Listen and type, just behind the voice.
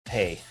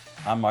Hey,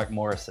 I'm Mark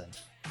Morrison,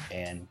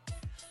 and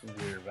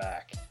we're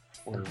back.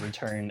 We're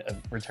returning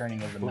of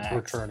the Max.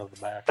 Return of the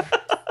Mac.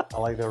 I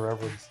like that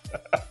reference.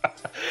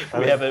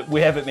 We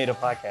haven't made a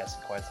podcast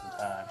in quite some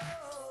time.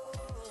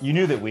 You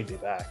knew that we'd be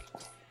back.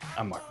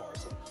 I'm Mark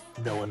Morrison.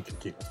 No one can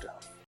keep us down.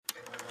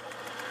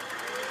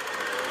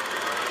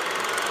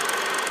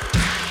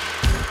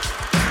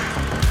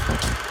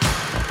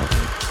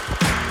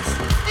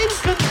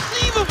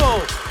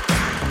 Inconceivable!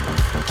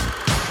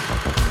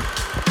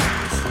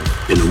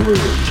 In a world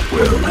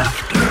where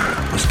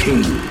laughter was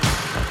king,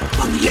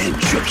 on the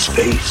edge of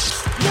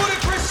space,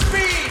 Ludicrous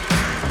speed!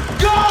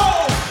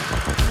 Go!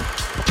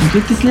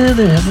 Get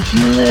together, have a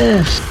few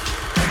laughs.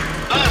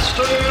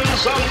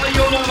 masters of the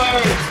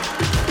universe.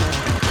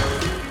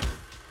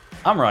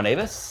 I'm Ron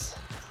Avis,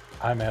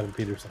 I'm Adam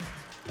Peterson.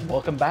 and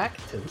welcome back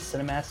to the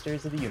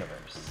Cinemasters of the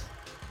Universe.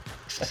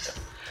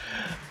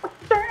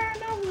 Return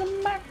of the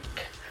Mac.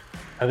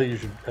 I think you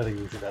should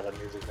have that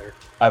music there.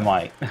 I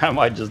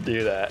might just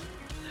do that.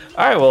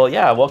 All right, well,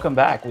 yeah, welcome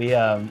back. We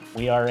are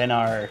in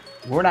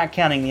we're not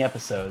counting the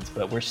episodes,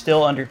 but we're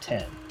still under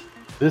 10.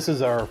 This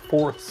is our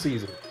fourth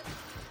season.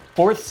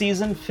 Fourth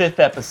season, fifth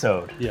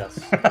episode. Yes.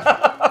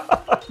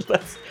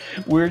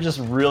 We're just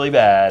really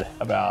bad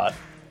about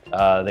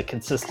the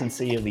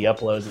consistency of the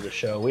uploads of the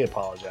show. We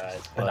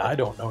apologize. And but I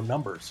don't know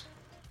numbers.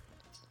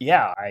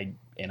 yeah, I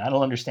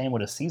don't understand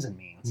what a season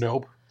means.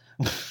 Nope.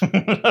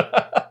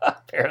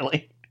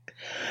 Apparently.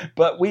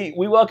 But we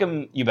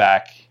welcome you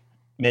back,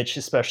 Mitch,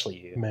 especially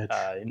you. Mitch.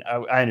 And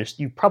I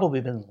understand you've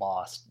probably been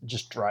lost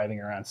just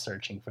driving around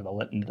searching for the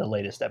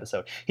latest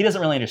episode. He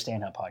doesn't really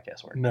understand how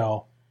podcasts work.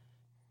 No.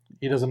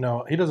 He doesn't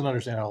know. He doesn't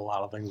understand how a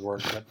lot of things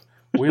work, but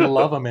we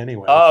love him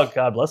anyway. Oh,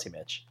 God bless you,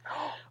 Mitch.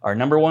 Our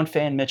number one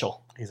fan,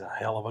 Mitchell. He's a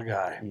hell of a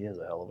guy. He is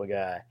a hell of a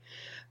guy.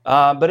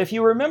 But if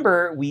you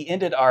remember, we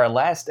ended our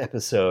last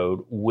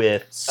episode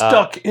with...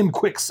 Stuck in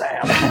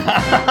quicksand.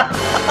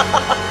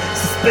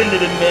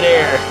 Suspended in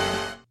midair.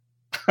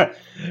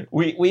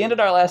 We ended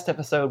our last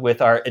episode with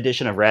our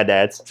edition of Rad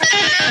Dads.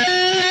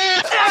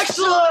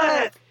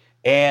 Excellent!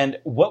 And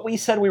what we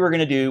said we were going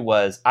to do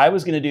was, I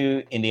was going to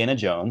do Indiana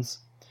Jones.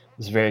 I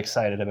was very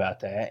excited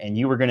about that. And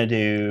you were going to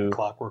do...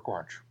 Clockwork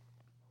Orange.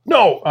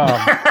 No.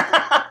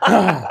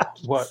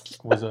 What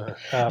was a...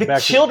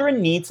 the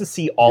children need to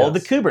see all of the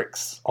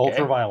Kubricks. Okay?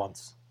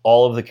 Ultraviolence.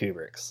 All of the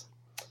Kubricks.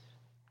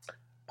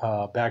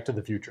 Back to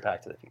the Future.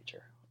 Back to the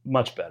Future.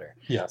 Much better.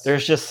 Yes.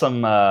 There's just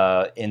some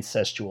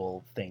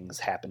incestual things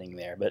happening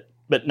there,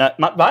 but not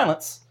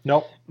violence.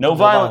 Nope. No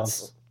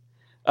violence.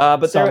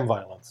 But some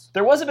violence.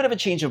 There was a bit of a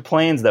change of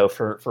plans though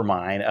for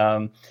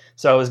mine.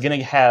 So I was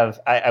gonna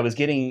I was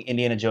getting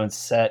Indiana Jones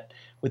set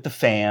with the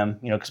fam,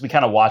 because we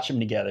kind of watch them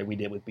together. We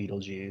did with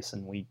Beetlejuice,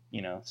 and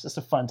it's just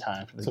a fun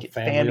time for the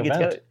fam to get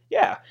together.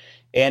 Yeah.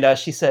 And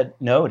she said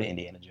no to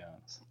Indiana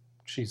Jones.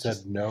 She said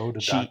no to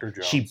Dr.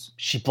 Jones.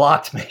 She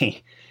blocked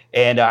me,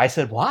 and I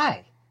said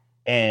why?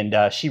 And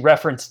she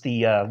referenced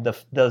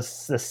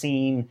the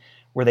scene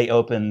where they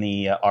open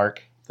the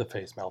Ark. The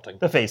face melting.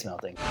 The face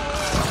melting.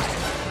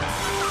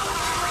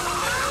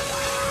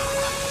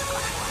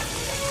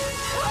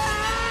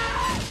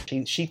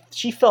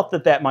 She felt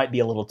that might be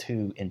a little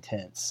too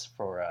intense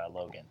for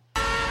Logan.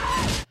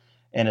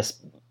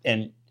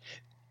 And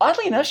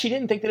oddly enough, she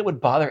didn't think that it would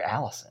bother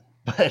Allison.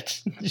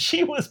 But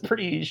she was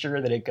pretty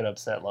sure that it could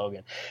upset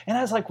Logan. And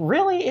I was like,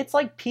 really? It's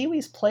like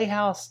Pee-wee's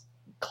Playhouse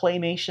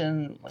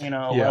claymation,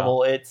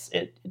 level.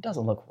 It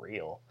doesn't look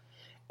real.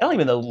 I don't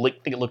even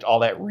think it looked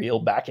all that real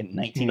back in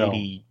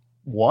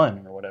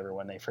 1981 or whatever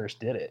when they first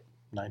did it.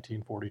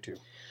 1942.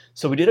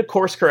 So we did a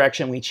course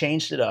correction. We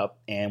changed it up,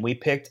 and we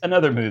picked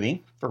another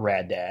movie for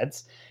Rad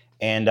Dads.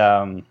 And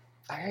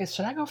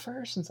should I go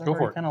first since I've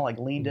already kind of like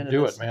leaned into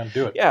this? this? Do it, man.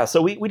 Do it. Yeah.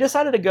 So we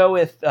decided to go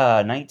with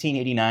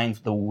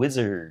 1989's The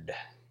Wizard.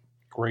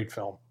 Great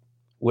film.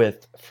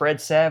 With Fred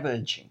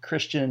Savage,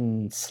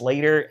 Christian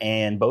Slater,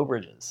 and Beau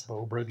Bridges.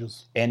 Beau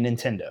Bridges. And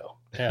Nintendo.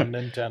 And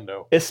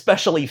Nintendo.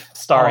 Especially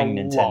starring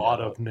a Nintendo. A lot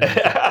of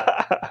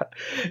Nintendo.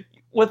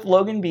 With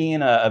Logan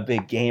being a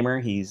big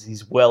gamer,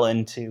 he's well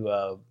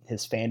into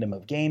his fandom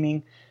of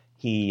gaming.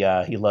 He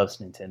loves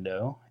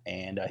Nintendo,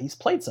 and he's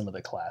played some of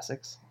the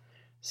classics.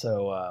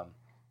 So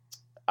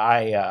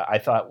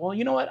I thought, well,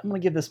 you know what? I'm going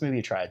to give this movie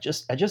a try. I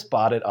just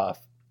bought it off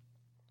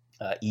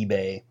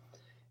eBay.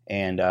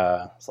 And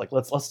it's like,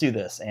 let's do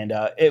this. And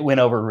it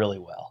went over really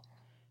well.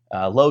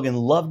 Logan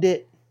loved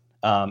it.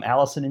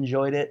 Allison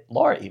enjoyed it.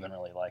 Laura even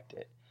really liked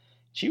it.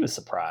 She was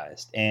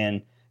surprised.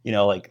 And,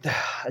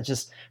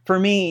 for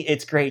me,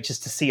 it's great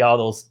just to see all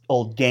those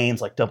old games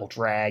like Double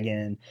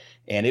Dragon.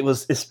 And it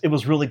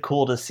was really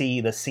cool to see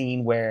the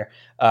scene where,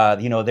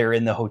 they're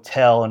in the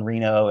hotel in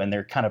Reno and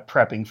they're kind of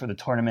prepping for the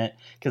tournament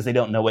because they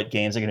don't know what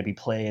games are going to be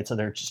played. So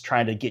they're just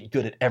trying to get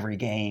good at every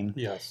game.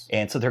 Yes.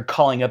 And so they're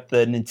calling up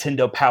the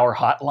Nintendo Power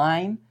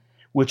Hotline,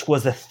 which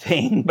was a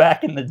thing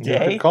back in the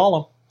day. You could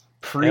call them.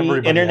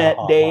 Pre-internet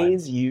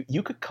days,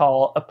 you could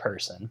call a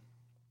person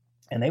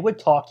and they would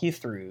talk you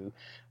through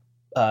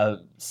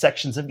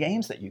sections of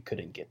games that you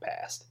couldn't get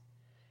past.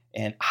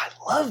 And I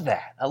love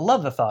that. I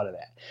love the thought of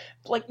that.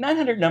 Like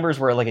 900 numbers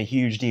were like a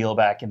huge deal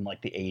back in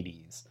like the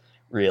 80s.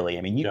 Really,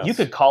 I mean, you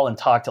could call and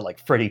talk to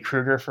like Freddy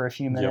Krueger for a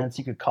few minutes.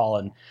 You could call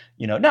and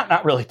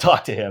not really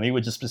talk to him. He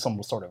would just be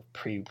some sort of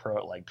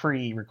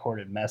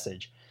pre-recorded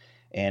message,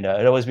 and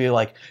it'd always be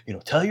like,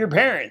 tell your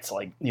parents,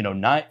 like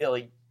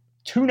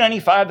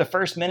 $2.95 the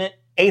first minute,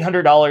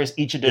 $800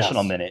 each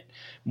additional minute,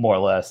 more or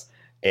less.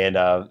 And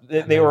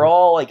they were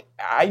all like,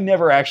 I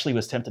never actually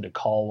was tempted to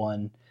call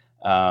one.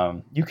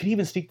 You could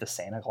even speak to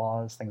Santa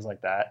Claus, things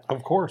like that.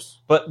 Of course,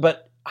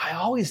 but I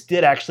always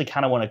did actually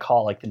kind of want to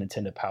call like the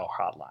Nintendo Power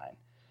Hotline.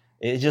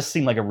 It just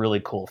seemed like a really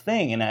cool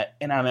thing,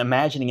 and I'm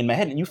imagining in my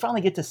head, and you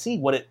finally get to see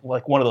what it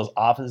like one of those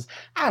offices.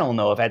 I don't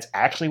know if that's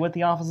actually what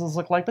the offices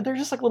look like, but they're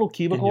just like little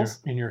cubicles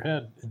in your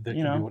head that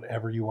can be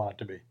whatever you want it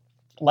to be.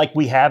 Like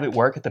we have at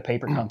work at the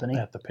paper company.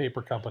 At the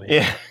paper company,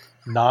 yeah,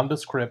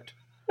 nondescript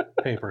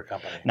paper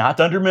company. Not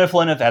Dunder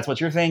Mifflin, if that's what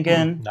you're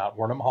thinking. Not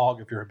Wernham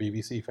Hog, if you're a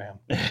BBC fan.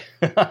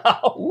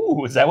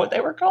 Ooh, is that what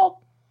they were called?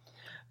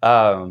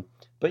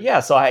 But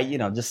yeah, so I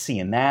just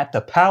seeing that,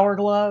 the Power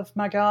Glove,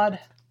 my God,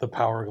 the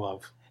Power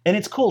Glove. And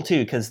it's cool,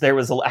 too, because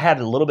I had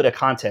a little bit of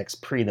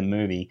context pre the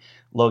movie.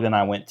 Logan and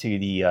I went to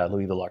the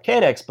Louisville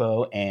Arcade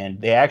Expo,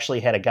 and they actually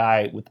had a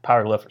guy with the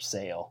Power Glove for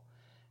sale.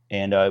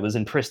 And it was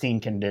in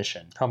pristine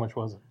condition. How much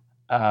was it?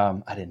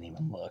 I didn't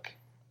even look,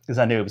 because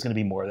I knew it was going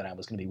to be more than I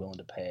was going to be willing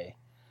to pay.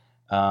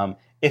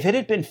 If it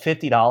had been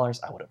 $50,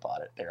 I would have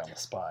bought it there on the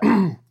spot.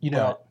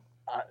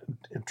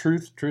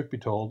 Truth be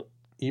told,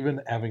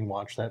 even having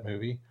watched that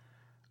movie,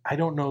 I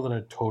don't know that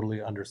I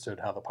totally understood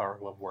how the Power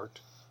Glove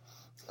worked.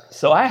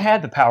 So I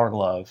had the Power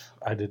Glove.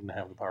 I didn't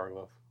have the Power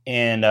Glove.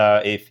 And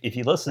if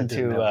you listen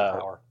to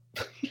power.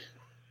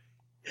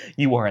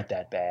 You weren't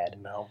that bad.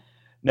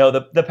 No,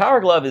 the Power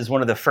Glove is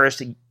one of the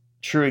first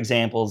true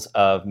examples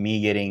of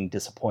me getting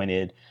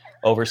disappointed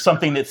over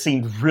something that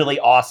seemed really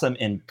awesome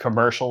in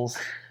commercials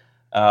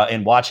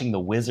and watching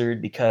The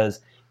Wizard, because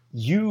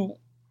you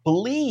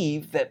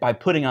believe that by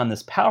putting on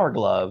this Power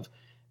Glove,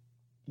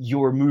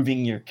 you're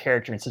moving your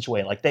character in such a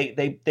way. Like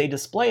they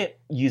display it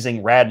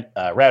using Rad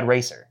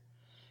Racer.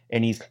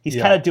 And he's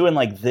kind of doing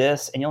like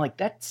this, and you're like,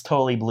 that's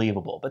totally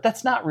believable. But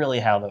that's not really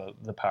how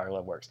the Power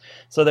Glove works.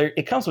 So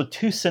it comes with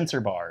 2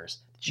 sensor bars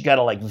that you got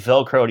to like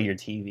Velcro to your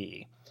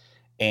TV.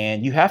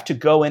 And you have to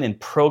go in and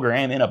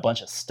program in a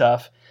bunch of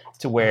stuff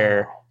to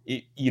where,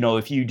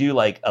 if you do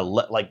like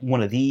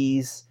one of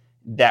these,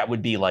 that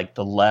would be like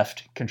the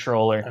left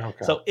controller.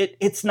 Okay. So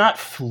it's not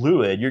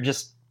fluid. You're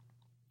just,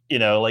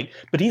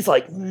 but he's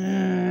like,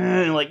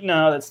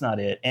 no, that's not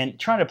it. And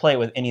trying to play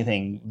with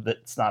anything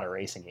that's not a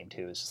racing game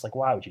too is just like,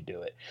 why would you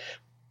do it?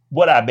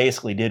 What I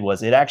basically did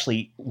was it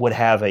actually would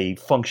have a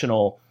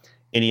functional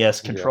NES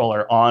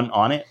controller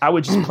on it. I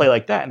would just play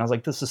like that. And I was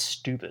like, this is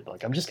stupid.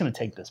 Like, I'm just going to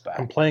take this back.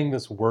 I'm playing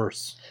this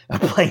worse.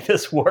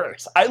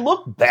 I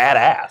look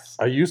badass.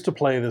 I used to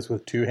play this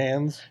with 2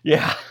 hands.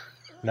 Yeah.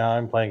 Now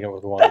I'm playing it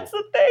with 1. That's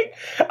the thing.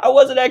 I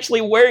wasn't actually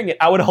wearing it.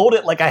 I would hold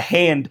it like a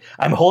hand.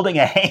 I'm holding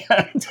a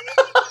hand.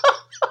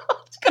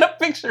 Gonna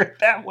picture it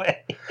that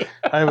way.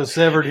 I have a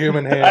severed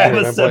human hand. I have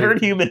a severed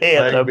human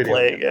hand that I'm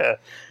playing. Yeah.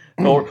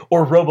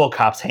 Or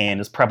RoboCop's hand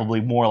is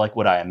probably more like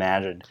what I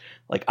imagined.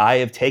 Like I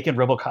have taken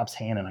RoboCop's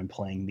hand and I'm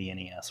playing the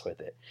NES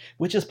with it,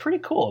 which is pretty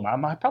cool.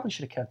 I probably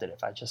should have kept it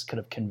if I just could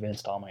have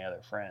convinced all my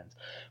other friends.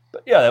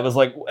 But yeah, it was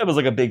like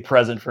a big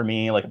present for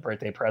me, like a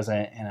birthday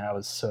present, and I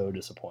was so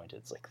disappointed.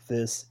 It's like,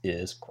 this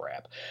is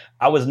crap.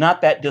 I was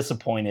not that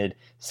disappointed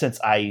since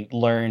I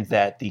learned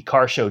that the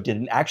car show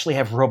didn't actually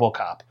have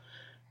RoboCop.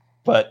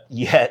 But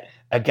yet,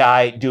 a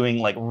guy doing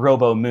like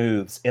robo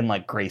moves in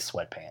like gray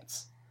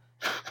sweatpants.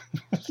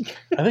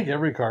 I think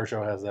every car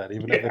show has that,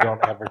 even if they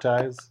don't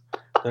advertise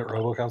that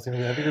RoboCop's going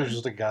to be. I think there's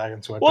just a guy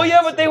in sweatpants. Well,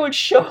 yeah, but they would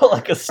show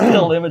like a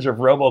still image of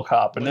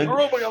RoboCop, and then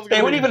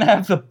they would even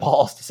have the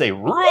balls to say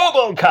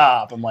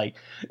RoboCop. I'm like,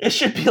 it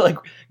should be like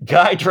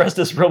guy dressed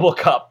as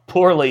RoboCop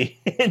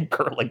poorly in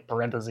like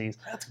parentheses.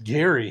 That's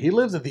Gary. He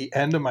lives at the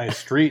end of my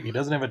street. He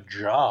doesn't have a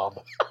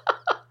job.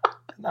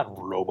 Not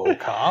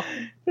RoboCop.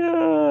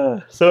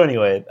 So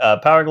anyway,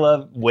 Power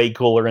Glove, way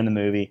cooler in the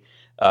movie.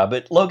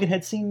 But Logan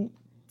had seen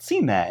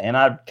that, and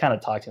I kind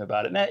of talked to him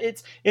about it. Now,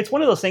 it's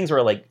one of those things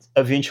where like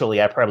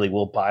eventually I probably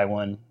will buy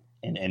one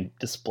and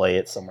display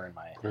it somewhere in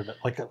my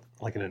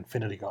like an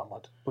Infinity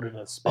Gauntlet. Put it in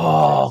a spin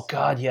case.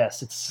 God,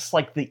 yes, it's just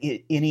like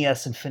the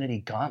NES Infinity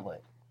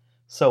Gauntlet.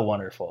 So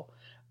wonderful.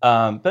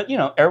 But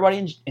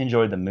everybody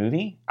enjoyed the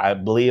movie. I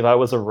believe I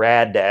was a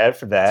rad dad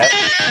for that.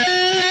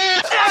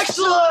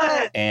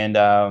 Excellent! And,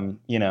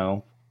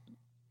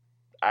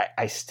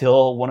 I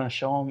still want to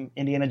show him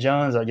Indiana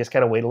Jones. I just got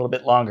to wait a little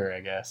bit longer,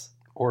 I guess.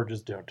 Or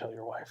just don't tell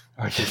your wife.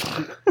 She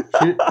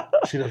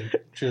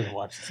doesn't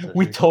watch this.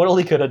 We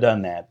totally could have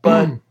done that.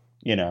 But,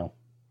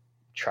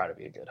 try to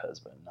be a good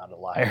husband, not a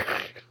liar.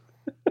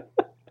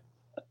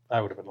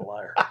 I would have been a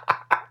liar.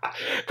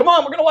 Come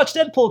on, we're going to watch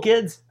Deadpool,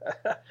 kids.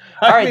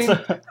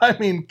 I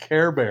mean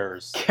Care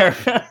Bears.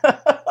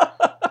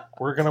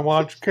 We're going to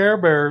watch Care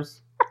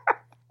Bears.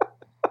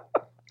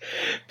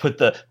 Put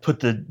the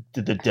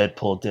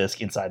Deadpool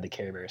disc inside the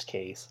Care Bears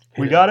case.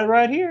 We Yeah. got it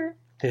right here.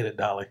 Hit it,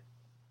 Dolly.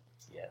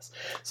 Yes.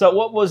 So,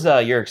 what was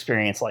your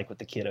experience like with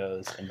the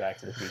kiddos in Back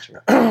to the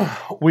Future?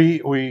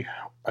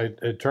 I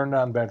turned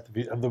on Back to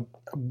the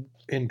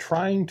in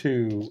trying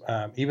to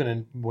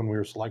even when we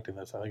were selecting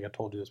this, I think I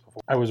told you this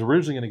before. I was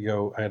originally going to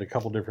go. I had a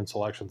couple different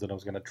selections, and I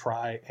was going to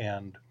try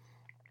and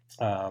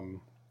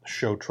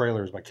show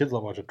trailers. My kids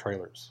love watching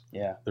trailers.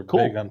 Yeah, They're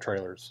cool. big on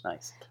trailers.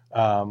 Nice.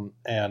 And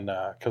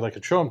because I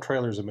could show them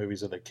trailers of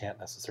movies that they can't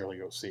necessarily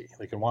go see.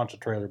 They can watch a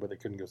trailer, but they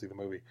couldn't go see the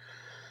movie.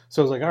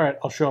 So I was like, all right,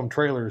 I'll show them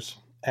trailers.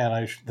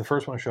 And the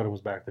first one I showed them was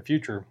Back to the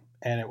Future,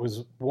 and it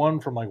was one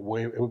from like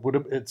way.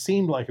 It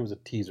seemed like it was a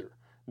teaser.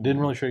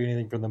 Didn't really show you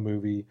anything from the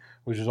movie,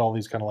 which is all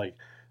these kind of like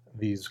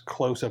these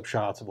close-up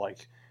shots of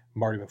like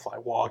Marty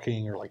McFly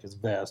walking or like his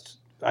vest,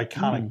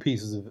 iconic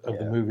pieces of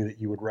the movie that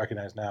you would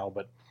recognize now.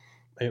 But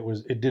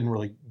it didn't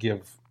really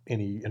give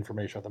any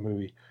information on the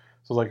movie.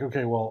 So I was like,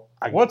 okay, well,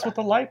 What's with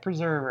the light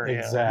preserver?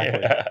 Exactly.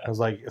 Yeah. I was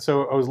like,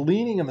 so I was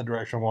leaning in the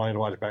direction of wanting to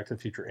watch Back to the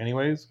Future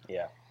anyways.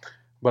 Yeah.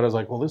 But I was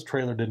like, well, this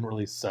trailer didn't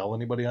really sell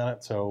anybody on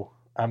it, so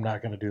I'm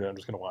not going to do that. I'm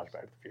just going to watch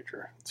Back to the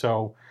Future.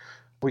 So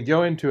we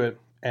go into it,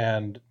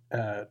 and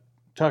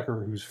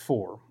Tucker, who's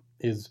 4,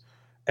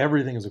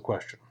 everything is a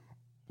question.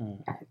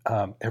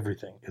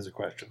 Everything is a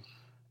question.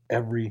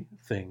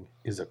 Everything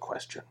is a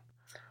question.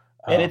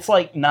 And it's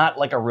like not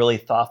like a really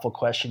thoughtful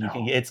question you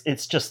can get.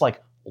 It's just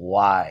like,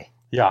 why?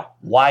 Yeah.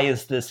 Why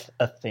is this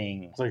a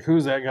thing? It's like,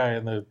 who's that guy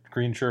in the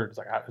green shirt? It's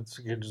like, it's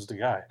just a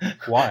guy.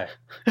 Why?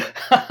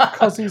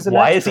 Because he's an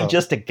Why extra. is he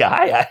just a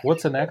guy?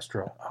 What's an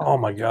extra? Oh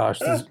my gosh.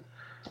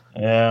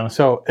 Yeah.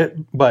 So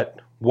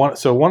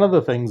one of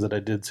the things that I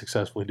did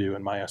successfully do,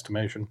 in my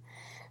estimation,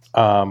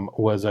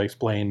 was I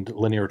explained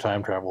linear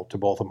time travel to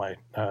both of my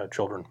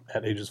children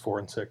at ages 4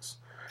 and 6.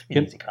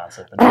 Easy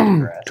concept.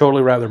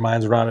 Totally wrapped their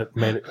minds around it.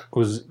 It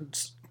was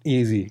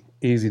easy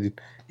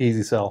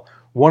sell.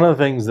 One of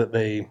the things that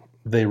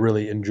they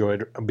really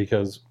enjoyed,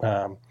 because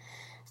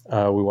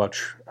we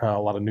watch a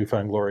lot of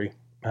Newfound Glory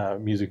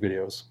music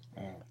videos,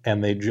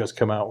 and they just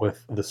come out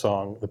with the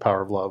song "The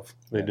Power of Love."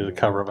 They did a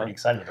cover of it. Pretty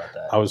excited about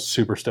that. I was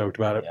super stoked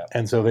about it. Yep.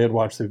 And so they had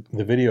watched the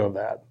video of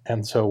that.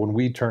 And so when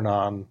we turn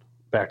on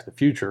Back to the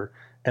Future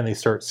and they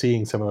start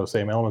seeing some of those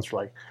same elements,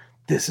 we're like,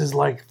 this is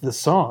like the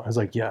song. I was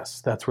like,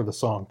 yes, that's where the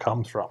song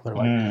comes from. They're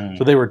like,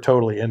 so they were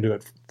totally into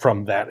it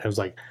from that. I was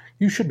like,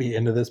 you should be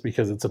into this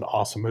because it's an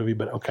awesome movie,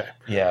 but okay.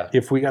 Yeah.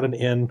 If we got an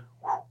in,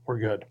 we're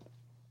good.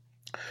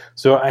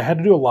 So I had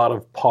to do a lot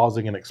of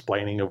pausing and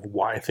explaining of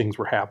why things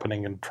were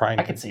happening and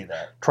I could see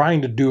that.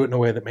 trying to do it in a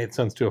way that made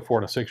sense to a 4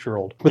 and a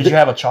 6-year-old. Did you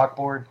have a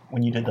chalkboard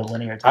when you did the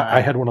linear time?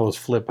 I had one of those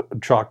flip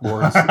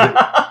chalkboards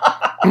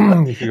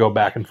that you could go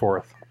back and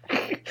forth.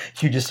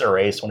 You just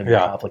erased one of your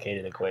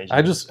complicated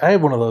equations. I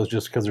have one of those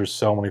just because there's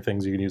so many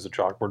things you can use a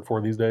chalkboard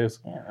for these days.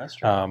 Yeah, that's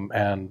true.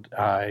 And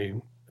I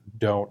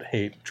don't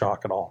hate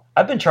chalk at all.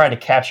 I've been trying to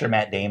capture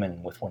Matt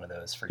Damon with one of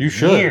those for You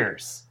should.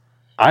 years.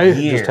 I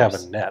just have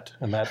a net,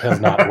 and that has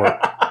not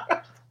worked.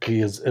 He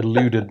has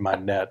eluded my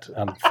net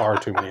on far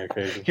too many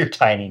occasions. Your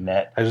tiny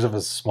net. I just have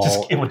a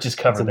small... It would just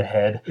cover the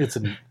head. It's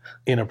an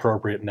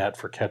inappropriate net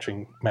for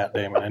catching Matt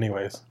Damon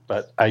anyways,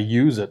 but I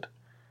use it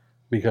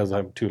because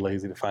I'm too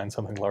lazy to find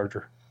something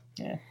larger.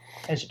 Yeah,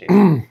 as you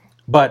do.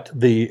 But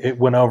it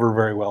went over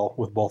very well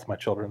with both my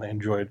children. They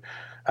enjoyed.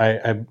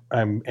 I'm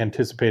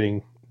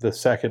anticipating the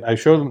second. I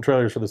showed them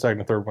trailers for the second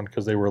and third one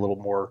because they were a little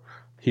more.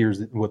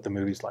 Here's what the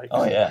movie's like.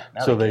 Oh yeah.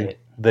 Now So get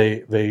they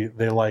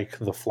it. like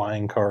the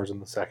flying cars in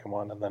the second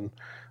one, and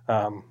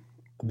then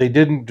they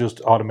didn't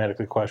just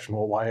automatically question,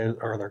 well, why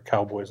are there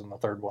cowboys in the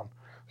third one?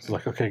 It's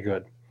like, okay,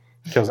 good,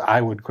 because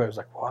I was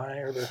like, why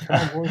are there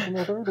cowboys in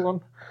the third one?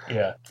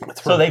 Yeah.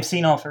 It's So they've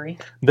seen all 3?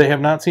 They have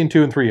not seen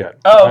 2 and 3 yet.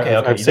 Oh, okay,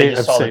 okay. I've They saved,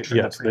 just saw the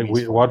yes. previous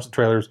We one. watched the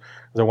trailers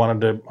because I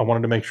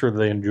wanted to make sure that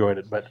they enjoyed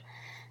it, but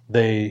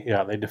they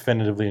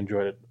definitively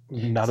enjoyed it.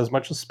 Not as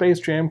much as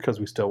Space Jam because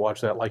we still watch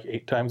that like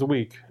 8 times a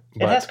week.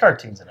 It has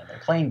cartoons in it. They're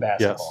playing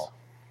basketball.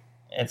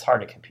 It's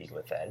hard to compete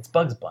with that. It's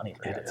Bugs Bunny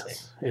for God's sake.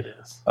 It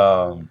is.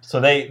 So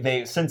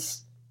they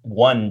since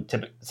one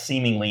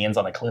seemingly ends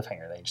on a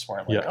cliffhanger, they just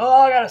weren't like, Yeah.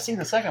 oh, I got to see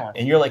the second one.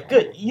 And you're like,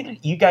 good. You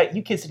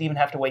kids didn't even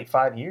have to wait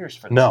 5 years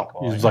for the No,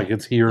 sequel. it's like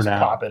it's here Just now.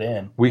 pop it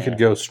in. We could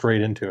go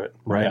straight into it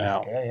right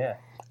now. Yeah.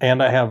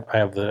 And I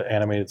have the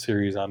animated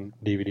series on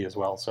DVD as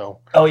well. So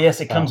Oh yes,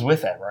 it comes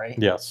with that, right?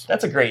 yes,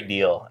 That's a great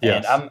deal.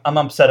 Yes. And I'm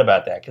upset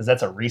about that because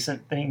that's a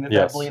recent thing that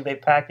Yes. I believe they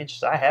packaged.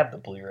 So I have the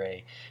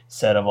Blu-ray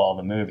set of all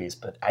the movies,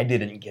 but I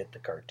didn't get the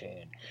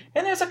cartoon.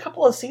 And there's a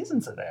couple of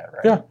seasons of that,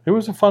 right? yeah, it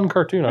was a fun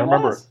cartoon. I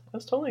remember it. It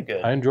was totally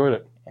good. I enjoyed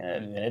it.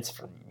 And it's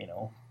for,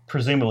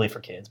 presumably for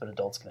kids, but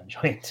adults can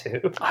enjoy it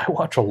too. I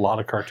watch a lot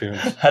of cartoons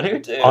I do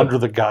too. under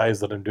the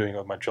guise that I'm doing it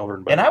with my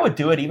children, but And I would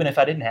do it even if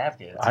I didn't have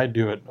kids. I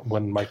do it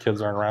when my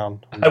kids aren't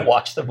around. I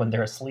watch them when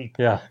they're asleep.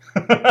 Yeah,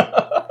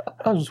 I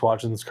was just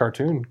watching this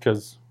cartoon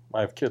because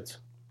I have kids.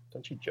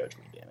 Don't you judge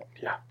me, damn it.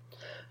 Yeah.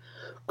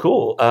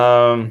 Cool.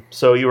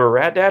 So you were a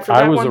rad dad for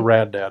that I was one? a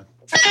rad dad.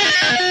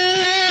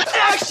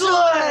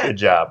 Excellent! Good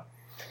job.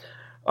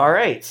 All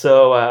right,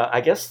 so I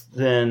guess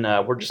then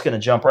we're just going to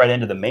jump right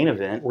into the main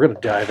event. We're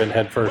going to dive in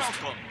head first.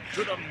 Welcome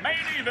to the main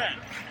event.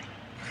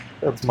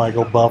 That's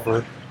Michael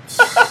Buffer.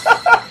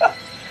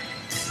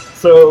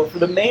 So for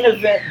the main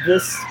event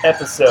this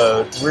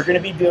episode, we're going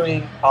to be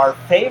doing our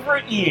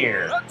favorite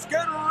year. Let's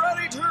get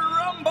ready to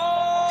rumble.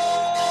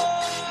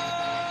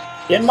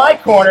 In my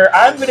corner,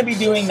 I'm going to be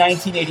doing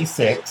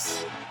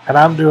 1986. And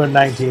I'm doing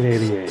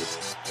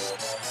 1988.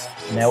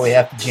 Now we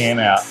have to jam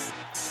out.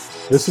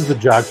 This is the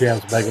Jock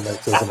Jams Mega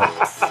Mix, isn't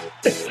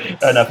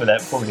it? Enough of that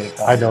before we get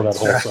a I know that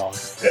whole song.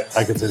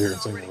 I could sit here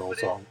and sing the whole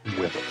song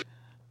with it.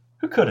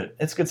 Who couldn't?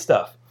 It's good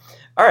stuff.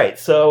 All right,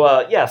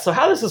 so so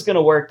how this is going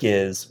to work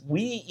is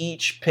we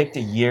each picked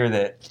a year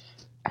that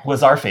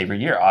was our favorite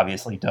year,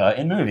 obviously,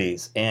 in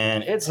movies,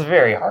 and it's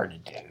very hard to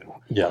do.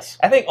 Yes.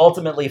 I think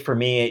ultimately for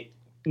me,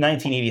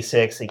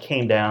 1986, it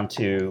came down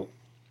to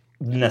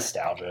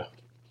nostalgia,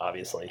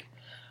 obviously.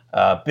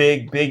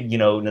 Big,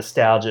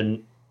 nostalgia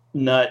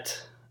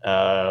nut.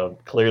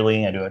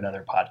 Clearly, I do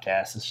another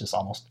podcast. It's just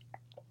almost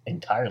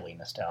entirely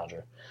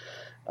nostalgia.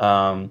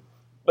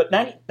 But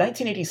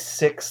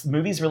 1986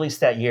 movies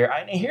released that year.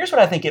 Here's what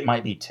I think it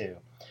might be too.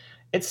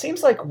 It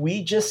seems like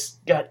we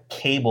just got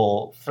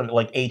cable for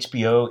like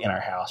HBO in our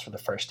house for the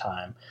first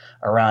time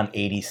around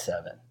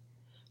 87.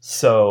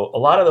 So a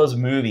lot of those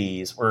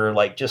movies were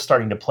like just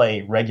starting to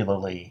play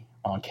regularly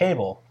on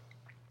cable.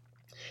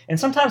 And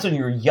sometimes when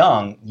you're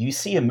young, you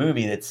see a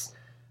movie that's,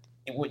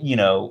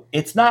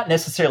 it's not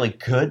necessarily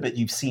good, but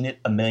you've seen it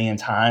a million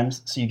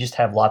times. So you just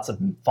have lots of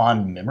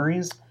fond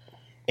memories.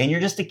 And you're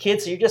just a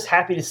kid, so you're just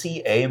happy to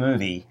see a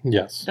movie.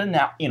 Yes. It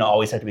doesn't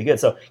always have to be good.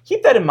 So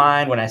keep that in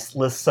mind when I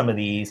list some of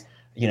these.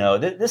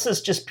 This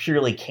is just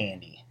purely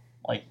candy.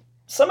 Like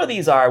some of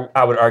these I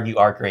would argue,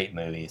 are great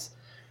movies.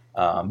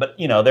 But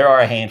there are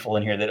a handful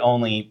in here that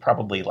only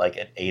probably like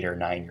an 8 or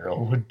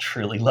 9-year-old would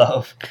truly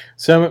love.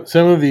 Some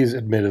of these,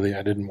 admittedly,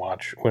 I didn't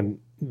watch in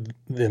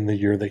the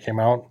year they came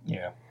out.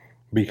 Yeah.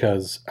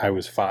 Because I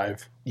was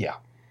 5. Yeah.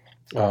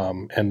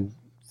 And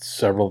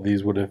several of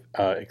these would have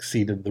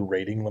exceeded the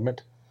rating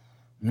limit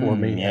for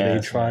me at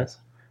age 5.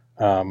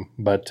 Yes.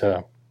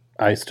 But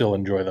I still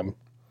enjoy them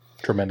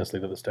tremendously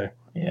to this day.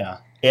 Yeah.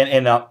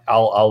 And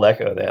I'll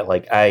echo that.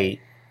 Like a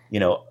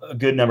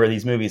good number of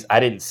these movies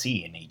I didn't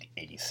see in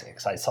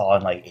 86. I saw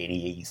in like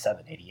 80,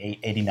 87, 88,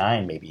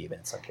 89 maybe even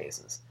in some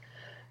cases.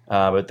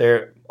 But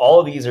all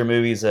of these are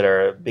movies that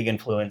are a big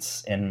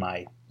influence in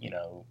my,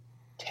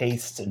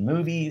 tastes in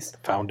movies.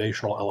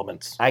 Foundational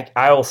elements.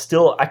 I'll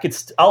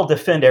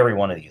defend every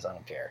one of these. I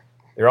don't care.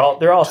 They're all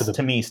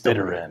to me still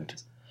bitter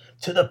end.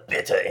 To the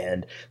bitter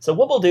end. So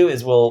what we'll do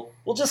is we'll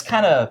just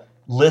kind of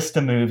list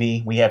a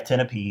movie. We have 10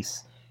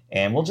 apiece,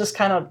 and we'll just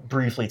kind of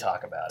briefly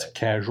talk about it.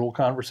 Casual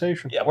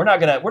conversation. Yeah, we're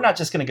not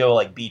just gonna go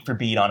like beat for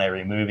beat on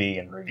every movie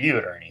and review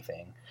it or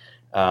anything.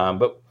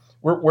 But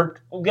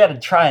we got to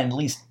try and at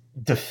least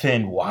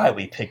defend why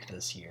we picked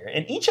this year.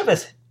 And each of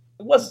us,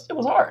 it was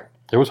hard.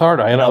 It was hard.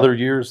 I had other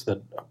years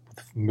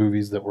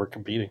movies that were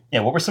competing.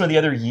 Yeah, what were some of the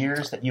other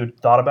years that you had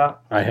thought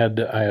about? I had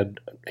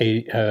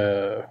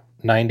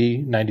 90,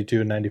 92,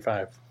 and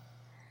 95.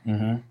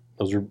 Mm-hmm.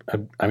 Those are,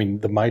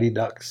 The Mighty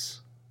Ducks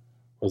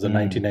was a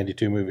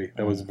 1992 movie.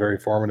 That was very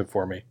formative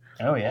for me.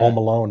 Oh, yeah. Home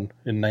Alone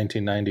in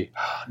 1990.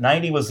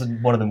 90 was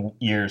one of the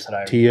years that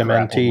I TMNT.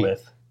 grappled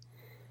with.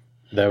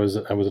 That was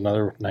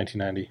another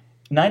 1990.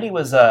 90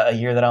 was a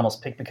year that I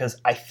almost picked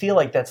because I feel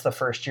like that's the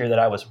first year that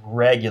I was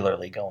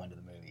regularly going to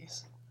the movies.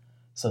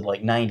 So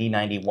like 90,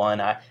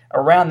 91,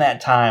 around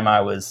that time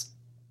I was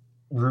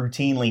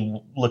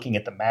routinely looking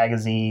at the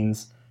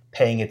magazines,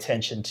 paying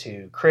attention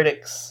to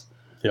critics,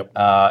 Yep.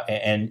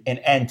 And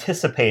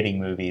anticipating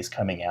movies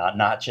coming out,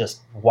 not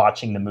just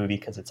watching the movie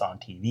because it's on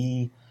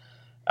TV.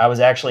 I was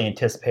actually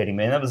anticipating,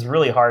 man. That was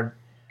really hard.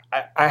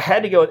 I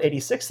had to go with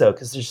 86 though,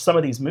 because there's some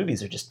of these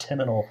movies are just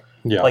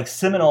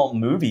seminal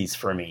movies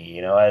for me.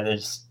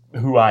 It's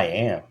who I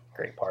am.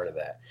 Great part of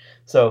that.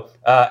 So,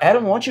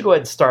 Adam, why don't you go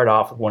ahead and start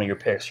off with one of your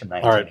picks from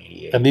 1988?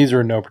 All right. And these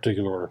are in no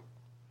particular order.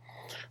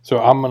 So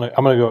I'm gonna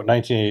go with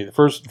 1988.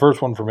 The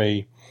first one for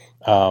me,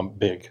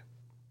 Big.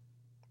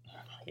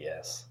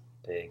 Yes,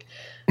 Big.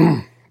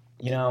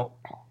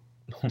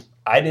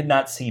 I did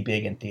not see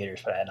Big in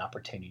theaters, but I had an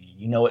opportunity.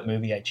 You know what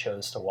movie I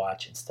chose to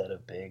watch instead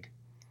of Big?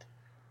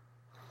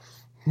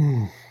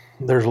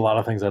 There's a lot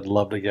of things I'd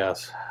love to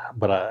guess,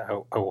 but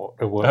I won't.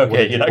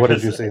 Okay, what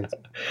did you see?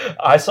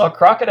 I saw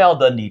Crocodile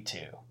Dundee 2.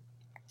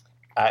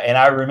 And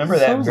I remember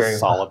that very a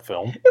solid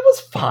film. It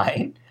was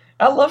fine.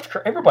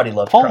 Everybody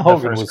loved Paul the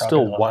Hogan first was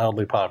still Crocodile.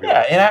 wildly popular.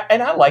 Yeah,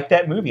 and I like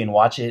that movie and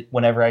watch it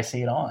whenever I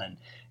see it on.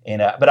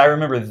 And but I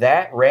remember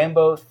that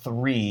Rambo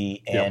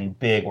 3 and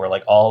Big were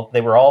like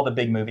they were all the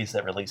big movies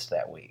that released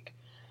that week.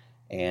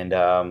 And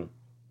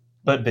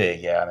but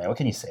Big, yeah, I mean, what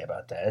can you say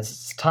about that?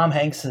 It's Tom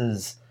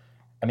Hanks's.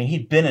 I mean,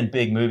 he'd been in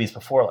big movies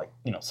before, like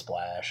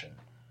Splash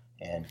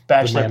and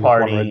Bachelor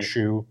Party. The Man with One Red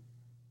Shoe.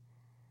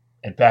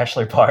 And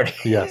Bachelor Party.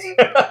 Yes.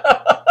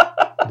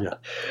 Yeah.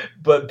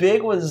 But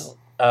Big was.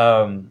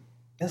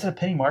 Is it a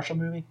Penny Marshall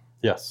movie?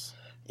 Yes.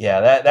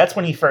 Yeah, that's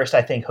when he first,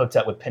 I think, hooked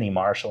up with Penny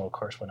Marshall. Of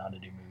course, went on to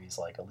do movies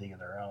like A League of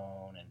Their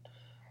Own,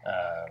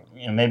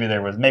 and maybe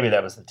that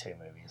was the two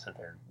movies that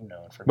they're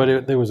known for. But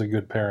it was a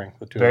good pairing.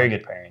 The two very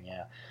good pairing,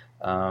 yeah.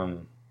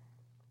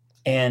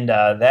 And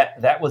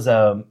that was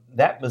a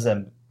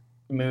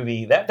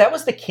movie that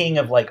was the king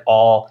of like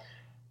all.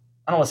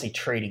 I don't want to say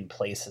trading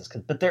places,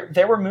 but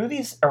there were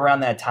movies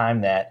around that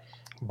time that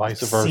vice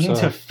versa seemed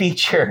to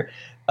feature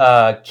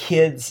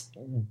kids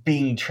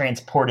being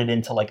transported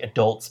into like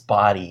adults'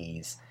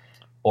 bodies,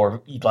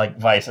 or like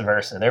vice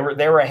versa. There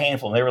were a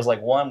handful. There was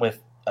like one with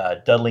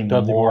Dudley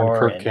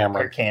Moore and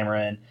Kirk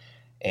Cameron,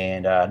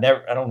 and I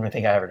don't even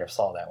think I ever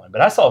saw that one,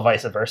 but I saw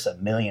vice versa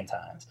a million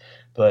times.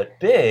 But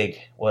Big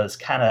was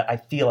kind of, I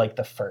feel like,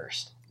 the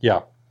first.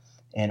 Yeah.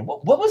 And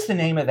what was the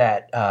name of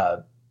that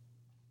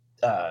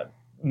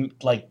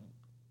like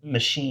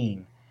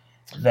machine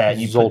that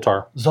you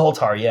Zoltar.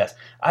 Zoltar, yes.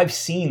 I've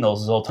seen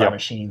those Zoltar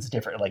machines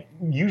different, like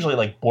usually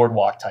like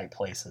boardwalk type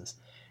places,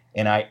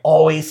 and I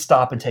always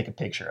stop and take a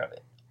picture of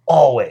it.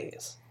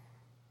 Always.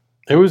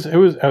 It was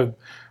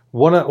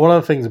one of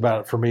the things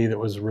about it for me that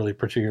was really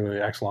particularly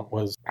excellent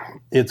was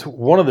it's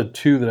one of the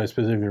two that I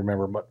specifically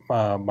remember. But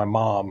my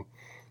mom,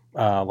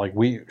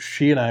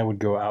 she and I would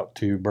go out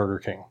to Burger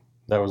King.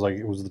 That was like,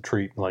 it was the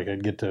treat. Like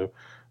I'd get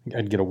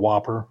a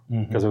Whopper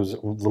because it was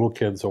little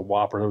kids. So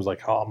Whopper, it was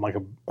like, oh, I'm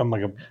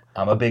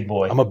a big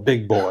boy. I'm a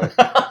big boy.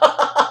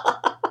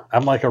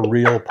 I'm like a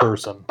real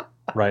person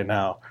right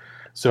now.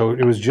 So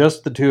it was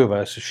just the two of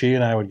us. She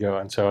and I would go,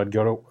 and so I'd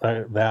go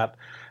to that.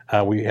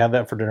 We had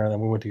that for dinner, and then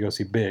we went to go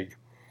see Big.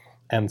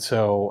 And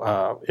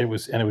so it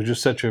was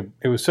just such a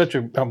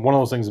one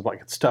of those things that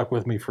like it stuck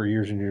with me for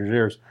years and years and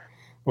years.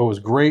 What was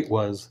great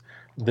was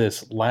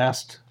this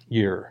last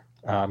year.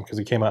 Because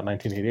it came out in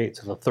 1988,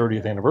 so the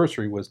 30th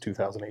anniversary was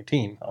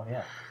 2018. Oh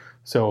yeah.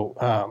 So,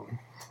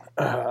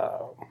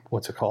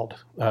 what's it called?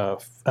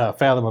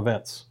 Fathom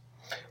Events.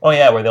 Oh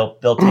yeah, where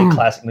they'll take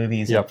classic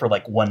movies for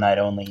like one night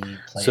only.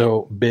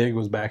 So Big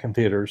was back in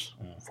theaters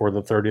for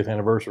the 30th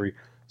anniversary.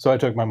 So I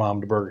took my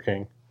mom to Burger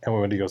King and we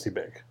went to go see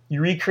Big.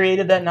 You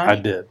recreated that night? I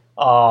did.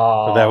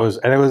 Oh, it was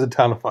a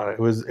ton of fun. It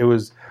was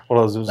one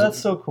of those. That's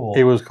so cool.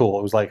 It was cool.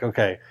 It was like,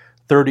 okay,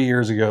 30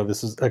 years ago.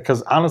 This is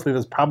because honestly,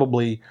 that's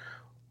probably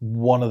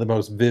one of the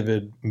most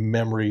vivid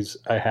memories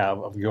I have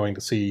of going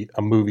to see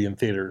a movie in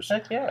theaters.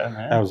 Heck yeah,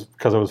 man. I was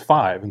because I was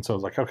 5, and so I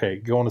was like, okay,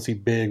 going to see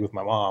Big with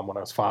my mom when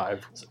I was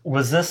 5.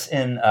 Was this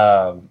in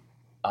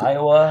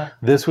Iowa?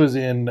 This was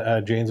in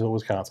Janesville,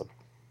 Wisconsin.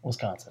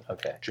 Wisconsin,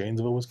 okay.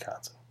 Janesville,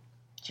 Wisconsin.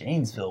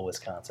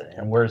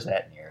 And where's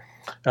that near?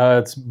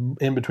 It's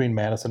in between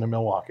Madison and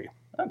Milwaukee.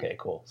 Okay,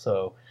 cool.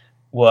 So,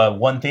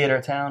 one theater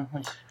town?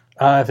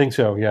 I think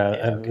so. Yeah,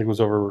 I think it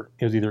was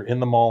either in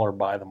the mall or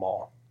by the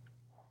mall.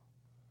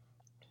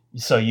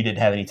 So you didn't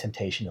have any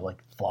temptation to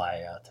like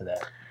fly out to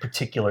that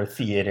particular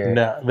theater?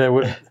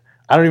 No,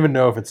 I don't even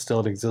know if it's still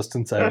in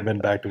existence. I haven't been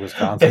back to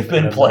Wisconsin. They've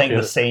been playing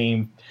the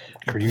same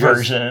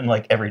version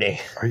like every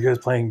day. Are you guys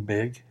playing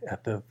Big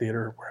at the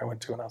theater where I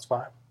went to when I was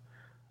 5?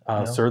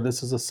 No. Sir,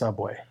 this is a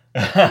Subway.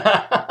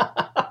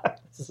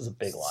 This is a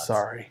Big Lots.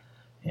 Sorry.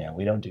 Yeah,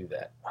 we don't do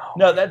that. Oh,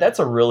 no, that's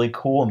a really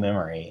cool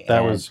memory.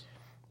 Was.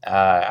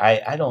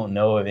 I don't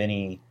know of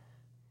any.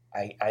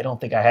 I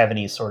don't think I have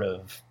any sort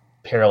of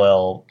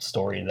parallel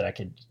story that I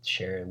could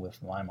share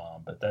with my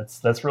mom, but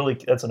that's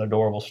an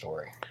adorable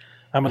story.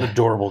 I'm an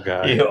adorable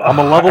guy. I'm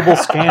a lovable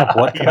scamp.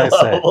 What can I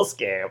say? Lovable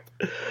scamp.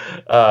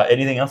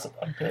 Anything else?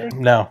 Okay.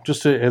 No,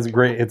 just it's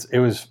great. It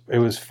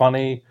was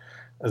funny.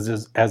 As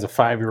a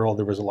 5-year-old,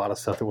 there was a lot of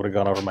stuff that would have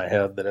gone over my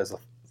head that as a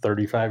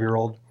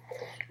 35-year-old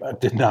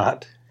did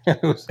not.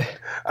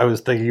 I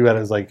was thinking about it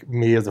as like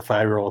me as a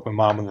 5-year-old with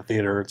my mom in the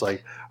theater. It's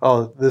like,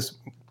 oh, this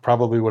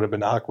probably would have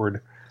been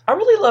awkward. I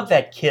really love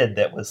that kid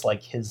that was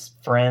like his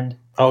friend.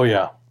 Oh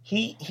yeah.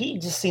 He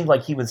just seemed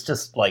like he was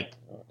just like,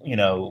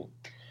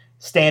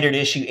 standard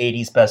issue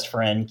 80s best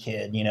friend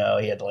kid. He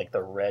had like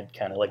the red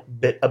kind of like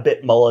a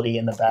bit mullety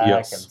in the back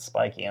and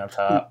spiky on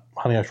top.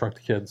 Honey, I Shrunk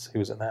the Kids. He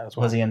was in that as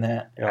well. Was he in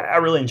that? Yeah. I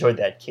really enjoyed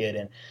that kid.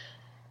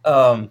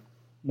 And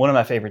one of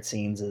my favorite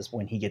scenes is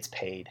when he gets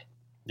paid.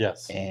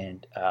 Yes.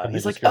 And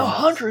he's like,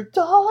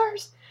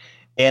 $100?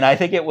 And I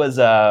think it was,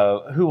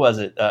 who was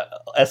it?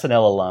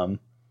 SNL alum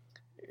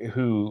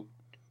who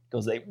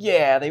goes,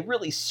 they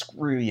really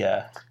screw you.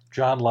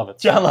 John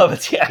Lovitz,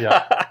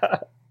 yeah.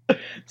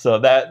 So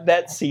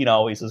that scene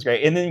always was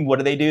great. And then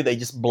what do? They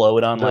just blow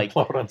it on blow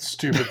it on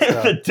stupid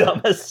stuff. The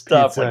dumbest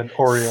stuff. Pizza and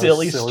Oreos,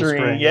 silly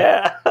string.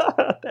 Yeah.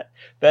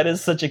 That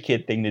is such a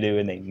kid thing to do,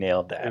 and they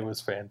nailed that. It was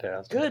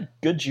fantastic.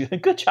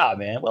 Good job,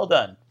 man. Well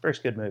done.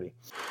 First good movie.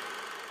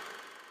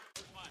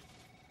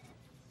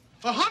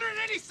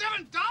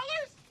 $187?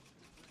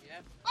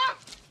 Yeah.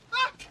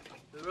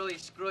 They really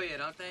screw you,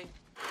 don't they?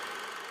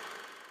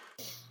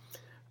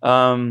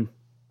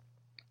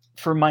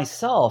 For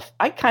myself,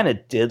 I kind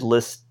of did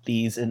list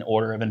these in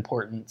order of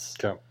importance.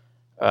 Okay.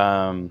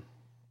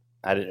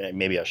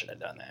 Maybe I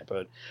shouldn't have done that,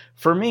 but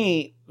for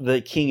me, the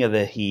King of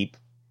the Heap.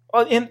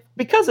 Well, and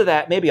because of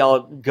that, maybe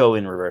I'll go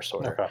in reverse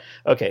order. Okay.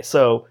 Okay,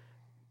 so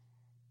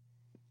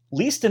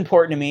least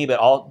important to me,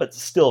 but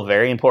still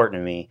very important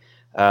to me.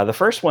 The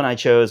first one I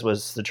chose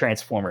was the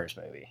Transformers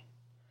movie.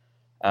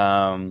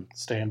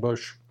 Stan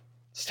Bush.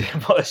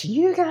 Stan Bush,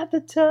 you got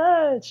the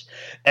touch.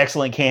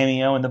 Excellent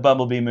cameo in the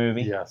Bumblebee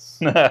movie. Yes.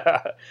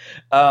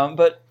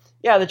 But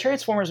yeah, the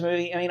Transformers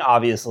movie, I mean,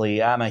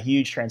 obviously, I'm a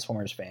huge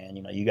Transformers fan.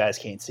 You know, you guys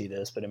can't see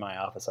this, but in my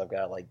office, I've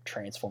got like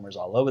Transformers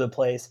all over the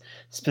place,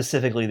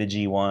 specifically the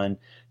G1.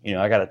 You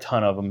know, I got a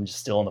ton of them just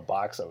still in the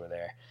box over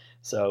there.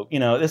 So, you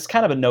know, it's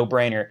kind of a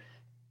no-brainer.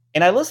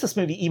 And I list this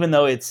movie even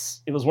though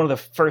it was one of the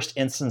first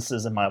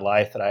instances in my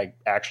life that I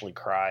actually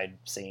cried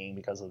seeing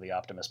because of the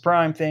Optimus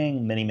Prime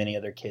thing. Many, many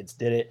other kids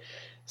did it.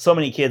 So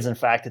many kids, in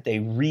fact, that they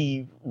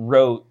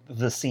rewrote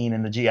the scene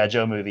in the G.I.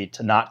 Joe movie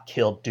to not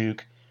kill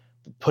Duke,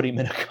 put him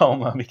in a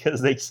coma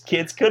because these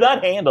kids could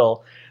not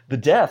handle the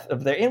death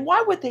of their... And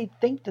why would they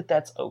think that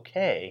that's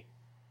okay?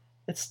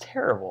 It's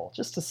terrible.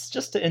 Just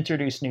to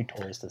introduce new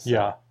toys to sell.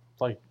 Yeah.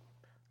 Like,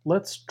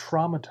 let's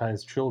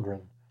traumatize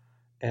children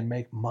and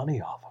make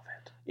money off of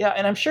it. Yeah,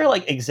 and I'm sure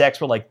like execs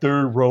were like,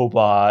 they're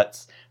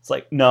robots. It's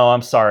like, no,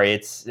 I'm sorry,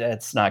 it's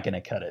not going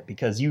to cut it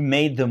because you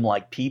made them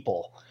like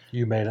people.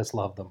 You made us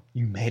love them.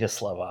 You made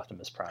us love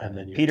Optimus Prime. And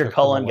then you Peter took them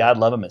Cullen, away. God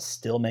love him, is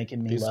still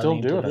making me He's love still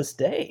him doing to it. this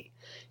day.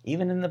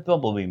 Even in the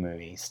Bumblebee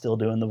movie, he's still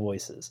doing the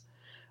voices.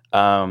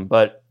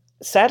 But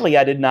sadly,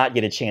 I did not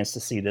get a chance to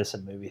see this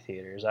in movie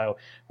theaters.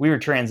 We were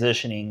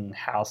transitioning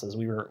houses.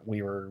 We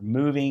were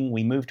moving.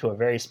 We moved to a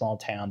very small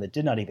town that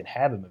did not even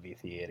have a movie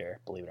theater,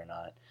 believe it or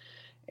not.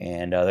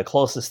 And the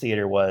closest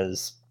theater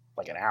was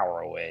like an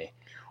hour away.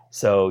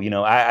 So, you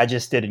know, I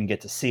just didn't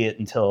get to see it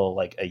until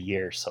like a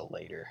year or so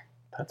later.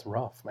 That's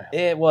rough, man.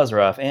 It was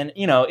rough. And,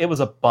 you know, it was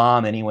a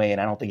bomb anyway,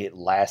 and I don't think it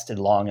lasted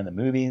long in the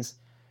movies.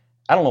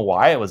 I don't know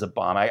why it was a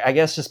bomb. I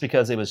guess just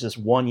because it was just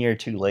 1 year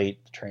too late,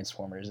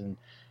 Transformers, and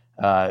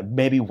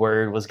maybe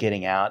word was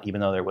getting out,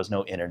 even though there was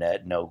no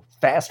internet, no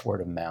fast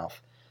word of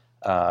mouth.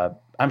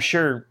 I'm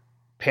sure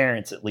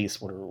parents at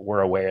least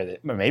were aware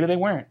that maybe they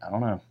weren't. I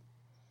don't know.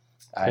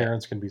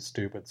 Parents can be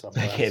stupid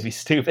sometimes. They can't be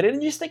stupid.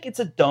 And you just think it's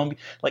a dumb,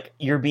 like,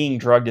 you're being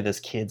drugged to this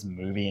kid's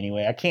movie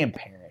anyway. I can't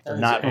parent. They're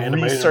It's not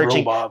animated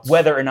researching robots.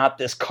 whether or not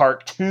this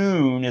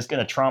cartoon is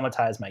going to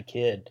traumatize my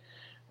kid.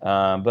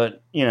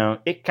 But, you know,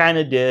 it kind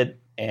of did.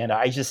 And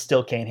I just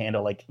still can't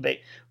handle, like,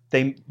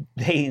 they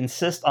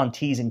insist on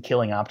teasing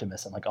killing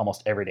Optimus in, like,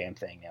 almost every damn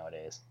thing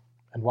nowadays.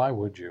 And why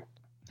would you?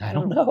 I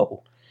don't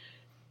know.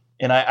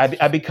 And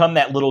I become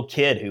that little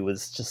kid who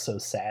was just so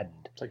saddened.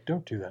 It's like,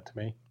 don't do that to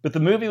me. But the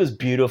movie was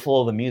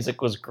beautiful. The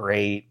music was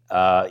great.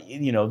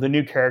 You know, the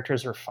new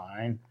characters are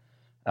fine.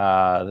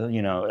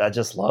 You know, I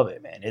just love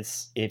it, man.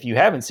 If you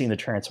haven't seen the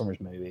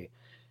Transformers movie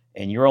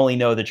and you only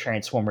know the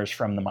Transformers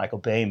from the Michael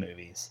Bay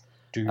movies,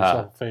 Do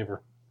yourself a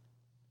favor.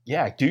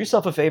 yeah, do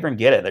yourself a favor and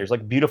get it. There's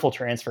like beautiful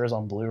transfers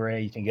on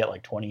Blu-ray. You can get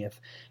like 20th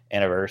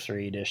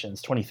anniversary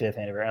editions, 25th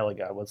anniversary. Like,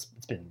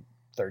 it's been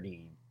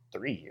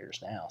 33 years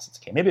now since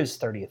it came. Maybe it was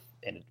 30th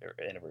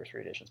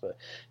anniversary editions, but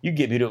you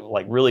get beautiful,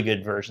 like really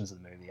good versions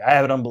of the movie. I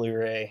have it on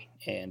Blu-ray,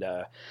 and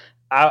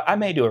I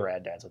may do a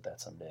Rad Dads with that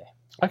someday.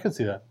 I could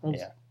see that.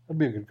 Yeah. That'd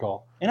be a good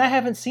call. And I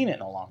haven't seen it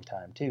in a long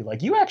time too.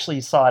 Like, you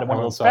actually saw it at one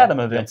of I those saw it. Fathom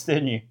events,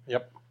 didn't you?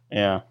 Yep.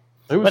 Yeah.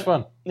 It was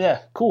fun.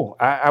 Yeah, cool.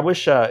 I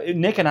wish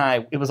Nick and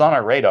I, it was on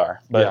our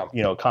radar, but Yeah.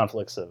 you know,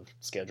 conflicts of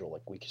schedule,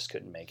 like we just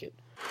couldn't make it.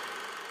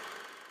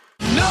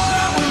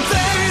 Know when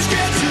things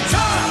get too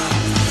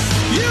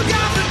tough, you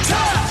got the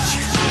touch.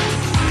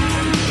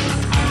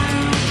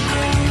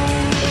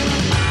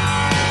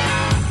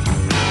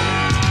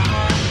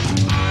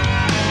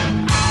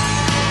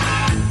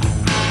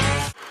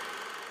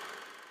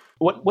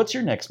 What's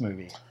your next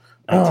movie?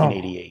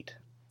 1988.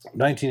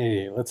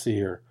 1988. Let's see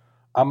here.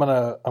 I'm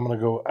gonna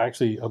go.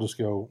 Actually, I'll just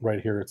go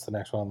right here. It's the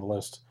next one on the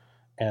list,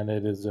 and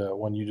it is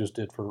one you just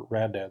did for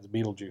Rad Dads,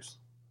 Beetlejuice.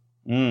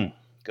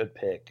 Good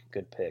pick.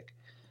 Good pick.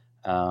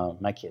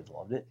 My kids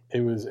loved it.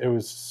 It was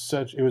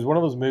one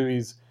of those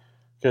movies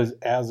because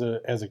as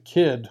a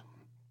kid,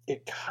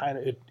 it kind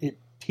of it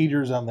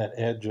teeters on that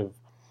edge of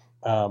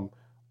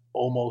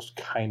almost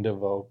kind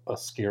of a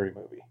scary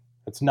movie.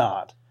 It's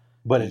not,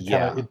 but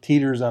it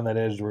teeters on that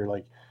edge where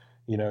like,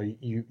 you know,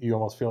 you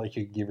almost feel like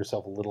you give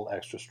yourself a little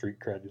extra street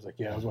cred. He's like,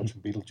 yeah, I was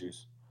watching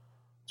Beetlejuice.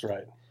 That's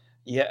right.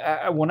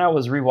 Yeah, when I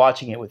was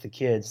rewatching it with the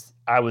kids,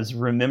 I was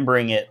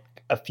remembering it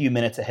a few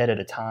minutes ahead at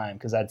a time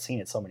because I'd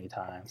seen it so many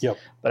times. Yep.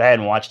 But I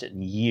hadn't watched it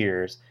in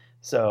years,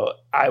 so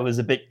I was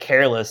a bit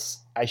careless.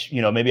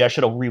 Maybe I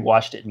should have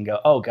rewatched it and go,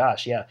 oh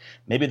gosh, yeah,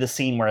 maybe the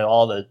scene where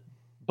all the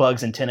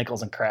bugs and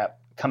tentacles and crap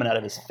coming out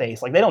of his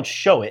face, like they don't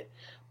show it,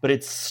 but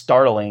it's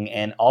startling,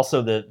 and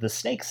also the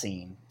snake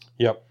scene.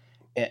 Yep.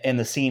 And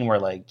the scene where,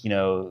 like, you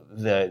know,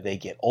 they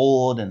get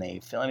old and they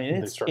feel. I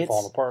mean, They start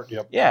falling apart.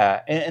 Yep.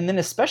 Yeah, and then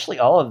especially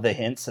all of the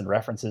hints and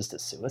references to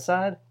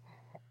suicide.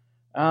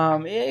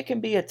 It can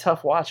be a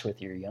tough watch with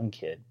your young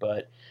kid,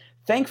 but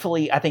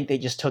thankfully, I think they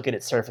just took it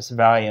at surface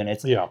value, and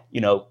it's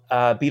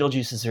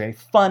Beetlejuice is very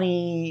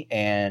funny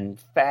and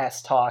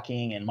fast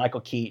talking, and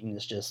Michael Keaton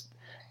is just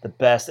the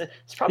best.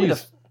 It's probably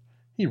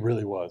He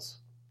really was.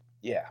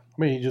 yeah.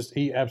 I mean,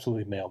 he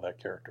absolutely nailed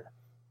that character.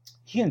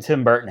 he and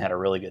Tim Burton had a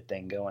really good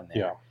thing going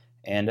there. Yeah.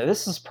 And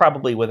this is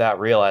probably without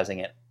realizing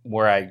it,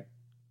 where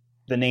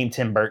the name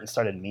Tim Burton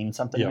started to mean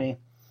something to me.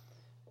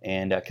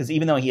 And because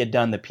even though he had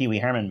done the Pee Wee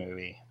Herman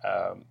movie,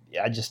 none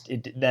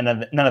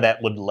of that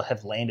would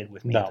have landed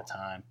with me at the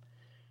time.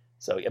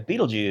 So yeah,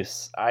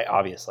 Beetlejuice, I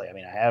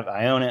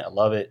own it, I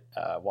love it,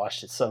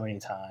 watched it so many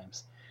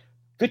times.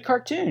 Good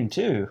cartoon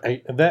too.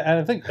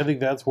 I think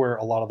that's where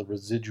a lot of the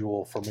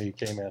residual for me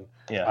came in.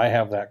 Yeah, I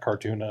have that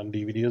cartoon on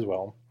DVD as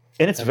well,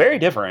 and it's very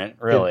different,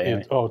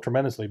 really.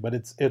 Tremendously. But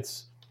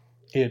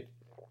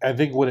I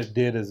think what it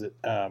did is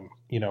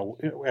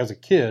as a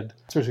kid,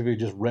 especially if you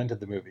just rented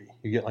the movie,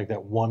 you get like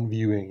that one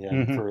viewing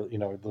in for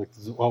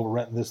we're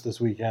renting this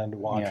weekend,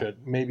 watch it.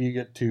 Maybe you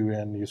get 2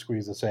 in, you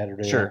squeeze a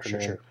Saturday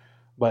afternoon. Sure.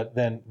 But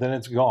then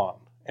it's gone.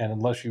 And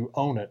unless you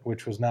own it,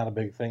 which was not a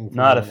big thing for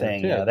not a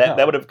thing, kid,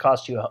 that would have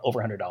cost you over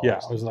 $100. Yeah,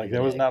 it was like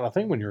that was not a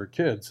thing when you were a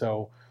kid.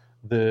 So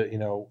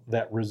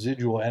that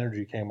residual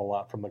energy came a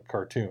lot from the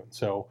cartoon.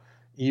 So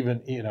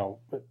even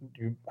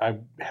I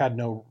had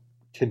no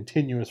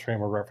continuous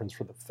frame of reference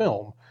for the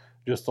film,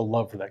 just a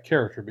love for that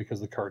character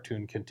because the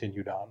cartoon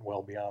continued on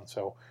well beyond.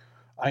 So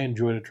I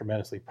enjoyed it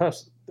tremendously.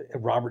 Plus,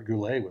 Robert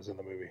Goulet was in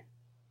the movie,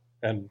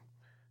 and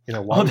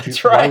why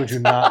would you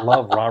not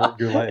love Robert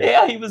Goulet?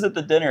 Yeah, he was at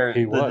the dinner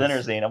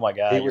scene. Oh my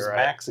God, he was right.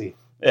 Maxie.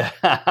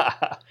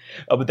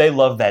 But they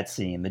love that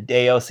scene, the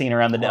Deo scene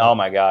around the. Oh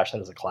my gosh, that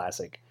is a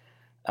classic.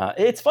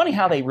 It's funny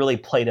how they really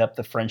played up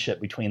the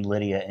friendship between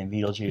Lydia and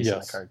Beetlejuice in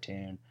the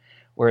cartoon,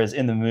 whereas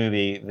in the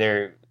movie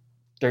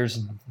there's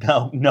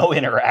no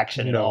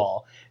interaction at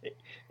all.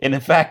 And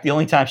in fact, the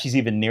only time she's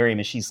even near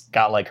him is she's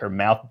got like her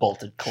mouth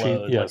bolted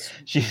closed.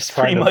 She's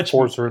trying pretty much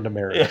force her into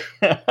marriage.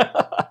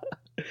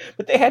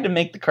 But they had to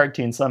make the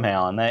cartoon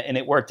somehow, and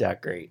it worked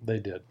out great. They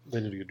did a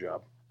good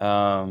job.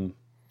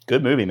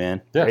 Good movie,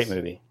 man. Yes. Great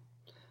movie.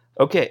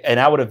 Okay, and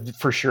I would have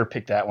for sure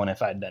picked that one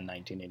if I'd done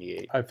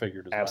 1988. I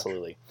figured as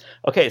absolutely. Much.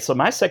 Okay, so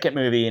my second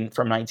movie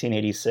from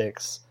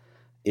 1986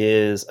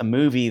 is a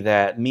movie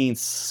that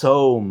means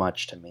so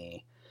much to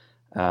me.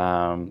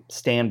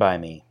 Stand By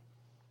Me.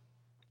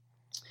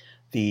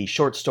 The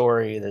short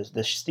story,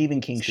 the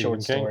Stephen King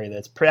story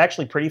that's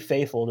actually pretty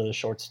faithful to the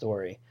short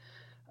story.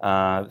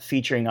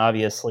 Featuring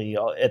obviously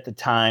at the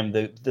time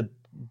the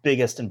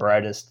biggest and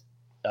brightest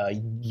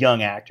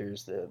young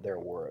actors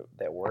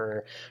that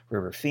were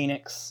River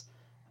Phoenix,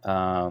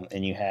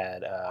 and you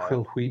had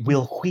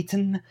Will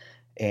Wheaton,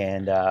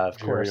 and of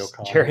course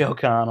Jerry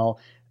O'Connell.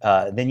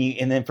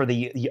 Then for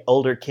the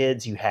older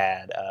kids you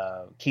had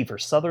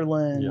Kiefer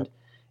Sutherland,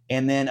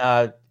 and then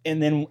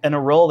in a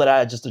role that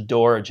I just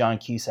adore, John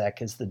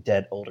Cusack is the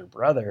dead older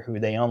brother who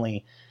they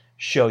only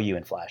show you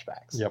in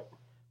flashbacks. Yep.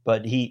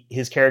 But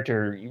his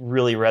character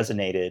really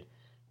resonated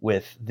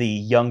with the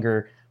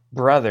younger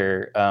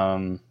brother.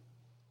 What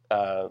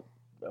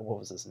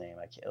was his name?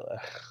 I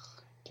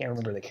can't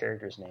remember the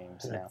character's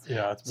names now.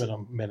 Yeah, it's been a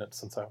minute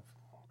since I've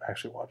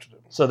actually watched it.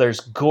 So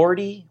there's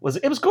Gordy.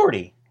 It was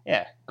Gordy?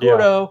 Yeah,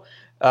 Gordo.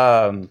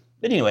 Yeah.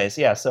 But anyways,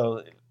 yeah.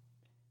 So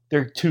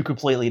they're two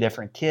completely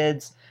different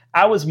kids.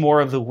 I was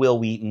more of the Will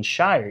Wheaton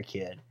shyer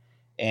kid,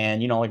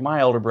 and like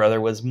my older brother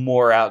was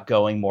more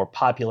outgoing, more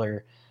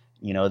popular.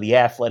 The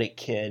athletic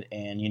kid,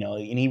 and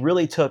he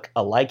really took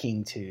a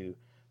liking to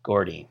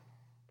Gordy.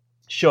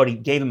 He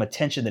gave him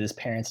attention that his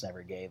parents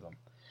never gave him.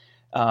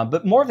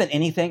 But more than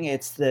anything,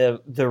 it's the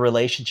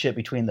relationship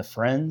between the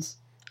friends.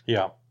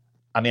 Yeah.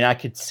 I mean, I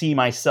could see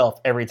myself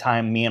every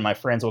time me and my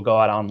friends will go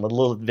out on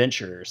little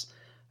adventures.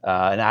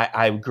 And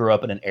I grew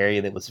up in an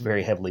area that was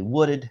very heavily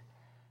wooded.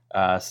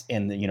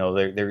 And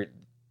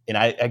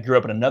I grew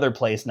up in another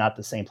place, not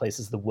the same place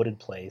as the wooded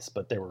place,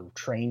 but there were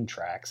train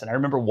tracks. And I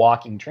remember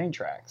walking train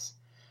tracks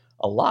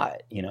a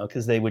lot,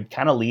 because they would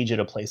kind of lead you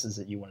to places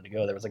that you wanted to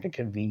go. There was like a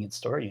convenience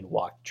store. You'd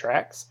walk the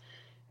tracks,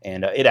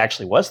 and it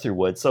actually was through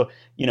woods. So,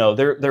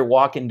 they're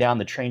walking down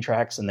the train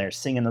tracks and they're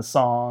singing the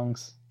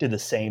songs, did the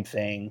same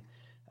thing.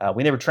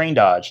 We never train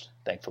dodged,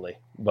 thankfully.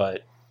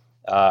 But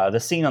the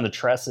scene on the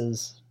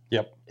trestles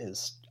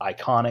is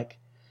iconic.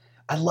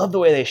 I love the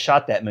way they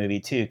shot that movie,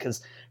 too,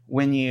 because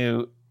when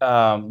you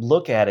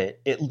look at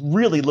it, it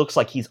really looks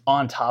like he's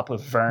on top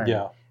of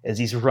Vern as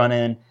he's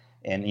running,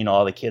 and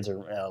all the kids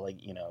are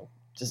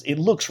just it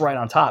looks right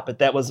on top. But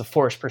that was a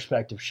forced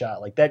perspective shot.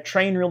 Like that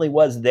train really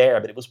was there,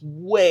 but it was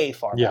way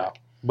far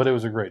back. But it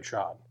was a great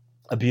shot,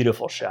 a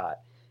beautiful shot,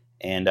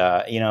 and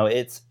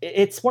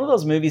it's one of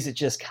those movies that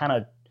just kind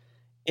of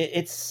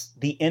it's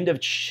the end of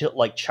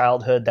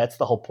childhood. That's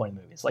the whole point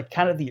of movies, like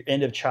kind of the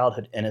end of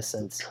childhood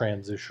innocence,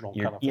 transitional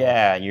kind of thing.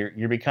 Yeah,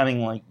 you're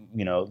becoming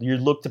you're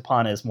looked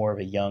upon as more of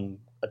a young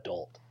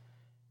adult,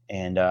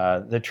 and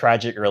the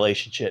tragic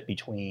relationship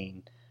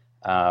between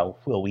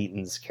Will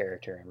Wheaton's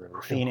character and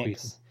River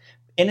Phoenix,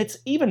 and it's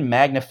even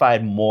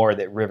magnified more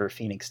that River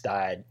Phoenix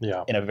died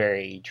in a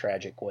very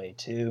tragic way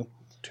too.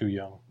 Too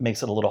young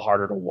makes it a little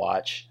harder to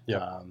watch.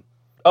 Yeah.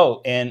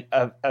 And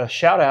a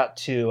shout out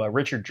to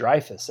Richard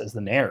Dreyfuss as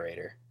the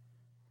narrator,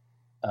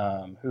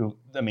 who,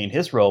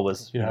 his role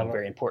was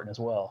very important as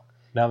well.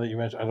 Now that you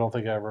mention, I don't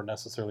think I ever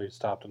necessarily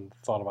stopped and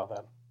thought about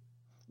that.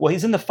 Well,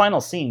 he's in the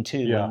final scene too.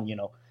 Yeah. When,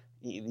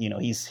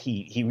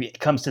 he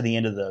comes to the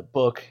end of the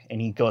book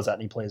and he goes out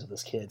and he plays with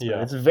his kids. Yeah.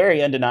 But it's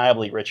very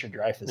undeniably Richard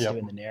Dreyfuss Yep.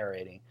 doing the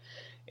narrating,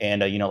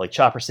 and like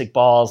Chopper Sick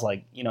Balls,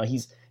 like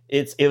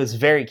it was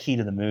very key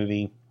to the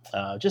movie.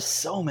 Just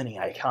so many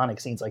iconic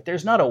scenes. Like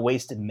there's not a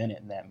wasted minute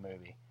in that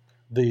movie.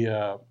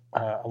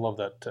 I love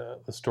that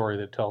the story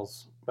that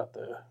tells about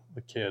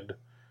the kid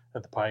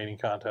at the pie eating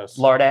contest.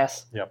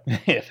 Lardass. Yep,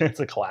 It's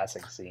a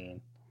classic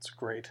scene. it's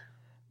great.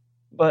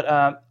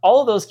 But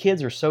all of those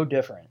kids are so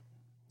different.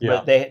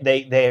 Yeah, But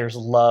there's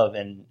love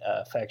and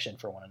affection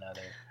for one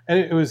another.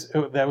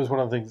 and that was one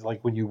of the things,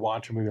 like when you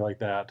watch a movie like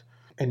that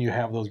and you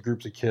have those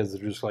groups of kids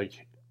that are just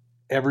like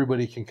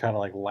everybody can kind of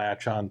like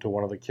latch on to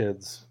one of the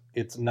kids.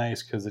 It's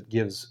nice because it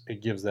gives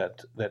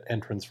that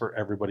entrance for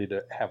everybody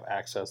to have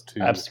access to.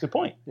 That's a good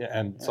point. Yeah,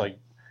 and it's like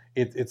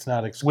it's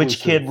not exclusive. Which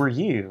kid were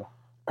you?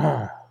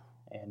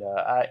 And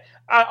I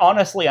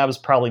honestly, I was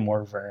probably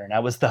more Vern. I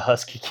was the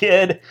husky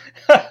kid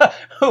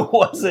who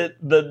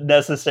wasn't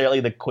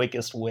necessarily the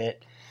quickest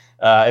wit,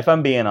 if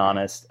I'm being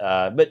honest.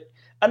 But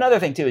another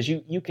thing too is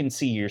you can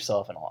see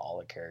yourself in all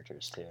the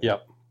characters too.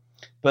 Yep.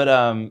 But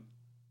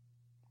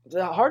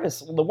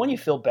the one you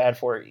feel bad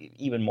for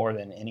even more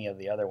than any of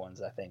the other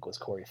ones, I think, was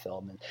Corey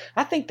Feldman.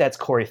 I think that's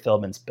Corey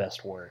Feldman's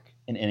best work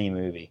in any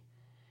movie.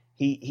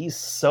 It's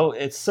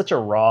such a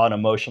raw and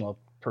emotional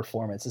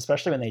performance,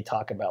 especially when they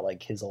talk about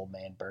like his old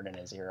man burning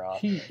his ear off.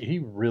 He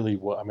really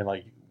was. I mean,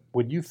 like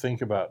when you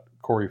think about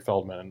Corey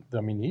Feldman, I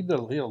mean, he had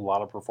a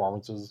lot of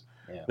performances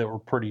that were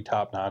pretty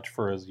top notch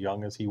for as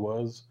young as he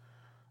was.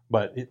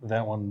 But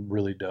that one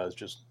really does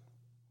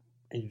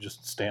you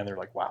just stand there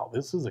like, wow,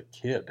 this is a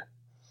kid.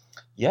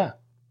 Yeah.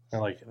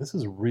 And like, this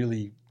is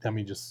really,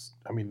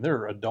 there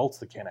are adults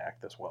that can't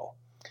act this well.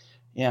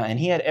 Yeah, and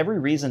he had every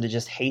reason to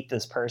just hate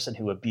this person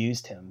who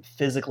abused him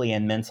physically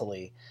and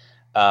mentally.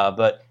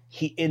 But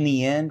in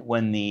the end,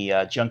 when the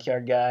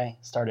junkyard guy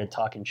started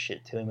talking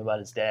shit to him about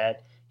his dad,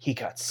 he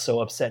got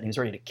so upset and he was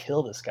ready to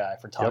kill this guy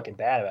for talking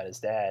bad about his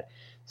dad.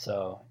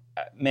 So,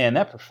 man,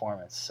 that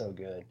performance is so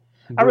good.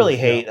 I really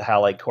hate how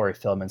like Corey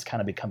Feldman's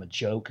kind of become a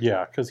joke.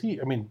 Yeah, because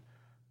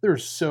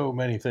there's so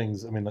many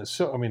things.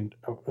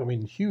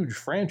 Huge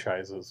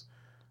franchises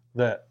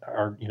that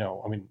are,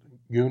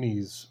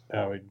 Goonies.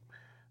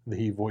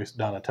 He voiced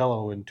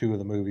Donatello in 2 of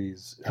the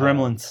movies.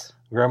 Gremlins.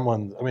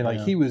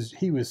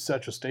 He was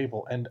such a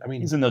staple, and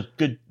he's in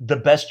the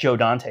best Joe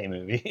Dante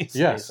movies.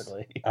 Yes,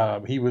 basically.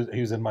 He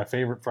was in my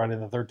favorite Friday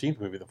the 13th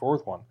movie, the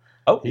 4th one.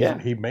 Oh,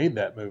 he made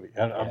that movie.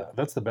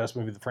 That's the best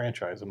movie of the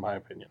franchise, in my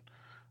opinion.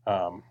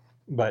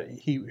 But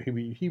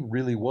he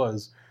really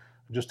was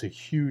just a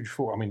huge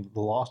The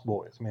Lost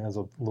Boys. That's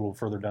a little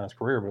further down his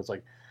career, but it's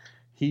like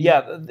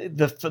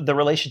the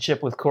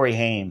relationship with Corey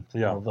Haim.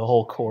 Yeah, the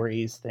whole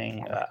Corey's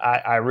thing.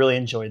 I really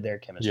enjoyed their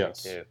chemistry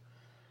too.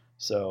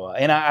 So,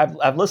 and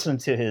I've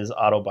listened to his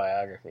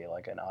autobiography,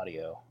 like an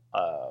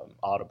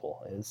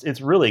Audible.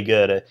 It's really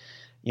good.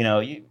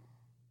 You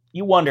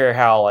wonder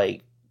how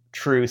like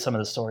true some of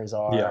the stories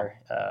are.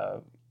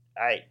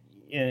 Yeah.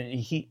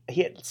 He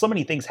had so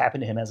many things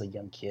happen to him as a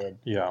young kid.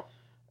 Yeah.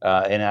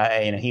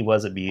 And he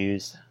was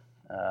abused,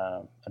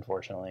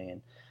 unfortunately,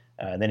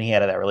 and then he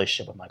had that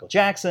relationship with Michael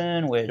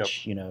Jackson,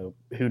 which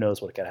who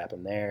knows what could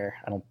happen there.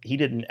 He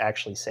didn't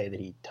actually say that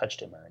he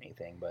touched him or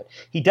anything, but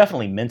he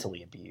definitely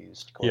mentally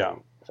abused Corey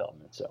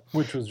Feldman. So,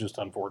 which was just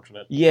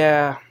unfortunate.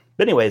 Yeah.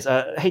 But anyways,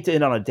 I hate to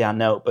end on a down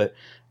note, but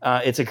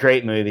it's a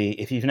great movie.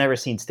 If you've never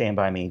seen Stand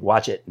By Me,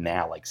 watch it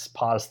now. Like,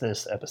 pause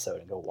this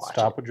episode and go watch it.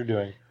 Stop what you're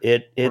doing.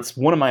 It's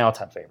one of my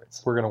all-time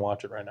favorites. We're gonna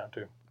watch it right now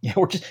too. Yeah,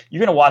 you're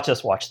gonna watch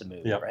us watch the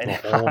movie right now.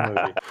 The whole movie.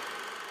 God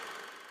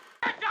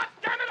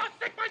damn it, I'll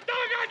stick my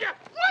dog on you!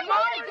 Run,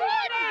 Gordy!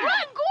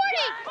 Run,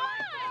 Gordy!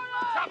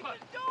 Chopper!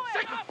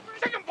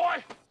 Sick him,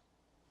 boy!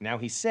 Now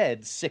he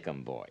said sick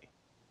 'em boy,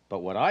 but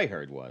what I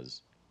heard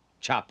was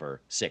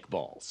Chopper sick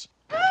balls.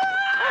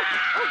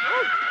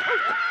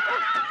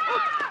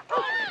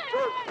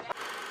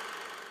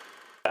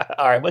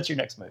 All right, what's your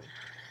next movie?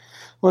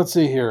 Let's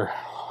see here.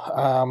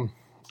 I'll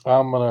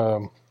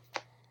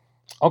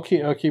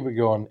keep it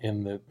going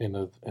in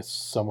a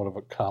somewhat of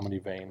a comedy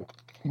vein.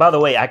 By the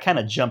way, I kind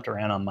of jumped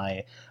around on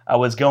I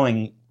was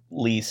going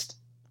least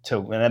to,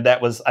 and I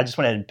just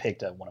went ahead and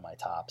picked up one of my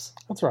tops.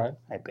 That's right.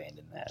 I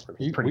abandoned that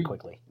pretty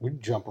quickly. We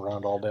jump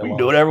around all day long. We can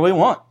do whatever we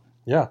want.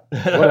 Yeah,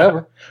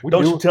 whatever.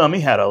 Don't you tell me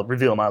how to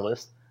reveal my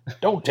list.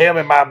 Don't tell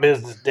me my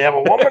business,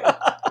 devil woman.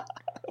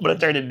 I'm going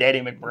to turn to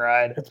Danny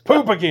McBride. It's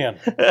poop again.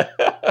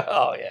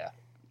 Oh, yeah.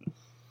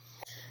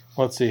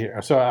 Let's see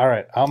here. So, all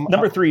right.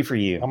 Number 3 for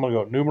you. I'm going to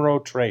go numero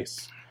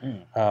tres.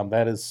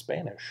 That is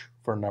Spanish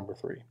for number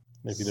 3,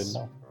 if you didn't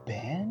know.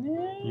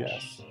 Spanish?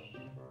 Yes.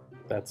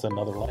 That's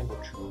another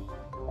language.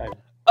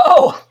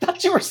 Oh, I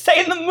thought you were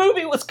saying the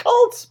movie was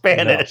called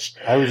Spanish.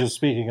 No, I was just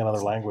speaking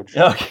another language.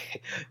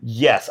 Okay.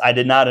 Yes, I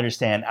did not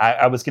understand.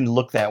 I was going to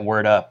look that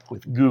word up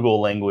with Google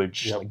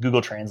language, like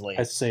Google Translate.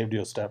 I saved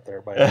you a step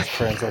there by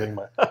translating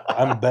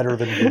I'm better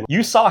than Google.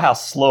 You saw how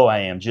slow I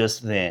am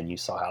just then. You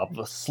saw how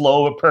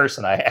slow a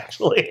person I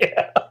actually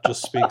am.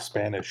 Just speak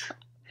Spanish.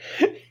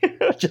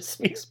 just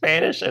speak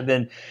Spanish, and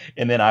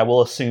then I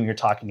will assume you're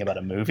talking about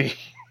a movie,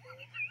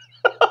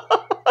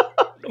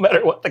 no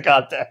matter what the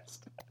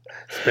context.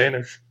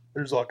 Spanish.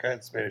 There's all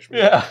kinds of Spanish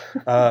movies.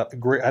 Yeah.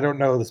 Great. I don't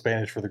know the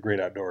Spanish for The Great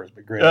Outdoors,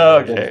 but Great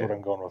Outdoors is what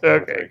I'm going with.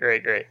 Okay,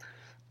 great.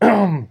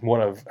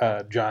 One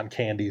of John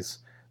Candy's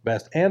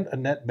best, and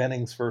Annette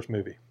Bening's first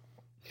movie.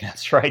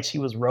 That's right. She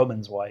was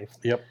Roman's wife.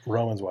 Yep,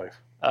 Roman's wife.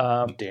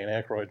 Dan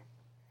Aykroyd.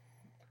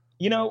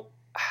 You know,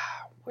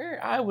 where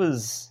I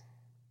was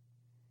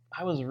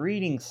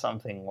reading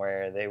something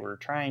where they were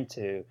trying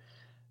to.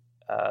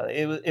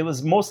 It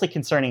was mostly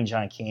concerning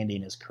John Candy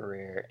and his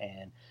career,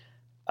 and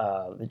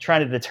they're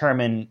trying to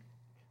determine,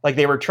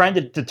 they were trying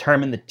to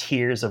determine the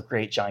tiers of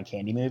great John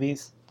Candy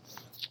movies,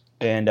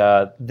 and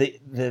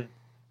the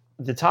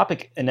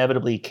topic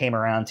inevitably came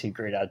around to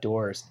Great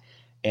Outdoors,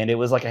 and it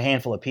was like a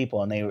handful of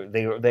people, and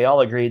they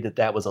all agreed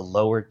that was a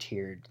lower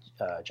tiered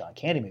John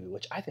Candy movie,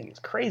 which I think is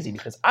crazy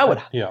because I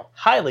would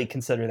highly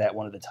consider that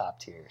one of the top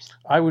tiers.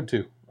 I would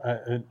too,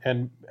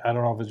 and I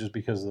don't know if it's just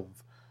because of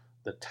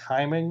the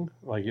timing,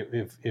 like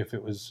if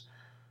it was,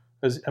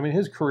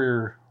 his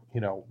career,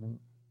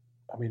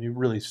 he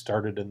really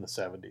started in the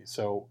 70s.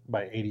 So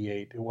by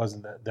 88, it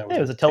wasn't that was.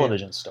 It was a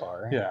television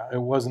star. Yeah, it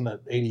wasn't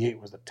that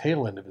 88 was the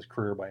tail end of his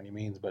career by any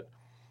means, but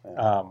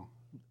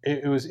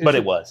it was.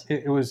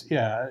 It was,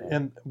 yeah,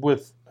 and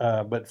with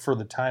but for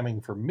the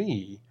timing for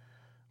me,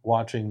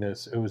 watching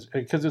this, it was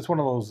because it's one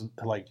of those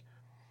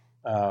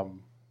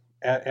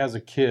as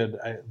a kid,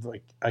 I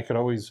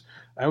always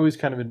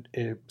kind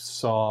of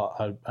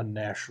saw a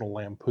National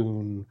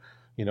Lampoon,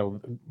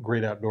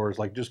 Great Outdoors,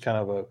 just kind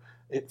of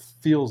it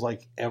feels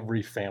like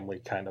every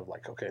family kind of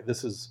okay,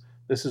 this is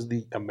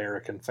the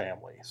American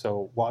family.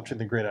 So watching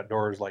the Great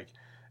Outdoors,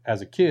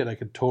 as a kid, I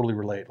could totally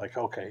relate.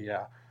 Okay,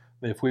 yeah,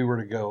 if we were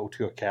to go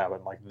to a cabin,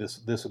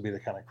 this would be the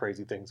kind of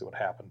crazy things that would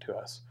happen to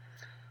us.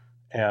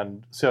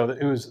 And so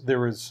there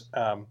was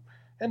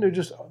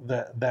just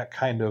that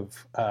kind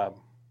of, I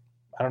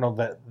don't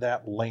know,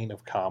 that lane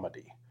of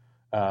comedy.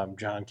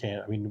 John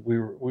Candy, we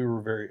were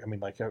very,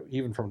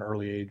 even from an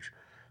early age,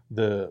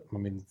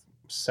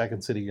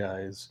 Second City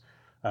guys,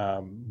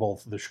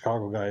 both the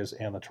Chicago guys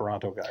and the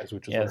Toronto guys,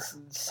 which is where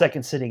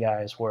Second City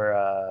guys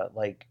were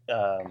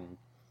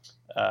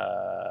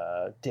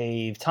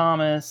Dave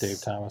Thomas, Rick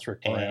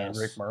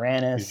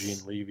Moranis,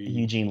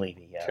 Eugene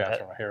Levy, yeah,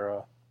 Catherine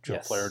O'Hara, Joe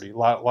Flaherty, a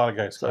lot of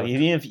guys. So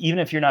even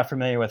if you're not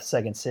familiar with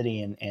Second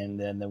City and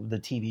then the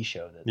TV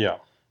show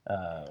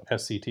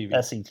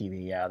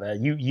SCTV, yeah, that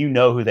you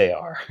know who they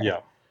are. Yeah,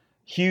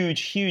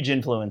 huge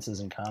influences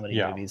in comedy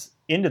movies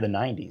into the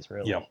 90s,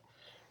 really. Yeah.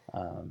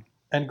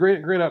 And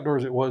Great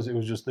Outdoors, it was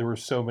just, there were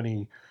so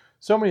many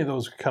of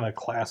those kind of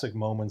classic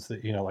moments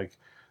that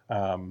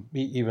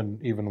even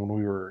when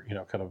we were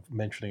kind of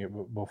mentioning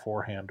it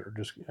beforehand or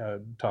just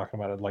talking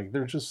about it,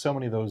 there's just so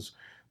many of those,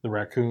 the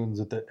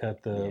raccoons at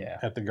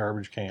the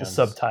garbage cans, the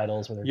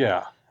subtitles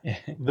where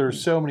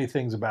there's so many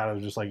things about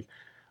it, just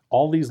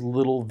all these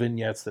little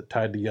vignettes that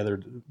tied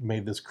together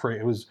made this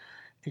it was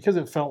because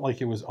it felt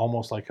like it was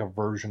almost like a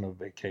version of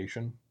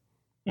Vacation,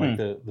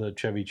 the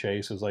Chevy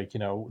Chase is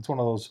it's one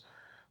of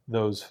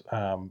those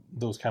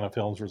kind of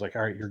films where it's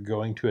all right, you're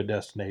going to a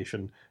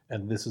destination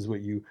and this is what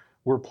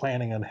we're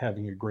planning on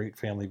having a great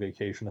family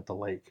vacation at the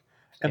lake,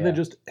 and then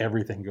just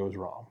everything goes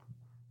wrong.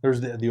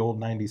 There's the old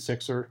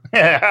 96er.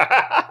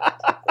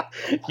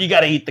 You got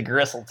to eat the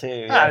gristle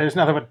too. There's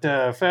nothing but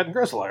fat and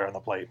gristle air on the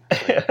plate.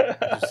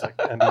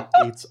 And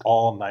he eats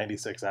all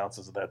 96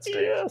 ounces of that steak.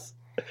 Yes.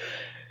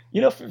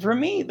 For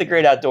me, The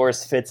Great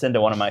Outdoors fits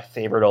into one of my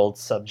favorite old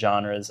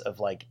subgenres of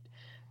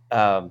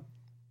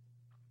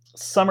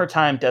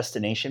summertime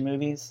destination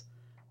movies.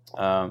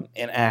 And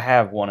I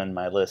have one on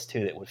my list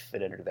too that would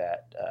fit under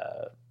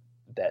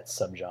that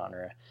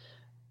subgenre.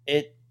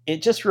 It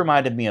just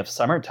reminded me of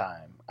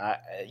summertime.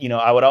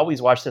 I would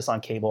always watch this on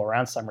cable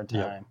around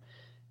summertime,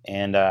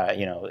 and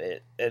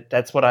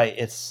it's what I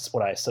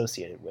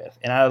associated with.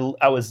 And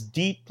I was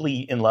deeply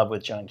in love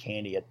with John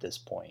Candy at this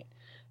point.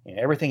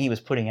 Everything he was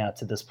putting out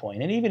to this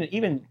point, and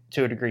even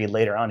to a degree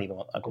later on, even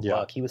with Uncle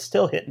Buck, he was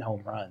still hitting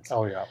home runs.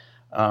 Oh yeah.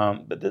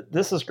 But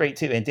this was great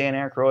too, and Dan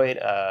Aykroyd,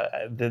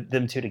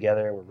 them two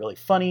together were really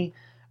funny.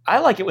 I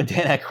like it when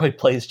Dan Aykroyd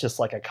plays just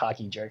like a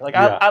cocky jerk.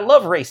 I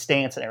love Ray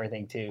Stantz and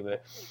everything too,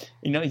 but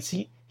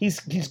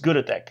he's good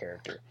at that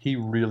character. He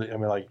really,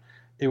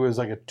 it was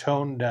like a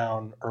toned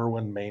down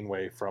Erwin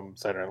Mainway from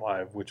Saturday Night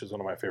Live, which is one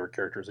of my favorite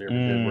characters they ever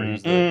did, where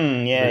he's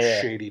the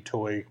shady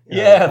toy.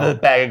 The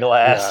bag of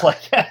glass.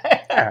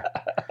 Yeah.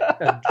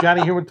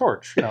 Johnny Human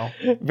Torch,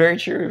 Very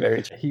true,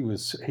 very true. He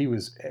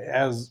was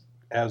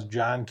as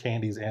John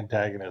Candy's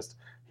antagonist,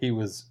 he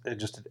was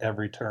just at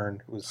every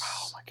turn. It was,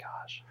 oh my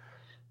gosh,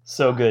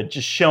 so good.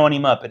 Just showing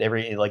him up at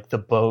every, the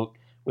boat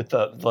with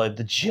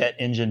the jet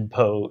engine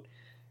boat,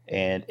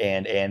 and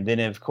then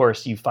of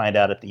course you find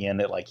out at the end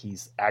that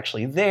he's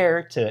actually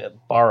there to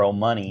borrow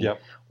money,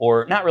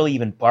 or not really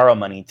even borrow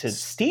money, to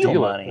steal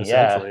money.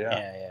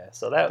 Yeah.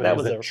 So that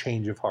was a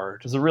change of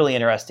heart. It was a really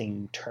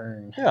interesting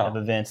turn of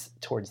events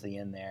towards the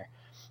end there.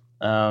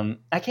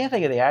 I can't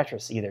think of the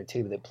actress either,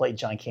 too, that played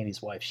John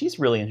Candy's wife. She's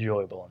really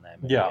enjoyable in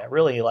that movie. Yeah. I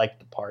really like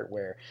the part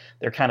where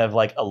they're kind of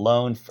like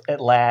alone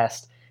at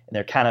last, and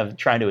they're kind of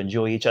trying to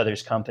enjoy each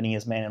other's company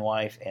as man and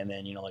wife, and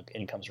then, like,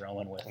 in comes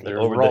Roman with the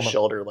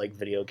over-the-shoulder, like,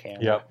 video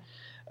camera.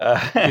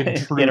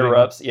 Yep.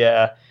 Interrupts,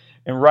 yeah.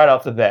 And right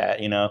off the bat,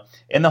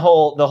 and the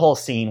whole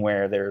scene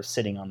where they're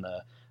sitting on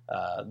the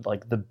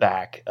like the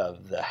back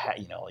of the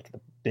like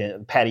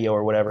the patio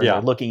or whatever, and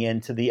they're looking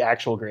into the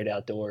actual great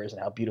outdoors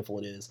and how beautiful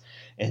it is,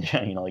 and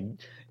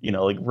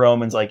like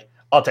Roman's like,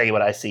 I'll tell you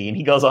what I see, and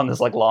he goes on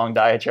this like long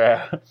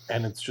diatribe,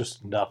 and it's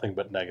just nothing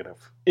but negative.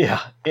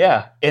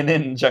 Yeah, and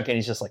then John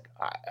Candy's just like,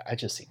 I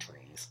just see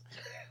trees.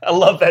 I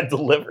love that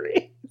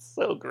delivery. It's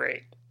so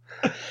great.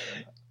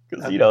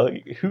 Because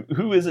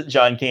who isn't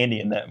John Candy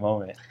in that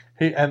moment?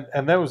 And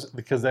that was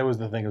because that was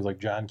the thing. It was like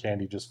John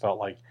Candy just felt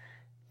like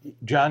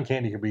John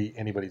Candy could be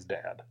anybody's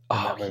dad.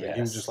 Yes.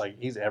 He was just like,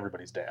 he's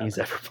everybody's dad. He's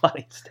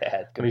everybody's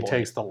dad. And he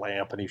takes the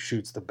lamp and he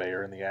shoots the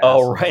bear in the ass.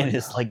 Oh right, and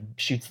it's like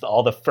shoots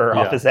all the fur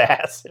off his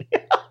ass.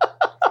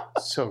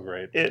 So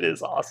great. It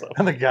is awesome.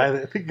 And the guy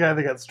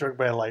that got struck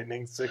by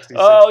lightning 66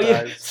 times. Oh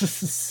yeah,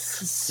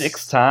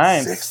 6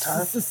 times. 6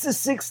 times.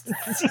 6.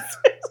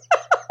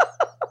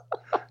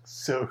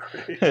 So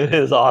great. It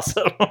is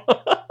awesome.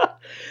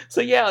 So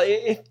yeah,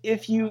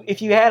 if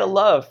you had a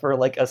love for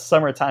like a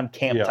summertime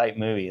camp type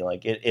movie,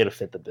 like it'll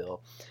fit the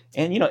bill.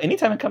 And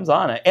anytime it comes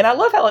on, and I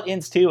love how it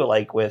ends too,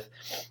 like with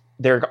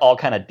they're all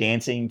kind of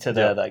dancing to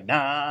the like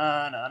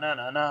na na na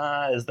na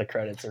na as the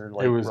credits are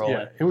like rolling.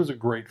 Yeah, it was a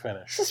great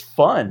finish. It's just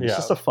fun. It's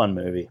just a fun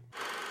movie.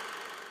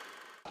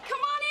 Come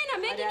on in,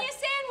 I'm making you a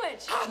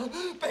sandwich.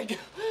 Big.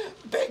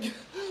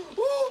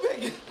 Ooh,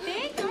 big.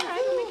 Big? All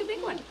right, we'll make a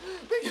big one.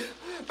 Big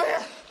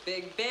bear.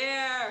 Big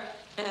bear.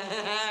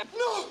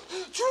 No,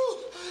 true.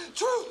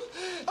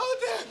 Out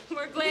there.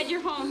 We're glad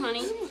you're home,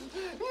 honey.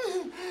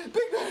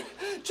 Big bear,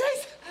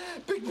 chase.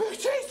 Big bear,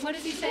 chase. What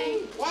does he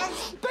say? What?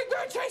 Big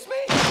bear, chase me.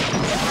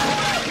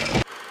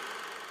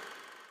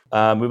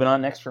 Moving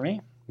on next for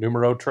me.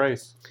 Numero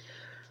Trace.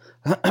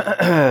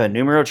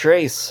 Numero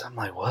Trace. I'm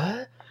like,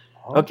 what?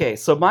 Oh. Okay,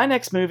 so my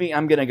next movie,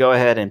 I'm going to go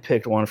ahead and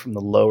pick one from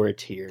the lower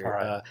tier. All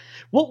right.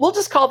 We'll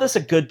just call this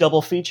a good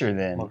double feature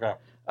then. Okay.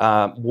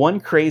 One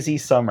Crazy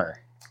Summer,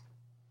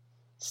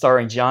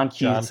 starring John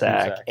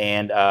Cusack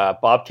and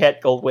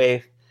Bobcat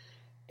Goldthwait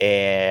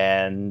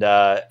and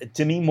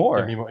Demi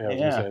Moore.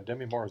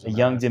 Demi Moore is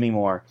young Demi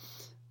Moore.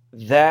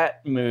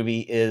 That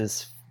movie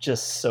is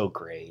just so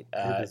great.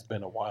 It has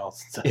been a while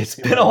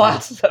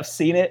since I've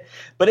seen it,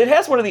 but it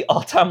has one of the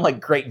all-time like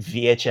great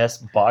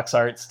VHS box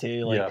arts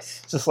too. Like,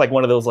 yes, it's just like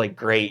one of those like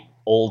great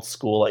old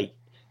school like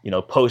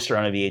poster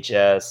on a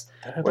VHS.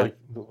 That had like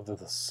the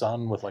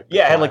sun with like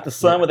it had like the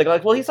sun with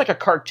like he's like a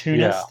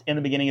cartoonist in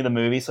the beginning of the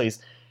movie, so he's.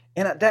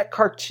 And that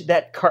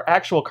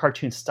actual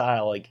cartoon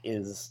style like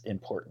is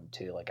important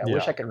too. Like I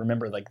wish I could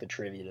remember like the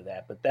trivia to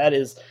that, but that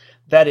is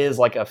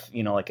like a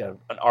like an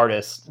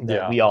artist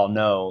that we all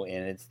know,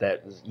 and it's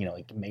that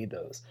like made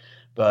those.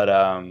 But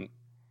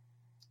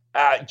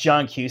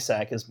John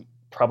Cusack is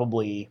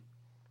probably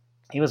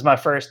he was my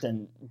first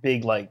and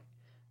big like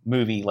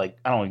movie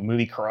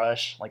movie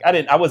crush. Like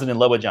I wasn't in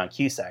love with John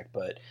Cusack,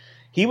 but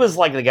he was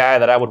like the guy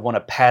that I would want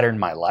to pattern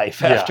my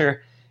life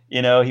after.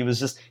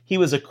 He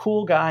was a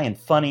cool guy and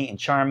funny and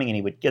charming, and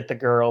he would get the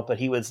girl, but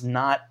he was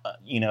not,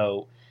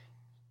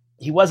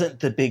 he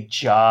wasn't the big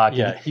jock.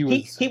 Yeah,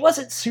 he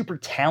wasn't super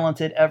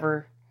talented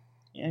ever.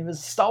 He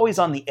was just always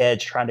on the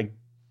edge, trying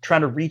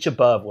to reach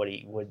above what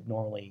he would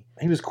normally.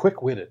 He was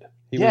quick-witted.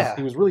 He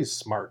was really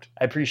smart.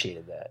 I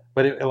appreciated that.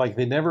 But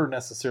they never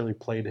necessarily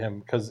played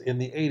him because in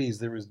the 80s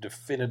there was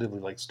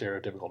definitively like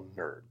stereotypical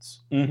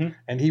nerds,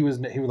 and he was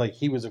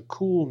a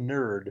cool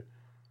nerd.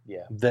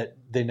 Yeah, that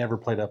they never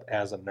played up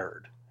as a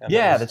nerd. And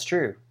that's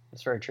true.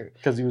 That's very true.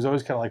 Because he was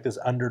always kind of like this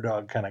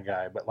underdog kind of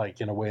guy, but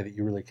like in a way that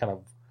you really kind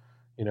of,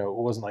 it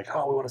wasn't like,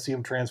 oh, we want to see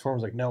him transform.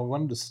 It's like, no, we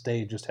want him to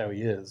stay just how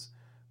he is,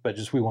 but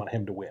just we want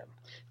him to win.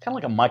 Kind of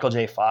like a Michael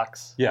J.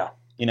 Fox. Yeah.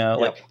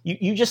 Like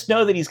you just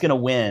know that he's going to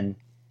win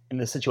in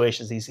the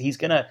situations. He's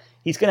gonna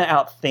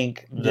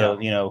outthink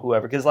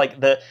whoever, because like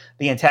the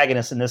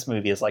antagonist in this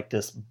movie is like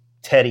this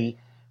Teddy,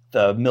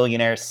 the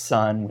millionaire's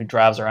son who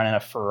drives around in a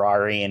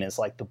Ferrari and is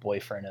like the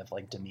boyfriend of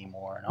like Demi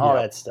Moore and all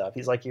that stuff.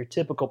 He's like your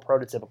typical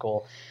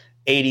prototypical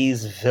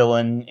 80s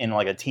villain in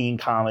like a teen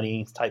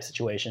comedy type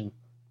situation.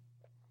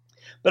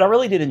 But I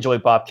really did enjoy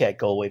Bobcat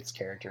Goldthwait's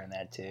character in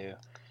that too,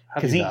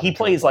 because he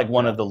plays like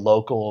one of the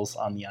locals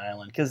on the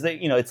island, because they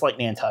it's like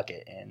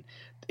Nantucket, and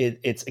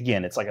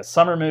it's like a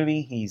summer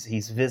movie.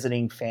 He's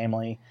visiting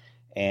family.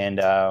 And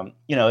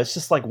it's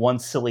just like one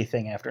silly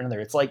thing after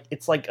another. It's like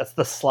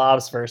the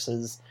Slavs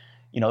versus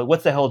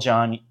what's the hell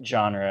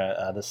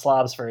genre? The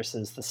Slavs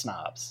versus the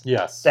snobs.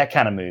 Yes, that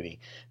kind of movie.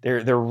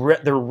 They're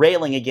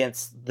railing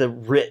against the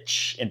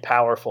rich and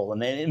powerful,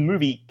 and then the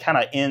movie kind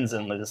of ends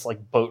in this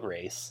like boat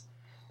race,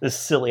 this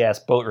silly ass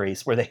boat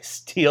race where they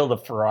steal the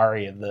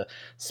Ferrari of the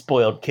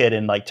spoiled kid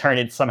and like turn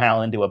it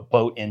somehow into a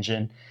boat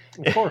engine.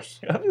 Of course,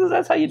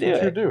 that's how you do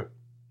it. You do.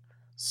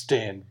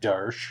 Stan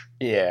Darsh.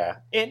 Yeah,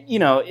 and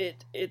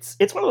it's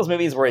one of those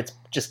movies where it's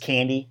just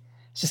candy,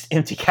 it's just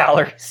empty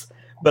calories,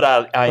 but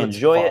I But it's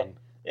enjoy it. fun.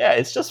 Yeah,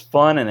 it's just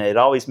fun, and it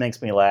always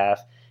makes me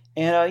laugh.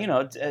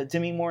 And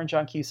Demi Moore and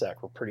John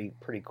Cusack were pretty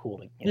cool.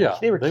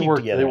 They were cute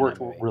together. They in worked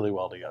that movie. really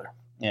well together.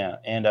 Yeah,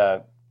 and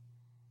I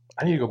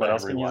need to go What back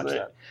else and can you rewatch say?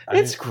 that.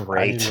 It's I need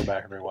great. to go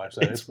back and rewatch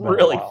that. it's been a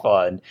really while.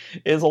 fun.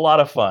 It's a lot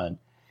of fun.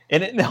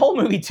 And in the whole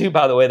movie, too,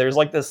 by the way, there's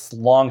like this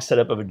long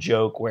setup of a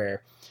joke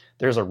where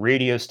there's a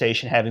radio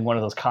station having one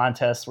of those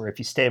contests where if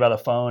you stay by the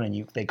phone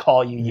and they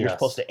call you, you're Yes.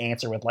 supposed to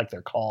answer with like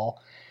their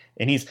call.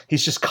 And he's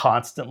just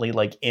constantly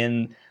like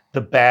in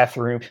the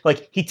bathroom.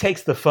 Like he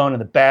takes the phone in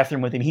the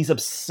bathroom with him. He's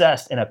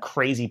obsessed and a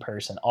crazy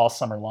person all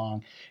summer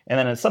long. And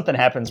then something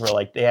happens where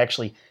like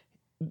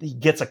he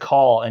gets a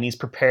call and he's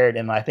prepared,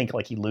 and I think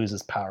like he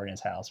loses power in his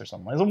house or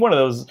something. It's one of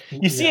those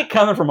you see it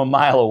coming from a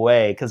mile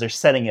away because they're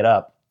setting it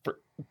up for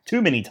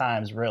too many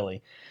times,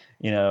 really.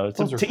 Those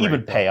are To great, even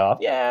though. pay off.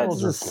 Yeah, it's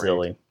Those are just great.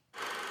 silly.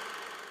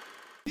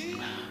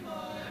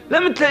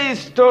 Let me tell you a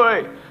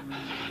story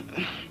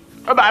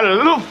about a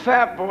little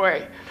fat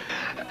boy.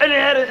 And he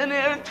had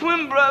a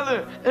twin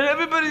brother. And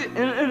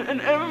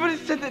everybody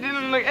said they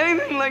didn't look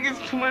anything like his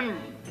twin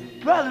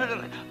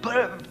brother.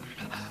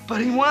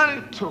 But he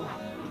wanted to.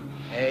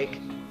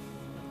 Egg,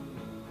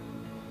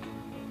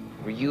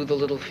 were you the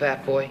little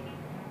fat boy?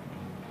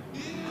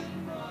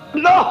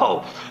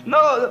 No,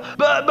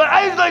 but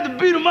I used to like to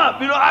beat him up.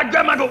 I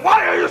grab him, I go,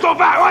 why are you so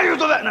fat? Why are you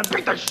so fat? And I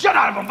beat the shit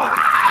out of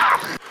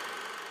him.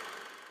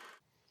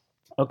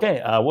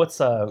 Okay, what's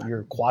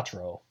your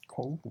Quattro?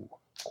 Oh,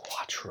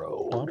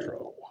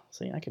 Quattro.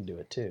 See, I can do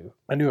it too.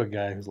 I knew a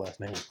guy whose last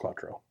name was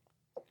Quattro.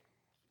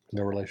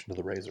 No relation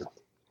to the Razor.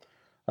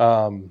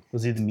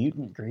 Was he the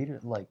mutant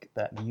greeter, like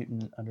that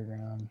mutant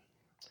underground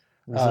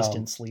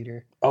resistance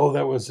leader? Oh,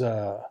 that was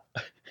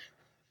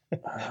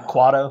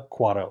Quatto?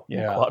 Quatto.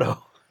 Yeah.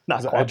 Quatto.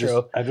 Not I just,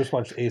 Quattro. I just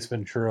watched Ace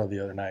Ventura the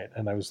other night,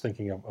 and I was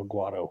thinking of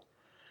Guado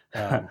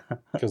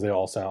because they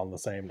all sound the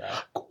same now.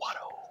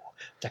 Quatto.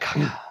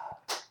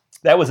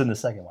 That was in the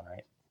second one,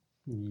 right?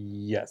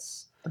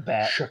 Yes. The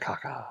Bat.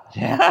 Chicago.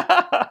 Yeah,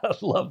 I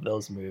love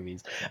those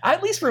movies. I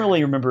at least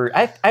really remember.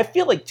 I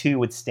feel like 2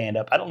 would stand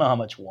up. I don't know how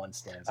much 1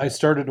 stands I up.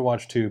 started to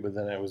watch 2, but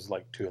then it was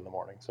like 2 in the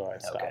morning, so I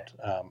stopped.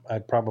 I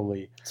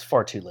probably It's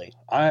far too late.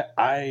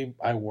 I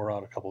wore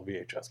out a couple of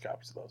VHS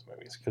copies of those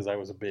movies because I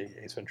was a big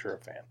Ace Ventura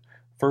fan.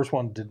 First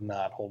one did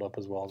not hold up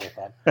as well as I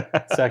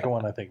thought. Second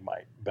one I think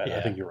might, but I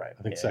Yeah. think you're right.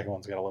 I think Yeah. second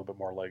one's got a little bit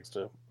more legs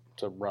to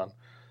run.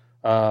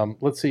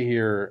 Let's see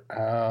here.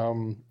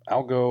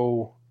 I'll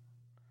go.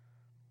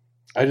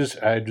 I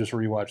just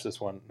rewatched this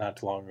one not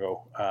too long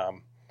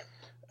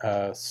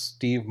ago.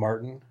 Steve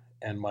Martin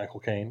and Michael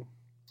Caine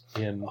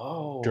in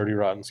Dirty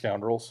Rotten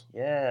Scoundrels.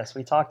 Yes,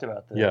 we talked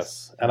about this.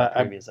 Yes, in and the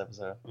previous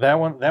episode. That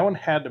one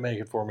had to make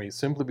it for me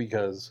simply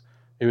because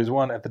it was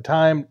one at the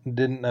time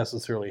didn't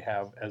necessarily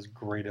have as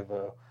great of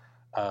a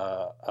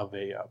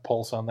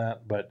pulse on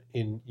that, but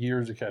in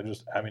years ago,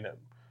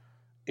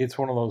 it's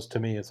one of those to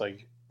me. It's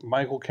like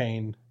Michael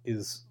Caine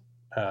is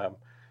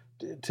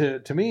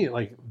to me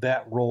like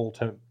that role.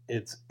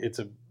 It's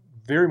a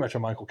very much a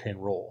Michael Caine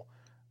role,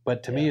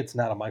 but to me it's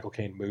not a Michael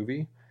Caine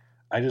movie.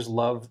 I just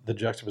love the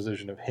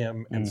juxtaposition of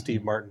him and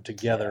Steve Martin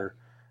together,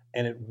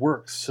 and it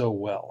works so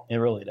well. It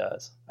really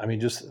does. I mean,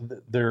 just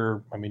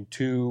they're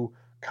two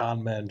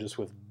con men just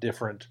with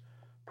different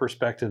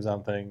perspectives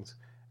on things,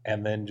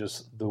 and then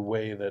just the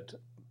way that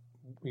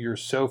you're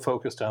so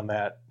focused on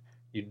that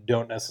you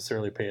don't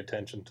necessarily pay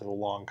attention to the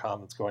long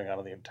con that's going on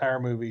in the entire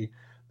movie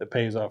that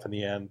pays off in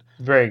the end.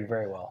 Very,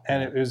 very well.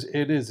 And it's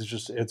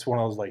one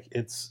of those, like,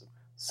 it's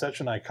such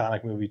an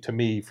iconic movie to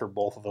me for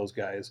both of those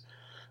guys.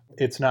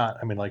 It's not,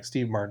 like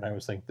Steve Martin, I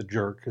always think The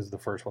Jerk is the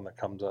first one that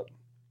comes up.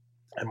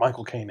 And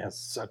Michael Caine has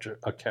such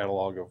a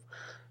catalog of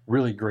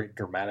really great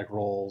dramatic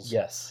roles.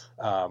 Yes.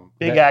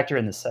 Big actor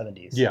in the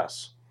 70s.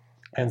 Yes.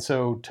 And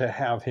so to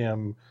have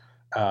him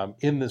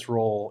in this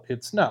role,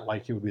 it's not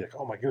like he would be like,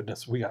 oh my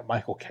goodness, we got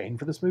Michael Caine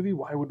for this movie?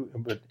 Why would we?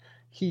 But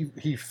he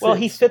fits. Well,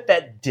 he fit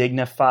that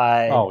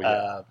dignified,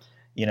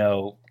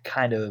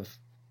 kind of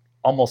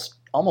almost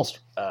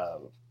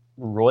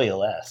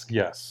royal-esque.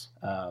 Yes.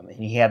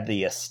 He had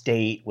the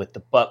estate with the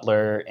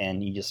butler,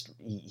 and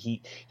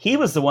he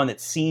was the one that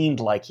seemed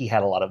like he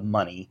had a lot of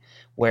money,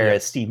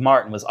 whereas Steve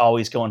Martin was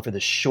always going for the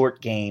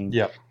short game,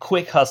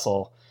 quick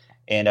hustle,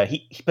 and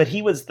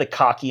he was the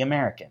cocky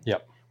American.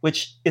 Yep.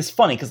 Which is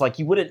funny because like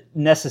you wouldn't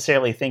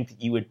necessarily think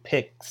that you would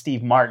pick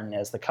Steve Martin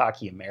as the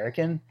cocky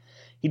American.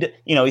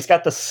 He's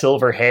got the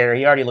silver hair.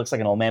 He already looks like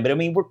an old man. But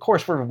of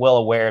course, we're well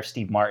aware of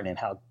Steve Martin and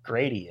how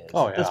great he is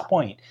at this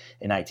point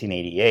in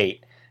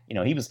 1988.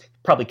 He was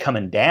probably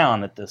coming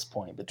down at this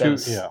point, but that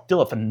was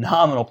still a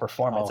phenomenal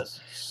performance.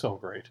 Oh, so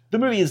great. The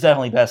movie is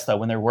definitely best though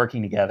when they're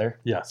working together,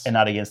 yes, and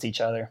not against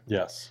each other.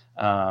 Yes,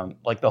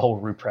 like the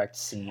whole Ruprecht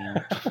scene,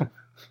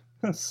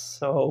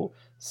 so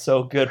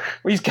good.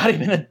 Where he's got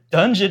him in a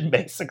dungeon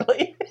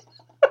basically.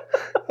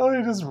 Oh,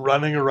 he's just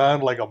running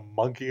around like a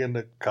monkey in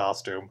a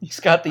costume. He's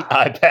got the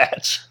eye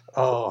patch.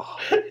 Oh,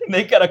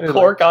 They got a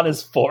cork on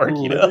his fork,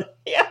 you know? Really?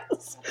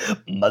 Yes.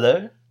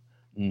 Mother,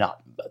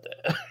 not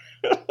mother.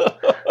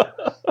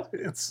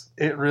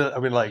 it really. I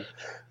mean, like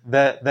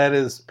that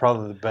is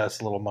probably the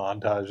best little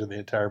montage in the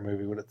entire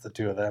movie when it's the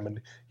two of them,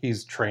 and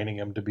he's training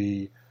him to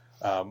be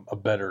a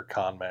better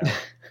con man.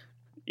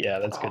 Yeah,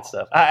 that's good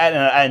stuff.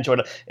 I enjoyed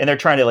it, and they're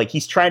trying to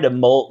he's trying to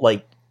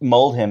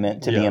mold him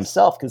to be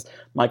himself, because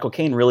Michael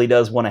Caine really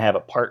does want to have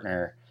a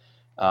partner,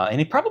 and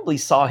he probably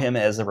saw him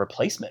as a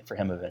replacement for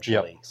him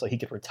eventually, so he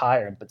could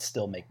retire but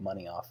still make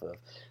money off of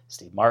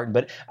Steve Martin.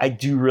 But I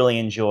do really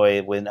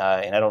enjoy when,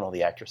 and I don't know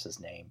the actress's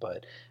name,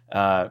 but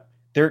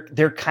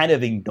they're kind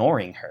of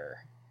ignoring her.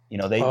 You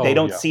know, they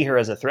don't see her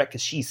as a threat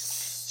because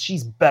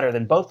she's better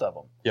than both of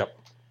them. Yep.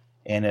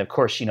 And of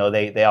course, you know,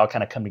 they all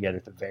kind of come together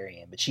at the very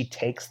end, but she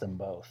takes them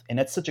both, and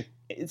it's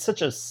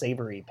such a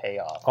savory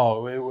payoff.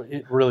 Oh,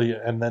 it really,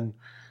 and then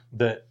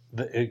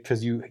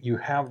because you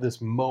have this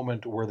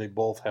moment where they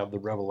both have the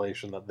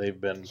revelation that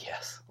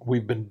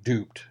we've been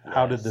duped. Yes.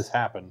 How did this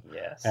happen?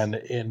 Yes. And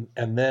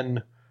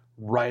then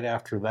right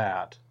after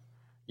that,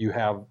 you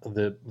have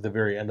the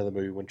very end of the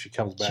movie when she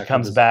comes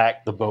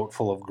back. The boat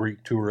full of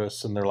Greek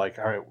tourists, and they're like,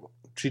 all right.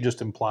 She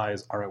just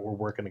implies, all right, we're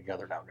working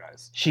together now,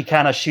 guys. She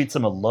kind of shoots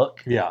him a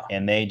look, yeah,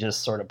 and they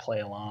just sort of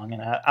play along.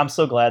 And I'm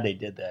so glad they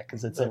did that,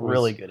 because it's a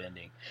really good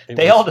ending.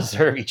 They all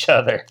deserve each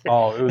other.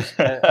 Oh, it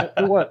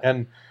was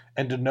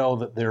and to know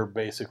that they're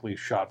basically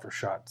shot for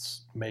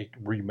shots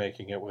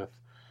remaking it with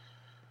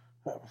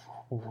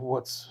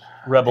what's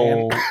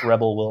Rebel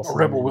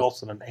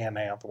Wilson and Anne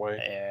Hathaway.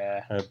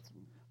 Yeah,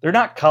 they're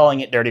not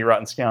calling it Dirty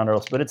Rotten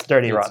Scoundrels, but it's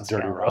Dirty Rotten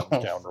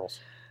Scoundrels.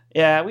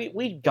 Yeah,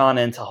 we've gone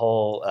into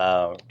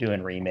whole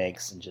doing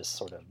remakes and just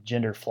sort of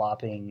gender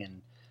flopping,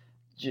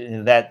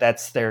 and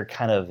that's their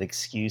kind of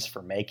excuse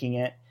for making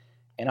it.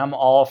 And I'm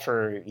all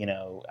for, you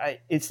know,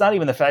 it's not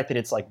even the fact that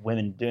it's like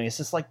women doing it. It's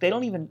just like I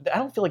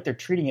don't feel like they're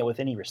treating it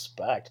with any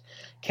respect,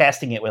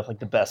 casting it with like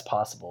the best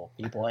possible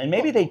people. And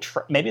maybe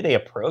they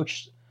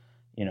approached,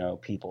 you know,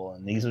 people,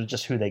 and these are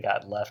just who they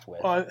got left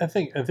with. Well, I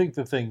think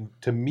the thing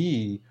to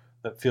me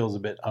that feels a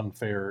bit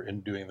unfair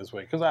in doing this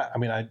way, because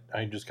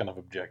I just kind of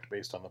object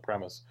based on the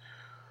premise.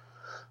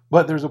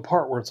 But there's a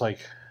part where it's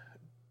like,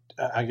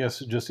 I guess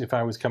just if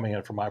I was coming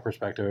in from my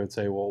perspective, I would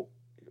say, well,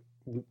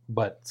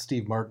 but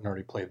Steve Martin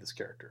already played this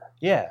character.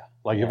 Yeah.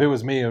 If it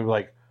was me, it would be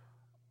like,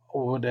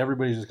 oh,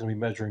 everybody's just going to be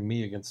measuring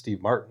me against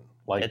Steve Martin.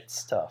 Like,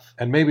 it's tough.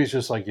 And maybe it's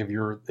just like if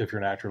you're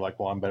an actor, like,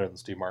 well, I'm better than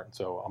Steve Martin,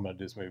 so I'm going to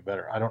do this movie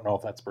better. I don't know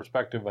if that's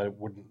perspective. I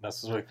wouldn't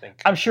necessarily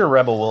think. I'm sure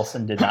Rebel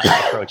Wilson did not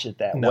approach it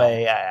that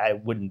way. I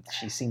wouldn't.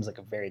 She seems like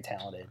a very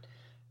talented,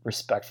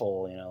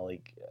 respectful. You know,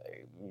 like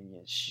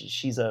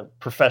she's a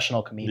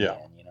professional comedian.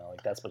 Yeah. You know,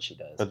 like that's what she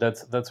does. But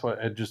that's what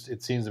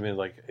it seems to me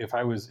like if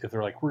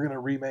they're like, we're going to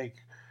remake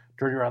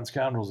Dirty Rotten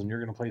Scoundrels and you're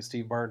going to play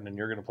Steve Martin and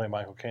you're going to play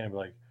Michael Caine, I'd be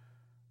like,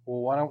 well,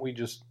 why don't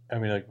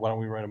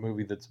we write a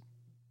movie that's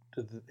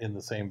in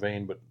the same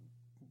vein, but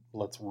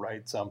let's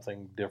write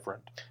something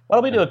different. Why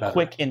don't we do a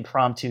quick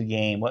impromptu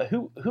game?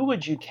 Who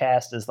would you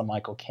cast as the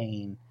Michael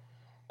Caine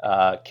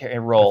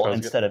role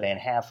instead of Anne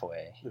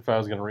Hathaway? If I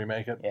was going to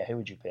remake it? Yeah, who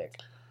would you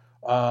pick?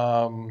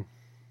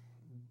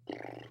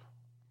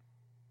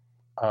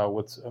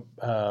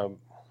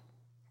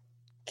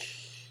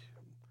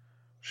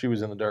 She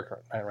was in The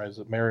Dark Knight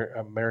Rises.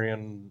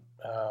 Marion.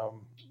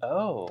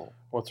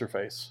 What's her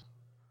face?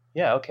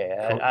 Yeah.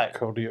 Okay.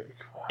 Cody.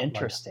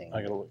 Interesting.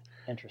 I gotta look.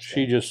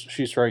 Interesting.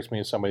 She strikes me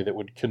as somebody that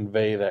would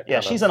convey that.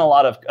 Yeah, she's in a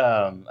lot of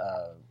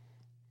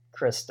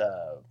Chris.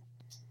 What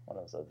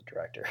was the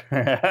director?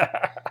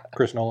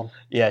 Chris Nolan.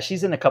 Yeah,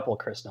 she's in a couple of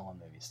Chris Nolan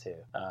movies too.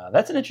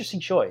 That's an interesting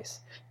choice,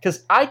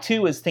 because I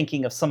too was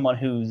thinking of someone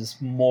who's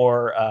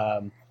more.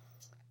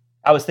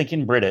 I was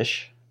thinking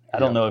British. I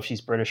don't know if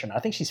she's British or not. I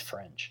think she's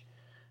French.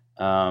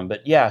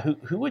 But yeah,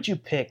 who would you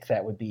pick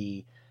that would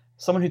be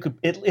someone who could,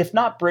 if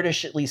not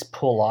British, at least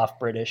pull off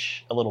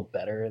British a little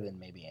better than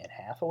maybe Anne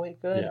Hathaway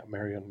could? Yeah,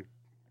 Marion.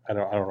 I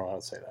don't know how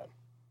to say that.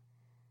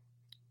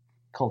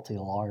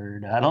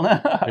 Cotillard. I don't know.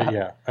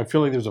 Yeah, I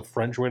feel like there's a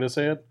French way to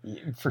say it,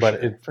 but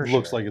it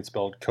looks like it's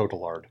spelled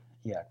Cotillard.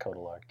 Yeah,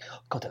 Cotillard.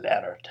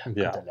 Cotillard.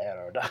 Yeah.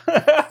 Cotillard.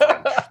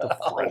 The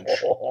French.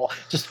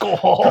 Just go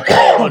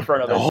in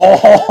front of it.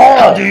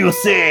 How do you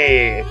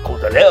say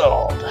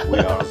Cotillard? We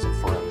are the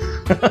French.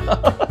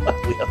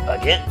 We have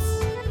baguettes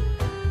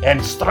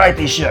and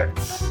stripy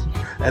shirts.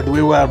 And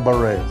we wear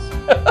berets.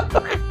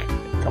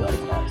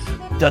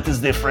 That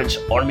is the French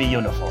army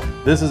uniform.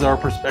 This is our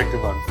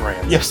perspective on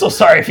France. Yeah, so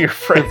sorry if you're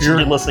French and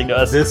you're listening to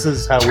us. This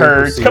is how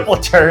turds, we couple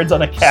of turds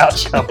on a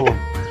couch. Just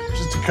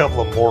a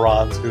couple of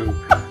morons who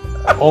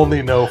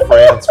only know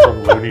France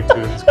from Looney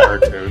Tunes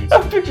cartoons.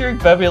 I'm picturing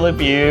Pepe Le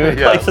Pew,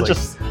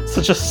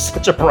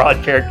 such a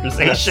broad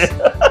characterization.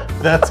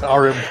 That's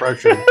our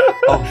impression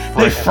of France.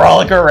 They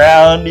frolic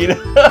around, you know.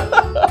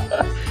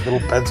 Little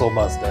pencil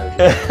mustache.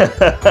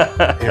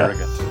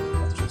 Arrogant.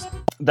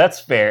 That's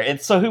fair.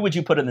 And so who would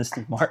you put in the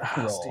Steve Martin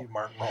role? Steve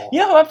Martin role. You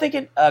know, I'm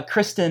thinking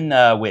Kristen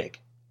Wiig.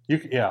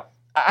 Yeah.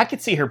 I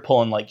could see her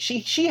pulling, like,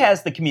 she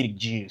has the comedic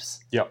juice.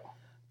 Yep.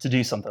 To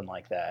do something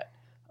like that.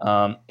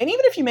 And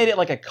even if you made it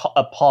like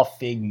a Paul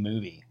Feig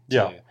movie, too,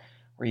 Yeah.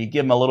 where you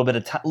give him a little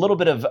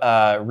bit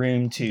of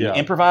room to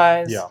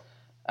improvise. Yeah.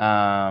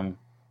 I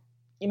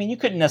mean, you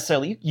couldn't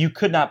necessarily, you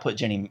could not put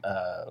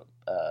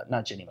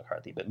not Jenny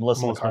McCarthy, but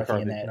Melissa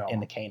McCarthy in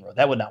the Kane role.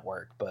 That would not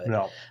work. But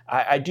No.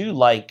 I do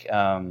like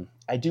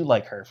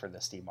her for the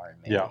Steve Martin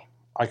movie. Yeah,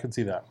 I can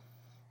see that.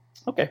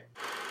 Okay.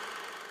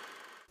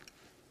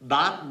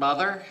 That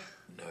mother?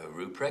 No,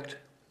 Ruprecht.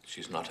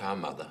 She's not our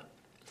mother.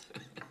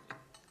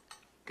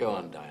 Go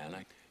on,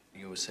 Diana.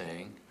 You were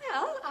saying?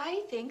 Well,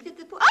 I think that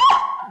the...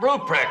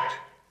 Ruprecht!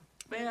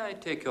 May I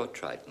take your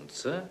trident,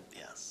 sir?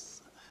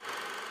 Yes.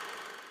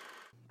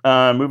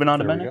 Moving on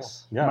to There my we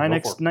next, go. Yeah, my go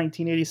next for it.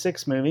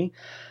 1986 movie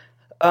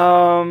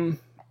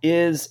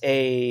is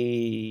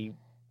a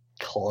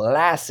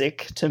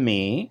classic to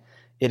me.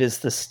 It is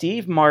the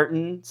Steve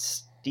Martin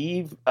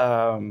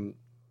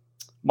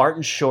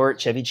short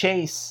Chevy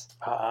Chase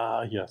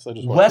Yes, I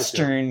just watched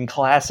Western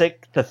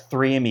classic, The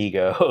Three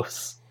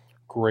Amigos.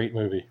 Great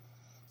movie.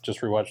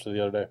 Just rewatched it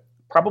the other day.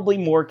 Probably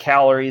more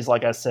calories,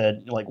 like I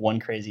said, like One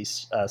Crazy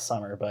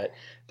Summer, but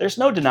there's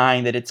no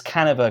denying that it's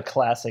kind of a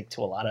classic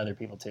to a lot of other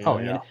people too. Oh, I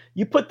mean, yeah.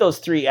 you put those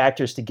three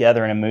actors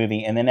together in a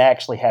movie and then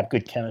actually have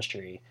good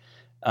chemistry.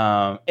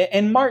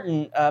 And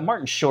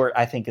Martin Short,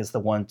 I think, is the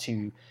one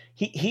to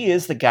he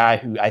is the guy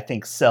who I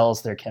think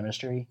sells their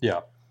chemistry.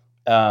 Yeah.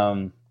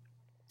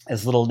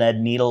 As little Ned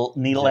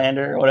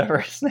Needlander or whatever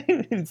his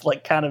name is,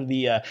 like kind of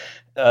the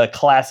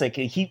classic.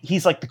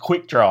 He's like the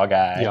quick draw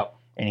guy. Yep.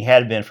 And he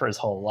had been for his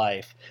whole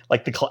life.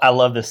 Like I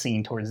love the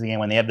scene towards the end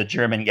when they have the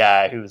German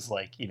guy who's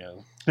like,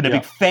 been a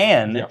big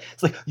fan. Yeah.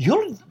 It's like,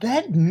 you're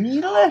that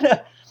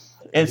Needlander.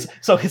 And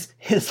so his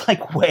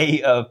like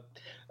way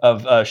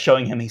of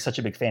showing him he's such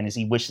a big fan is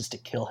he wishes to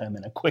kill him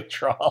in a quick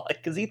draw,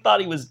 because he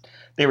thought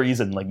they were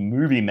using like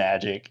movie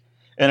magic.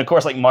 And of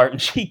course, like Martin,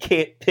 she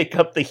can't pick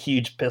up the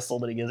huge pistol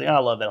that he gives. I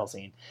love that whole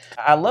scene.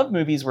 I love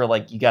movies where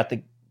like you got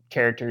the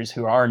characters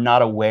who are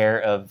not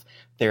aware of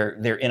they're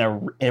in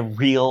a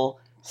real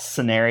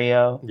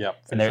scenario. Yeah.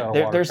 And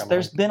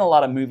there's been a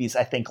lot of movies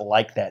I think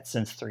like that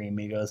since Three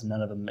Amigos.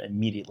 None of them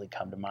immediately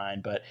come to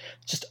mind, but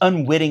just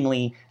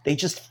unwittingly they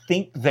just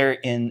think they're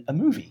in a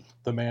movie.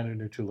 The Man Who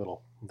Knew Too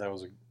Little. That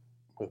was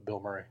with Bill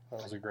Murray.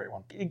 That was a great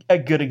one. A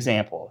good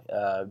example.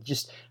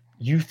 Just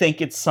you think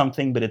it's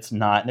something, but it's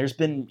not. And there's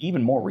been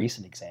even more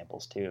recent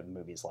examples too of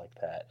movies like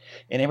that.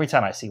 And every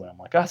time I see one, I'm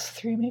like, oh, it's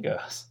Three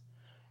Amigos.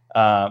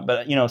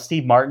 But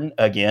Steve Martin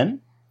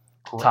again,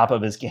 Correct. top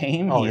of his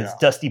game. Oh, He yeah. is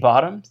Dusty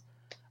Bottoms.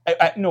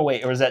 No,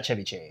 wait, or was that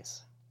Chevy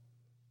Chase?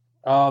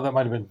 Oh, that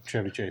might have been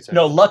Chevy Chase.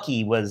 No,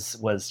 Lucky was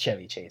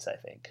Chevy Chase, I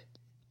think.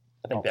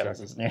 I'll That check. was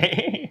his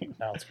name.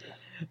 Now it's good.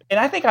 And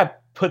I think I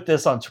put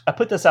this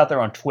out there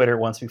on Twitter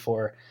once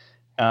before.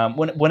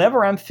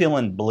 Whenever I'm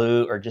feeling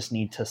blue or just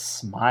need to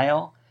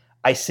smile,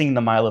 I sing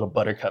the My Little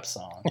Buttercup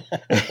song.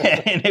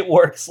 And it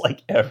works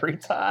like every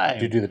time.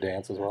 Did you do the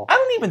dance as well? I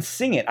don't even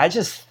sing it. I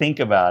just think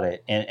about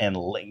it and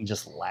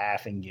just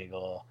laugh and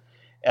giggle.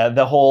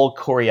 The whole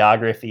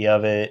choreography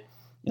of it,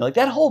 like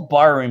that whole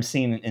barroom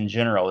scene in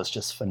general is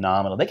just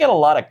phenomenal. They get a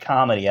lot of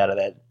comedy out of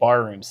that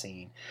barroom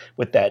scene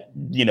with that,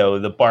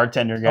 the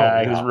bartender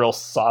guy who's real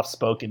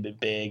soft-spoken but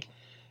big.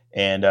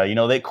 And,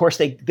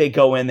 they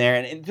go in there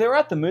and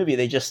throughout the movie,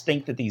 they just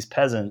think that these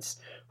peasants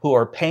who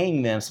are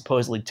paying them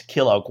supposedly to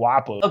kill El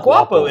Guapo. El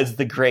Guapo is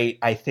the great,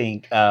 I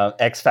think,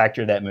 X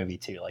factor of that movie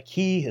too. Like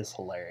he is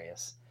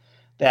hilarious.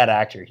 That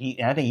actor,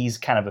 and I think he's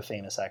kind of a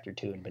famous actor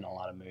too and been in a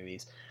lot of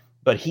movies.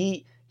 But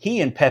he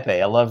and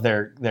Pepe, I love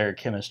their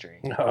chemistry.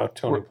 Oh,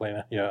 Tony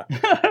Plana, yeah.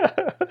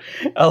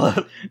 I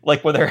love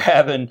like when they're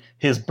having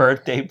his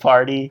birthday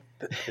party.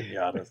 The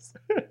pinatas.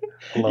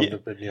 I love the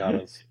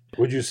pinatas.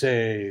 Would you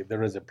say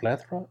there is a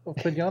plethora of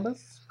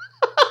pinatas?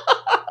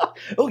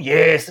 Oh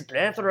yes, a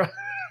plethora.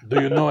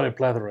 Do you know what a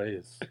plethora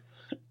is?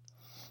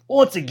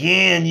 Once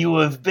again, you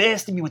have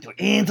bested me with your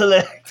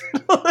intellect.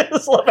 I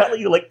just love how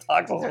he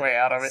talks his way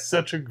out of it.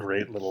 Such a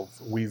great little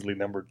Weasley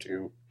number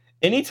 2.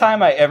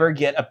 Anytime I ever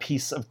get a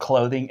piece of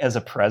clothing as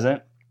a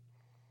present,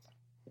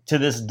 to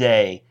this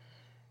day,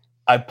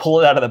 I pull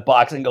it out of the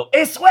box and go,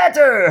 "A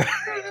sweater!"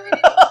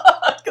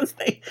 Because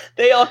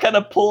they all kind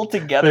of pull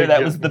together.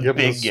 That was the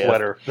big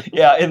sweater. gift.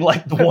 Yeah, and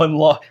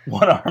the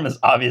one arm is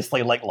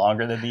obviously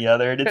longer than the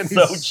other, and it's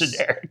so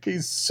generic.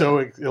 He's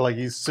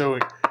so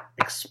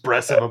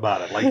expressive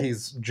about it. Like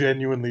he's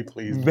genuinely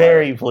pleased.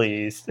 Very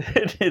pleased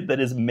that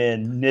his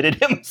men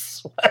knitted him a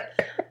sweater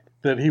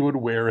that he would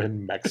wear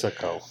in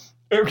Mexico.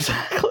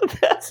 Exactly,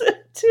 that's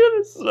it too.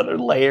 This is another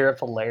layer of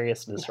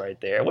hilariousness right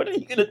there. What are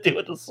you gonna do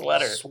with the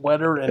sweater?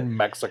 Sweater in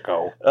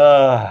Mexico.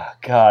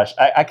 Gosh,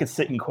 I could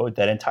sit and quote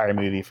that entire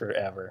movie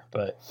forever,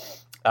 but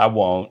I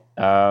won't.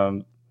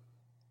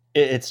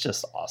 It's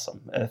just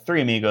awesome.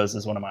 Three Amigos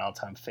is one of my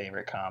all-time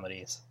favorite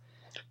comedies.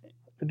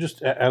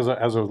 Just as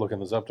I was looking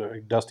this up,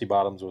 Dusty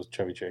Bottoms was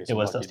Chevy Chase. It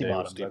was Lucky Dusty Day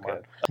Bottoms. Steve Okay.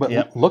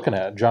 Martin. But looking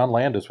at it, John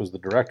Landis was the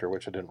director,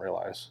 which I didn't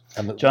realize.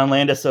 And John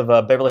Landis of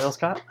Beverly Hills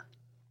Cop.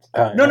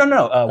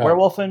 No.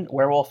 Werewolf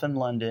in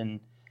London.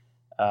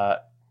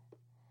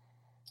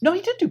 No,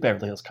 he did do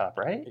Beverly Hills Cop,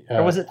 right?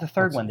 Or was it the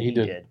third one that he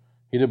did?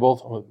 He did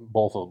both of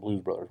the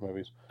Blues Brothers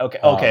movies. Okay.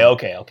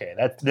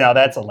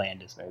 That's a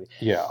Landis movie.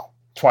 Yeah.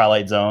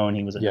 Twilight Zone.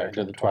 He was a He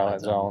did the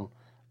Twilight Zone.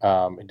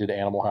 He did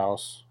Animal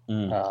House,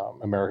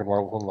 American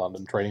Werewolf in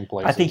London, Trading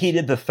Places. I think he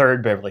did the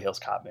third Beverly Hills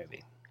Cop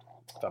movie,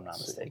 if I'm not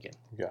mistaken.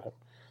 You got it.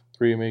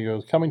 Three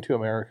Amigos, Coming to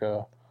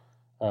America.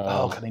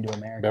 Coming to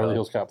America. Beverly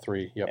Hills Cop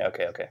 3. Yep.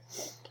 Yeah, okay.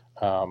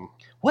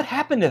 What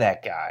happened to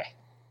that guy?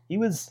 He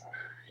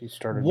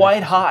started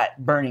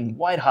burning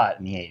white hot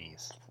in the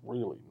 80s.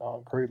 Really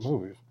not great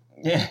movies.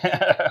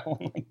 Yeah,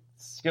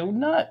 go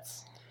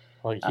nuts.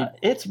 Like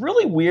it's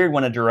really weird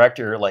when a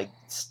director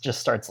just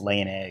starts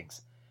laying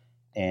eggs,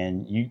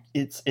 and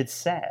it's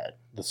sad.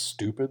 The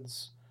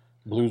Stupids,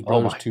 Blues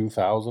Brothers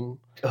 2000,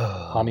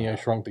 Honey, I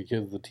Shrunk the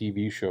Kids, the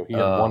TV show. He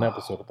had one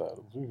episode of that.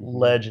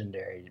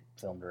 Legendary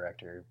film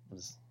director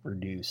was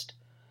reduced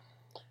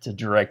to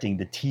directing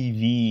the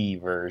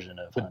TV version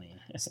of Honey.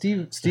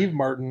 Steve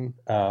Martin,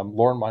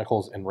 Lorne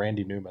Michaels, and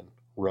Randy Newman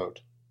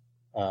wrote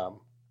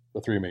the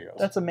Three Amigos.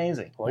 That's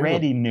amazing.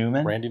 Randy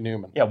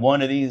Newman. Yeah,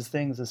 one of these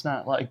things is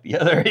not like the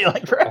other.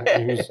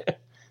 It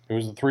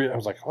was the three. I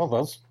was like, oh,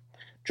 those.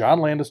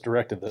 John Landis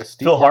directed this.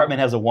 Phil Hartman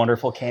has a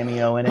wonderful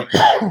cameo in it.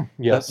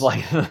 Yes. That's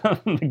like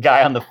the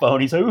guy on the phone.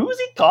 He's like, who's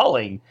he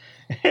calling?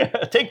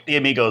 Take the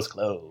Amigos'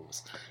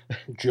 clothes.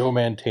 Joe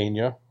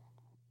Mantegna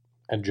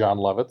and John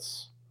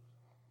Lovitz.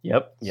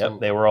 Yep.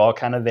 They were all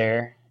kind of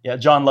there. Yeah,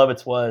 John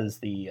Lovitz was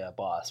the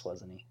boss,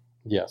 wasn't he?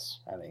 Yes.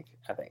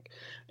 I think.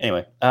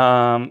 Anyway.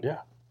 Yeah.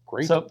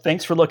 Great. So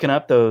thanks for looking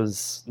up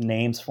those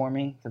names for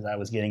me, because I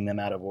was getting them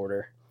out of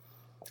order.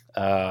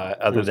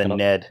 Other than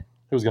Ned.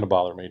 It was going to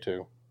bother me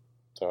too.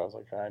 So I was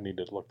like, I need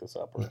to look this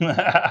up, or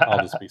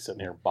I'll just be sitting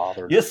here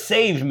bothered. You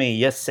saved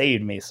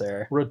me,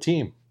 sir. We're a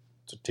team.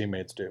 That's what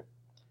teammates do.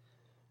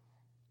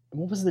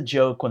 What was the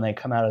joke when they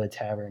come out of the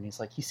tavern? He's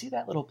like, you see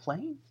that little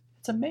plane?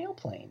 It's a mail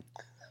plane.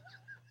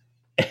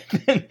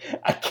 And then,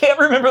 I can't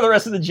remember the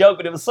rest of the joke,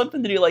 but it was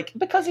something to do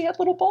because he had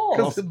little balls.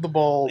 Because of the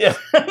balls. Yeah.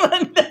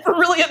 I never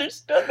really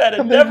understood that.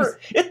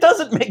 It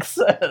doesn't make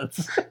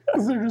sense.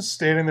 They're just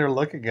standing there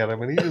looking at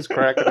him, and he's just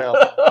cracking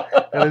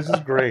up. And it's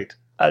just great.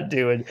 I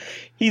do. And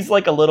he's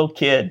like a little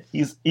kid.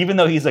 Even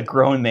though he's a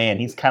grown man,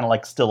 he's kind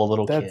of still a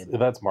little kid.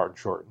 That's Martin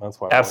Short. That's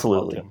why.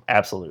 Absolutely.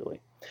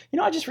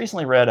 I just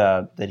recently read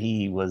that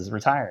he was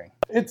retiring.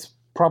 It's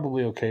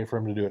probably okay for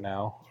him to do it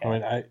now. Yeah. I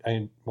mean,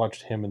 I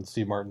watched him and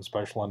Steve Martin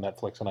special on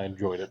Netflix, and I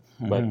enjoyed it.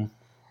 Mm-hmm. But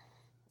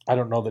I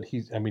don't know that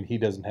he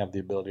doesn't have the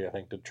ability, I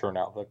think, to churn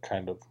out the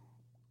kind of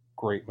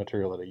great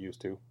material that he used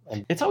to.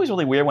 And it's always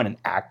really weird when an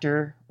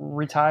actor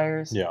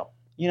retires. Yeah.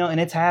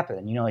 And it's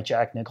happened. Like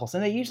Jack Nicholson,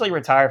 they usually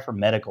retire for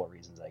medical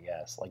reasons, I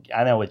guess.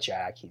 I know with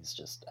Jack, he's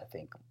just, I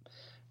think,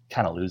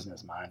 kind of losing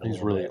his mind.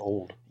 He's really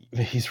old.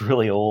 He's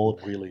really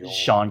old. Really old.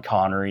 Sean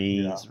Connery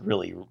is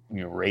really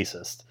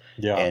racist.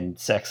 Yeah. And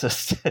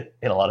sexist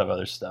and a lot of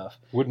other stuff.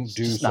 Wouldn't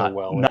do so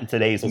well. Not in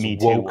today's Me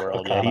Too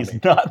world. Yeah,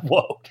 he's not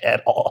woke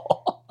at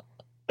all.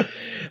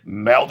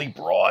 Mouthy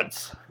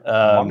broads.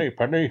 Money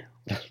penny.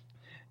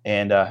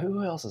 And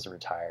who else is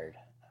retired?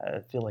 I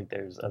feel like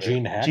there's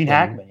Gene Hackman. Gene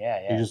Hackman,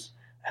 yeah.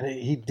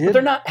 He did. But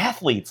they're not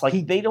athletes.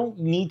 They don't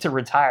need to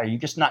retire. You're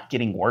just not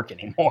getting work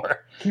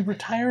anymore. He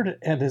retired,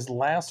 and his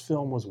last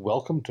film was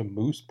Welcome to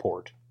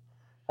Mooseport.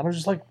 And I was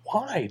just like,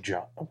 why,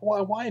 John?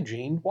 Why,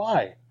 Gene?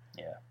 Why?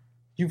 Yeah.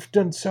 You've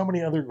done so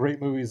many other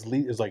great movies.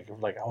 It's like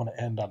I want to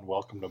end on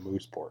Welcome to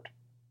Mooseport.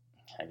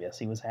 I guess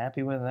he was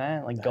happy with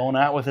that. Going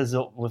out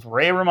with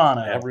Ray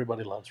Romano.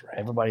 Everybody loves Ray.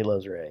 Everybody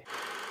loves Ray.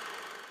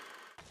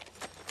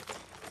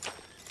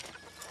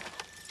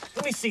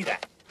 Let me see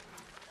that.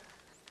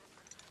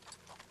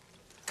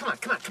 Come on.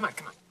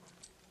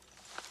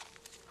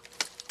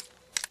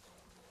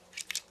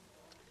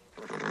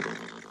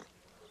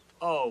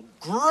 Oh,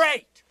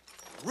 great!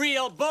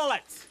 Real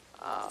bullets!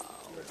 Oh,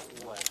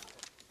 well.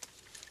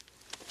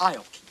 I'll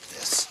keep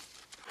this.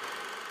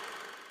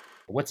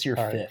 What's your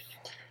fifth?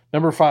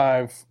 Number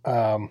 5.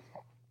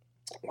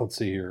 Let's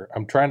see here.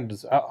 I'm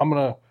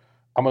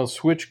gonna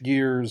switch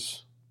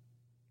gears.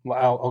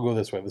 I'll go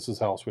this way. This is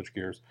how I'll switch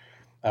gears.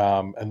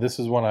 And this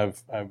is one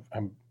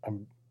I'm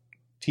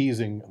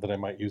teasing that I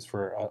might use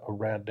for a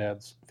Rad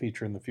Dads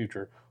feature in the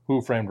future.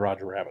 Who Framed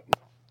Roger Rabbit?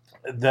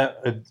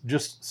 That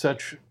just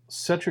such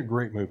a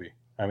great movie.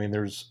 I mean,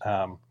 there's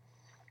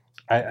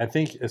I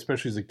think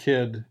especially as a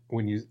kid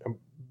when you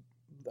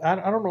I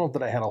don't know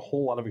that I had a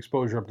whole lot of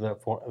exposure up to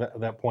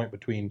that point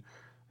between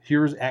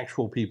here's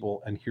actual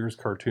people and here's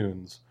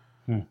cartoons,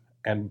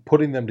 and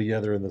putting them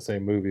together in the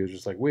same movie is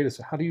just like, wait a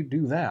second, how do you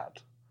do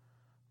that?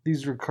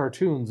 These are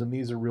cartoons and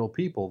these are real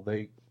people.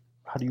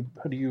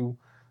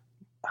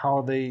 How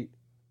are they?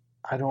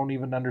 I don't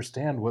even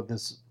understand what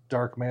this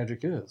dark magic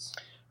is.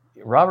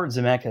 Robert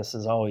Zemeckis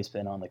has always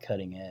been on the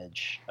cutting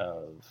edge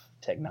of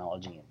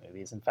technology in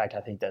movies. In fact, I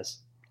think that's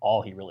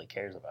all he really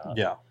cares about.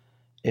 Yeah.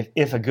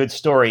 If a good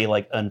story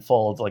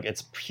unfolds,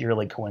 it's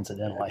purely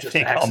coincidental. I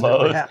think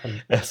almost.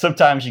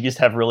 Sometimes you just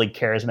have really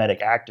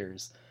charismatic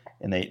actors,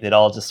 and it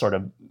all just sort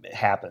of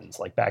happens,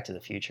 like Back to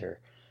the Future.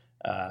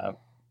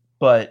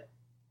 But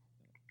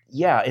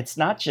yeah, it's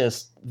not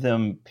just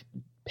them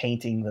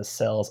painting the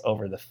cells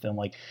over the film.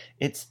 Like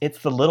it's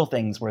the little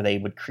things where they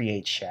would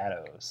create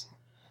shadows.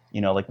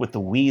 Like with the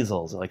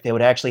weasels, like they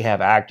would actually have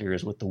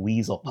actors with the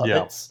weasel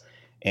puppets,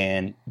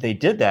 and they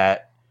did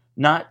that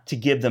not to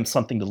give them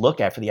something to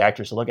look at for the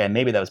actors to look at.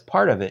 Maybe that was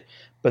part of it,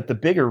 but the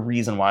bigger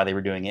reason why they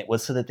were doing it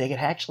was so that they could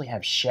actually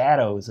have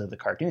shadows of the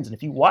cartoons. And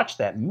if you watch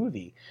that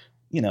movie,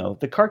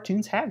 the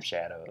cartoons have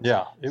shadows.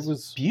 Yeah, it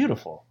was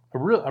beautiful.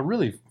 A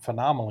really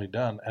phenomenally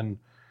done. And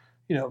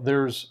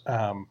there's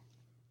I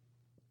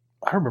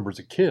remember as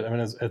a kid. I mean,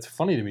 it's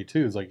funny to me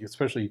too. It's like,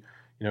 especially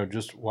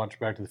just watch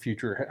Back to the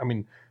Future. I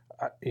mean,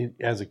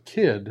 as a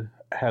kid,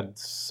 had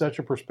such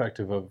a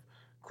perspective of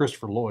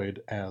Christopher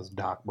Lloyd as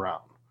Doc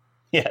Brown.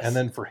 Yes. And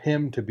then for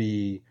him to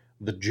be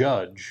the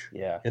judge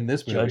in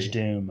this movie. Judge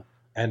Doom.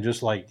 And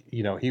just like,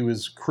 he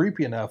was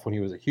creepy enough when he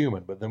was a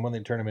human, but then when they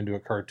turn him into a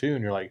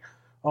cartoon, you're like,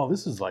 oh,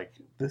 this is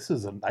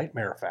a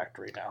nightmare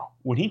factory now.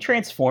 When he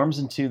transforms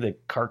into the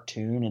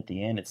cartoon at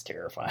the end, it's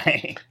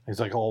terrifying. He's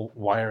like all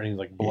wired, and he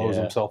like blows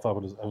himself up.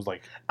 I was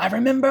like, I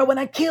remember when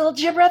I killed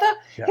your brother.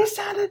 Yeah. He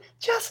sounded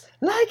just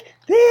like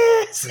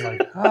this. You're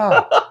like,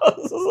 oh,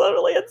 this is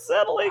literally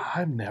unsettling.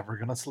 I'm never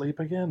gonna sleep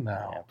again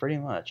now. Yeah, pretty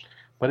much.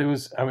 But it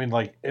was, I mean,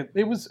 like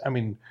it was, I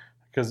mean,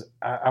 because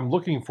I'm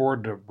looking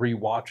forward to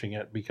rewatching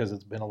it because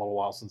it's been a little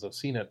while since I've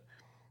seen it,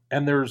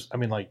 and there's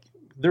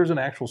an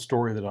actual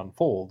story that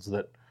unfolds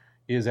that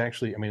is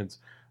actually, I mean,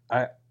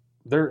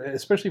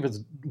 especially if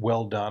it's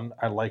well done.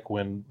 I like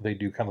when they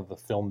do kind of the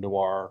film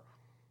noir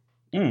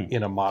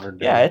in a modern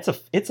day. Yeah,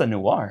 it's a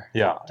noir.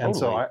 Yeah, totally. And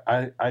so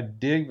I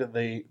dig that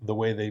the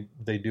way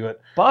they do it.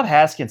 Bob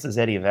Haskins as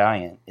Eddie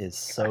Valiant is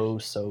so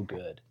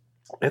good.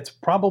 It's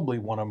probably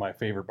one of my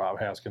favorite Bob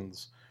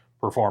Haskins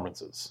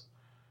performances.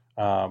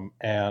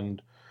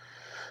 And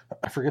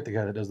I forget the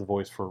guy that does the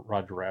voice for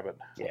Roger Rabbit.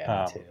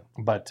 Yeah, me too.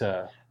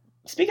 But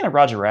speaking of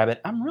Roger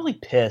Rabbit, I'm really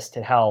pissed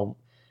at how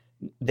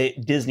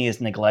Disney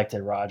has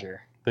neglected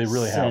Roger. They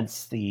really have.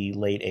 Since the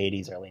late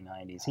 80s, early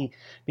 90s.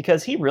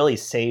 Because he really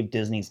saved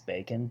Disney's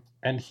bacon.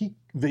 And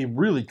they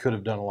really could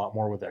have done a lot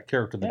more with that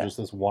character than just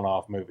this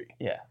one-off movie.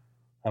 Yeah.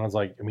 And I was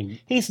like, I mean...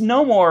 He's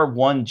no more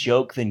one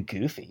joke than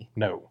Goofy.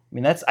 No. I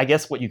mean, that's, I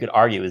guess, what you could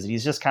argue is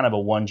he's just kind of a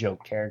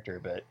one-joke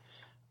character, but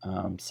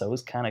so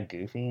is kind of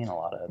Goofy and a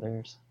lot of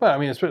others. But, I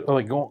mean, it's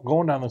like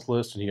going down this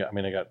list, and you got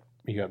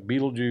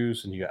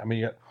Beetlejuice, and you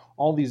got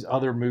all these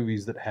other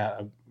movies that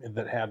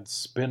had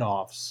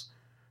spin-offs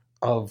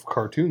of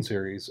cartoon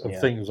series of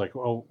things like,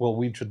 oh, well,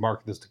 we should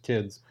market this to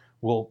kids.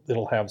 Well,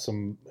 it'll have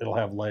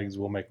legs.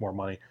 We'll make more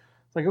money.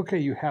 It's like, okay,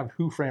 you have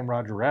Who Framed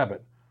Roger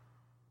Rabbit.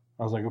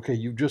 I was like, okay,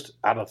 you just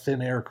out of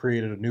thin air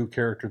created a new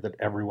character that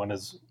everyone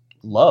is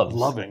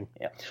loving.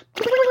 Yeah,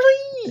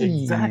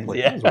 exactly.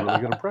 Yeah. That was a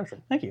really good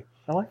impression. Thank you.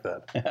 I like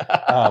that.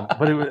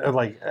 But it was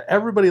like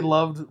everybody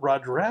loved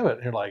Roger Rabbit,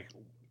 and you're like,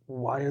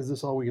 why is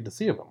this all we get to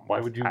see of him? Why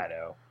would you? I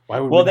know.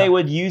 They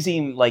would use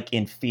him like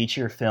in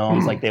feature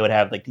films, like they would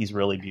have like these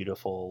really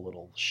beautiful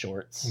little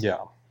shorts. Yeah.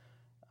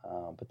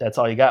 But that's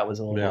all you got was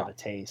a little bit of a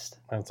taste.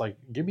 And it's like,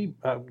 give me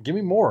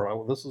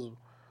more. This is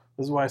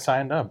why I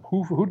signed up.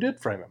 Who did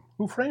frame him?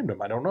 Who framed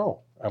him? I don't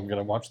know. I'm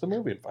gonna watch the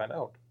movie and find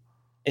out.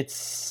 It's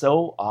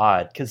so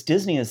odd because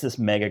Disney is this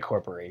mega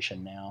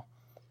corporation now.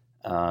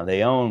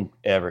 They own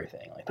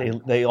everything.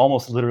 Like they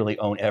almost literally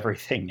own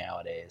everything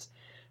nowadays.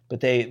 But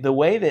the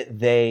way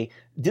that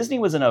Disney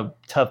was in a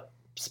tough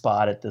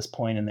spot at this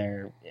point in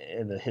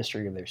the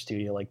history of their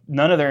studio. Like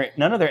none of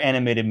their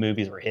animated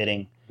movies were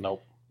hitting.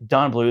 Nope.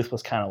 Don Bluth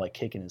was kind of like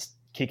kicking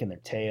their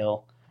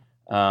tail.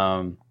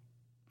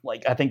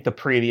 Like I think the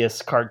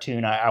previous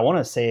cartoon, I want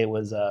to say it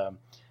was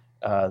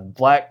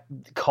Black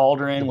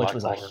Cauldron, which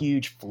was a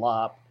huge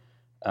flop.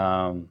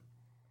 And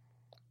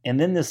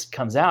then this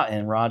comes out,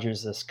 and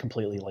Roger's this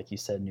completely, like you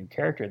said, new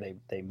character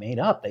they made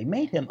up. They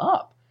made him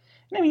up.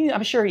 I mean,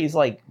 I'm sure he's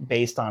like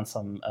based on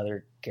some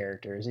other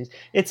characters.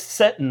 It's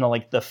set in the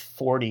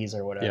 40s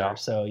or whatever. Yeah.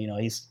 So,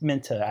 he's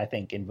meant to, I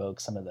think,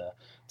 invoke some of the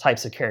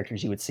types of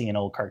characters you would see in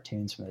old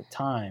cartoons from the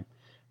time.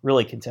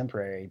 Really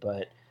contemporary.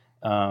 But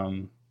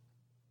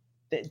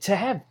to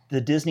have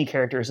the Disney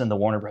characters and the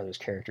Warner Brothers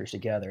characters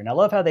together. And I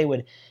love how they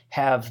would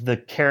have the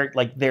character,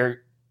 like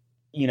their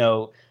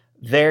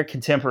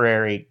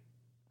contemporary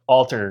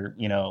alter,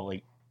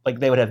 like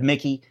they would have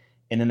Mickey,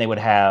 and then they would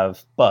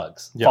have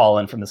Bugs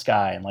falling from the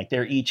sky, and like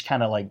they're each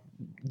kind of like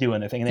doing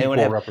their thing. And they would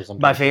have,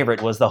 my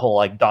favorite was the whole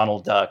like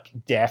Donald Duck,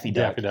 Daffy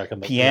Duck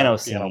and the piano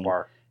scene. Piano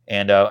bar.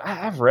 And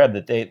I've read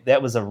that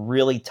that was a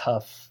really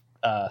tough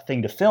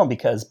thing to film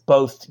because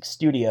both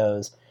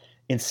studios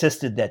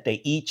insisted that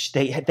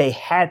they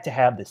had to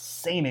have the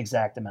same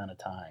exact amount of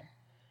time.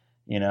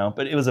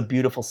 But it was a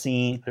beautiful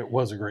scene. It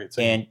was a great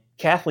scene. And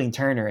Kathleen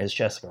Turner as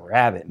Jessica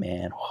Rabbit,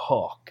 man.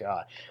 Oh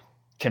God.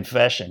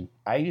 Confession,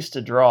 I used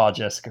to draw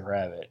Jessica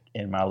Rabbit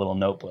in my little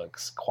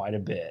notebooks quite a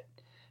bit.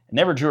 I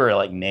never drew her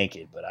like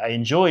naked, but I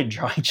enjoyed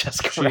drawing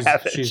Jessica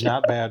Rabbit. She's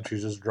not bad.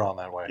 She's just drawn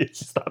that way. It's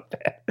just not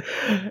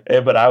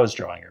bad. But I was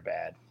drawing her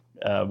bad.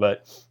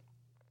 But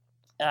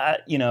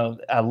you know,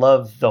 I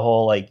love the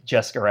whole like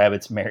Jessica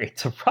Rabbit's married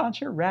to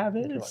Roger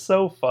Rabbit. It's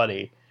so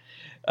funny.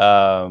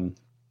 And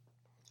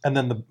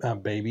then the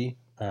baby,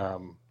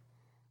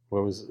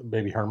 what was it?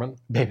 Baby Herman?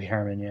 Baby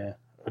Herman, yeah.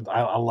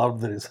 I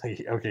love that he's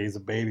like, okay, he's a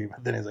baby,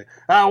 but then he's like,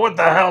 what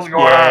the hell's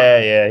going on?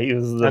 Yeah, he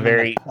was the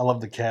very. I love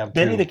the cab.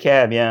 Benny too. the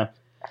Cab, yeah.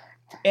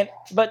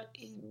 But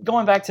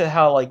going back to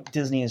how like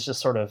Disney has just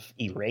sort of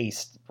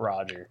erased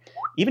Roger,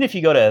 even if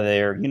you go to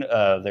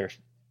their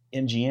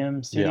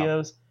MGM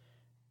studios,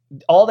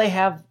 all they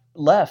have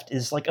left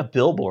is like a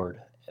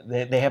billboard.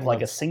 They have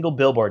like a single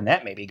billboard, and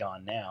that may be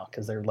gone now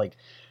because they're like,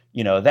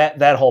 you know,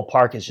 that whole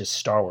park is just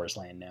Star Wars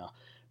land now.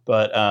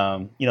 But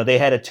you know, they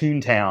had a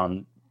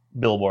Toontown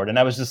billboard, and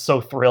I was just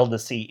so thrilled to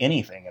see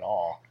anything at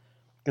all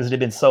because it had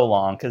been so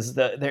long. Because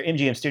their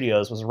MGM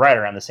Studios was right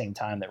around the same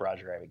time that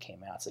Roger Rabbit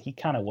came out, so he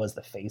kind of was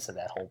the face of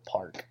that whole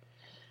park.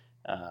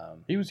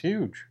 He was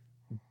huge,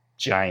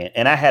 giant,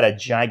 and I had a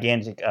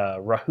gigantic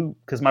Rahoot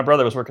because my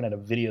brother was working at a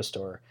video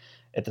store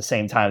at the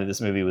same time that this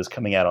movie was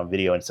coming out on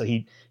video, and so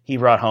he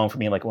brought home for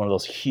me like one of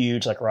those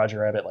huge like Roger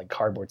Rabbit like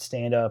cardboard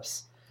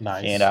stand-ups.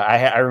 Nice. And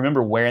I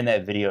remember wearing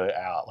that video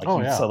out.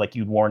 Like so like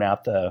you'd worn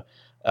out the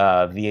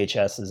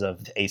VHSs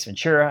of Ace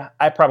Ventura.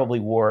 I probably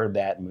wore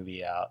that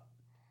movie out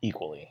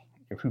equally.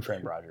 Who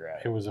Framed Roger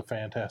Rabbit? It was a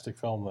fantastic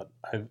film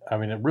that I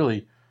mean, it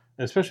really,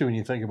 especially when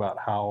you think about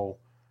how,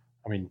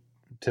 I mean,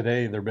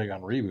 today they're big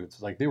on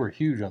reboots. Like they were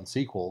huge on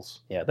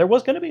sequels. Yeah, there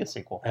was going to be a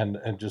sequel, and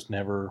just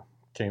never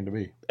came to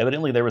be.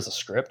 Evidently, there was a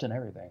script and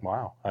everything.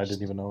 Wow, I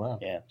didn't even know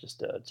that. Yeah, just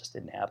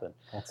didn't happen.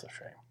 That's a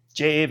shame.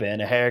 Jave and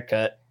a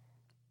haircut.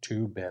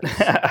 2 bits. You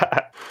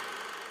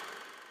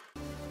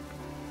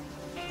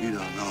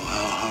don't know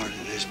how hard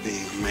it is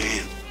being a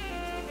man,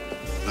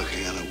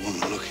 looking at a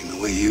woman looking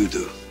the way you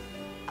do.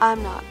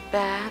 I'm not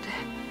bad.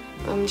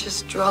 I'm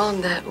just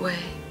drawn that way.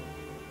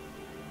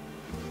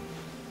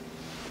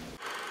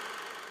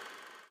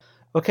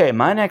 Okay,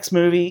 my next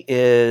movie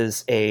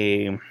is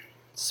a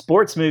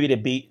sports movie to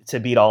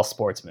beat all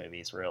sports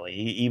movies, really,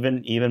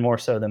 even more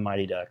so than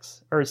Mighty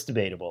Ducks. Or it's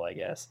debatable, I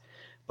guess.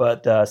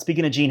 But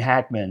speaking of Gene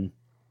Hackman,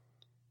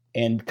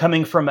 and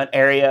coming from an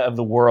area of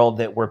the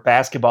world where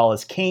basketball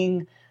is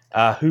king,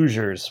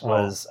 Hoosiers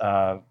was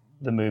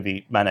the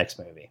movie, my next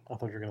movie. I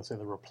thought you were going to say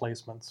The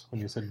Replacements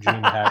when you said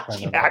Gene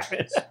Hackman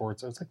and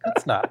sports. I was like,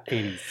 that's not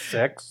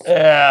 86.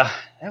 Yeah,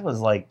 that was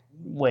like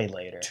way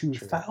later.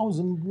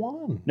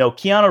 2001. No,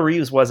 Keanu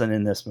Reeves wasn't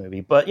in this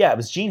movie, but yeah, it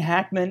was Gene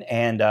Hackman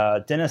and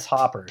Dennis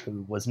Hopper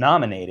who was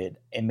nominated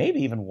and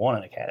maybe even won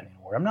an Academy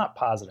Award. I'm not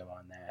positive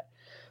on that.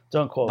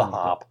 Don't quote me.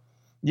 Hop.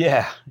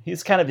 Yeah,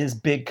 he's kind of his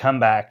big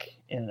comeback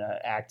in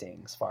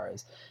acting as far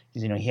as,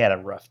 because, you know, he had a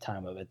rough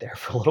time of it there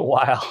for a little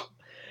while.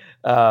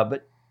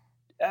 But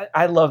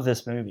I love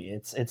this movie.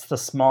 It's the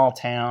small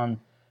town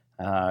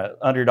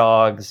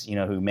underdogs, you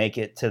know, who make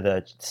it to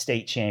the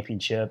state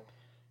championship.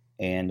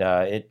 And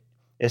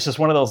it's just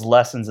one of those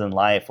lessons in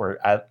life where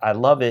I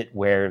love it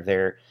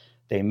where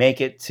they make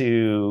it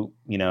to,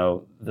 you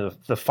know,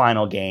 the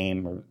final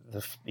game, or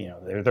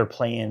they're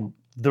playing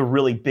the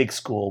really big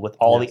school with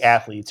all the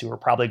athletes who are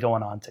probably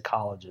going on to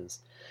colleges.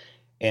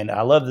 And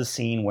I love the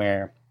scene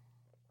where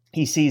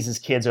he sees his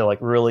kids are like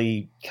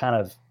really kind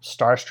of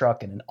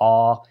starstruck and in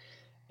awe,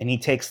 and he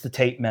takes the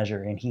tape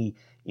measure and he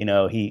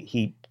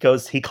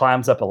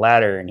climbs up a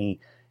ladder and he,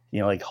 you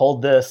know, like,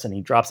 hold this, and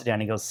he drops it down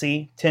and he goes,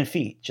 see, 10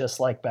 feet, just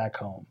like back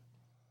home.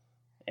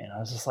 And I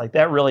was just like,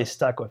 that really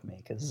stuck with me,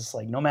 because it's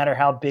like, no matter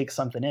how big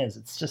something is,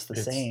 it's just the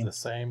same. It's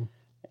the same.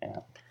 Yeah.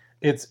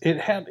 It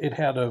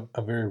had a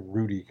very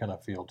Rudy kind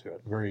of feel to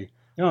it. Very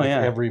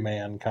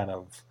everyman kind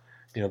of,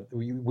 you know,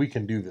 we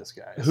can do this,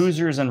 guys.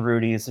 Hoosiers and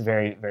Rudy is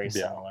very, very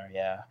similar,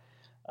 yeah.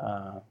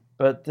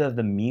 But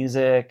the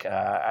music,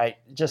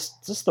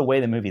 just the way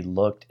the movie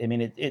looked. I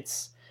mean,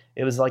 it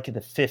was like in the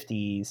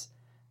 50s,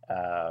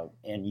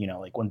 and, you know,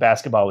 like when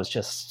basketball was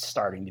just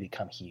starting to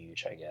become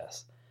huge, I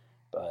guess.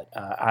 But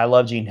I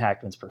love Gene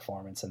Hackman's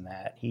performance in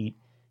that. He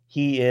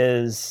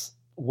is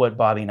what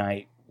Bobby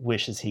Knight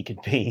wishes he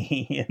could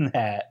be in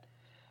that.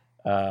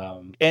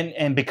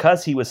 And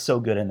because he was so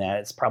good in that,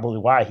 it's probably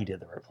why he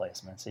did The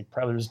Replacements. He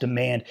probably was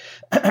demand.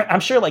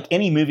 I'm sure, like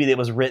any movie that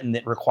was written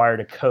that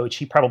required a coach,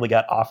 he probably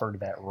got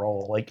offered that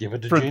role. Like, give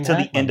it to Gene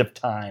Hackman. The end of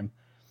time.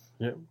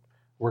 Yeah.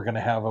 We're going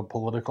to have a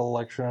political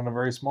election in a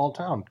very small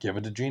town. Give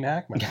it to Gene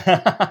Hackman.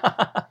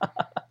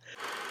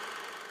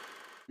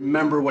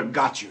 Remember what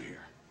got you here.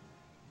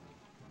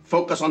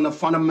 Focus on the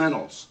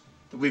fundamentals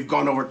that we've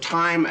gone over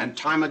time and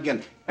time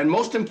again. And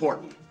most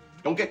important,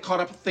 don't get caught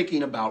up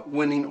thinking about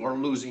winning or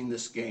losing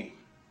this game.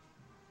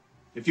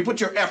 If you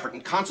put your effort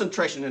and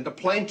concentration into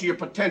playing to your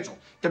potential,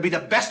 to be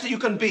the best that you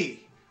can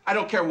be, I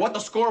don't care what the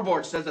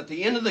scoreboard says at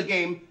the end of the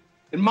game,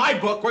 in my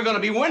book, we're going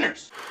to be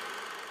winners.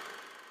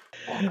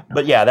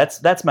 But yeah,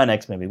 that's my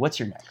next movie. What's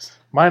your next?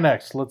 My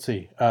next, let's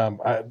see.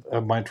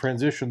 My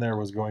transition there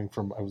was going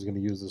from, I was going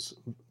to use this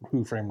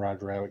Who Framed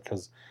Roger Rabbit,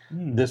 because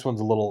this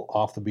one's a little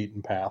off the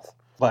beaten path.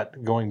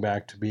 But going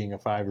back to being a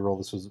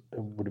 5-year-old,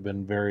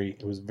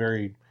 it was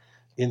very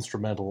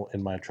instrumental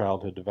in my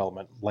childhood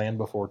development. Land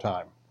Before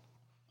Time.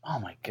 Oh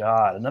my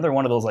god, another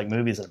one of those like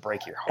movies that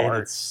break your And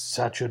heart. it's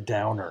such a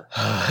downer.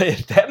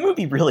 That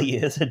movie really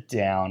is a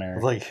downer.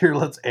 It's like, here,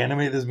 let's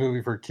animate this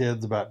movie for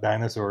kids about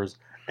dinosaurs,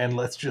 and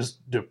let's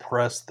just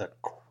depress the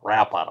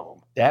crap out of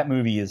them. That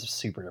movie is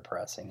super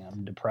depressing.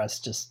 I'm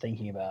depressed just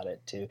thinking about it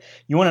too.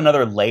 You want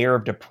another layer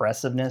of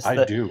depressiveness?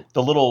 I do.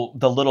 The little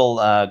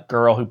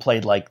girl who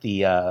played like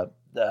the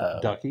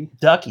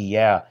Ducky,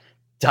 yeah,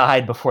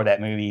 died before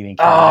that movie even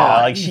came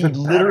out. Like she even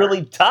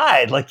literally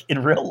died, like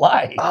in real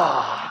life.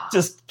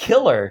 Just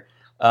kill her.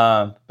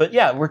 But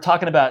yeah, we're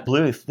talking about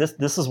Bluth.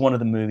 This is one of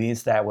the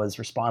movies that was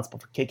responsible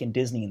for kicking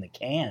Disney in the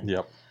can.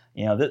 Yep.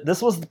 You know,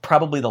 this was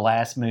probably the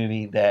last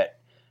movie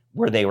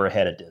where they were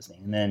ahead of Disney,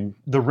 and then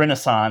the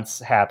Renaissance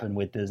happened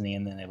with Disney,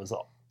 and then it was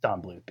Don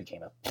Bluth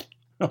became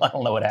I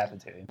don't know what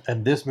happened to him.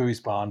 And this movie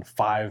spawned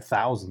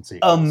 5,000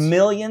 sequels. 1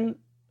 million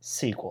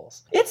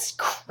sequels. It's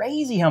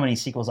crazy how many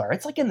sequels are.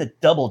 It's like in the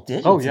double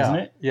digits, isn't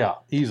it? Yeah,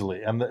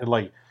 easily. And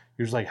like,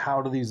 you're just like,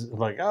 how do these,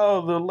 like,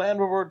 oh, the Land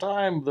Before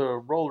Time, the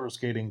roller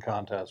skating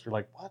contest. You're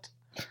like, what?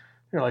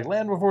 You're like,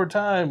 Land Before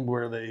Time,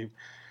 where they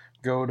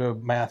go to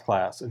math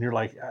class, and you're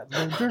like,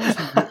 they're just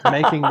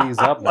making these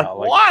up now.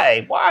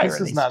 Like, why This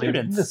are is these not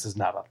students? this is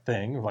not a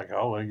thing. Like,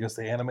 oh, I guess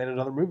they animated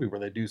another movie where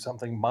they do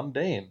something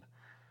mundane,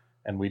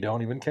 and we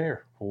don't even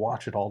care. We'll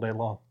watch it all day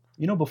long.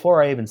 You know,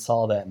 before I even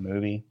saw that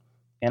movie,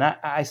 and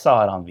I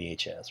saw it on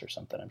VHS or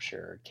something, I'm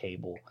sure, or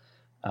cable.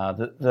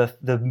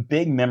 The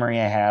big memory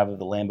I have of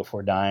the Land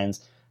Before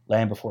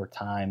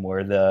Time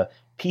were the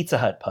Pizza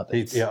Hut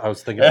puppets. Yeah, I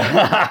was thinking.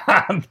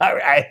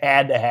 I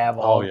had to have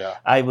all. Oh yeah.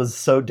 I was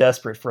so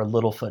desperate for a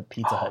Littlefoot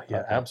Pizza Hut. Yeah,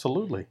 puppet.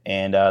 absolutely.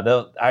 And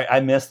I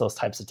miss those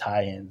types of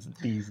tie-ins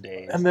these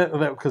days. And that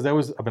because that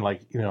was, I mean,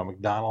 like, you know,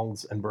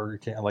 McDonald's and Burger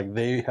King, like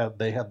they had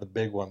the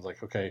big ones.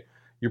 Like, okay,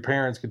 your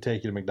parents could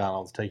take you to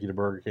McDonald's, take you to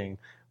Burger King,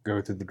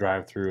 go through the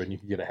drive-through, and you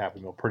could get a Happy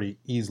Meal pretty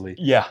easily.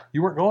 Yeah.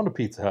 You weren't going to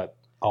Pizza Hut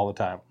all the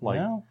time.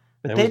 Like, no.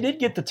 But they did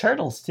get the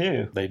turtles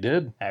too. They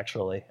did,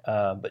 actually.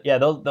 But yeah,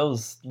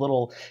 those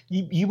little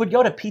you would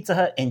go to Pizza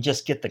Hut and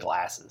just get the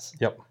glasses.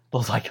 Yep,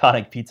 those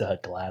iconic Pizza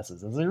Hut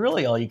glasses. Those are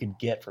really all you could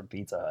get from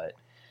Pizza Hut.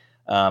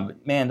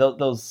 But man,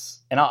 those,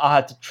 and I'll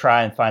have to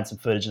try and find some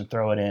footage and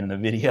throw it in the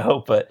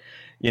video. But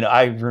you know,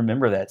 I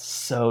remember that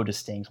so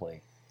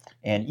distinctly.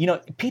 And you know,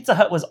 Pizza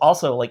Hut was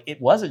also like,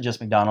 it wasn't just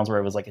McDonald's where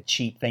it was like a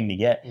cheap thing to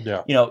get.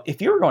 Yeah. You know, if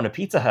you were going to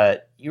Pizza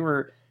Hut, you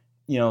were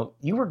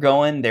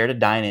going there to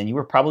dine in. You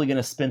were probably going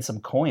to spend some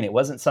coin. It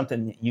wasn't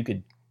something that you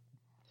could.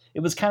 It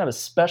was kind of a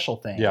special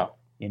thing. Yeah.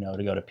 You know,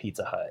 to go to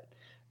Pizza Hut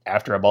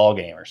after a ball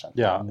game or something.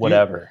 Yeah.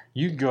 Whatever.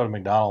 You could go to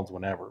McDonald's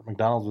whenever.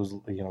 McDonald's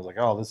was, you know, like,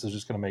 oh, this is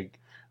just going to make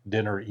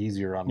dinner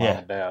easier on mom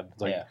and dad.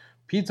 It's like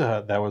Pizza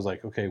Hut. That was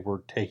like, okay, we're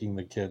taking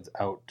the kids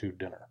out to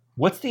dinner.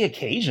 What's the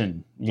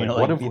occasion? You know,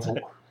 what like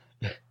if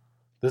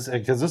this,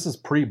 because this is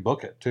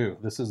pre-book it too.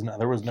 This is not,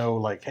 there was no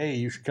like, hey,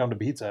 you should come to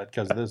Pizza Hut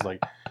because of this.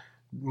 Like,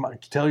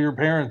 tell your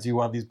parents you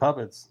want these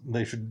puppets.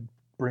 They should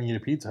bring you to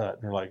Pizza Hut.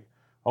 And you're like,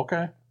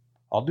 okay,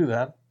 I'll do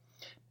that.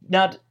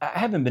 Now, I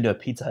haven't been to a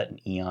Pizza Hut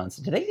in eons.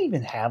 Do they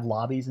even have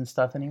lobbies and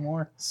stuff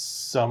anymore?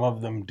 Some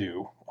of them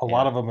do. A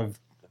lot of them have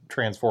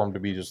transformed to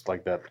be just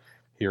like that.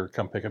 Here,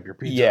 come pick up your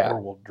pizza,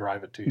 or we'll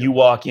drive it to you. You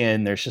walk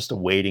in, there's just a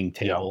waiting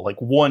table,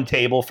 like one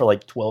table for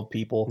like 12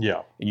 people.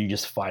 Yeah. And you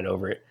just fight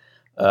over it.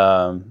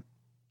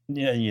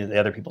 The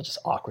other people just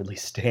awkwardly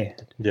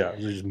stand. Yeah,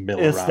 they just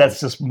mill around. That's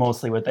just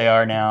mostly what they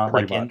are now.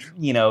 Pretty like much.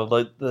 In, you know,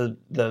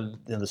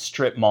 the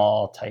strip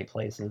mall type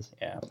places.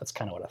 Yeah, that's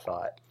kind of what I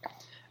thought.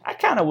 I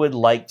kind of would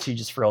like to,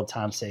 just for old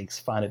time's sakes,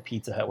 find a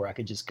Pizza Hut where I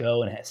could just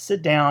go and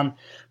sit down,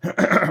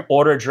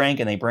 order a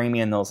drink, and they bring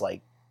me in those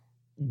like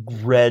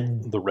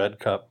red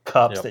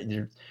cups that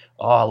you're.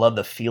 Oh, I love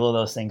the feel of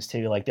those things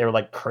too. Like they were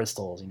like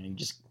crystals. You know, you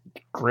just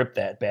grip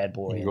that bad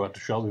boy. You go out to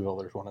Shelbyville.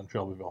 There's one in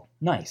Shelbyville.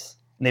 Nice.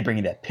 And they bring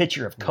you that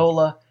pitcher of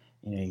cola.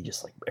 You know, you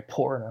just like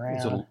pour it around.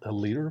 Is it a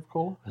liter of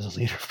cola? There's a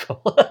liter of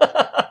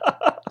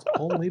cola. It's a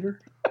whole liter?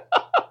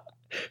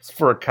 It's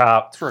for a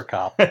cop. It's for a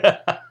cop.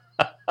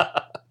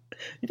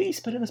 You think he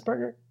spit in this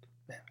burger?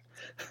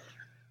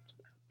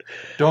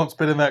 Don't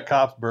spit in that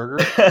cop's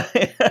burger.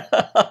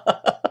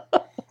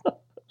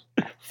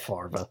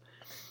 Farva.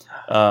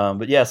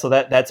 But yeah, so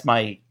that's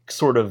my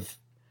sort of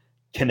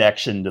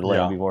connection to the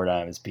Land Before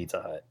Time is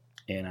Pizza Hut.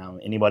 And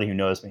anybody who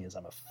knows me is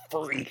I'm a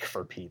freak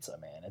for pizza,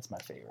 man. It's my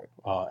favorite.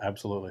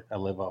 Absolutely. I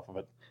live off of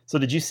it. So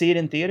did you see it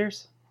in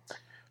theaters?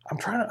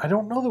 I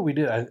don't know that we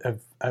did.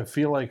 I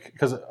feel like,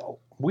 because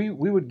we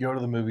would go to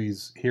the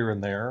movies here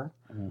and there.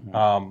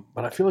 Mm-hmm.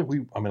 But I feel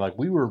like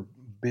we were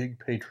big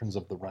patrons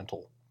of the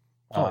rental.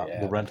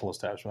 The rental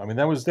establishment. I mean,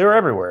 they were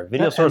everywhere.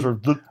 Video stores were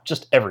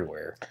just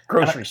everywhere.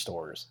 Grocery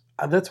stores.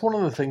 That's one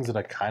of the things that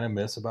I kind of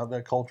miss about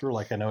that culture.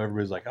 Like, I know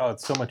everybody's like, oh,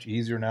 it's so much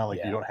easier now. Like,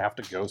 you don't have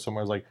to go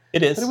somewhere. It's like,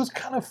 it is. But it was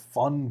kind of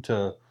fun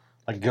to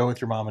like go with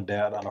your mom and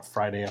dad on a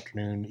Friday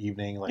afternoon,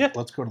 evening. Like,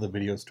 let's go to the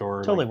video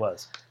store. Totally like,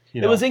 was.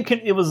 You know.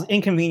 It was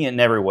inconvenient in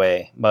every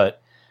way,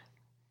 but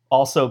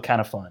also kind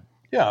of fun.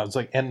 Yeah, it's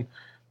like, and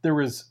there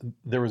was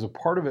a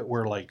part of it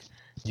where like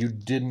you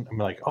didn't. I'm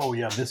like, oh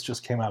yeah, this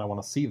just came out. I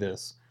want to see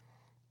this.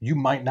 you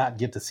might not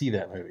get to see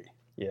that movie.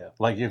 Yeah.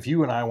 Like if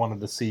you and I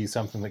wanted to see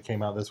something that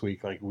came out this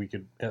week, like we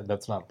could,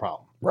 that's not a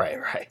problem. Right.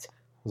 It's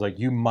like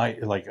you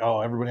might like,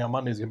 oh, everybody on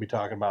Monday is going to be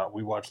talking about,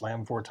 we watched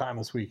Land Before Time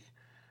this week.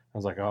 I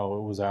was like, oh,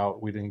 it was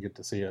out. We didn't get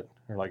to see it.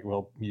 They're like,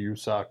 well, you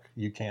suck.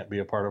 You can't be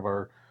a part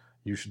of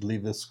you should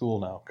leave this school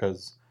now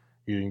because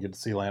you didn't get to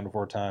see Land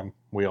Before Time.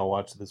 We all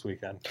watched it this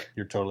weekend.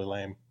 You're totally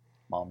lame.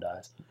 Mom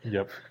dies.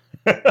 Yep.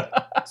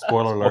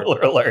 Spoiler alert.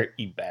 Spoiler alert,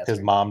 you bastard.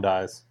 His mom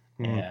dies.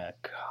 Yeah,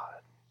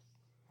 God.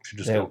 You should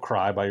just go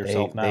cry by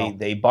yourself now.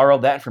 They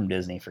borrowed that from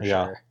Disney for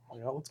sure.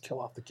 Like, oh, let's kill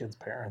off the kids'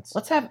 parents.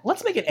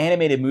 Let's make an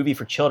animated movie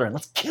for children.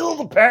 Let's kill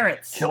the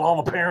parents. Kill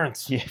all the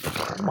parents. Yeah.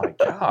 Oh my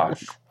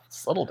gosh.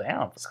 Settle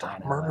down.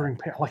 Stop murdering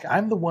parents. Like,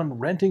 I'm the one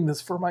renting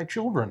this for my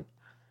children.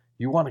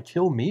 You want to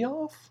kill me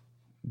off?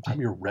 I'm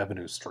your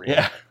revenue stream.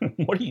 Yeah.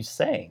 What are you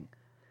saying?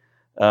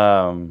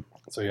 So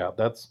yeah,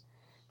 that's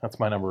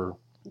my number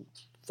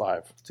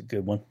 5. It's a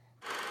good one.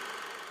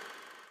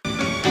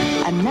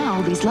 And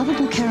now these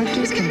lovable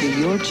characters can be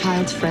your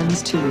child's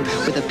friends too.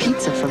 With a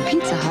pizza from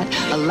Pizza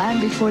Hut, a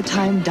Land Before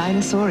Time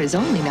dinosaur is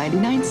only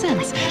 99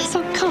 cents.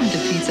 So come to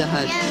Pizza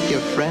Hut.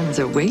 Your friends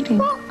are waiting.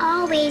 We'll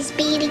always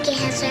be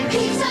together.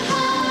 Pizza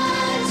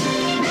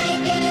Hut,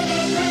 make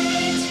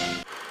it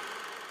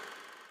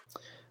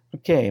great.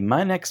 Okay,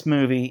 my next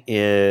movie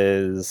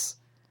is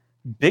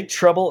Big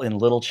Trouble in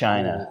Little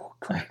China. Oh,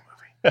 great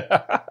movie.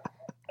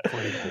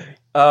 Great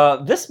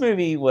movie. This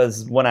movie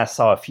was one I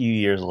saw a few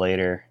years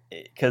later.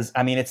 Because,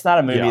 I mean, it's not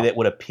a movie that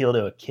would appeal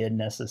to a kid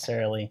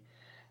necessarily.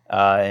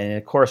 And,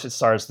 of course, it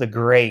stars the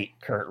great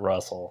Kurt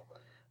Russell.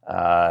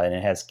 And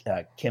it has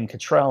Kim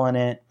Cattrall in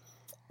it.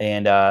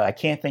 And I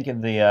can't think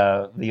of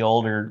the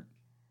older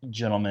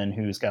gentleman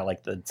who's got,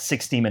 like, the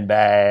 6-demon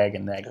bag.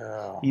 And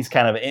that he's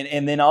kind of...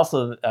 And then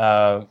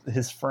also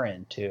his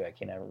friend, too. I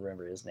can't ever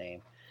remember his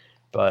name.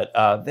 But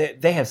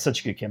they have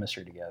such good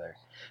chemistry together.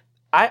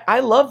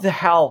 I love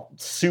how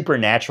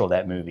supernatural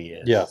that movie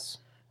is. Yes.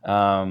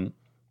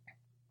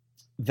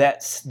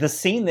 That's the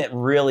scene that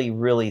really,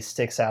 really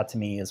sticks out to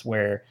me is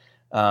where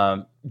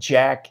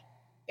Jack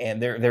and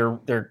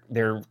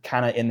they're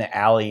kind of in the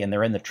alley and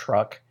they're in the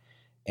truck,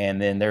 and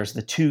then there's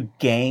the two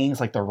gangs,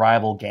 like the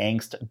rival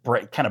gangs,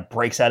 kind of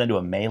breaks out into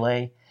a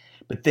melee,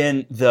 but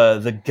then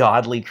the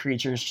godly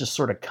creatures just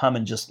sort of come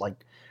and just like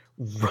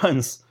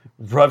runs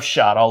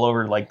roughshod all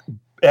over like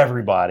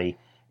everybody,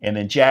 and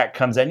then Jack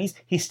comes in.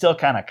 He's still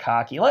kind of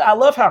cocky. I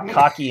love how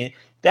cocky.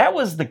 That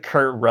was the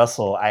Kurt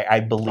Russell, I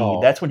believe.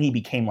 Oh. That's when he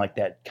became like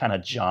that kind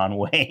of John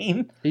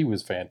Wayne. He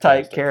was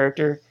fantastic. Type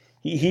character.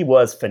 He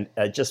was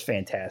just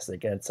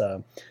fantastic. It's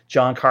a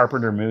John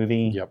Carpenter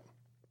movie. Yep.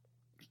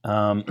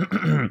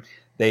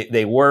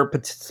 They were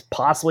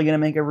possibly going to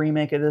make a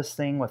remake of this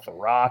thing with The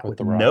Rock, with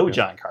no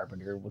John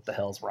Carpenter. What the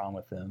hell's wrong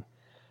with him?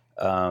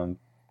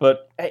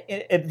 But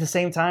at the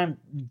same time,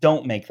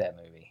 don't make that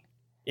movie.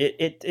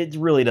 It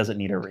really doesn't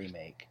need a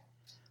remake.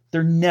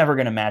 They're never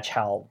going to match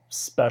how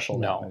special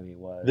that movie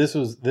was.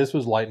 This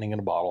was lightning in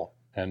a bottle,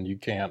 and you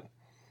can't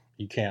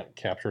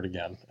capture it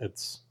again.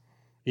 It's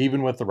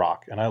even with The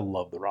Rock, and I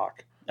love The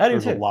Rock. I do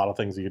There's too. a lot of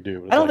things he could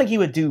do. I don't think he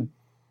would do.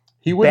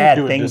 He wouldn't bad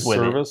do things a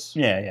disservice.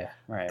 With it. Yeah,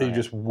 right. He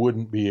just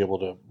wouldn't be able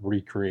to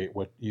recreate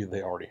what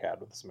they already had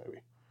with this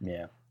movie.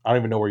 Yeah. I don't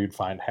even know where you'd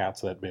find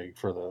hats that big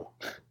for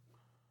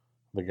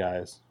the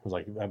guys. It was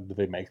like, do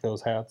they make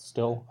those hats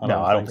still? I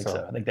don't think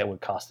so. I think that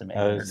would cost them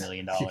 $800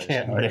 million. You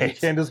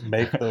can't just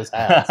make those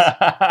hats.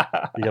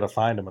 You got to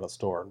find them in a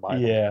store and buy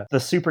them. Yeah. The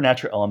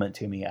supernatural element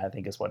to me, I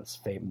think, is what's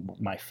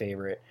my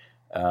favorite.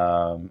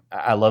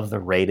 I love the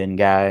Raiden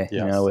guy,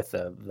 yes. With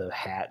the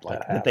hat,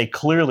 that they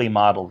clearly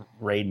modeled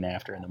Raiden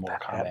after in the Mortal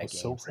Kombat games.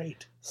 So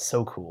great.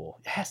 So cool.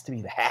 It has to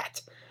be the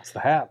hat. It's the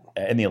hat.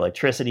 And the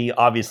electricity,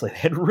 obviously, they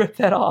had ripped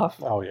that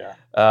off. Oh, yeah.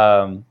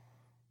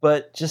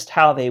 But just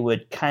how they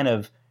would kind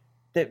of,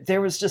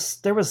 there was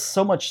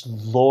so much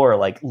lore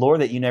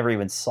that you never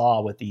even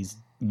saw with these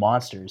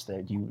monsters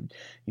that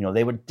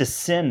they would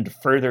descend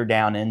further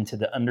down into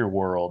the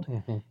underworld.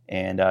 Mm-hmm.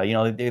 And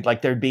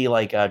there'd be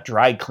like a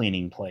dry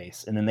cleaning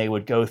place, and then they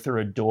would go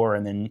through a door,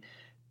 and then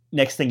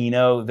next thing you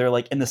know, they're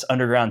like in this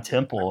underground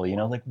temple.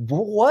 Like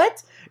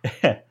what?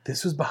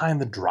 This was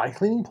behind the dry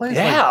cleaning place.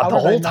 Yeah, the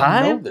whole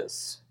time. Know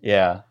this.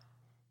 Yeah.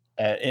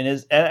 And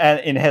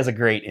it has a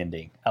great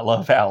ending. I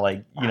love how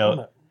I want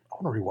to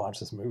rewatch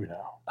this movie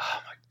now. Oh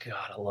my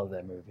God, I love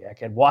that movie. I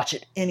could watch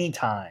it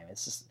anytime.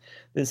 It's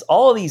just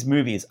all of these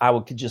movies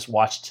could just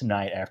watch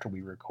tonight after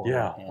we record.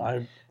 Yeah,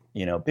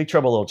 and, Big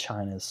Trouble in Little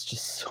China is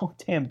just so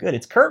damn good.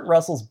 It's Kurt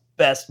Russell's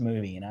best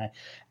movie, and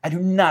I do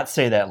not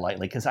say that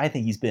lightly because I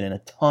think he's been in a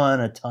ton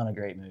of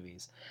great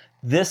movies.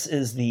 This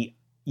is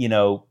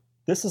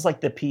this is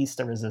like the piece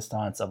de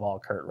resistance of all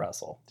Kurt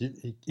Russell.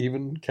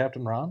 Even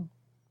Captain Ron?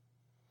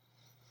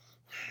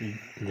 You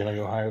gonna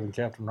go higher than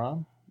Captain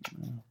Ron?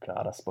 Oh,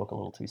 God, I spoke a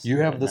little too soon. You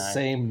have the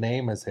same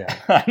name as him.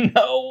 I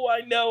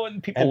know,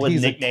 and people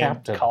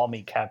would call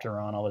me Captain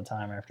Ron all the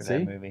time after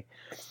that movie.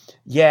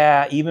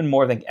 Yeah, even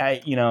more than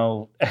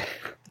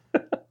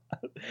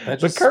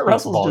But Kurt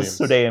Russell's just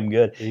so damn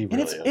good. He And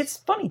really it's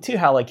funny too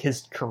how like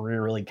his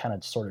career really kind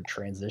of sort of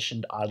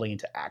transitioned oddly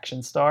into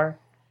action star.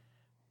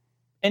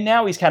 And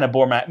now he's kind of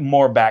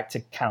more back to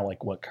kind of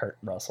like what Kurt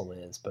Russell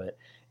is. But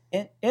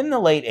in the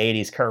late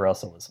 80s, Kurt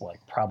Russell was like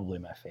probably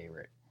my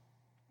favorite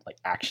like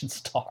action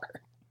star.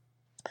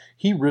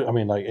 He really, I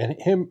mean, like,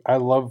 and him, I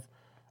love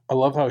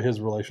how his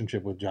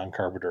relationship with John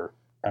Carpenter,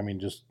 I mean,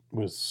 just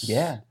was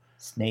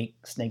Snake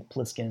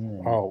Plissken.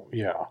 And, oh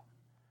yeah,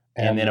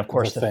 and then of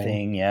course the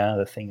Thing. Yeah,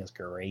 the Thing is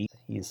great.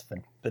 He's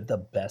the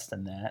best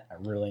in that. I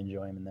really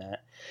enjoy him in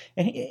that.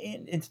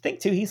 And think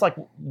too, he's like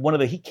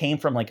he came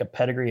from like a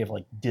pedigree of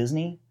like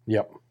Disney.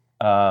 Yep.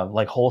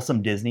 Like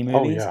wholesome Disney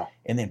movies. Oh yeah.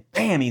 And then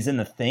bam, he's in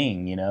the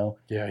Thing. You know.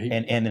 Yeah.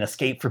 And then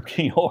Escape from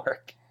New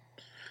York.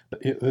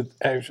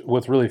 Actually,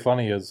 what's really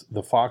funny is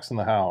The Fox and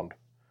the Hound.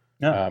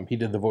 Yeah. He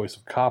did the voice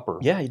of Copper.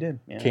 Yeah, he did.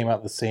 Yeah. Came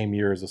out the same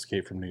year as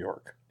Escape from New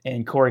York.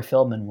 And Corey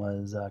Feldman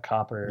was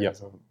Copper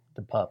as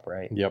the pup,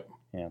 right? Yep.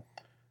 Yeah.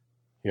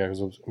 Yeah,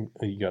 because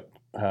you got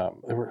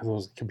there were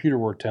those Computer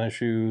Wore Tennis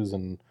Shoes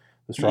and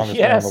The Strongest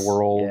Man in the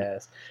World.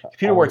 Yes.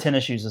 Computer Wore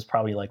Tennis Shoes is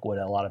probably like what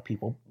a lot of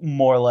people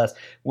more or less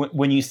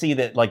when you see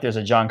that like there's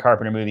a John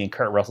Carpenter movie and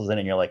Kurt Russell's in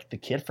it and you're like the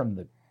kid from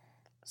the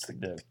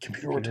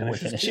Computer Wore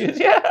Tennis Shoes.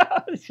 Yeah.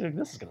 This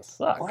is gonna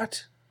suck.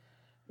 What?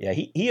 Yeah,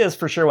 he is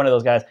for sure one of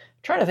those guys. I'm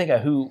trying to think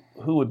of who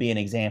would be an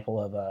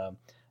example of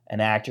an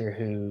actor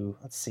who,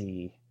 let's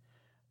see,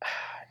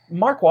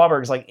 Mark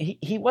Wahlberg's like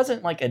he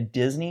wasn't like a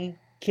Disney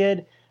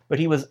kid, but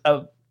he was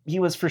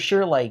for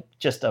sure like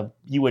just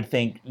you would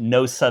think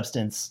no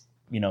substance,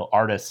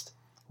 artist.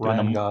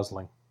 Ryan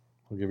Gosling.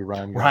 I'll give you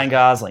Ryan Gosling. Ryan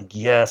Gosling.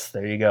 Yes,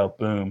 there you go.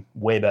 Boom.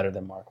 Way better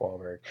than Mark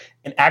Wahlberg.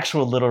 An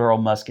actual literal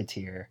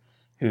musketeer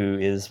who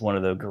is one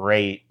of the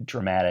great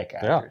dramatic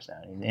actors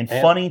now. And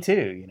funny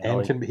too.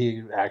 And can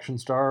be action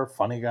star,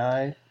 funny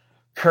guy.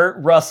 Kurt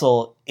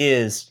Russell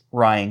is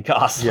Ryan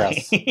Gosling.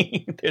 Yes.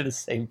 They're the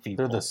same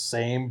people. They're the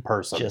same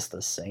person. Just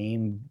the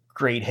same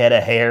great head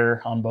of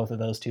hair on both of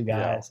those two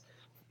guys.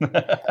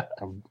 Yeah.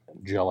 I'm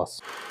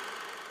jealous.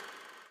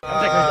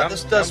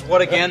 This does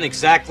what again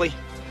exactly?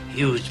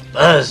 Huge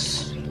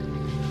buzz.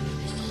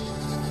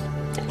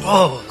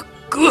 Oh,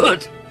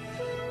 good.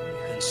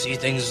 You can see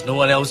things no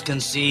one else can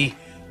see.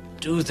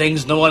 Do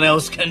things no one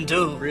else can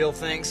do. Real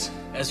things?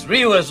 As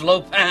real as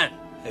Lopan.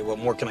 Hey, what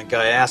more can a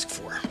guy ask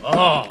for?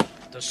 Oh,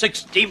 the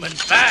 6 demon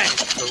bag.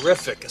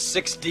 Terrific. A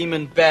 6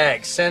 demon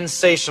bag.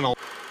 Sensational.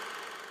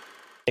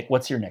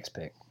 What's your next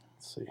pick?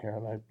 Let's see here.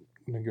 I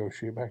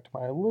negotiate back to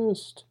my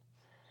list.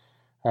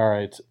 All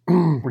right.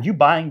 Were you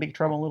buying Big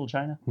Trouble in Little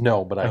China?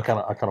 No, but I kind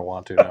of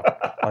want to now.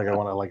 Like I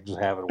want to like just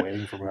have it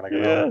waiting for me when I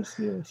get home.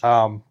 Yes.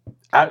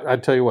 I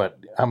tell you what,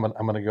 I'm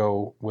gonna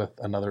go with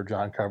another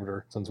John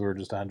Carpenter since we were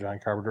just on John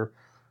Carpenter.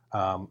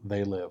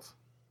 They Live.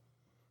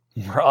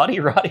 Roddy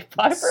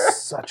Piper.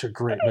 Such a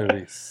great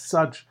movie. It's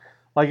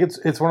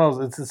one of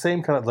those. It's the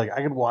same kind of like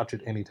I could watch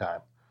it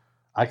anytime.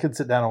 I could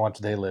sit down and watch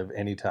They Live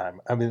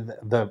anytime. I mean,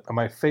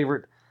 my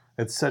favorite.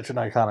 It's such an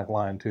iconic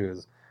line too.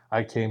 Is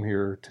I came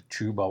here to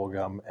chew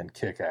bubblegum and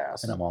kick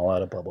ass. And I'm all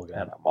out of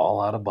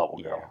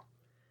bubblegum. Yeah.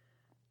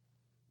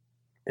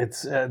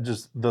 It's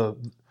just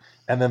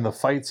and then the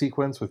fight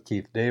sequence with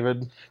Keith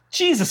David.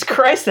 Jesus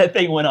Christ, that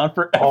thing went on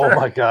forever. Oh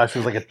my gosh, it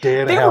was like a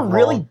day and a half long. They were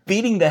really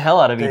beating the hell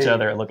out of each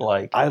other, it looked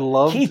like. I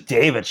loved Keith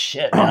David,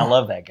 shit, man. I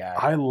love that guy.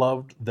 I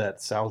loved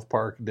that South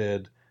Park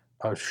did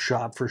a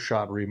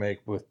shot-for-shot remake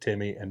with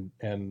Timmy and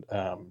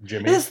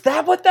Jimmy. Is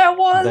that what that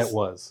was? That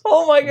was.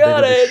 Oh my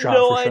God, I had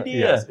no idea.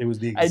 Yes, it was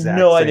the exact I had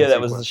no idea that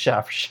sequence. was the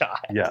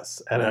shot-for-shot.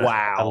 Yes. And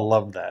wow. I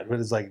loved that.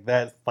 But it's like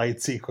that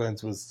fight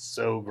sequence was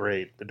so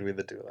great between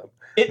the two of them.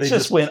 It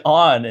just went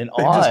on and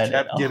on. They just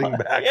kept getting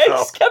back up. Yeah, it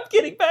just kept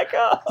getting back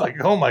up. It's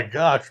like, oh my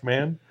gosh,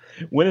 man.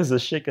 When is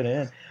this shit gonna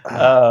end?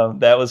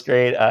 That was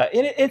great.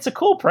 It's a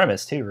cool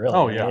premise too, really.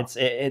 Oh yeah,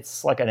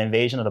 it's like an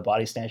invasion of the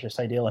body snatchers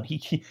type deal, and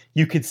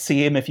you could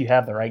see him if you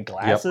have the right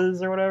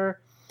glasses or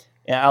whatever.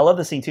 And I love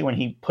the scene too when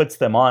he puts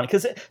them on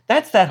because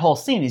that's that whole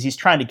scene is he's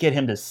trying to get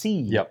him to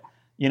see. Yep.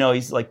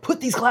 He's like,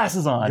 put these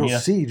glasses on. You'll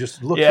see.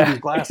 Just look through these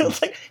glasses.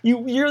 It's like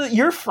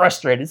you're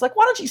frustrated. It's like,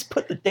 why don't you just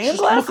put the damn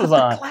glasses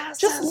on?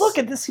 Just look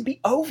at this. It'd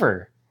be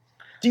over.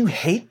 Do you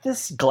hate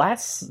these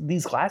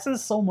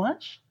glasses so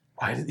much?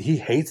 He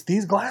hates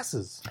these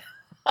glasses.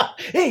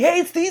 He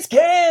hates these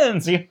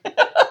cans.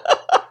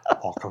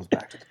 All comes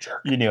back to the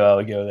jerk. You knew I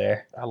would go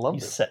there. I love it.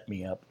 You set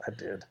me up. I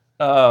did.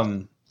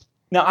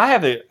 Now I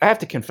have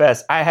to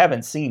confess, I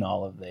haven't seen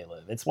all of They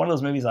Live. It's one of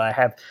those movies that I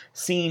have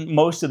seen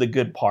most of the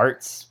good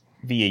parts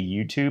via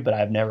YouTube, but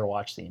I've never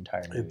watched the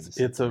entire movie.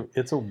 It's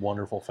a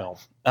wonderful film.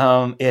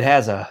 It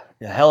has a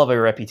hell of a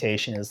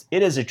reputation.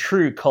 It is a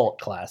true cult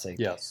classic.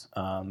 Yes.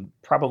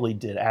 Probably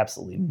did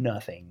absolutely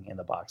nothing in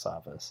the box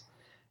office.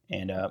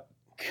 And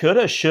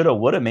coulda, shoulda,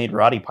 woulda made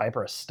Roddy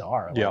Piper a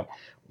star. Yeah.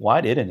 Why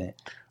didn't it?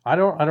 I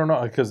don't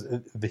know because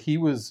he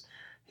was.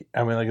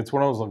 I mean, like it's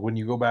one of those like when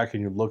you go back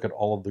and you look at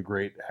all of the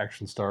great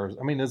action stars.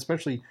 I mean,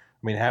 especially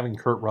having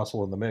Kurt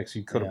Russell in the mix,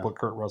 you could have put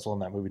Kurt Russell in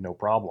that movie, no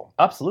problem.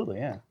 Absolutely,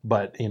 yeah.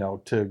 But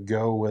to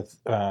go with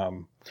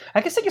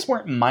I guess they just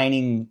weren't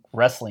mining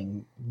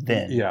wrestling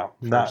then. Yeah,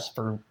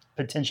 for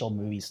potential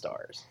movie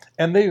stars.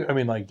 And they, I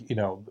mean, like, you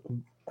know,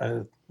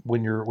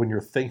 when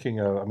you're thinking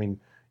of, I mean,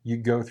 you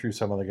go through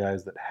some of the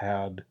guys that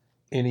had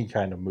any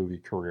kind of movie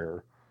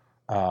career,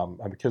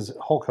 because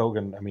Hulk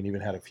Hogan, I mean,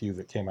 even had a few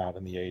that came out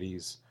in the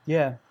 80s.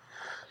 Yeah,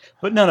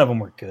 but none of them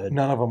were good.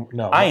 None of them.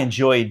 No, I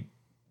enjoyed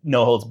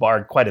No Holds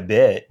Barred quite a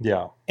bit.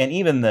 Yeah, and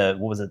even the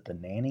the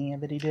Nanny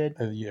that he did?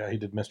 Yeah, he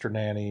did Mr.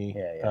 Nanny.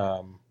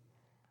 Yeah.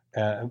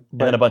 And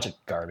then a bunch of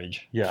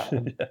garbage. Yeah,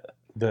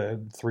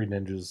 the Three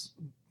Ninjas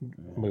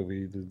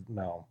movie.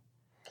 No,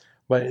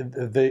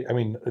 but they. I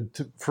mean,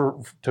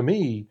 to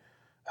me,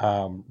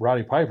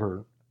 Roddy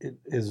Piper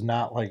is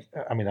not like.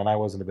 I mean, and I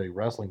wasn't a big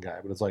wrestling guy,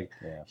 but it's like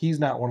he's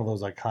not one of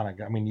those iconic.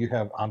 I mean, you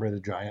have Andre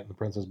the Giant and the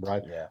Princess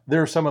Bride. Yeah,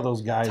 there are some of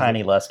those guys.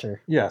 Tiny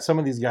Lester. Yeah, some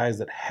of these guys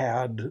that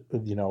had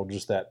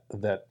just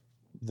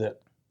that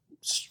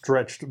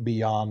stretched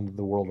beyond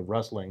the world of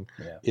wrestling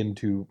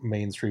into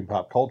mainstream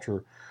pop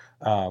culture.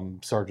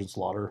 Sergeant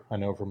Slaughter, I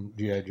know from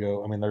G.I.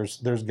 Joe. I mean,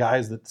 there's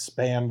guys that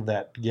spanned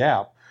that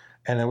gap,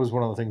 and it was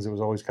one of the things that was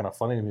always kind of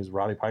funny to me is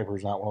Roddy Piper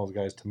is not one of those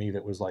guys to me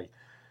that was like,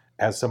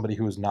 as somebody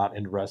who was not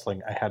into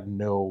wrestling, I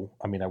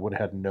would have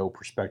had no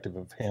perspective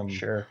of him.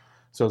 Sure.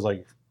 So it was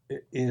like,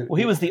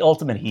 he was the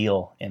ultimate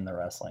heel in the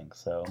wrestling.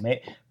 So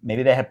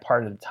maybe they had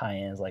part of the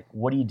tie-ins. Like,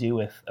 what do you do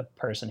with a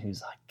person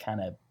who's like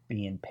kind of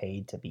being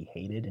paid to be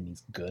hated and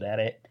he's good at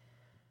it?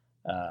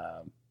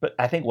 But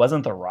I think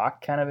wasn't The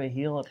Rock kind of a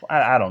heel?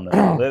 I don't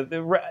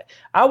know.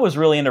 I was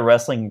really into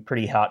wrestling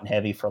pretty hot and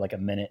heavy for like a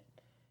minute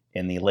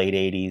in the late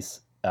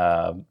 80s,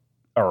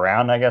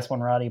 around, I guess,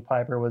 when Roddy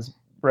Piper was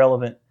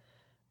relevant.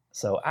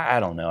 So I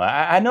don't know.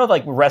 I know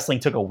like wrestling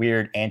took a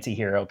weird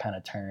anti-hero kind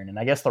of turn, and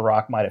I guess The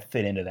Rock might have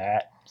fit into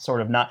that.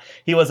 Sort of not.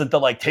 He wasn't the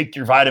like take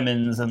your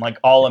vitamins and like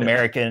all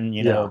American,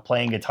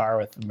 playing guitar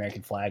with the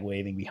American flag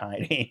waving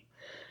behind him.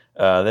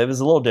 That was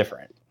a little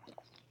different.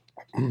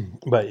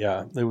 But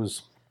yeah, it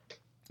was.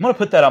 I'm gonna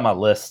put that on my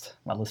list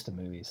of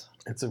movies.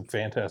 It's a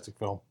fantastic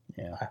film.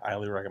 Yeah, I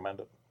highly recommend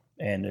it.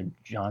 And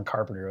John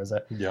Carpenter, was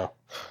that? Yeah.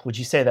 Would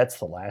you say that's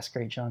the last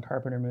great John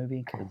Carpenter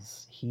movie?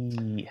 Because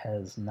he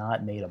has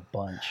not made a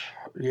bunch.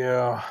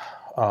 Yeah.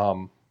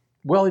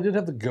 Well, he did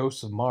have The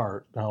Ghosts of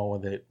Mart.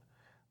 No,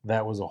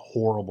 that was a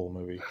horrible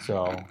movie.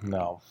 So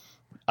no.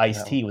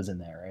 Ice-T was in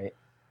there, right?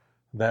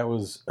 That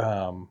was.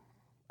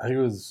 I think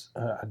it was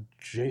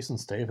Jason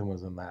Statham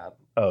was in that.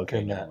 Oh,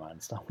 okay, never mind.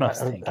 It's not what I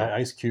was thinking.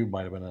 Ice Cube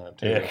might have been in it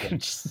too. Yeah.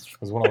 It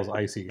was one of those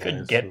icy guys.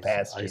 Couldn't get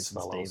past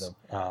Jason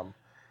Statham.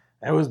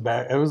 It was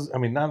bad. It was. I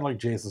mean, not like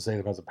Jason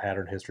Statham has a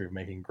pattern history of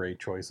making great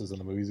choices in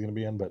the movies he's going to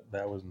be in, but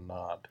that was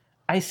not.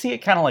 I see it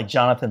kind of like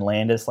Jonathan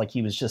Landis, like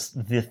he was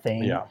just the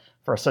thing. Yeah.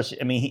 For such,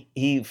 I mean,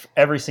 he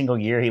every single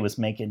year he was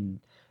making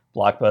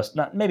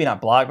blockbusters. Maybe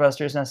not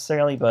blockbusters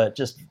necessarily, but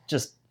just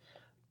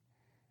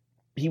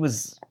he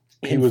was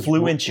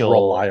influential,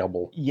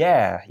 reliable.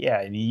 Yeah.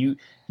 I mean,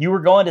 you were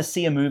going to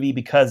see a movie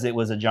because it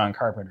was a John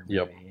Carpenter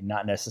movie, and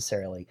not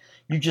necessarily.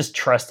 You just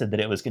trusted that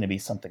it was going to be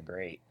something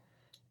great,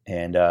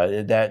 and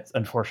that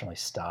unfortunately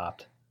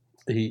stopped.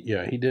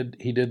 He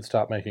did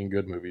stop making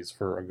good movies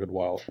for a good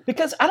while.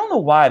 Because I don't know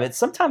why, but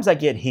sometimes I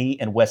get he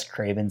and Wes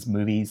Craven's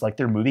movies, like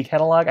their movie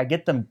catalog, I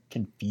get them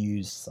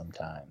confused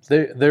sometimes.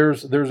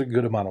 There's a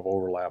good amount of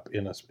overlap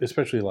in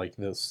especially like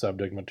the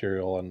subject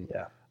material and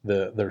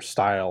their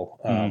style.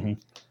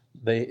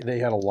 They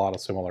had a lot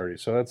of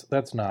similarities, so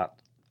that's not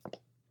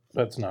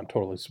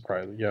totally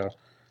surprising. Yeah,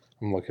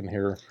 I'm looking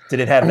here.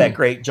 Did it have that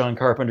great John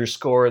Carpenter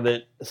score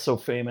that's so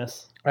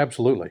famous?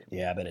 Absolutely.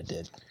 Yeah, I bet it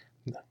did.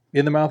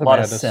 In the Mouth of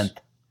Madness. Synth.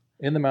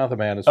 In the Mouth of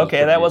Madness.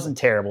 Okay, that wasn't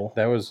terrible.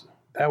 That one.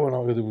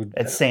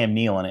 It's Sam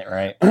Neill in it,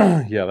 right?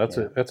 Yeah, that's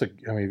a.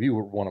 I mean, if you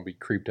want to be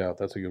creeped out,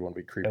 that's a good one to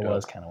be creeped out. It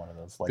was kind of one of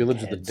those like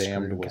Village of the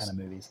Damned was kind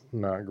of movies.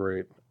 Not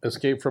great.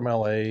 Escape from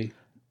L.A.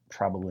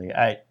 Probably.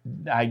 I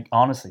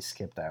honestly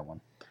skipped that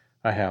one.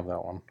 I have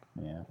that one.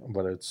 Yeah,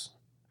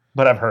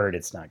 but I've heard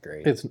it's not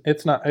great.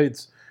 It's not.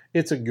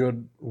 It's a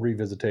good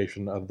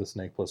revisitation of the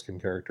Snake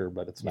Plissken character,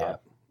 but it's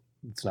not.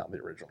 It's not the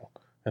original.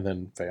 And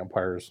then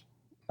Vampires.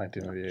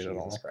 1998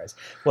 Jesus Christ.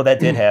 Well, that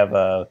did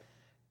have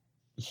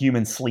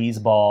human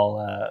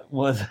sleazeball.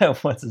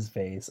 What's his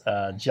face?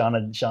 Not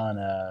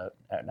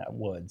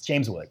Woods.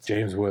 James Woods.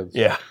 James Woods.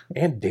 Yeah.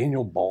 And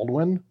Daniel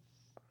Baldwin.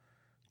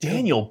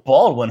 Daniel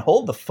Baldwin.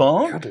 Hold the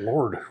phone. Good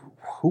Lord.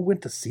 Who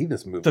went to see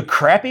this movie? The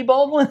crappy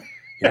Baldwin?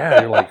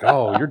 Yeah. You're like,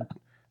 oh,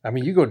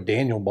 you go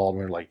Daniel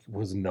Baldwin. You're like,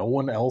 was no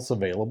one else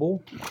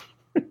available?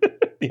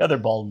 The other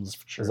Baldwins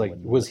for sure.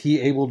 Was he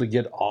able to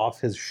get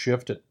off his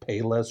shift at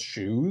Payless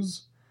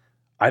Shoes?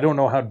 I don't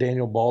know how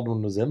Daniel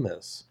Baldwin was in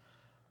this.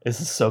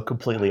 This is so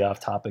completely off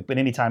topic, but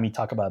anytime you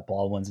talk about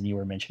Baldwins, and you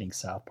were mentioning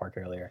South Park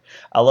earlier,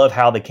 I love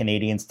how the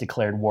Canadians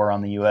declared war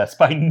on the U.S.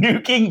 by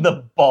nuking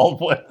the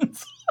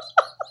Baldwins.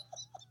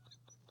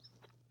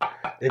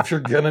 If you're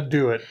going to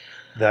do it,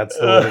 that's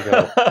the way to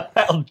go.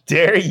 How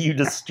dare you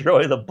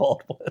destroy the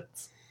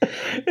Baldwins?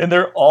 And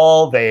they're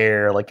all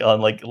there, like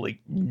on like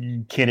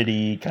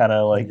Kennedy, kind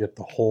of like you get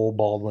the whole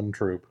Baldwin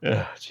troop.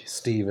 Ugh,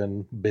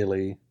 Stephen,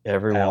 Billy,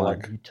 everyone.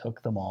 Alec. You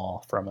took them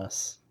all from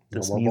us. No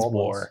This more means Baldwins.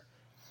 war.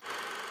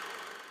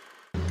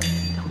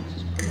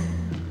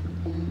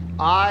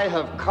 I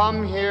have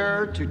come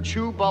here to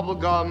chew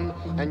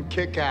bubblegum and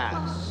kick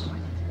ass.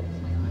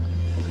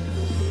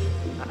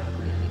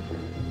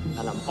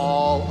 And I'm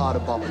all out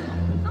of bubblegum.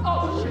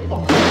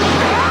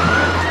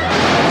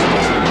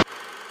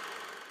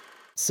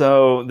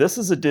 So this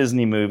is a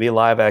Disney movie,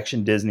 live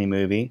action Disney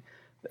movie.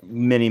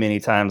 Many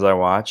times I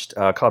watched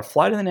called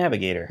Flight of the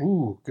Navigator.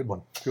 Ooh, good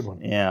one. Good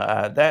one.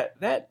 Yeah,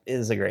 that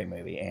is a great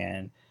movie,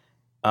 and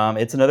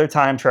it's another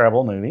time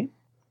travel movie.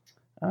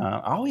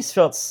 I always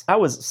felt I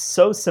was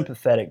so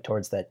sympathetic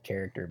towards that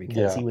character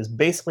because he was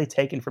basically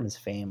taken from his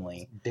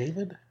family.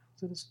 David?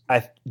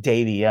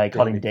 Davey, yeah, I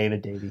called him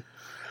David. Davey.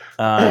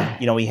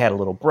 You know, he had a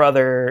little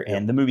brother,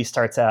 and the movie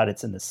starts out.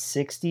 It's in the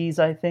 '60s,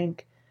 I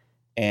think,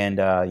 and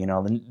you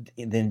know,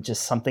 then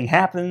just something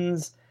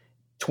happens.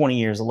 20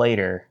 years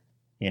later,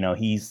 you know,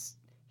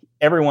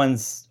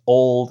 everyone's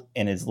old,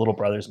 and his little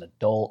brother's an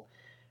adult.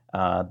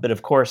 But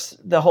of course,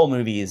 the whole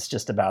movie is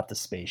just about the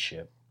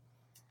spaceship.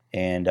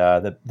 And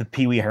the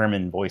Pee Wee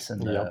Herman voice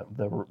and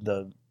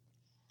the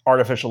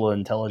artificial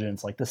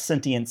intelligence, like the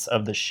sentience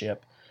of the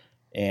ship.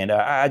 And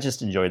I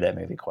just enjoyed that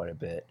movie quite a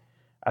bit.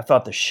 I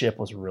thought the ship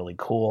was really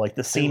cool. Like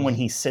the scene when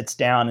he sits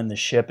down in the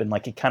ship and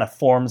like it kind of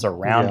forms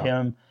around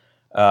him,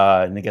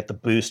 and they get the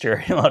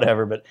booster and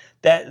whatever. But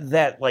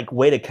that like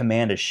way to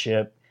command a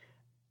ship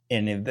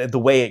and the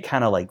way it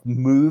kind of like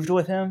moved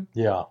with him.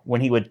 Yeah. When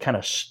he would kind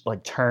of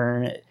like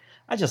turn.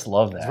 I just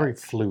love that. It's very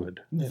fluid.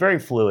 Very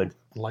fluid.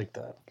 I like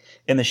that.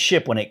 And the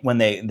ship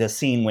the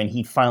scene when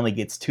he finally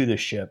gets to the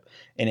ship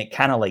and it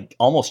kind of like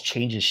almost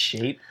changes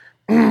shape,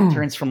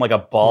 turns from like a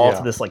ball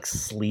to this like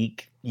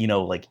sleek, you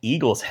know, like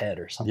eagle's head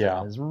or something.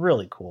 Yeah. It was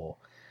really cool.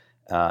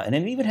 And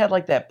it even had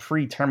like that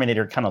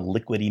pre-Terminator kind of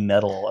liquidy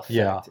metal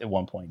effect at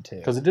one point too.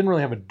 Because it didn't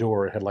really have a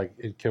door. It had like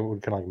it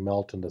would kind of like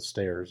melt into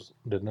stairs,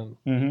 didn't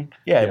it? Mm-hmm.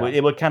 Yeah,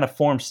 it would kind of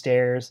form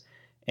stairs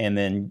and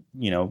then,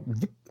 you know,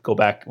 go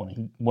back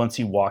once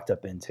he walked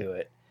up into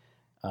it.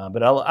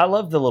 But I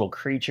love the little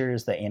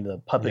creatures,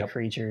 the puppet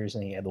creatures,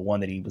 and he had the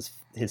one that he was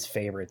his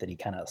favorite that he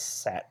kind of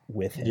sat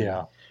with him.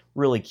 Yeah,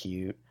 really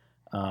cute.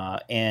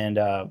 And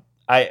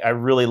I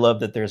really love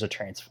that there's a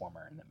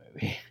Transformer in the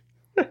movie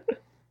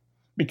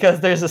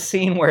because there's a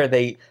scene where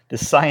the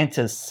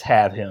scientists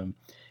have him,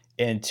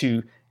 and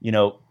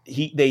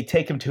they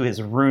take him to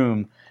his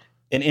room.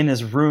 And in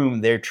his room,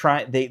 they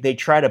try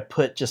to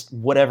put just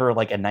whatever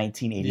like a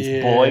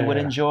 1980s boy would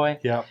enjoy.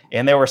 Yeah.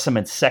 And there were some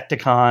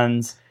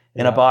Insecticons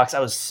in a box.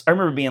 I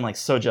remember being like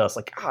so jealous,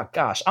 like, oh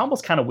gosh, I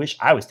almost kind of wish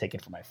I was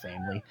taken from my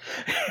family.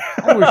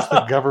 I wish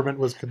the government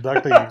was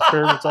conducting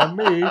experiments on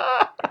me.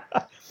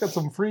 Got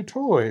some free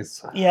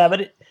toys. Yeah,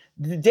 but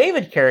the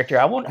David character,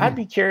 I'd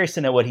be curious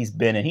to know what he's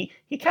been in.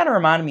 He kind of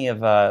reminded me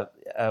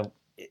of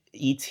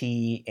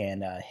E.T.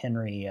 and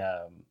Henry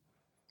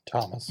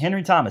Thomas.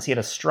 Henry Thomas. He had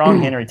a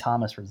strong Henry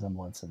Thomas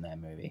resemblance in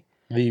that movie.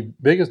 The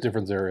biggest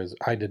difference there is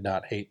I did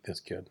not hate this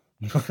kid.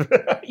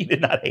 You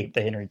did not hate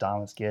the Henry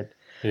Thomas kid.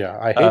 Yeah,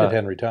 I hated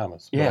Henry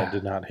Thomas, but I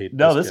did not hate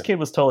this kid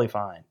was totally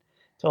fine.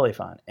 Totally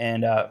fine.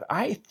 And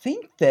I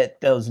think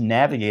that those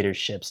Navigator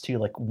ships, too,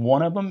 like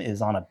one of them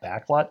is on a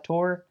backlot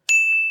tour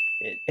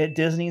at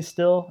Disney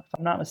still, if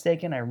I'm not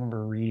mistaken. I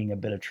remember reading a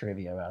bit of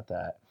trivia about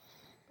that.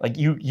 Like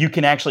you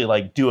can actually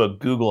like do a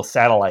Google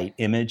satellite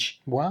image.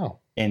 Wow.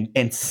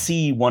 And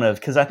see one of,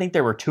 because I think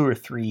there were 2 or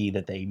 3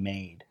 that they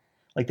made.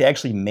 Like they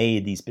actually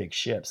made these big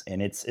ships, and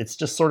it's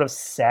just sort of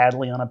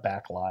sadly on a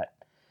backlot.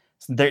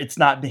 It's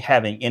not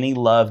having any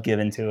love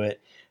given to it.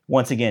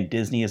 Once again,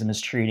 Disney is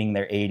mistreating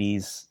their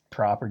 80s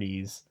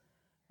properties.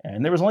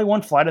 And there was only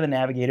one Flight of the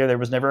Navigator. There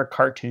was never a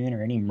cartoon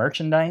or any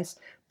merchandise,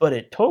 but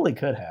it totally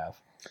could have.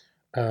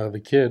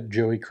 The kid,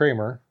 Joey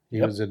Kramer, he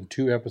was in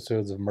 2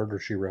 episodes of Murder,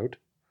 She Wrote.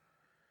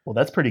 Well,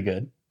 that's pretty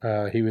good.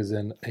 He was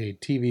in a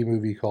TV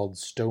movie called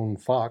Stone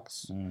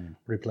Fox,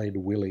 where he played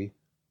Willie.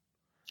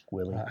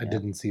 I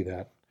didn't see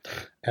that.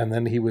 And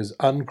then he was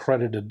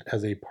uncredited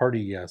as a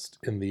party guest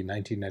in the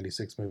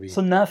 1996 movie. So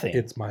nothing.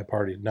 It's My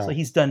Party. No. So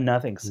he's done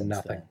nothing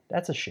since then.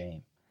 That's a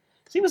shame.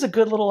 So he was a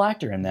good little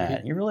actor in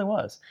that. He really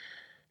was.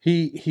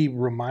 He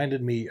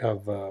reminded me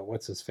of,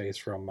 what's his face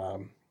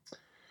from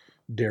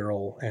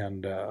Daryl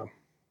and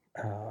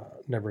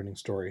Neverending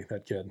Story,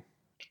 that kid.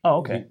 Oh,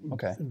 okay.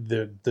 Okay.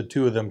 The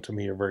 2 of them to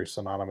me are very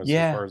synonymous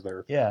as far as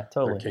their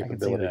totally. their capability. I can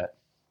see that.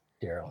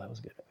 Daryl, that was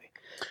a good movie.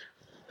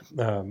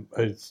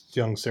 It's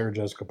young Sarah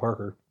Jessica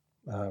Parker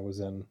was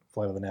in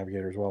Flight of the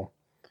Navigator as well.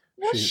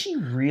 Was she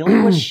really?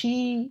 Was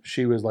she?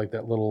 She was like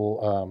that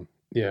little,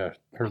 I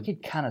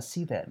could kind of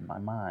see that in my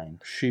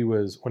mind. She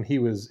was, when he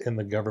was in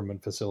the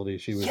government facility,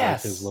 she was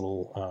like his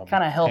little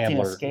kind of helped him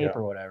handler. escape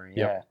or whatever.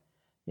 Yeah.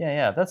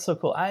 Yeah, that's so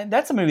cool.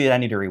 That's a movie that I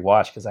need to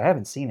rewatch because I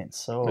haven't seen it in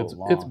so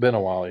long. It's been a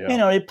while, yeah. You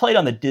know, it played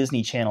on the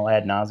Disney Channel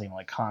ad nauseum,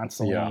 like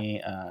constantly.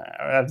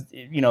 Yeah.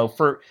 You know,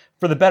 for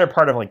the better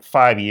part of like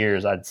 5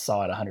 years, I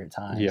saw it 100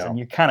 times, and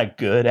you're kind of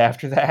good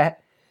after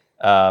that.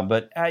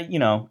 But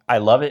I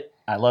love it.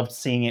 I loved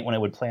seeing it when it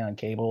would play on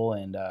cable,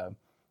 and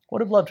would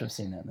have loved to have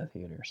seen that in the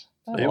theaters.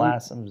 I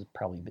was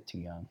probably a bit too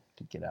young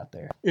to get out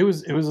there. It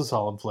was a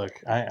solid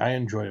flick. I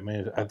enjoyed it,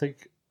 man. I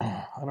think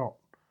I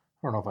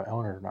don't know if I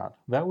own it or not.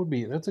 It would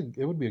be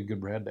a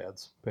good Rad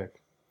Dads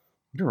pick.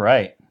 You're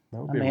right.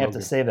 I may have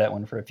to save that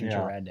one for a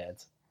future Rad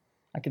Dads.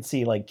 I could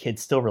see like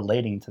kids still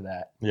relating to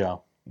that. Yeah.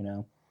 You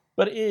know.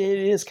 But it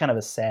is kind of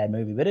a sad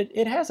movie, but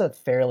it has a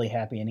fairly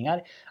happy ending.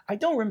 I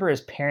don't remember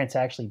his parents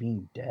actually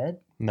being dead.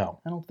 No.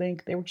 I don't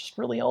think. They were just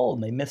really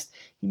old, and he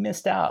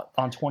missed out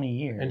on 20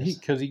 years. And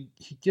because he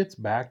gets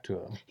back to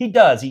him. He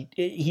does.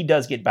 He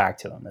does get back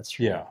to him. That's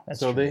true. Yeah. That's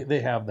so true. they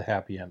have the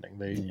happy ending.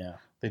 They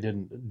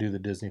didn't do the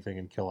Disney thing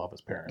and kill off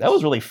his parents. That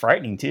was really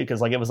frightening too, because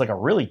like it was like a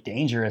really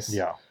dangerous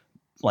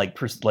like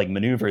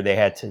maneuver they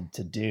had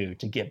to do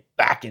to get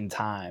back in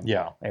time.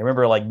 Yeah. I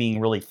remember like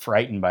being really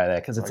frightened by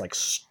that because it's like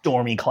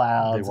stormy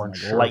clouds. They weren't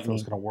and, like, sure lightning. if it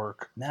was going to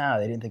work. No,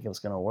 they didn't think it was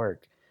going to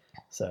work.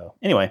 So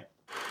anyway.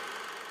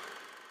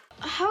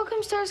 How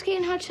come Starsky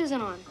and Hutch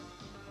isn't on?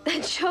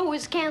 That show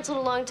was canceled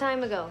a long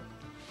time ago.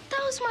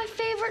 That was my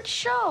favorite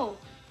show.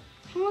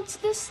 And what's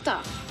this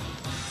stuff?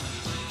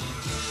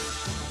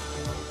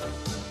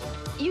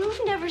 You've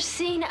never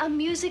seen a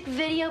music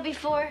video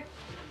before?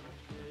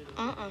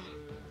 I've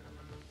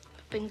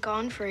been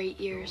gone for 8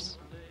 years.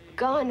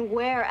 Gone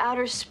where?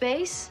 Outer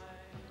space?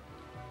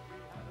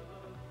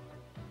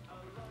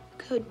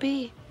 Could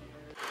be.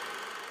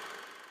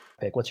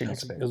 Pick. What's your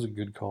next pick? That was a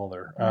good call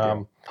there.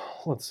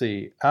 Let's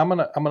see. I'm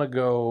gonna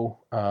go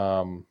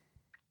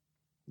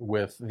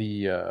with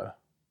the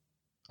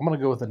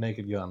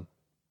Naked Gun.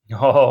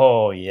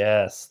 Oh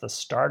yes, the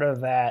start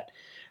of that,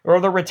 or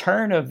the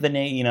return of the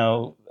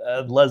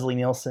Leslie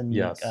Nielsen.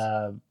 Yes.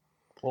 Well,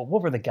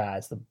 what were the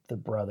guys? The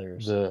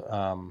brothers.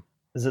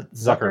 Is it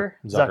Zucker?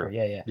 Zucker.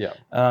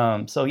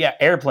 Yeah. So yeah,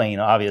 Airplane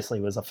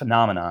obviously was a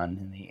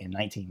phenomenon in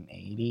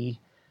 1980.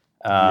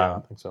 Yeah,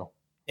 I think so.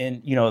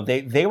 And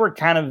they were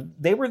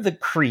the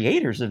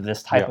creators of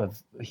this type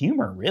of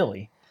humor,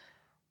 really.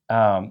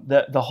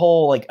 The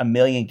whole like a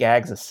million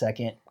gags a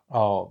second.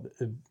 Oh,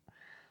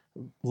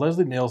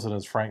 Leslie Nielsen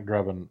as Frank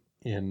Drebin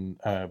in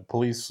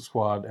Police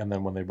Squad, and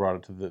then when they brought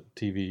it to the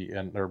TV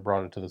or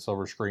brought it to the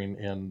silver screen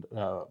in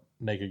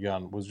Naked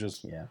Gun was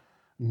just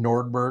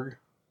Nordberg.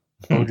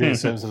 O.J.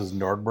 Simpson as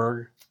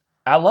Nordberg.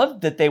 I love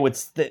that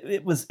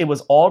it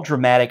was all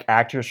dramatic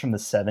actors from the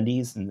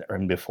 70s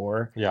and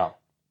before. Yeah.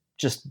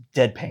 Just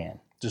deadpan.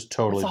 Just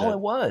totally That's all it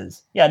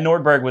was. Yeah,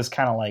 Nordberg was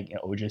kind of like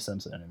O.J.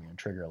 Simpson.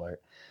 Trigger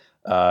alert.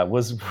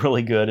 Was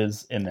really good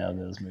in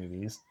those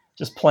movies.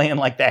 Just playing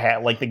like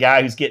the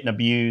guy who's getting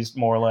abused,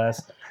 more or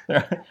less.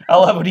 I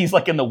love when he's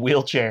like in the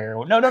wheelchair.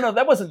 No,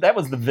 that was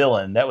the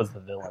villain. That was the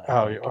villain.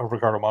 Oh,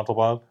 Ricardo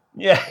Montalban?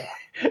 Yeah.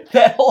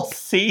 That whole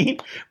scene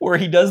where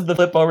he does the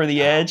flip over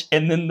the edge,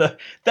 and then that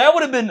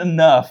would have been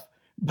enough.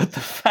 But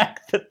the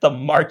fact that the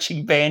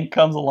marching band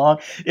comes along,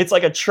 it's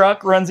like a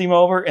truck runs him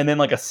over, and then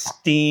like a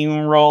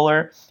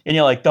steamroller, and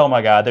you're like, oh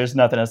my god, there's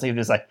nothing else. He's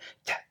just like,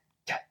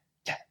 they're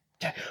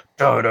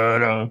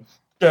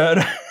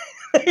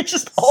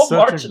just all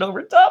marching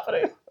over top of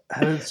it.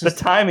 The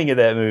timing of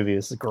that movie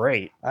is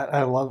great.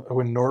 I love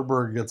when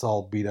Nordberg gets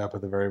all beat up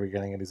at the very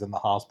beginning and he's in the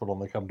hospital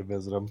and they come to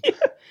visit him.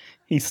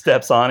 He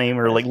steps on him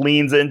or like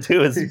leans into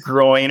his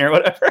groin or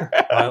whatever.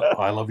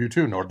 I love you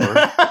too,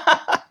 Nordberg.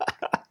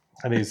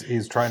 And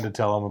he's trying to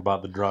tell him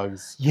about the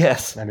drugs.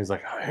 Yes. And he's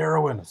like,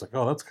 heroin. It's like,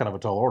 oh, that's kind of a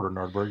tall order,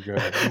 Nordberg. You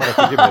might have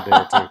to give me a day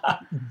or two.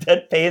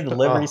 Deadpan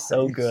delivery,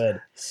 so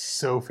good.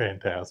 So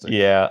fantastic.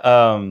 Yeah.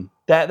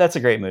 That's a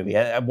great movie.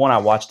 One I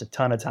watched a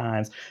ton of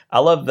times. I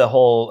love the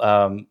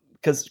whole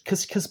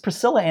because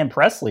Priscilla Ann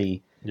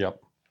Presley.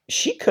 Yep.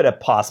 She could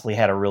have possibly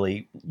had a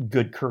really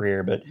good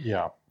career, but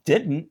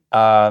didn't.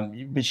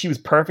 But she was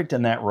perfect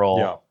in that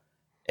role.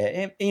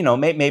 Yeah. And,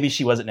 maybe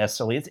she wasn't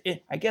necessarily.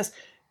 I guess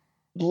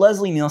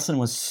Leslie Nielsen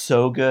was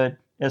so good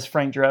as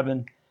Frank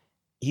Drebin.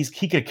 He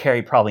could have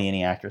carried probably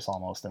any actress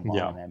almost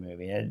involved in that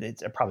movie.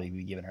 I'd probably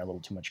be giving her a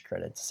little too much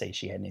credit to say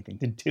she had anything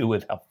to do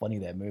with how funny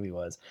that movie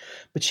was.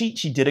 But she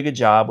did a good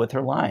job with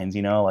her lines,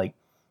 like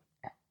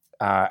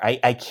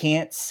I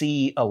can't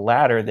see a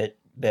ladder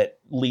that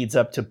leads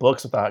up to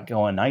books without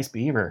going, nice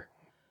beaver.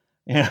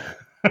 Yeah.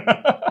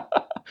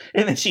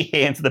 And then she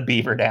hands the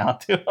beaver down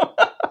to him.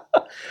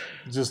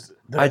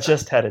 I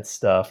just had it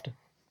stuffed.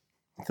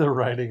 The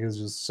writing is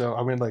just so,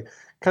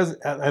 because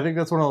I think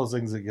that's one of those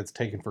things that gets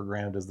taken for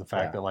granted is the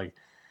fact that like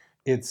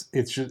it's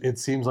just, it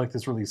seems like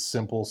this really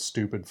simple,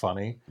 stupid,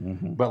 funny,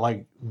 but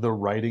like the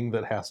writing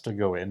that has to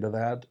go into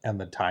that and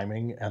the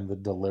timing and the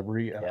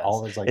delivery and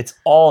all this, like it's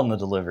all in the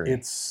delivery.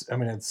 It's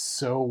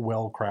so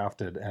well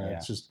crafted, and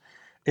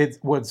it's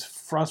what's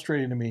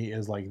frustrating to me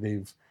is like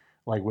they've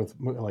like with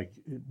like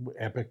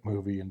epic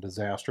movie and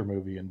disaster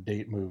movie and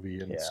date movie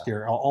and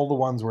scare, all the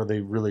ones where they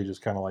really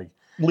just kind of like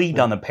leaned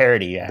on the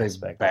parody They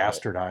aspect.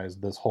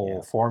 bastardized this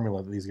whole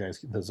formula that these guys,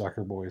 the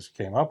Zucker boys,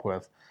 came up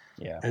with.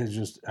 Yeah. It's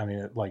just, I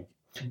mean,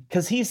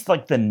 because he's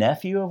like the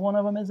nephew of one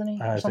of them, isn't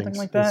he? Or I something think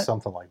like that. It's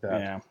something like that.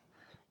 Yeah.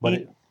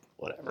 But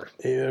whatever.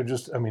 It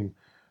just, I mean,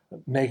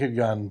 Naked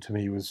Gun to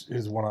me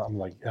is one of them.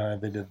 Like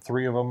they did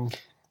 3 of them.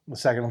 The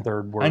second and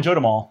third were. I enjoyed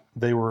them all.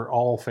 They were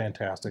all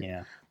fantastic.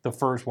 Yeah. The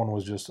first one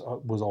was just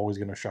was always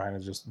going to shine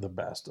as just the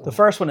best. The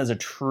first one is a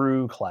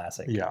true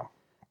classic. Yeah.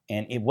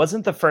 And it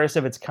wasn't the first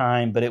of its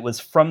kind, but it was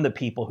from the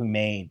people who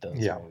made those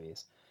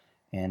movies.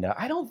 And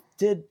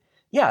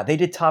they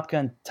did Top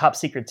Gun, Top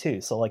Secret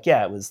 2. So like,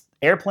 yeah, it was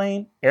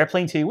Airplane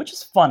 2, which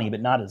is funny,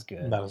 but not as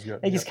good. Not as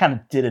good. They just kind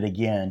of did it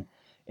again.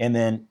 And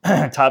then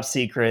Top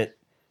Secret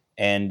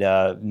and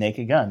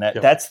Naked Gun.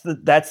 That's the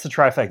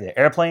trifecta.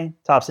 Airplane,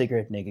 Top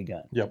Secret, Naked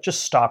Gun. Yep.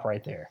 Just stop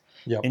right there.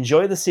 Yep.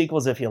 Enjoy the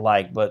sequels if you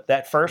like, but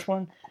that first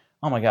one,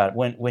 oh my God,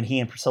 when he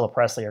and Priscilla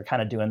Presley are kind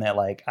of doing that,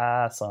 like,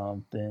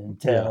 something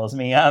tells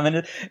me I'm in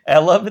it. I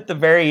love at the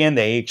very end,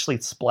 they actually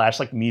splash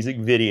like music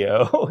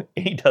video.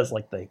 He does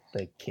like the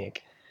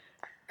kick.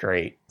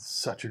 Great.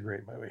 Such a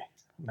great movie.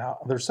 Now,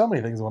 there's so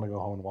many things I want to go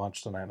home and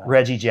watch tonight.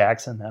 Reggie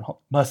Jackson, that whole,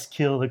 must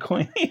kill the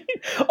queen.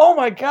 Oh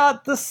my God,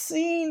 the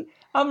scene.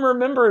 I'm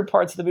remembering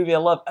parts of the movie I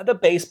love. The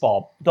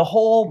baseball. The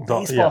whole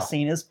baseball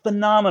scene is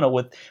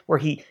phenomenal where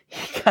he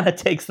kind of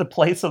takes the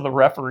place of the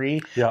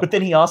referee, but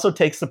then he also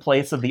takes the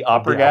place of the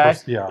opera guy.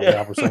 The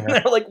opera singer.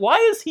 They're like, why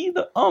is he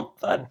the ump?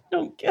 I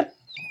don't get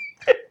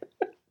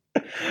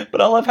it.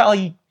 But I love how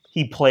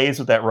he plays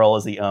with that role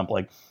as the ump.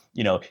 Like,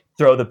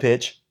 throw the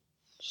pitch,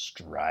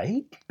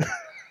 strike.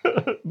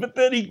 But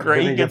then he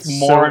gets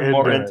more and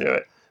more into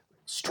it.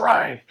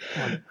 Strike.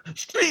 And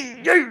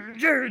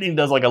he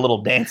does like a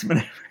little dance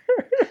maneuver.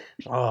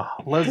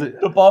 Leslie,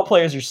 the ball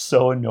players are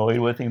so annoyed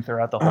with him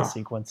throughout the whole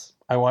sequence.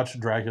 I watched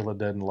Dracula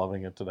Dead and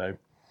loving it today.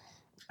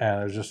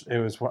 And it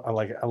was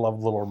like, I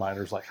love little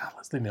reminders like,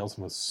 Leslie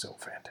Nielsen was so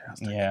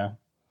fantastic. Yeah.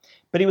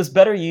 But he was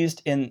better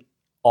used in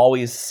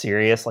Always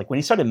Serious. Like when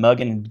he started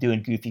mugging and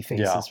doing goofy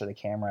faces for the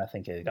camera, I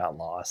think it got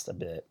lost a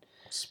bit.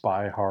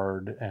 Spy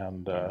Hard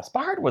and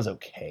Spy Hard was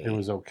okay. It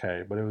was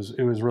okay, but it was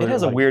really. It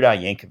has a Weird Al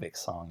Yankovic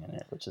song in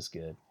it, which is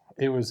good.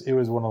 It was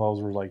one of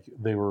those where like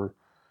they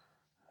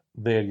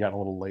had gotten a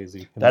little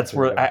lazy. That's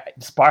where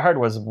Spy Hard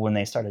was when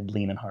they started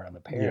leaning hard on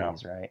the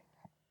parodies, right?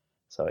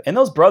 So and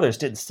those brothers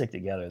didn't stick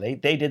together. They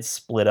did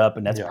split up,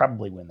 and that's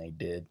probably when they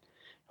did.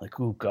 Like,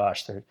 oh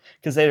gosh,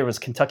 because there was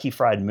Kentucky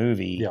Fried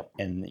Movie,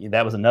 and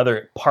that was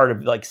another part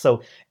of like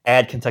so.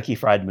 Add Kentucky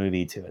Fried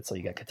Movie to it, so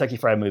you got Kentucky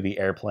Fried Movie,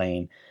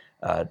 Airplane.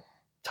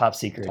 Top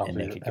Secret and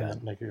Naked Gun.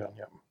 Naked Gun,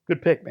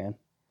 Good pick, man.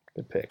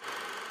 Good pick.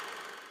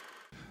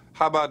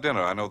 How about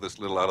dinner? I know this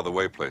little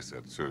out-of-the-way place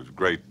that serves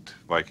great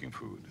Viking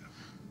food.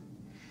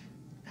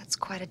 That's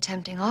quite a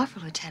tempting offer,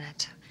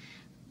 Lieutenant.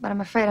 But I'm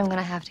afraid I'm going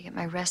to have to get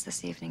my rest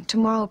this evening.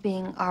 Tomorrow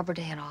being Arbor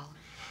Day and all.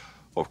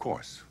 Of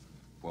course.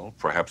 Well,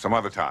 perhaps some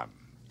other time.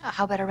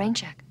 How about a rain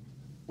check?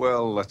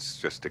 Well, let's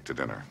just stick to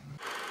dinner.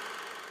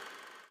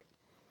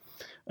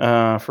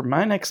 For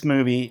my next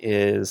movie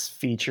is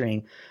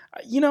featuring...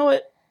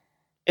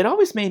 It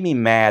always made me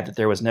mad that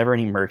there was never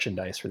any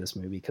merchandise for this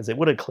movie because it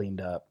would have cleaned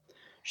up.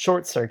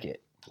 Short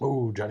Circuit.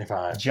 Oh, Johnny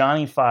Five.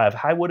 Johnny Five.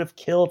 I would have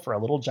killed for a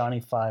little Johnny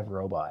Five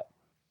robot.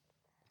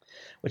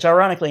 Which,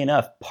 ironically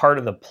enough, part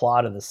of the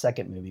plot of the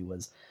second movie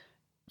was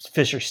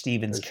Fisher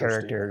Stevens'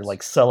 character,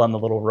 like selling the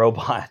little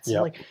robots.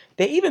 Yep. Like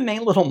they even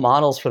made little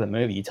models for the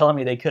movie. You telling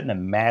me they couldn't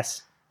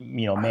have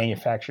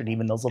manufactured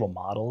even those little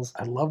models?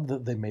 I love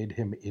that they made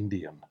him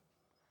Indian.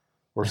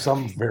 Or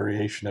some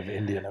variation of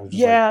Indian. I was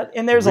just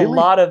and there's a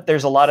lot of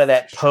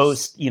that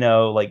post,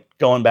 like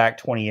going back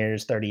 20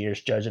 years, 30 years,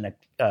 judging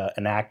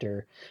an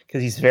actor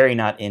because he's very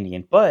not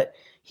Indian, but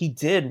he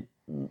did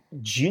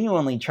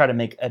genuinely try to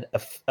make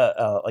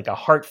a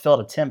heartfelt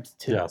attempt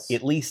to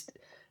at least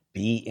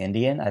be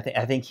Indian. I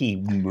think he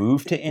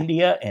moved to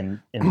India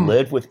and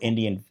lived with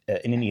an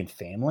Indian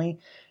family,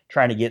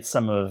 trying to get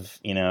some of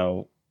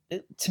to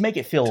make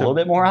it feel a little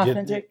bit more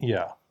authentic.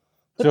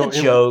 But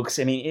the jokes,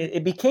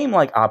 it became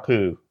like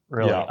Apu,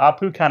 really. Yeah.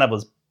 Apu kind of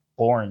was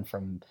born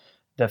from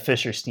the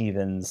Fisher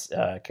Stevens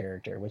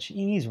character, which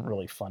he's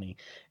really funny.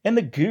 And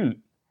the Goot,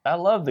 I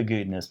love the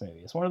Goot in this movie.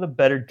 It's one of the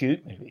better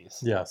Goot movies.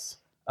 Yes.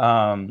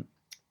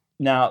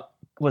 Now,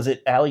 was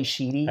it Ali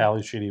Sheedy?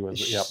 Ali Sheedy was,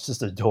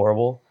 just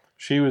adorable.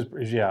 She was,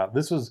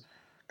 this was,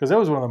 because that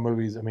was one of the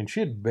movies, she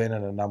had been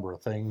in a number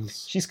of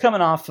things. She's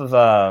coming off of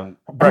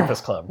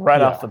Breakfast Club,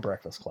 off the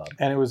Breakfast Club.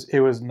 And it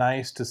was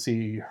nice to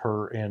see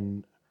her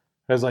in...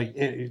 Because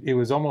it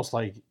was almost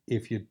like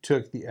if you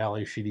took the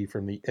Ali Sheedy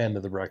from the end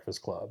of the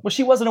Breakfast Club. Well,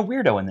 she wasn't a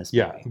weirdo in this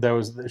movie.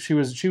 Yeah, she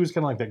was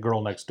kind of like that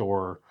girl next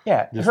door.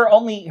 Yeah, her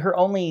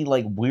only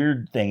like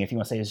weird thing, if you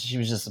want to say, is she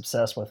was just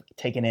obsessed with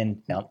taking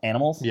in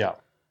animals. Yeah,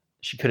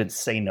 she couldn't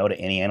say no to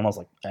any animals,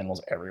 like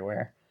animals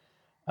everywhere.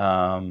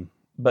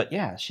 But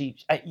yeah, she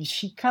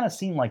kind of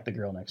seemed like the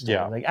girl next door.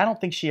 Yeah. Like I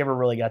don't think she ever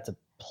really got to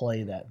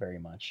play that very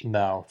much.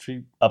 No,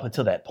 up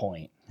until that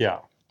point. Yeah,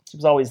 she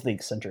was always the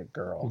eccentric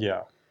girl.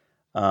 Yeah.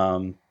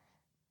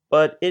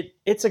 But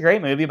it's a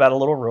great movie about a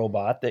little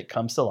robot that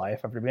comes to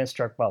life after being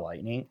struck by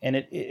lightning. And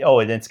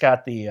and it's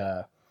got the,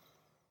 I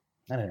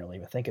didn't really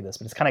even think of this,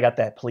 but it's kind of got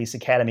that Police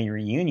Academy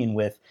reunion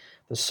with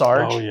the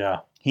Sarge. Oh, yeah.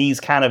 He's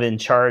kind of in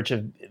charge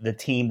of the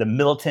team, the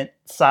militant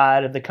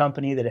side of the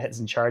company that is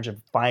in charge of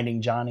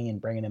finding Johnny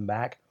and bringing him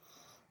back.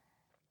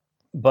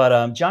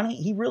 But Johnny,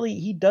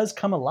 he does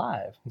come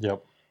alive.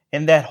 Yep.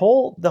 And the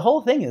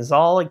whole thing is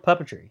all like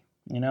puppetry,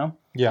 you know?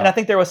 Yeah. And I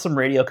think there was some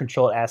radio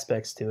controlled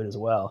aspects to it as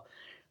well.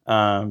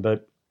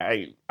 But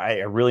I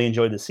really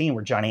enjoyed the scene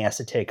where Johnny has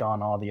to take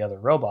on all the other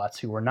robots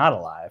who were not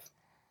alive.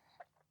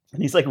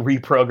 And he's like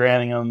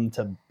reprogramming them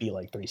to be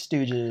like Three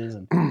Stooges.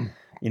 And,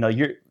 you know,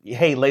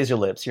 hey, Laser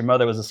Lips, your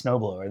mother was a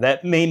snowblower.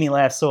 That made me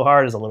laugh so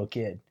hard as a little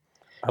kid.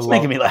 It's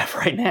making me laugh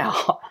right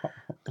now.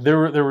 There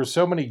were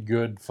so many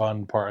good,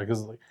 fun parts.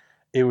 Because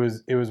it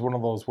was one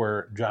of those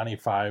where Johnny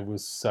Five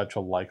was such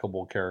a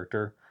likable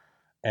character.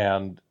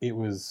 And it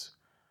was...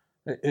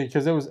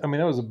 Because that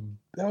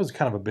was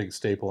kind of a big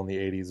staple in the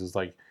 80s. Is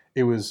like,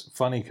 it was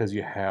funny because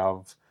you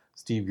have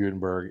Steve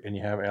Guttenberg and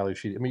you have Ali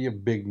Sheedy. I mean, you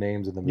have big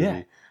names in the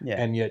movie,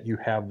 and yet you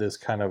have this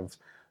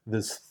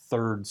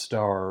third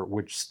star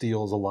which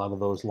steals a lot of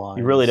those lines.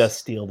 He really does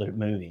steal the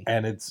movie,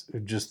 and it's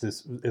just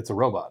it's a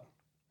robot.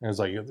 And it's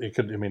like it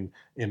could. I mean,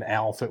 in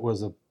Alf, it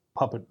was a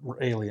puppet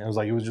alien. It was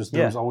like it was just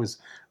there was always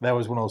that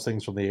was one of those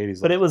things from the 80s.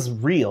 But it was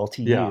real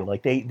to you.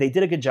 Like they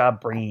did a good job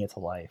bringing it to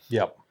life.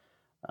 Yep.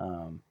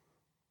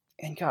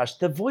 And gosh,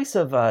 the voice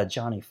of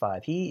Johnny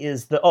Five,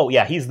 he's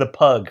the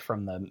pug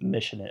from the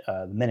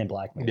Men in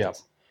Black movies. Yep.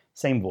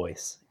 Same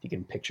voice. You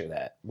can picture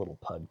that little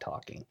pug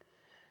talking.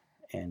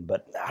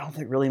 But I don't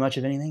think really much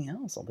of anything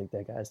else. I don't think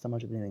that guy's done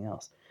much of anything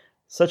else.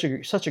 Such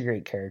a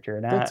great character.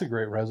 And that's a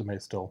great resume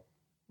still.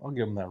 I'll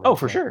give him that resume. Oh,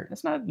 for sure.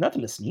 It's nothing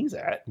to sneeze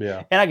at.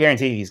 Yeah. And I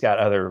guarantee you he's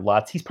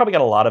probably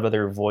got a lot of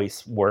other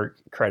voice work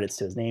credits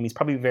to his name. He's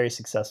probably very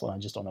successful, and I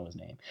just don't know his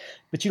name.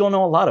 But you don't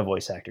know a lot of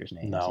voice actors'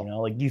 names. No. You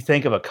know, like you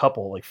think of a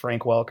couple like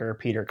Frank Welker,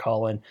 Peter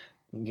Cullen,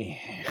 you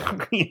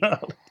know.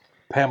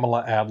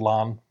 Pamela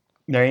Adlon.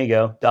 There you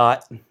go.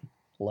 Dot.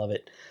 Love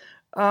it.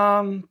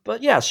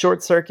 But yeah,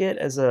 Short Circuit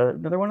is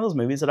another one of those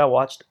movies that I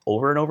watched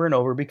over and over and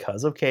over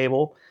because of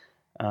cable.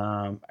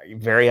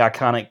 Very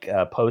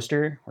iconic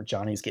poster where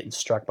Johnny's getting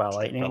struck by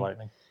lightning.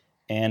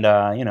 And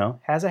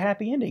has a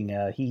happy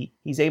ending.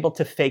 He's able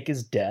to fake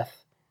his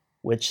death,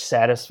 which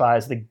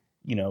satisfies the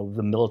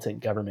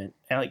militant government.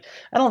 And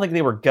I don't think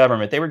they were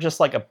government; they were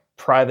just like a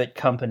private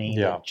company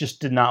that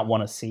just did not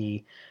want to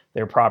see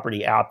their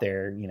property out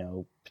there,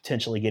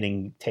 potentially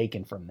getting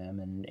taken from them,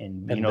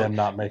 and them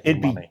not making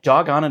it'd money. be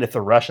doggone it if the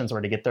Russians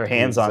were to get their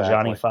hands on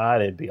Johnny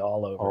Five, it'd be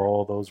all over.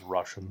 Oh, those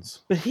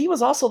Russians! But he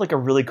was also like a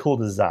really cool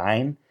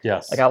design.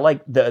 Yes, like I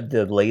like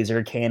the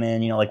laser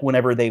cannon. Like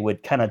whenever they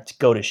would kind of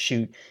go to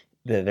shoot,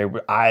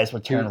 their eyes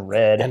would turn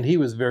red, and he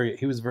was very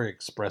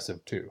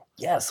expressive too.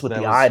 Yes, with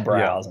the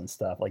eyebrows and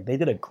stuff. Like they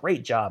did a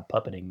great job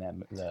puppeting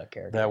the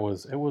character. It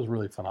was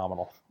really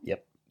phenomenal.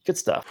 Yep, good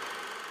stuff.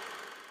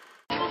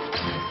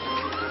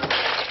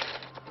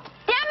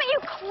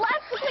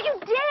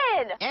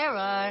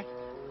 Error.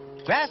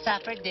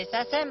 Grasshopper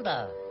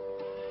disassemble.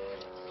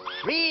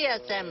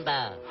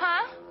 Reassemble.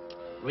 Huh?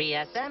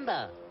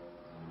 Reassemble.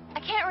 I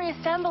can't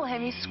reassemble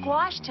him. You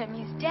squashed him.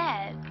 He's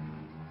dead.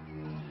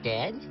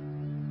 Dead?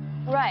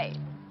 Right.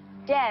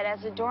 Dead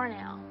as a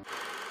doornail.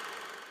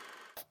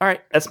 All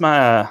right,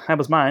 that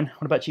was mine.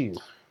 What about you?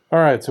 All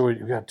right, so we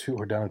got two.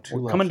 We're down to two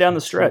left. Coming down the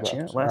stretch,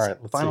 yeah. All right,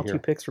 Final two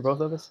picks for both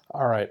of us.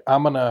 All right,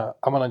 I'm gonna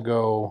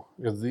go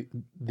because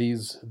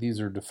these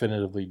are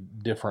definitively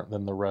different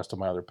than the rest of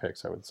my other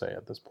picks. I would say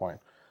at this point,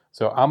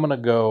 so I'm gonna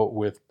go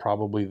with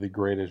probably the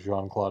greatest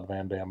Jean-Claude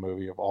Van Damme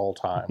movie of all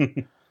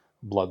time,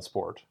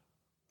 Bloodsport.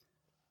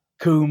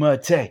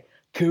 Kumite.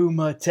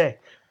 Frank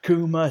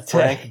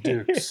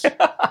Dukes.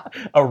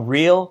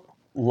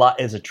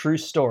 Is a true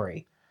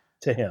story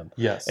to him.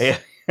 Yes.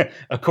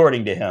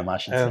 According to him, I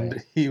should say.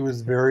 And he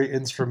was very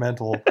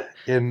instrumental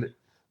in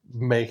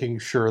making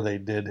sure they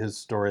did his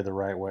story the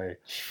right way.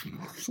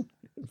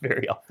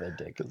 Very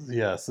authentic.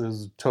 Yes, it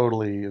was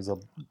totally a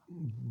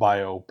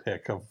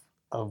biopic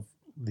of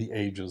the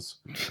ages.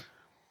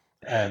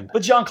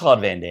 But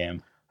Jean-Claude Van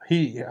Damme,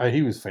 he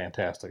was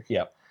fantastic.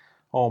 Yep.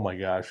 Oh my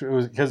gosh, it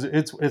was because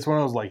it's one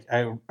of those like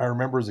I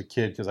remember as a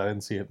kid because I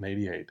didn't see it in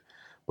 '88.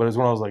 But it's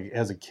when I was like,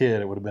 as a kid,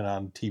 it would have been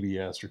on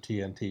TBS or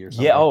TNT or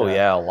something.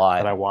 Yeah, a lot.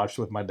 That I watched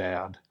with my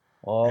dad.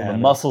 Oh, the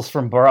muscles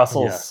from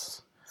Brussels.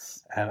 Yes.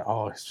 And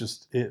it's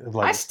just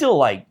I still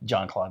like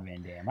Jean-Claude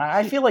Van Damme.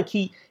 I feel like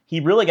he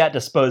really got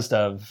disposed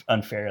of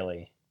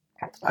unfairly.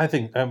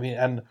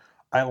 And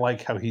I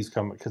like how he's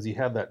come because he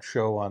had that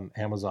show on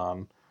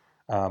Amazon,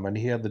 and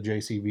he had the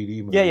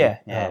JCVD movie. Yeah.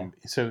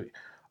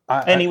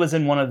 He was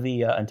in one of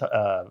the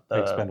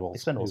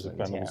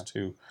Expendables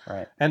too.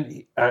 Right.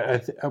 And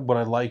what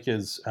I like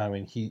is,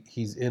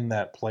 he's in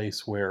that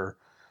place where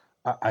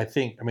I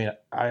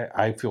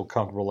feel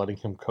comfortable letting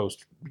him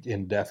coast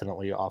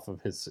indefinitely off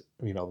of his,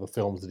 the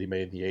films that he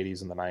made in the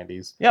 80s and the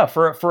 90s. Yeah,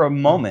 for a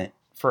moment,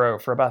 for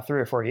about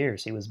 3 or 4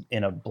 years. He was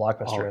in a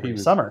blockbuster every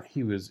summer.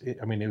 He was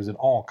in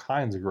all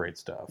kinds of great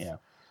stuff. Yeah.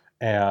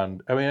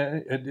 And I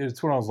mean,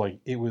 it's when I was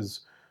like, they were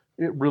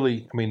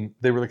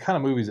the kind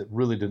of movies that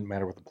really didn't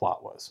matter what the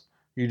plot was.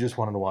 You just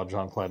wanted to watch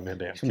Jean-Claude Van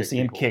Damme see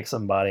him kick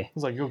somebody. It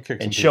was like, go kick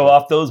some and show people.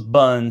 off those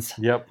buns.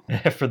 Yep.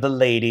 For the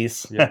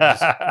ladies.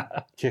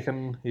 Yep,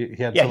 kicking. He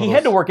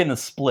had to work in the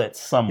splits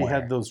somewhere. He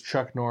had those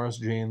Chuck Norris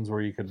jeans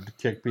where you could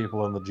kick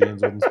people and the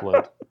jeans wouldn't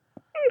split.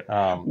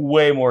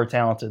 Way more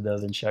talented though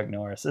than Chuck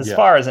Norris as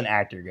far as an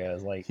actor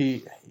goes. Like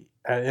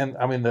and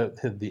I mean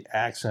the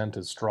accent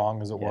as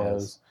strong as it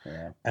was.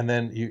 Yeah. And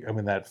then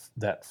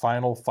that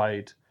final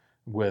fight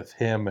with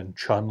him and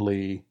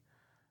Chun-Li,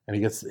 and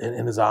he gets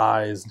in his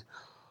eyes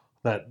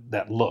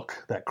that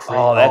look, that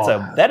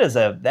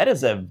that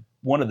is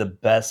one of the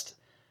best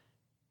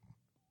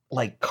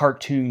like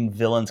cartoon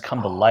villains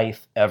come to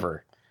life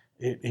ever.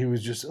 He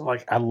was just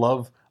like I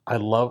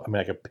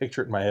could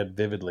picture it in my head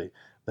vividly.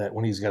 That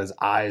when he's got his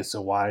eyes so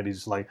wide,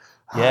 he's like,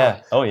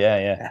 yeah, oh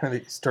yeah. And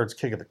he starts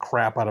kicking the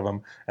crap out of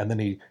him, and then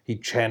he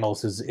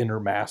channels his inner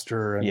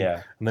master,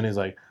 and then he's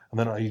like, and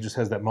then he just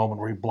has that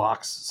moment where he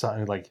blocks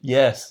something, like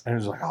yes, and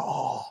he's like,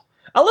 oh,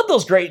 I love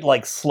those great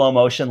like slow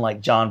motion like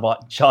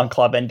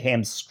Jean-Claude Van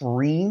Damme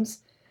screams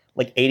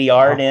like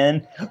 80-yard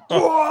in.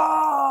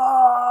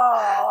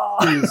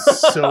 He's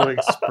so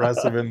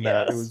expressive in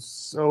that. It was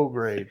so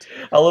great.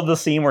 I love the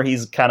scene where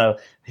he's kind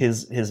of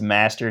his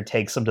master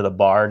takes him to the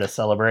bar to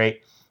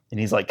celebrate. And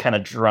he's like kind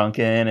of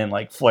drunken and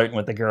like flirting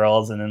with the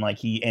girls, and then like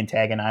he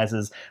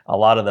antagonizes a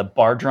lot of the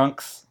bar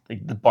drunks,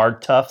 like the bar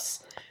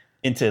toughs,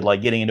 into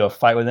like getting into a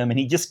fight with him, and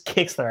he just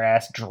kicks their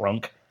ass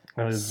drunk.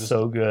 And it's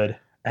so good.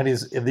 And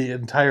the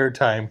entire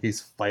time he's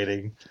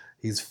fighting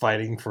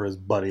for his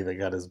buddy that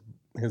got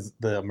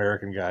the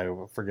American guy. I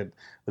forget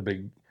the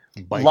big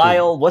biker.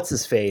 Lyle, what's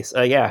his face?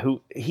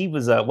 Who he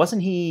was?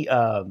 Wasn't he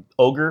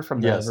Ogre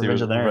from the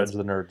Revenge of the Nerds? Revenge of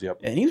the Nerds. Yep.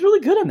 And he's really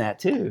good in that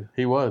too.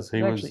 He was.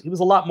 He was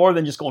a lot more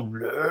than just going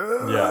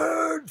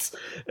Nerds.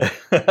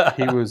 Yeah.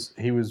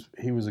 he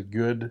was a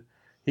good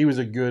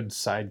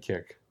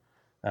sidekick,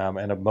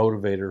 and a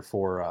motivator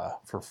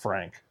for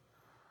Frank.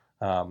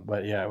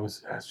 But yeah,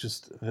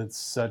 it's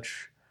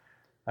such.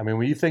 I mean,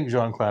 when you think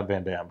Jean-Claude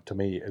Van Damme, to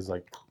me, is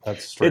like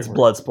that's straight. It's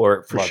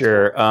Bloodsport for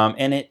sure,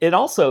 and it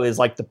also is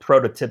like the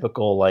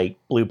prototypical like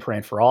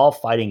blueprint for all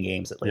fighting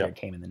games that later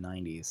came in the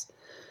 90s.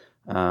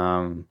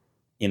 And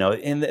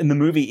the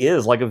movie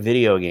is like a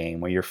video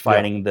game where you're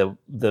fighting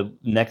the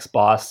next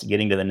boss,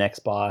 getting to the next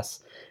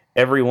boss.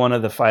 Every one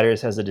of the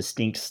fighters has a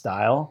distinct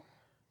style.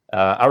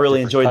 I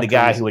really enjoyed the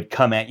guy who would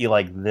come at you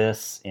like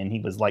this, and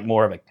he was like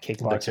more of a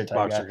kickboxer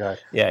type guy.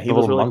 Yeah, he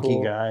was really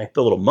cool.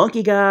 The little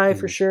monkey guy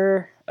for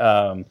sure.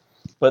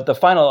 But the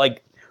final,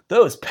 like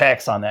those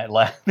pecs on that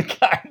last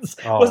guys,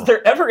 was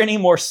there ever any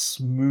more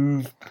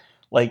smooth?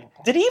 Like,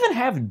 did he even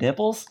have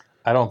nipples?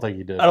 I don't think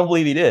he did. I don't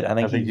believe he did. I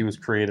think he was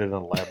created in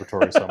a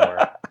laboratory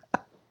somewhere.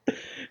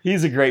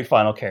 He's a great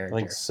final character. I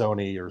think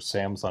Sony or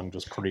Samsung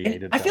just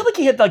created. I feel like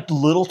he had like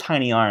little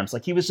tiny arms.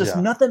 Like he was just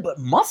nothing but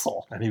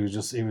muscle. And he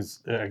was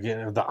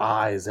again, the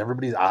eyes.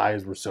 Everybody's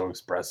eyes were so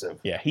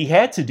expressive. Yeah, he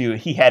had to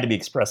be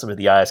expressive with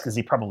the eyes because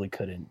he probably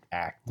couldn't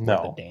act.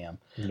 No,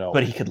 no.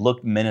 But he could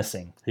look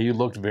menacing. He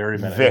looked very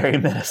menacing. Very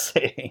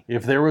menacing.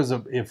 If there was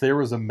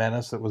a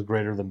menace that was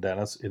greater than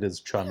Dennis, it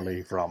is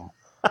Chun-Li from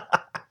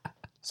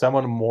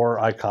someone more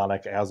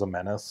iconic as a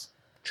menace.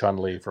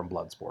 Chun-Li from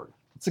Bloodsport.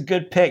 It's a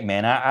good pick,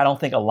 man. I don't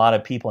think a lot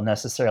of people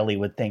necessarily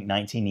would think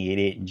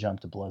 1988 and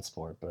jump to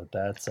Bloodsport, but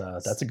that's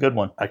a good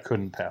one. I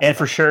couldn't pass. And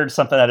for sure,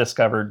 something I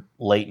discovered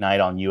late night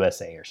on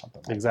USA or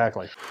something.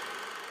 Exactly.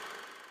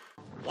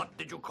 What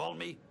did you call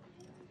me?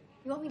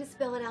 You want me to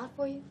spell it out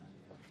for you?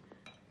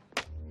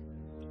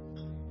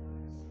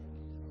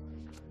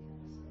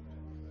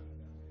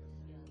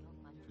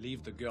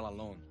 Leave the girl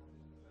alone.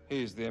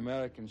 He's the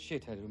American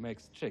shithead who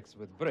makes tricks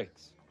with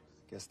bricks.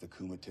 Guess the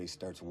Kumite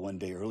starts one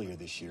day earlier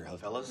this year, huh,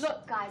 fellas?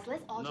 Look, guys,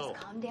 let's all just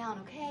calm down,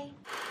 okay?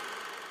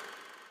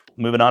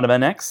 Moving on to my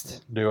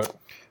next. Do it.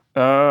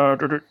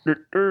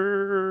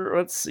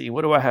 Let's see.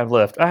 What do I have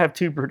left? I have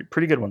two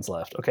pretty good ones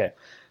left. Okay.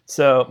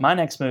 So my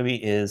next movie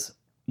has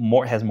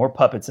more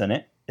puppets in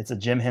it. It's a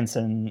Jim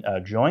Henson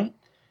joint,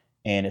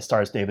 and it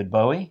stars David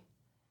Bowie,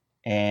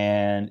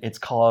 and it's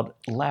called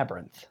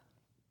Labyrinth.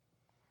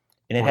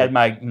 And it had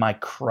my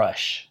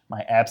crush, my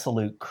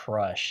absolute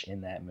crush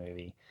in that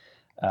movie.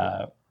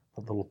 The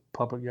little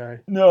puppet guy?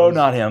 No,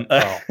 not him.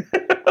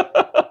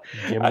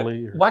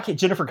 Gimli? Why can't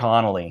Jennifer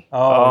Connelly?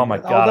 Oh my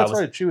God. That's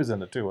right. She was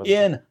in it too,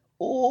 wasn't she?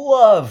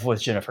 Love with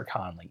Jennifer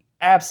Connelly.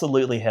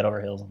 Absolutely head over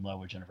heels in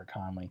love with Jennifer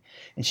Connelly.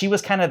 And she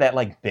was kind of that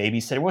like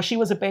babysitter. Well, she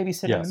was a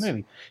babysitter in the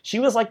movie. She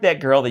was like that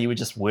girl that you would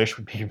just wish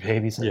would be your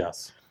babysitter.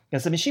 Yes.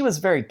 Because, I mean, she was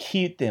very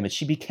cute then, but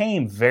she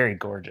became very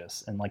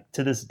gorgeous. And like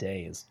to this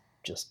day is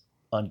just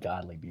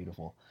ungodly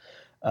beautiful.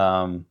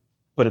 But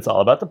it's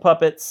all about the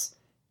puppets.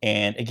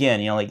 And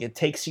again, like it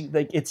takes you,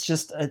 like it's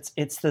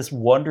this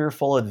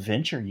wonderful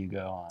adventure you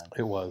go on.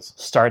 It was.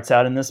 Starts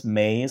out in this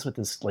maze with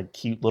this like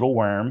cute little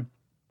worm,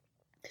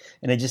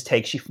 and it just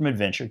takes you from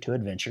adventure to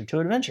adventure to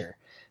adventure.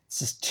 It's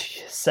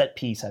just set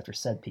piece after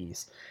set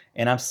piece.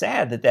 And I'm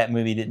sad that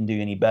movie didn't do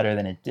any better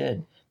than it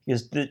did,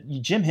 because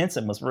Jim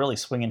Henson was really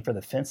swinging for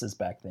the fences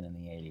back then in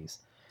the 80s.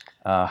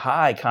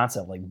 High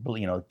concept, like,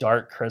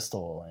 Dark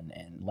Crystal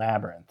and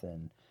Labyrinth,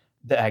 and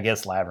I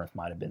guess Labyrinth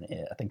might have been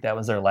it. I think that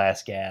was their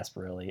last gasp,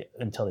 really,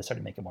 until they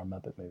started making more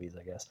Muppet movies,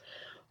 I guess.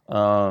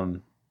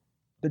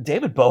 But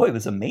David Bowie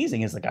was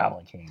amazing as the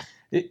Goblin King.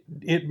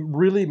 It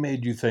really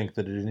made you think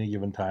that at any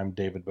given time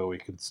David Bowie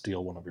could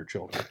steal one of your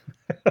children.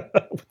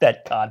 With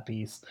that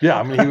codpiece. Yeah,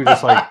 I mean, he was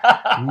just like,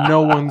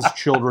 no one's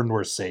children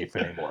were safe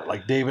anymore.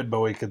 Like, David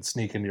Bowie could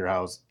sneak into your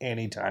house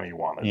anytime he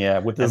wanted. Yeah,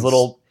 with his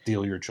little...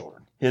 steal your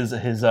children. His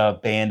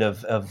band of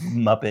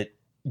Muppet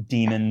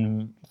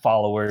demon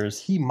followers.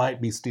 He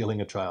might be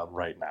stealing a child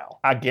right now.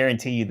 I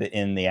guarantee you that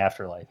in the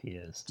afterlife he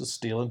is. Just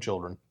stealing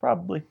children.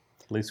 Probably.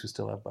 At least we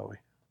still have Bowie.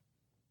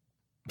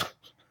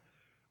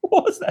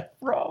 What was that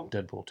from?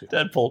 Deadpool 2.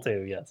 Deadpool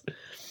 2, yes.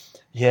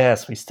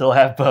 Yes, we still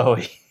have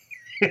Bowie.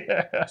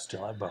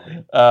 Still have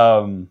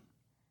Bowie.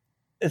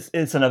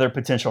 It's another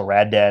potential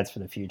Rad Dads for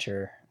the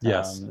future.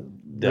 Yes,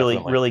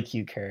 really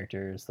cute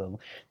characters.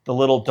 The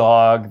little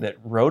dog that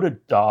rode a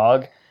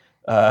dog.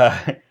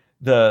 The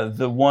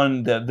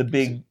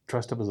big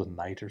dressed up as a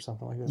knight or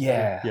something like that.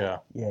 Yeah.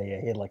 He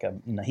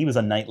had he was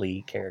a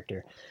knightly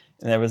character.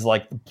 And there was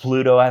like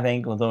Pluto, I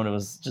think, when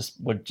it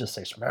would just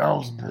say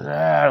smells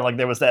bad. Like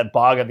there was that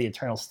bog of the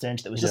eternal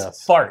stench that was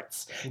just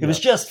farts. It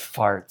was just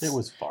farts. It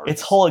was farts.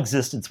 Its whole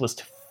existence was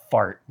to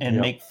fart and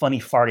make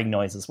funny farting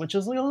noises, which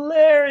is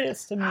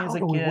hilarious to me as a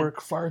kid. How do we work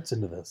farts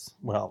into this?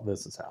 Well,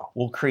 this is how.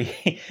 We'll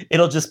create.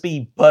 It'll just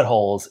be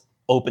buttholes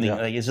opening.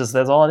 Like it's just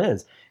that's all it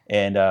is.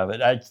 And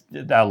but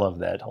I love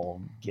that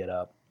whole get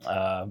up.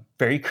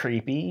 Very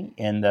creepy,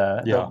 and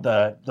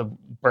the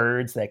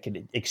birds that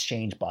could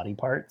exchange body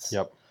parts.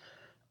 Yep.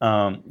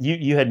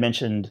 You had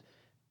mentioned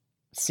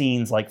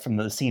scenes like from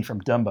the scene from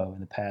Dumbo in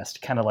the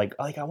past, kind of like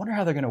I wonder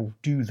how they're going to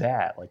do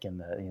that, like in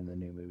the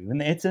new movie. And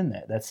it's in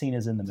that scene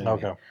is in the movie.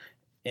 Okay.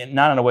 And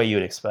not in a way you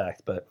would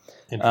expect, but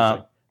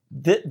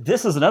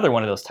this is another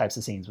one of those types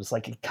of scenes. Was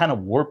like it kind of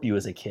warp you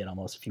as a kid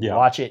almost if you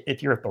watch it.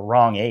 If you're at the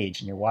wrong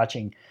age and you're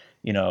watching,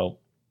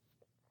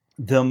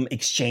 them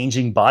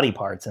exchanging body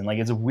parts, and like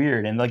it's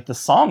weird, and like the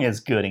song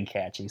is good and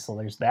catchy, so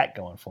there's that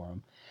going for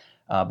them.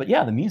 But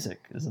yeah, the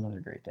music is another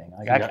great thing.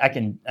 Like I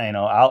can,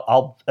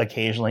 I'll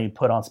occasionally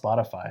put on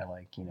Spotify,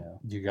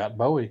 you got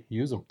Bowie,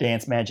 use them.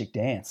 Dance Magic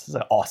Dance is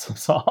an awesome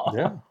song.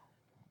 Yeah,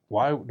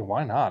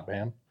 why not,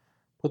 man?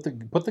 Put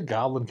the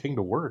Goblin King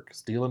to work,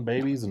 stealing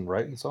babies and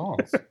writing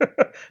songs.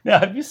 Now,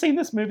 have you seen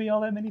this movie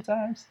all that many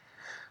times?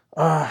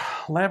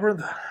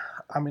 Labyrinth.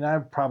 I mean,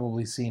 I've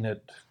probably seen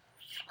it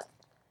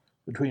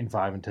between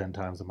 5 and 10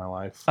 times in my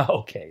life. Oh,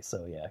 okay,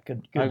 so yeah,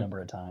 good number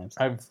of times.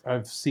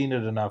 I've seen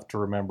it enough to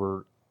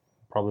remember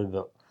probably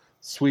the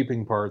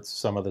sweeping parts,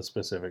 some of the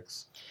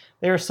specifics.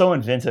 They were so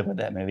inventive with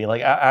that movie.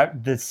 Like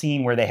the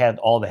scene where they had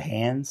all the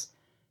hands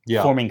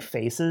forming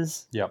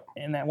faces. Yep.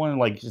 And that one,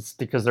 like, just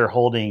because they're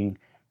holding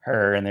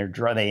her and they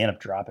end up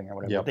dropping her,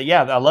 whatever. Yep. But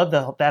yeah, I love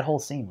that whole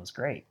scene. Was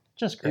great.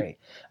 Just great.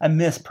 I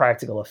miss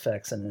practical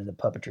effects and the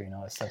puppetry and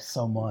all that stuff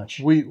so much.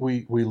 We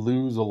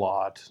lose a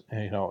lot.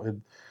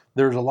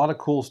 There's a lot of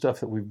cool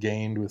stuff that we've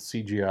gained with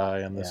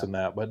CGI and this and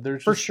that, but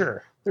there's for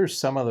sure there's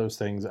some of those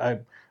things.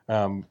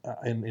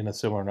 In a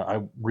similar note,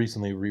 I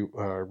recently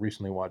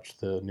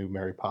watched the new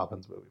Mary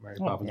Poppins movie, Mary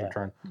Poppins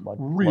Return.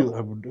 Really,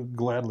 I would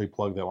gladly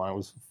plug that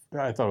one.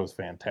 I thought it was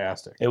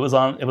fantastic. It was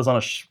on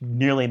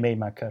nearly made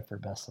my cut for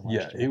best of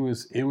last year.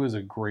 It was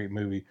a great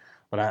movie.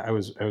 But I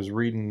was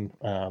reading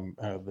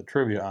the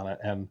trivia on it,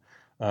 and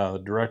the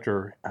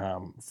director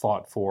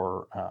fought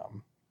for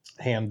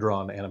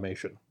hand-drawn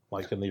animation,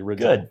 like in the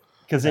original. Good,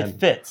 because it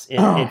fits.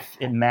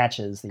 It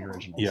matches the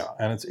originals. Yeah,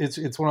 and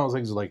it's one of those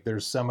things like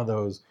there's some of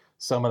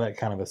that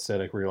kind of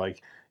aesthetic where you're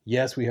like,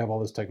 yes, we have all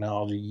this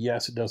technology.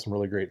 Yes, it does some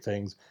really great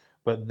things,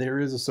 but there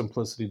is a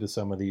simplicity to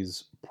some of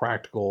these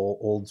practical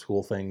old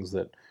school things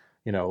that,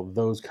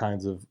 those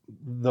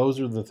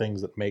are the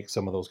things that make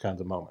some of those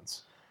kinds of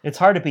moments. It's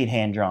hard to beat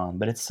hand drawn,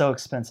 but it's so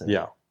expensive.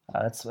 Yeah,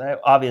 that's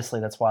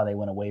why they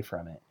went away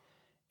from it.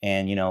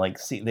 And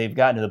they've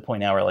gotten to the point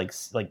now where like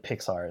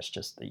Pixar is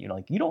just you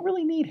don't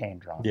really need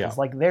hand drawn. Yeah, it's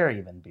like they're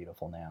even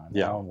beautiful now in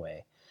their own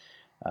way.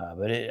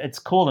 But it's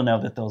cool to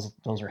know that those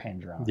are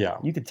hand drawn. Yeah,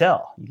 you could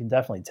tell. You can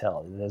definitely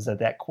tell. There's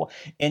that cool.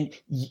 And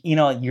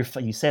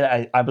you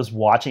said I was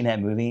watching that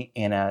movie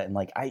and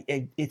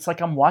it's like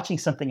I'm watching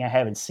something I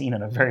haven't seen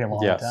in a very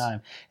long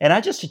time. And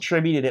I just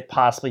attributed it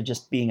possibly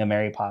just being a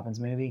Mary Poppins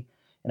movie.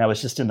 And I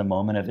was just in the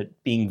moment of it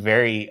being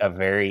a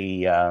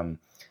very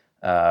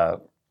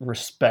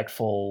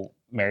respectful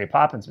Mary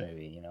Poppins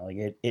movie.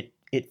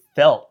 It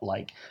felt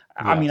like.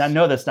 Yes. I mean, I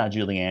know that's not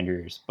Julie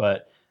Andrews,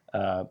 but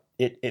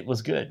it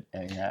was good. I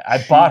mean,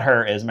 I bought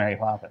her as Mary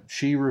Poppins.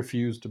 She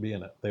refused to be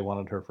in it. They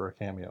wanted her for a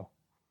cameo,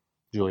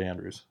 Julie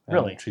Andrews. And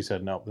really? She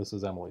said no. This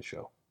is Emily's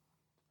show.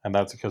 And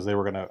that's because they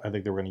were gonna. I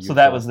think they were gonna use. So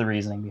that was the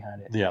reasoning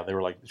behind it. Yeah, they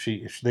were like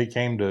they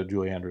came to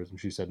Julie Andrews and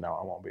she said, "No,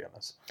 I won't be in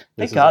this."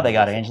 Thank God they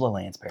got Angela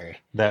Lansbury.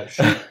 That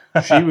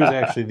she was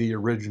actually the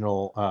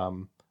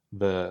original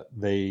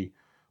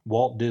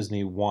Walt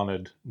Disney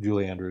wanted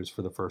Julie Andrews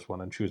for the first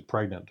one, and she was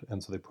pregnant,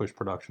 and so they pushed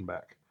production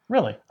back.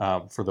 Really?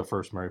 For the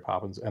first Mary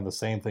Poppins, and the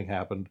same thing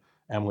happened.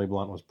 Emily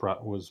Blunt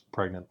was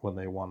pregnant when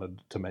they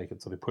wanted to make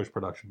it, so they pushed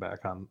production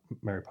back on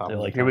Mary Poppins. They're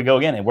like, here we go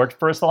again. It worked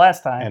for us the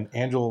last time. And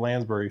Angela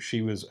Lansbury,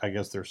 she was, I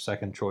guess, their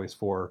second choice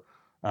for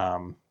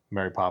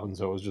Mary Poppins,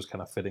 so it was just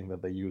kind of fitting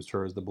that they used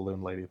her as the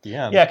balloon lady at the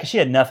end. Yeah, because she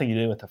had nothing to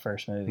do with the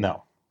first movie.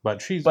 No,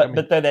 but she's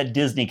but that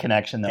Disney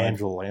connection though.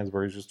 Angela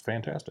Lansbury is just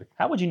fantastic.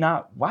 Why would you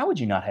not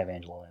have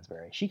Angela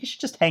Lansbury? She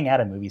should just hang out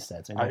at movie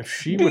sets. And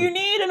You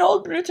need an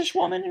old British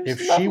woman who's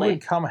if lovely? she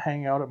would come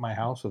hang out at my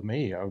house with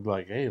me, I would be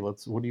like, hey, what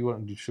do you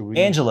want? Should we?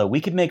 Angela,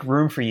 we could make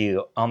room for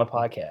you on the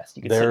podcast.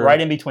 You could sit right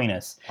in between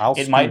us.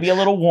 It might be a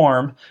little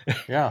warm.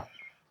 Yeah.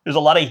 There's a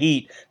lot of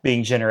heat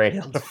being generated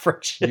on the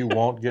friction. You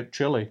won't get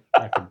chilly.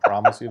 I can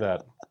promise you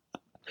that.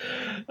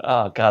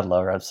 Oh, God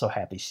love her. I'm so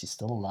happy she's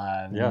still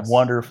alive. Yes.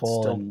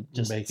 Wonderful. Still And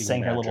just making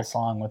sang her little magic.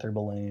 song with her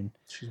balloon.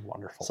 She's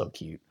wonderful. So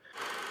cute.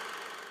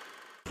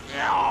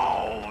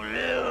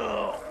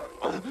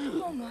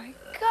 Oh my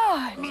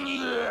God.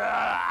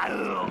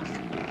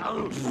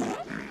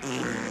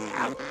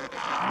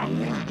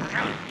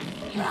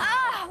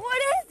 Ah,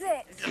 what is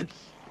it?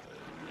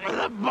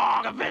 The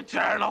bog of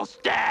eternal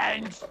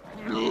stench.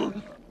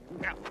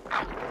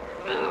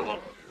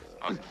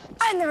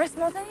 I never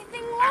smelled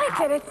anything like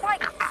it. It's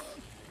like...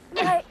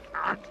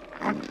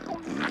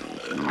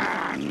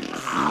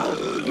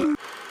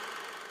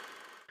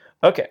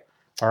 Okay.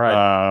 All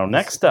right.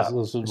 Next up.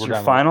 This Is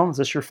your final? Is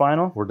this your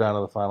final? We're down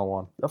to the final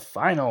one. The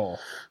final.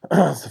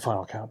 It's the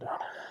final countdown.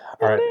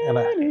 All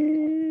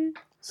right.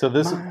 So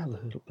this My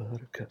little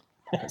buttercup.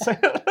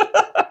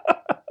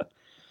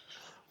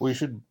 we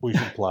should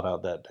plot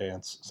out that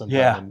dance sometime.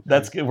 Yeah,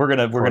 that's good. We're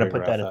gonna put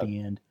choreograph that at the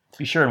end.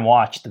 Be sure and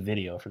watch the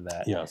video for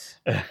that. Yes.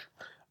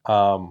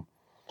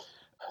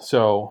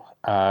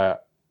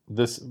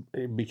 This,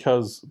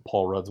 because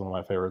Paul Rudd's one of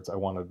my favorites, I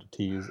wanted to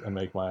tease and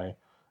make my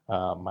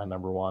my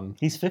number one.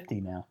 He's 50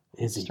 now.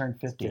 Is He's he? turned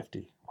 50.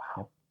 50.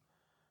 Wow.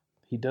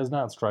 He does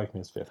not strike me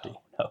as 50.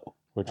 No.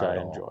 Which Not I at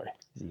all. enjoy.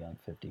 He's a young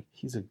 50.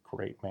 He's a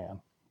great man.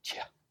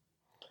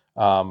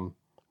 Yeah.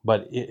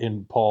 But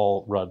in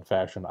Paul Rudd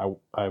fashion,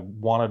 I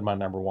wanted my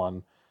number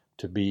one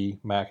to be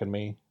Mac and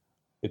Me.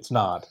 It's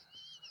not.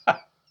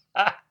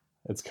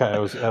 It's kind of,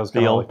 I was The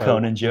kind of old like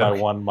Conan joke.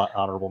 My one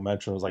honorable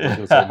mention was like, I was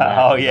going to say Mac.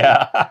 Oh, and Me.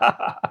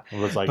 yeah. It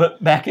was like,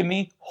 but Mac and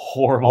Me,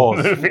 horrible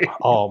movie.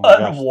 Oh my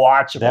gosh.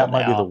 Unwatchable. That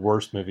might be now. the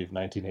worst movie of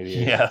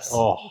 1988. Yes.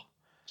 Oh.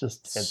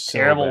 Just a So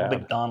terrible bad.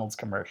 McDonald's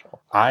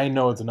commercial. I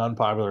know it's an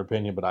unpopular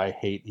opinion, but I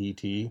hate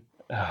E.T.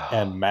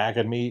 And Mac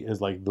and Me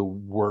is like the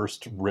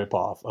worst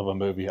ripoff of a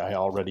movie I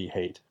already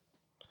hate.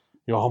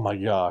 Oh my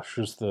gosh,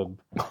 just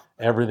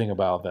everything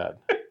about that.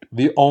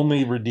 The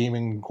only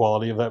redeeming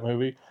quality of that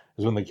movie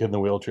is when the kid in the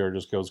wheelchair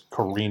just goes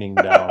careening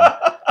down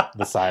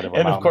the side of a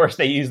And mountain. of course,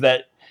 they use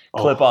that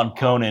clip on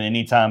Conan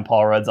anytime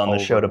Paul Rudd's on the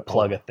show to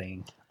plug a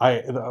thing.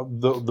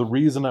 The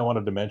reason I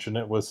wanted to mention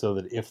it was so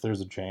that if there's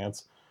a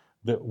chance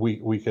that we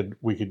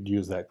could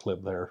use that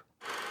clip there.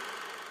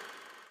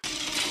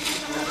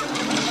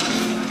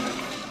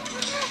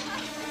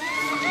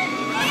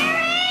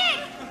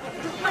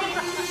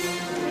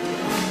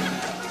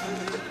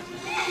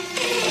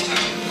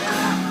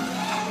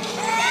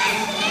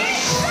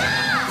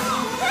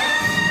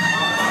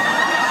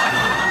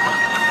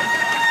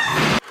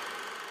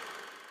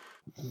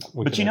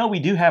 But you know, we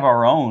do have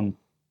our own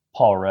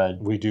Paul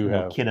Rudd. We do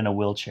have. Kid in a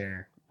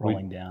wheelchair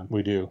rolling down.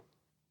 We do.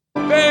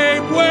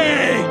 Babe,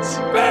 wait!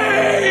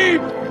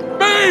 Babe!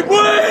 Babe,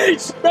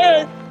 wait!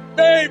 Babe!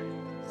 Babe!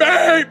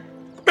 Babe!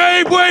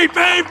 Babe, wait!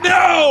 Babe,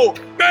 no!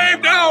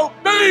 Babe, no!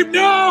 Babe,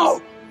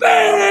 no!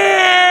 Babe!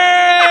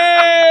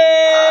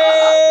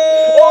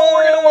 Oh,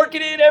 we're gonna work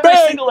it in every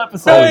single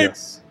episode. Babe!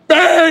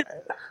 Babe!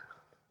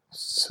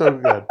 So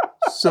good.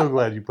 So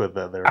glad you put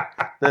that there.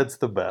 That's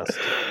the best.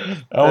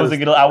 I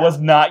was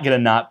not gonna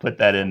not put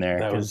that in there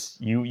because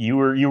you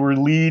were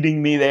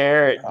leading me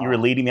there. You were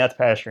leading me out to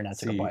pasture, and I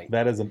took a bite.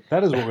 That is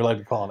what we like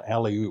to call an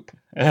alley-oop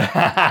in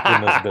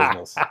this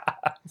business.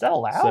 Is that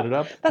allowed? Set it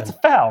up. That's a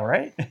foul,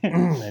 right?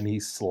 And he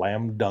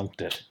slam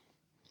dunked it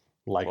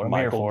like What I'm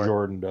here Michael for.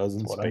 Jordan does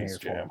in What I'm Space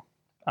here for. Jam.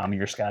 I'm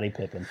your Scottie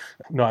Pippen.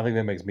 No, I think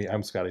that makes me.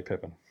 I'm Scottie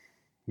Pippen.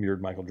 You're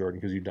Michael Jordan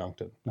because you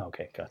dunked it.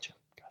 Okay, gotcha.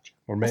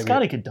 Or Well, maybe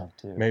Scotty could dunk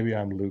too. Maybe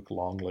I'm Luke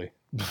Longley.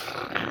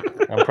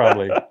 I'm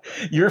probably.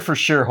 You're for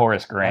sure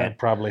Horace I Grant.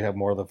 probably have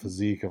more of the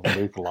physique of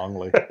Luke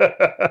Longley.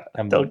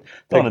 And Don't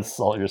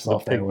insult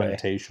yourself The that way.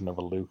 pigmentation of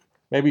a Luke.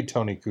 Maybe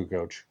Tony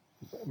Kukoc.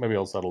 Maybe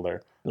I'll settle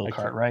there. Bill I can't-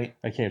 Cartwright.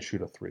 I can't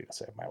shoot a 3 to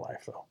save my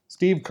life though.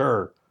 Steve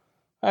Kerr.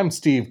 I'm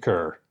Steve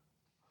Kerr.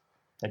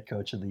 Head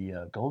coach of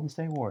the Golden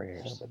State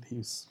Warriors. Yeah, but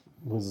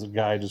was a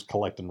guy just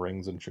collecting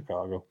rings in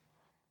Chicago.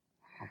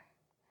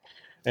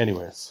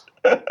 Anyways,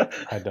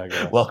 I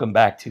digress. Welcome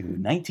back to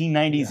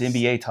 1990s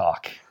NBA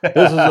talk.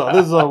 This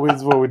is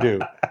always what we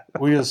do.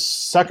 We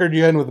just suckered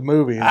you in with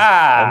movies.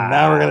 Ah. And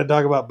now we're going to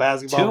talk about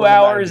basketball. 2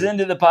 hours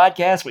into the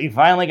podcast, we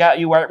finally got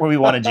you right where we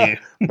wanted you.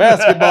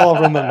 Basketball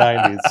from the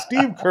 90s.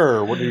 Steve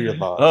Kerr, what are your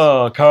thoughts?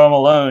 Oh, Karl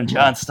Malone,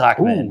 John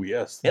Stockman. Ooh,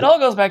 yes. It all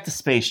goes back to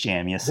Space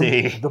Jam, you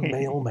see. The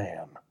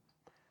mailman.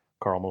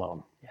 Karl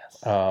Malone.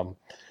 Yes.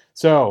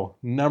 So,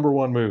 number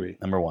one movie.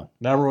 Number one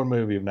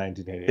movie of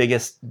 1988.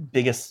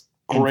 Biggest.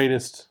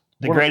 Greatest.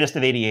 The greatest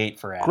of 88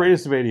 for Adam.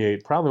 Greatest of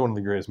 88. Probably one of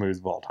the greatest movies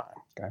of all time.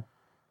 Okay.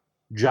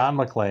 John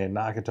McClane,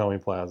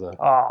 Nakatomi Plaza.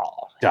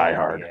 Oh. Die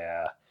Hard.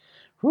 Yeah.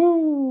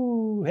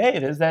 Whoo. Hey,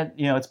 there's that,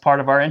 it's part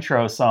of our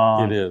intro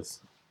song. It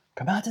is.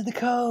 Come out to the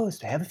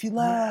coast. Have a few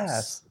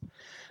laughs.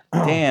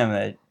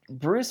 Damn,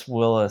 Bruce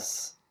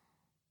Willis,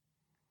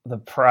 the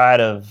pride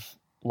of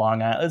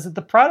Long Island. Is it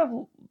the pride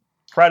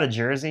of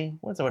Jersey?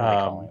 What do they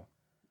call him?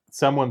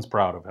 Someone's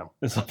proud of him.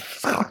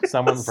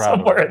 Someone's proud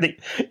Somewhere of him.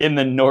 in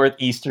the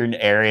northeastern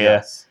area,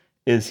 Yes.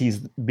 is he's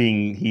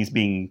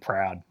being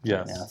proud.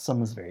 Yes. Yeah,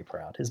 someone's very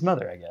proud. His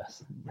mother, I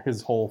guess.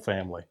 His whole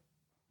family.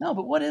 No,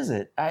 but what is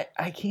it?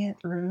 I can't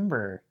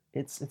remember.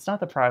 It's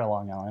not the pride of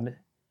Long Island.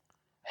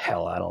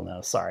 Hell, I don't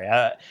know. Sorry.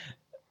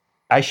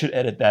 I should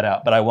edit that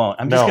out, but I won't.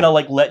 I'm just gonna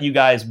let you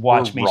guys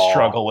watch me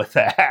struggle with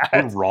that.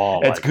 We're raw.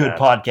 That's good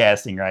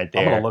podcasting right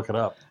there. I'm gonna look it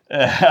up.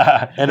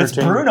 It's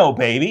Bruno,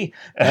 baby.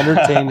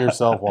 Entertain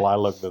yourself while I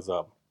look this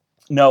up.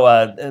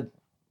 No,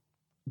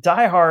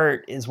 Die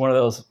Hard is one of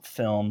those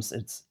films.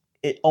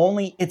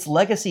 Its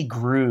legacy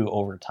grew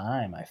over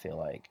time. I feel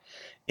like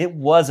it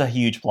was a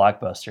huge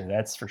blockbuster,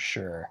 that's for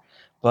sure.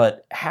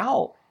 But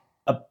how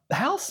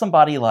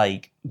somebody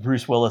like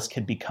Bruce Willis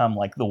could become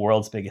like the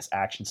world's biggest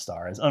action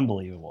star is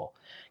unbelievable.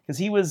 Because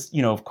he was,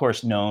 of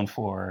course, known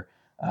for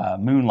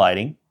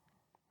Moonlighting.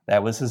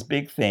 That was his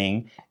big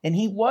thing. And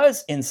he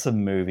was in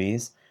some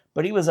movies,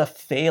 but he was a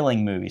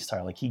failing movie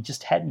star. Like, he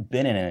just hadn't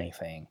been in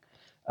anything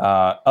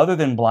other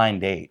than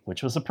Blind Date,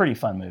 which was a pretty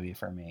fun movie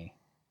for me.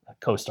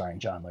 Co-starring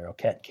John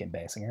Larroquette, Kim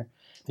Basinger.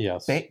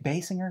 Yes.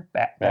 Basinger?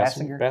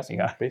 Basinger?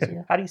 Yeah.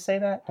 Basinger? How do you say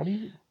that? How do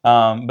you?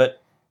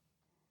 But,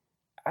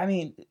 I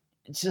mean,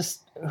 it's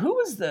just, who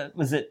was the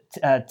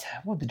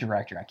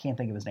director? I can't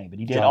think of his name, but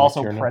he did John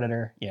also McTiernan.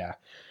 Predator. Yeah.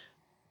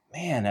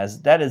 Man,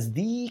 that is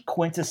the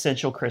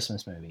quintessential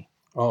Christmas movie.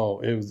 Oh,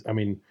 it was. I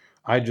mean,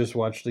 I just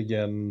watched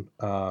again.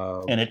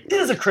 And it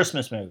is a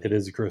Christmas movie. It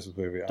is a Christmas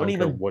movie.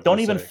 Don't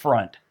even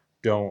front.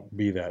 Don't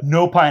be that.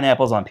 No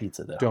pineapples on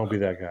pizza, though. Don't be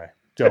that guy.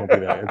 Don't be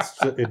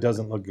that. It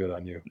doesn't look good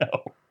on you. No.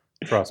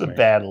 Trust me. It's a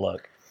bad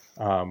look.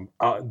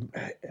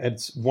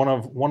 It's one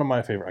of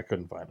my favorite. I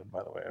couldn't find it,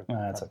 by the way.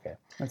 That's okay.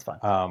 That's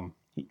fine.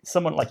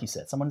 Someone, like you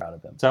said, someone proud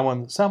of him.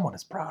 Someone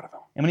is proud of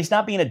him. And when he's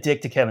not being a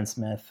dick to Kevin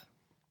Smith,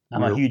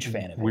 I'm a huge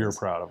fan of his. We're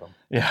proud of him.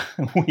 Yeah,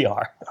 we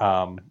are.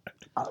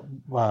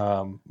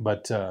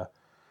 But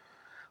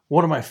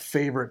one of my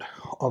favorite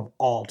of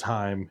all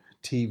time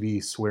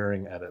TV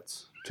swearing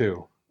edits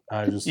too.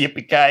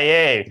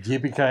 Yippee-ki-yay.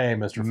 Yippee-ki-yay,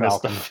 Mr.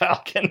 Falcon. Mr.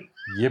 Falcon.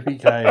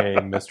 Yippee-ki-yay,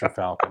 Mr.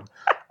 Falcon.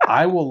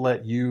 I will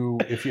let you,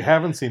 if you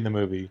haven't seen the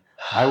movie,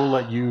 I will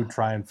let you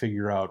try and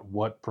figure out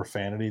what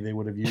profanity they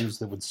would have used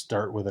that would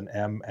start with an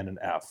M and an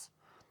F.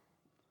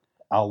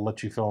 I'll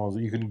let you fill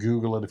in. You can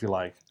Google it if you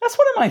like. That's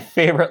one of my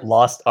favorite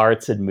lost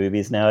arts in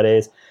movies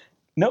nowadays.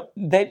 No,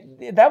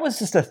 that was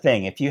just a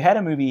thing. If you had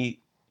a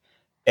movie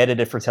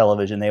edited for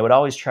television, they would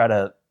always try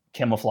to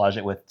camouflage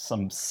it with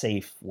some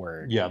safe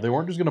word. Yeah, they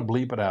weren't just going to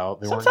bleep it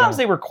out. Sometimes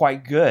they were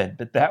quite good,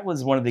 but that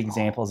was one of the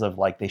examples of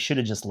they should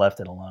have just left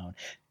it alone.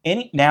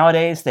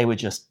 Nowadays they would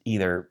just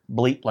either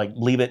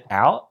leave it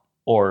out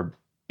or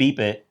beep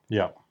it.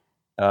 Yeah.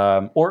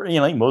 Or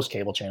most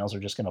cable channels are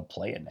just going to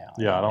play it now.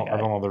 Yeah, I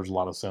don't know. There's a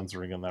lot of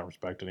censoring in that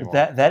respect anymore.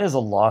 That is a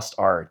lost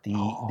art.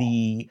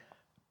 The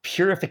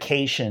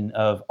purification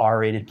of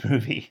R-rated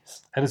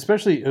movies, and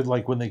especially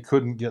when they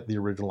couldn't get the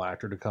original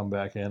actor to come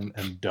back in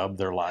and dub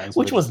their lines,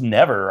 which was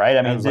never right.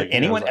 I mean, did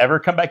anyone ever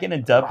come back in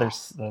and dub their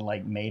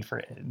made for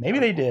it? Maybe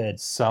they did.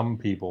 Some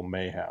people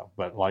may have,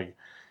 but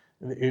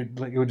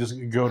it would just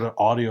go to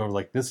audio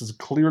this is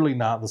clearly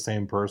not the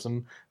same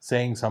person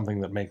saying something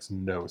that makes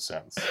no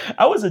sense.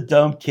 I was a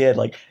dumb kid.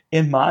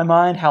 In my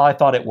mind, how I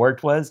thought it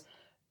worked was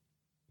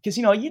because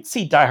you'd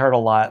see Die Hard a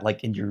lot,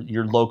 in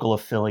your local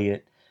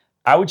affiliate.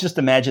 I would just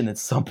imagine that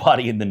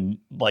somebody in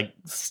the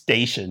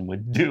station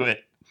would do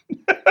it.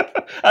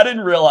 I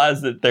didn't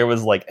realize that there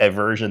was a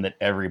version that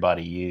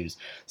everybody used.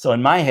 So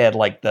in my head,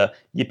 the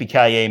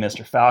Yippee-ki-yay,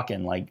 Mr.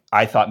 Falcon,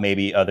 I thought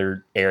maybe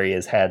other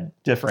areas had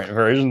different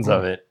versions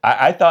of it.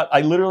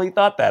 I literally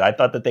thought that. I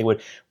thought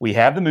that we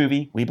have the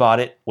movie, we bought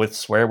it with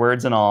swear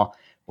words and all,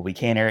 but we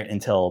can't air it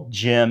until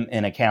Jim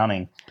in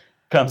accounting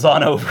comes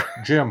on over.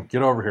 Jim,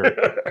 get over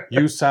here.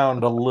 You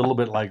sound a little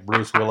bit like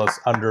Bruce Willis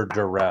under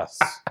duress.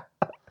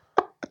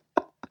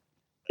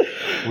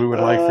 We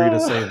would like for you to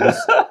say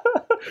this.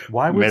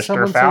 Why would Mr.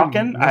 someone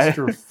Falcon? say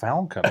Mr.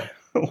 Falcon?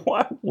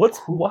 Why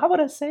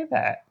would I say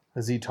that?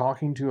 Is he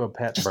talking to a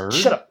pet bird?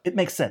 Shut up. It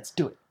makes sense.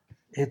 Do it.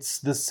 It's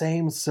the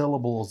same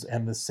syllables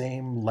and the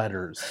same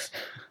letters.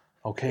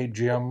 Okay,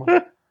 Jim?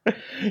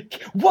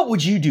 What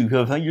would you do?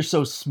 You're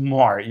so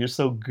smart. You're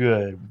so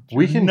good.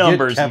 We can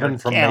numbers get Kevin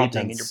and from counting and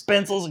your maintenance.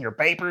 pencils and your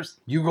papers.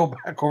 You go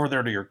back over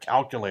there to your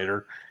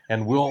calculator,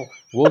 and we'll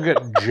get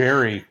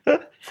Jerry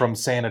from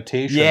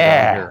sanitation down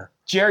Yeah, here.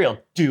 Jerry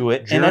will do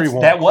it. Jerry And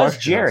won't that was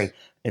question Jerry. us.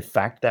 In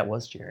fact, that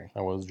was Jerry.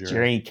 That was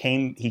Jerry.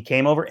 He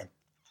came over and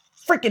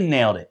freaking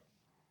nailed it.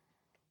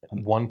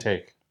 One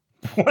take.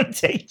 One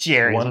take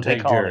Jerry. One is what they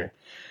take called Jerry. it.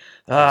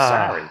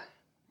 Sorry.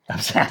 I'm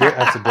sorry.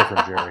 That's a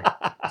different Jerry.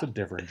 It's a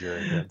different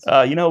Jerry. Vince.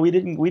 We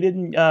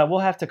didn't. We'll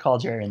have to call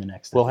Jerry in the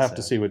next. We'll have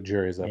episode. to see what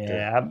Jerry's up to.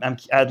 Yeah,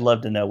 I'd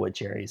love to know what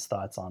Jerry's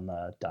thoughts on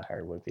Die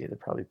Hard would be. They're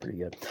probably pretty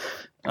good.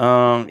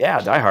 Yeah,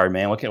 Die Hard,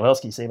 man. What else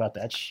can you say about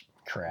that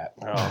crap?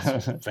 Oh,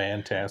 it's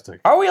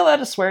fantastic. Are we allowed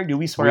to swear? Do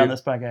we swear on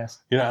this podcast?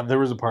 There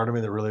was a part of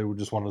me that really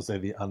just wanted to say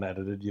the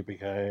unedited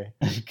yippee-ki-yay,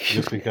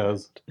 just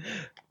because.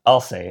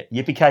 I'll say it.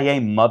 Yippee-ki-yay,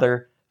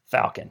 mother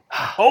falcon.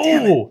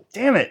 Oh!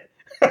 Damn it.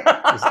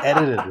 It's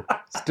edited.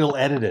 Still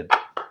edited.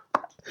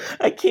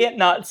 I can't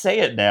not say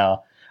it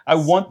now. I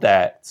want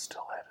that. It's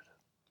still edited.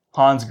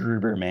 Hans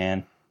Gruber,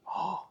 man.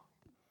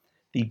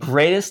 The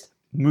greatest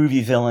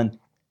movie villain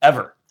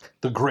ever.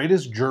 The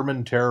greatest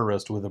German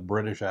terrorist with a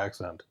British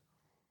accent.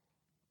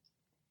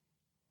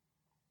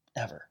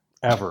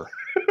 Ever.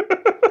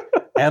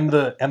 and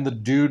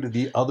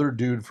the other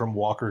dude from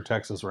Walker,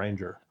 Texas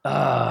Ranger.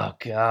 Oh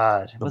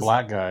God. The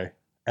black guy.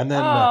 And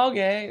then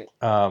okay.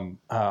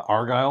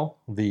 Argyle,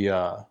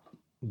 the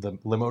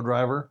limo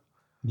driver.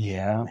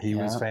 Yeah. He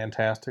was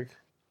fantastic.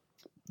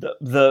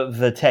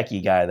 The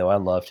techie guy though, I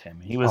loved him.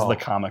 He was the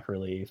comic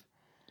relief.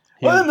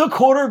 When the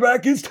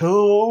quarterback is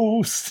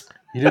toast.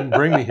 You didn't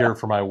bring me here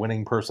for my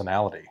winning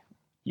personality.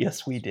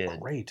 Yes, we did.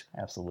 Great.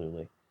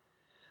 Absolutely.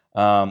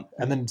 And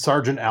then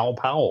Sergeant Al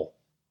Powell.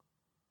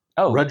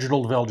 Oh.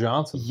 Reginald Vell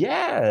Johnson.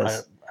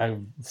 Yes. I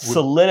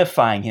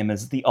solidifying him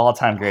as the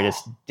all-time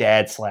greatest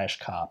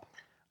dad/cop.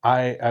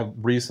 I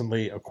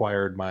recently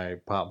acquired my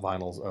pop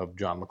vinyls of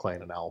John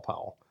McClane and Al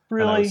Powell.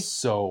 Really?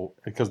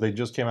 Because they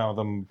just came out with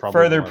them. Probably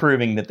further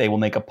proving that they will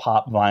make a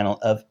pop vinyl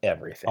of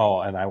everything.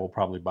 Oh, and I will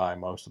probably buy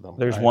most of them.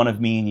 There's one of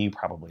me and you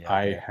probably.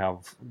 I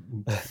have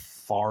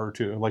far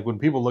too when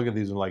people look at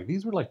these and like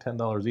these were like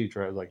 $10 each.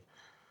 Right? I was like,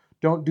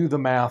 don't do the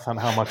math on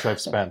how much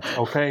I've spent.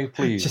 Okay,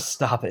 please. Just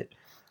stop it.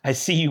 I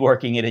see you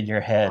working it in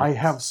your head. I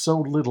have so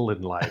little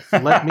in life.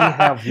 Let me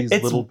have these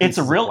little pieces It's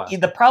a real. of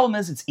plastic. The problem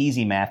is it's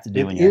easy math to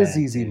do in your head. It is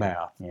easy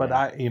math, Yeah. but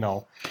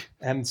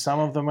and some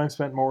of them I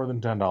spent more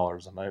than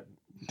 $10, and it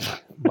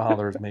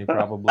bothers me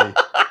probably.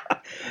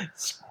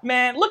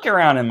 Man, look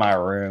around in my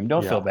room.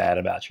 Don't feel bad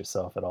about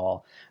yourself at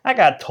all. I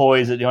got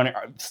toys that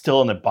are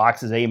still in the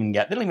boxes they don't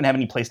even have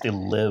any place to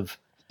live.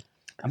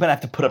 I'm gonna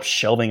have to put up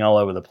shelving all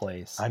over the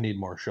place. I need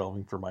more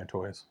shelving for my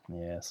toys.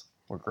 Yes,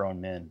 we're grown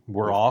men.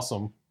 We're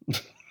awesome.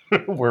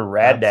 We're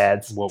rad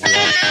dads. What we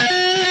are.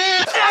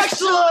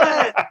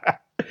 Excellent.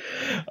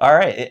 All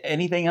right.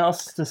 Anything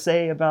else to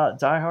say about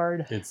Die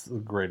Hard? It's the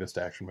greatest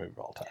action movie of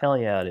all time. Hell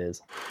yeah, it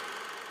is.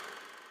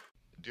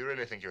 Do you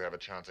really think you have a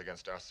chance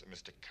against us,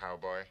 Mr.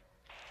 Cowboy?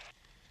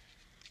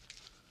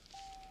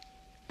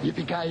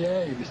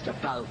 Yippee-ki-yay, Mr.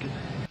 Falcon.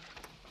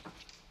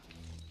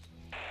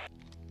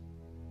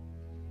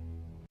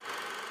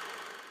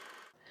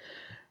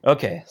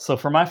 Okay, so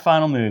for my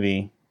final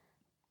movie,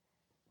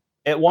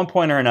 at one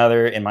point or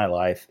another in my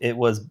life, it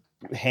was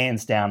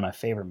hands down my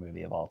favorite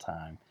movie of all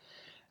time.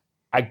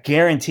 I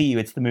guarantee you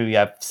it's the movie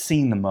I've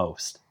seen the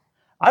most.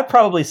 I've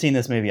probably seen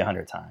this movie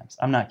 100 times.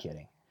 I'm not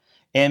kidding.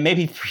 And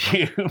maybe for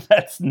you,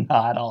 that's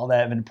not all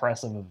that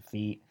impressive of a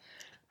feat.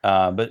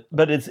 But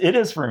it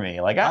is for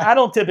me. Like I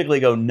don't typically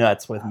go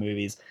nuts with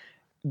movies.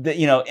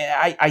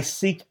 I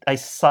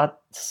sought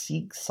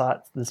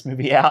this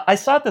movie out. I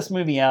sought this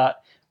movie out,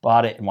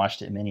 bought it, and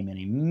watched it many,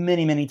 many,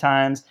 many, many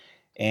times.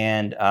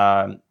 And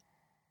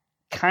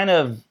kind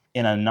of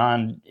in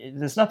a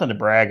there's nothing to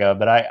brag of,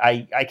 but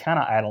I kind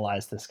of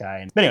idolized this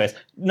guy. But anyways,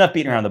 enough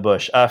beating around the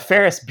bush.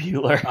 Ferris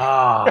Bueller.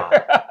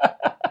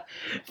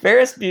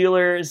 Ferris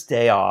Bueller's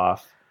Day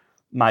Off,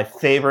 my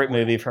favorite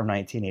movie from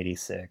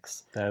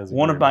 1986. That is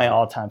one of my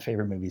all-time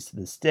favorite movies to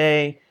this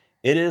day.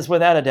 It is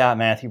without a doubt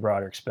Matthew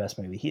Broderick's best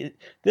movie.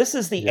 This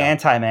is the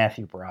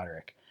anti-Matthew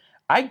Broderick.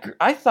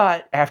 I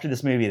thought after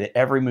this movie that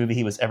every movie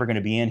he was ever going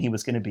to be in, he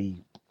was going to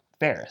be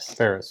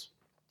Ferris.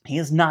 He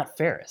is not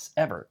Ferris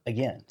ever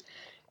again.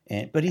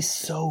 But he's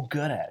so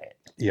good at it.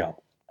 Yeah.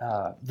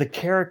 The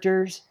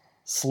characters,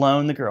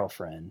 Sloane the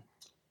girlfriend.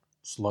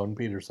 Sloane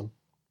Peterson.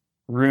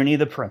 Rooney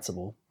the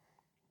principal.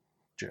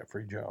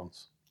 Jeffrey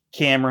Jones.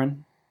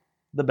 Cameron,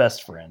 the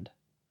best friend,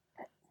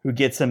 who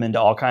gets him into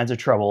all kinds of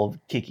trouble,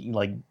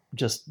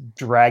 just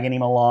dragging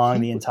him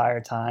along the entire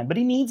time. But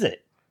he needs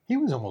it. He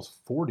was almost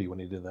 40 when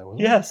he did that,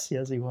 wasn't he? Yes,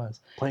 he was.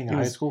 Playing a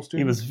high school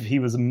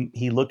student?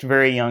 He looked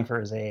very young for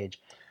his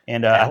age.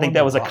 And I think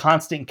that was a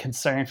constant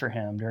concern for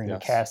him during the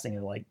casting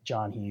of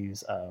John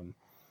Hughes.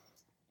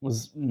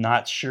 Was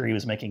not sure he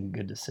was making a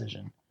good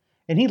decision.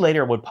 And he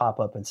later would pop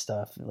up in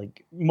stuff,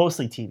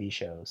 mostly TV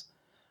shows.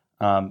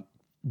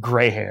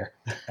 Gray hair.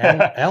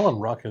 Alan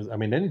Ruck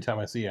anytime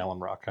I see Alan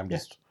Ruck, I'm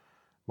just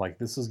Like,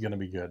 this is going to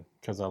be good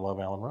because I love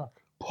Alan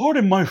Ruck.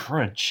 Pardon my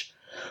French,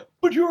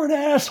 but you're an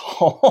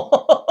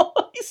asshole.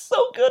 He's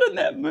so good in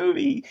that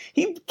movie.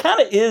 He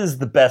kind of is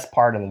the best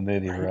part of the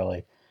movie,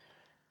 really.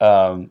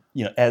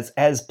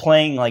 As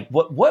playing, like,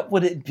 what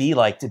would it be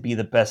like to be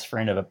the best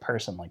friend of a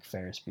person like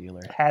Ferris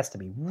Bueller? It has to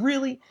be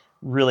really,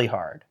 really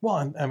hard.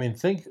 Well, I mean,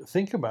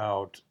 think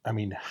about, I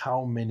mean,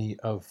 how many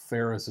of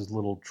Ferris's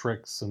little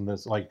tricks in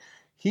this, like,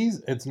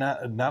 it's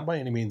not by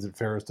any means that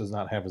Ferris does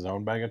not have his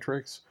own bag of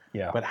tricks.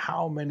 Yeah. But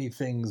how many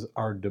things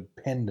are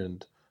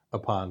dependent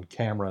upon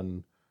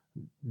Cameron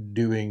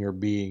doing or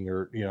being,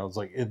 or, it's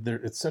like,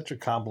 it's such a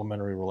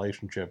complimentary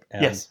relationship.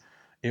 And yes.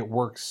 It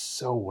works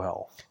so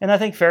well. And I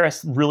think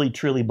Ferris really,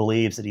 truly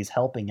believes that he's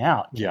helping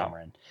out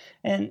Cameron.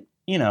 Yeah. And,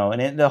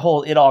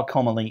 it all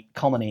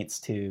culminates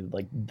to,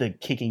 like, the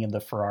kicking of the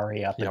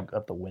Ferrari out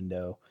the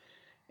window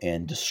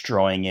and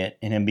destroying it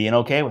and him being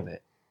okay with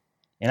it.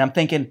 And I'm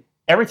thinking,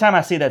 every time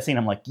I see that scene,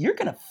 I'm like, you're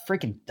going to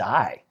freaking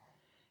die.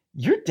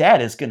 Your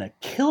dad is going to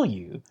kill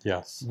you.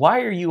 Yes.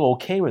 Why are you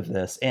okay with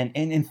this? And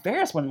in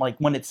Ferris,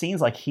 when it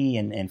seems like he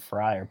and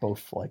Fry are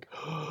both like,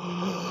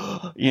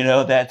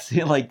 that's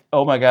like,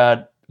 oh my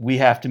God, we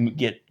have to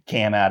get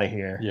Cam out of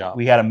here. Yeah.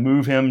 We got to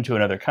move him to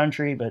another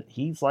country. But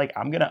he's like,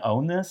 I'm going to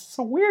own this. It's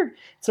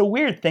a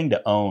weird thing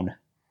to own.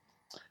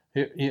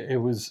 It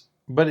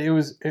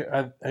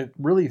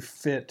really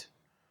fit.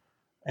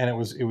 And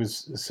it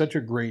was such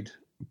a great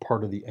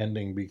part of the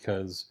ending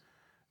because,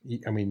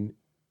 I mean,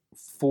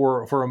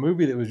 for a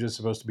movie that was just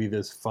supposed to be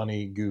this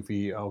funny,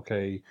 goofy,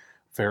 okay,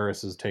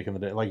 Ferris is taking the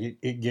day, like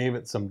it gave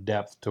it some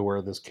depth to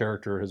where this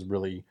character has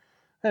really,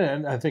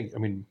 and I think, I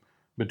mean,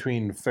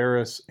 between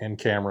Ferris and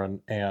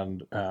Cameron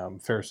and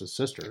Ferris's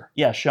sister,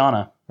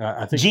 Shauna,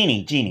 I think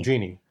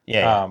Jeannie,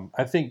 yeah.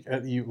 I think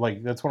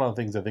that's one of the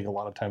things I think a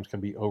lot of times can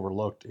be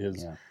overlooked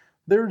is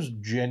there's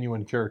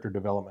genuine character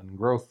development and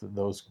growth that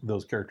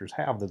those characters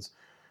have. That's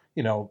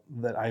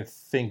that I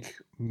think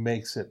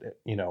makes it,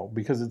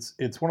 because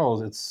it's one of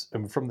those,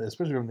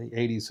 especially from the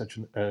 80s, such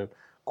a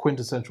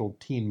quintessential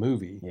teen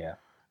movie. Yeah.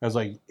 I was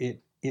like,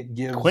 it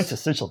gives...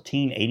 Quintessential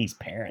teen 80s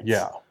parents.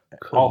 Yeah.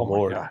 Good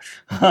Lord. My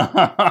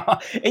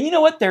gosh. And you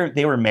know what?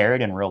 They were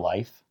married in real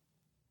life.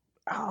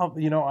 Oh,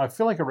 I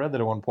feel like I read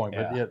that at one point,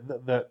 but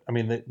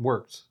it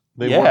works.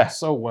 They work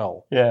so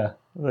well. Yeah.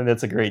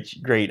 That's a great,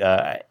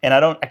 and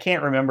I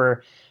can't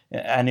remember...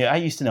 I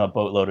used to know a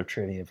boatload of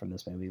trivia from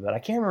this movie, but I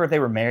can't remember if they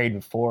were married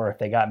before or if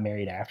they got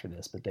married after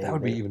this. But that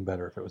would be even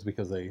better if it was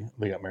because they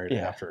got married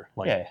after.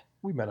 Like,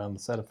 we met on the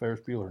set of Ferris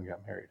Bueller and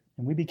got married.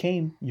 And we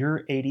became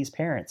your 80s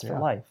parents for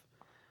life.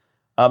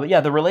 But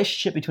the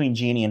relationship between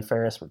Jeannie and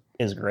Ferris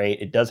is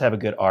great. It does have a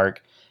good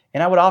arc.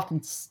 And I would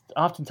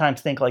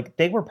oftentimes think, like,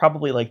 they were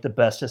probably, like, the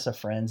bestest of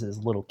friends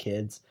as little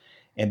kids.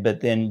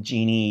 But then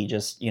Jeannie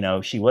just,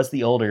 she was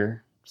the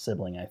older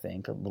sibling, I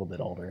think, a little bit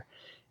older.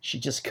 She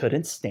just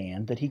couldn't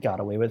stand that he got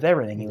away with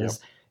everything. He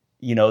was,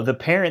 the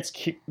parents,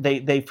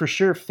 they for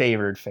sure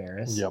favored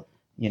Ferris. Yep.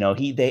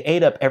 They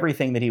ate up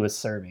everything that he was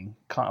serving,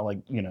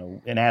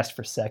 and asked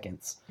for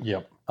seconds.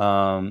 Yep.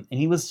 And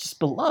he was just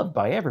beloved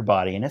by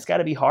everybody, and it's got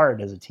to be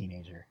hard as a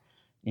teenager,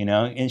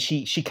 And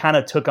she kind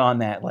of took on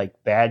that,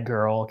 like, bad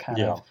girl kind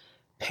of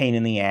pain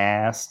in the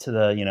ass to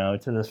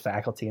the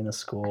faculty in the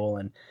school,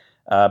 and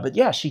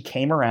but she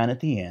came around at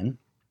the end.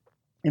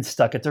 And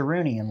stuck it to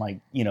Rooney and, like,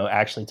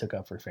 actually took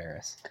up for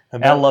Ferris.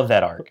 And I love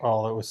that arc.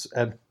 Oh, it was...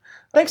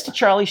 Thanks to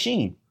Charlie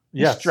Sheen.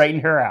 Yes. He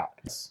straightened her out.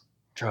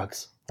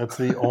 Drugs. That's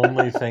the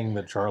only thing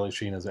that Charlie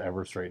Sheen has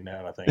ever straightened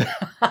out, I think.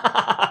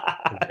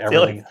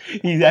 Everything.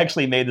 He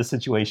actually made the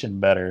situation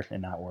better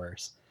and not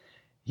worse.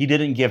 He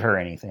didn't give her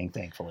anything,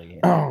 thankfully.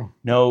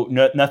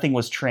 Nothing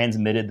was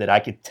transmitted that I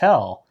could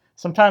tell.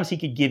 Sometimes he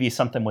could give you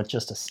something with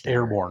just a stare.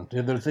 Airborne. He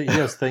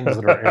has things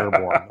that are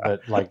airborne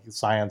that, like,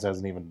 science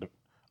hasn't even...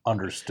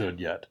 understood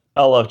yet.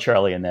 I love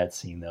Charlie in that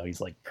scene, though.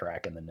 He's like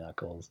cracking the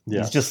knuckles.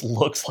 Yes. He just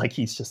looks like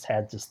he's just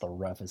had the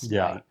roughest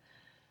night.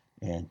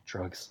 And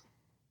drugs.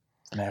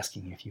 I'm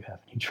asking you if you have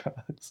any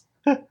drugs.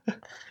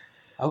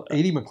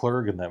 Edie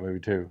McClurg in that movie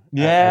too.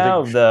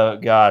 Yeah,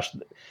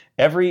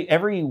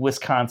 every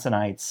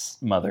Wisconsinite's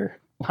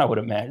mother, I would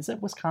imagine. Is that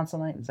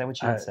Wisconsinite? Is that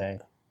what you would say?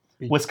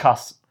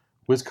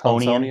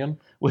 Wisconsonian.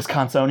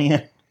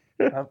 Wisconsonian.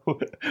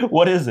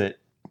 What is it?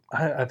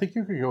 I think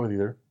you could go with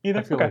either.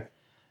 I feel like.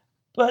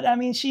 But I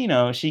mean, she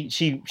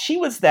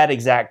was that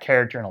exact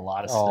character in a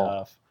lot of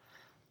stuff.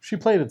 She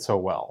played it so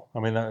well.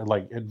 I mean,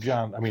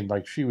 John. I mean,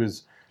 like, she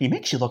was. He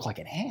makes you look like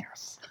an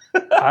ass.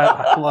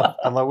 I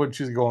love when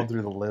she's going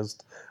through the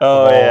list.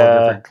 Oh, of all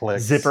the different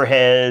clicks.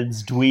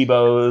 Zipperheads,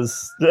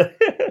 dweebos.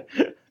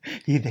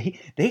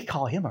 They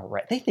call him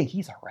they think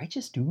he's a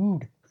righteous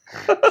dude.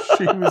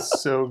 She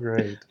was so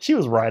great. She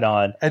was right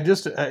on, and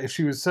just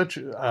she was such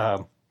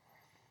a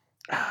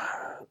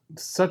I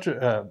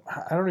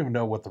don't even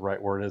know what the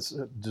right word is.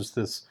 Just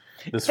this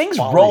things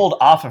quality. Rolled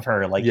off of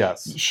her. Like,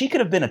 yes, she could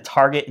have been a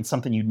target and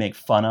something you'd make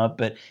fun of,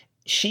 but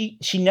she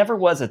never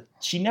was a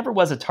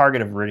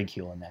target of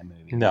ridicule in that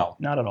movie. No,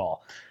 not at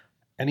all.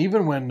 And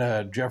even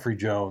when Jeffrey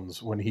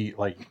Jones, when he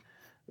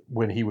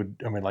when he would,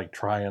 like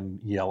try and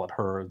yell at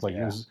her. It's like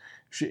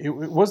it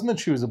wasn't that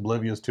she was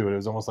oblivious to it. It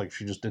was almost like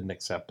she just didn't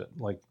accept it.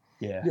 Like,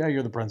 yeah,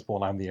 you're the principal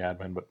and I'm the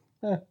admin, but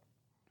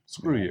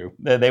screw you.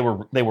 They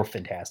were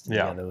fantastic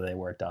together. They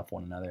worked off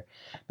one another.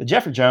 But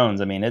Jeffrey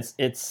Jones, I mean,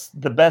 it's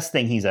the best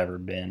thing he's ever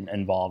been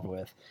involved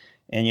with.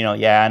 And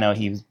I know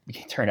he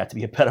turned out to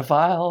be a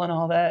pedophile and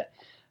all that.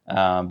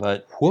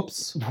 But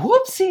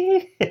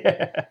whoopsie.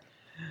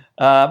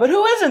 But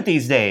who isn't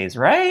these days,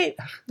 right?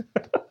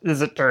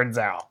 As it turns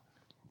out.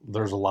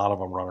 There's a lot of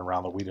them running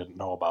around that we didn't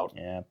know about.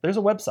 Yeah, there's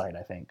a website,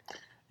 I think.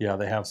 Yeah,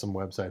 they have some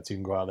websites. You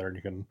can go out there and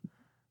you can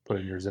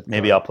put in your zip code.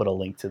 Maybe I'll put a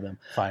link to them.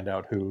 Find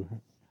out who.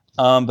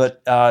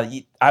 But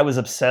I was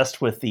obsessed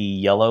with the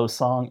Yellow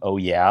song, Oh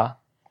Yeah.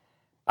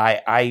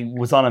 I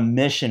was on a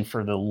mission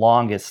for the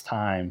longest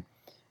time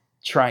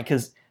trying,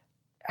 because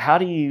how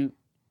do you,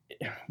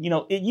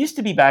 it used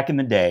to be back in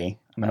the day,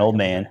 I'm an old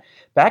man,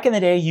 back in the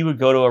day you would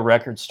go to a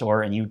record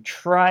store and you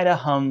try to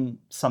hum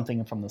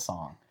something from the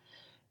song.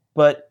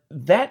 But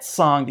that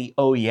song, the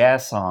Oh Yeah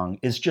song,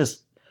 is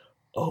just,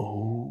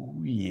 oh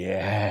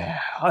yeah.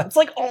 It's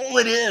like all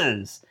it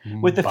is,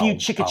 with a few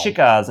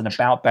chicka-chickas and a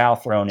bow-bow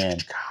thrown in.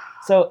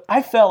 So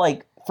I felt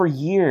like for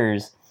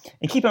years,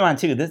 and keep in mind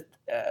too, this,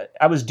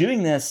 I was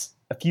doing this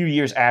a few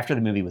years after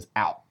the movie was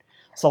out.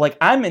 So like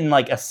I'm in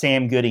like a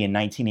Sam Goody in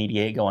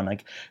 1988 going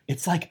like,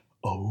 it's like,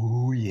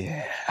 oh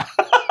yeah.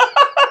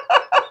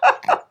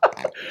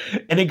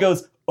 And it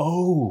goes,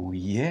 oh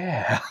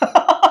yeah.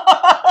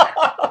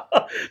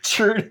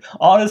 True,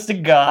 honest to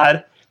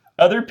God,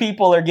 other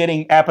people are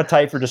getting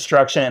Appetite for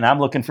Destruction, and I'm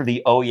looking for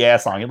the Oh Yeah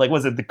song. Like,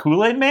 was it the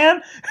Kool-Aid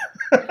Man?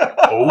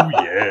 Oh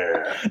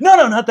yeah. No,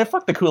 not that.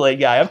 Fuck the Kool-Aid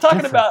guy. I'm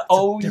talking about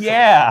Oh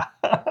Yeah.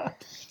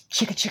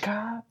 Chicka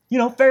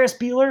chicka. Ferris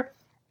Bueller.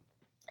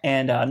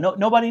 And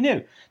nobody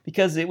knew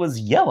because it was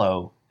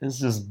Yellow. This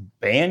is this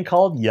band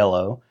called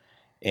Yellow.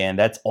 And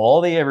that's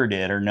all they ever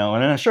did or know.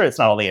 And I'm sure it's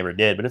not all they ever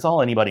did, but it's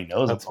all anybody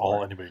knows them for. That's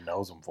all anybody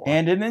knows them for.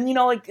 And then,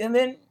 and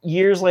then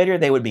years later,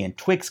 they would be in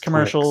Twix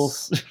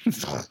commercials.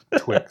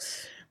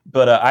 Twix.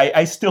 But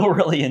I still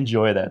really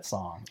enjoy that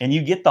song. And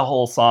you get the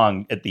whole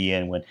song at the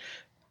end when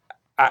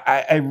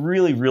I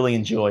really, really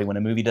enjoy when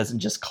a movie doesn't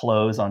just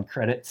close on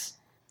credits.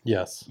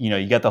 Yes.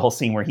 You got the whole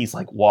scene where he's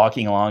like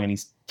walking along and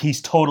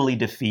he's totally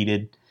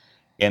defeated.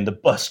 And the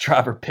bus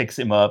driver picks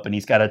him up and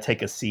he's got to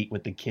take a seat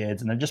with the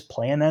kids. And they're just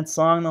playing that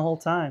song the whole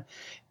time.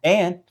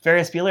 And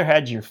Ferris Bueller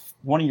had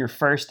one of your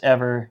first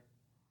ever.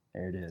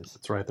 There it is.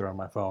 It's right there on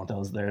my phone.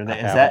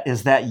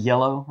 Is that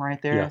Yellow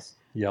right there? Yes.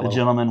 Yellow. The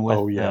gentleman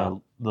with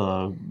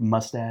the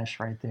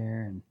mustache right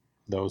there. And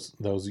those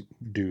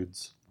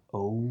dudes.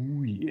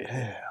 Oh,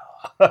 yeah.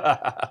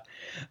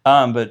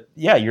 But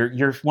yeah,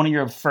 you're one of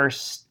your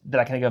first that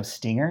I can think of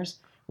stingers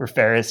where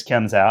Ferris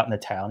comes out in the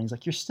towel and he's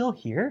like, "You're still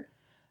here?"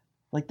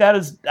 Like that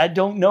is, I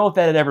don't know if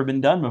that had ever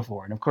been done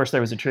before. And of course there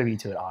was a tribute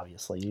to it,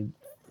 obviously.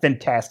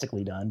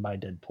 Fantastically done by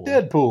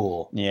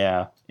Deadpool.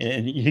 Yeah.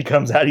 And he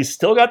comes out, he's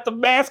still got the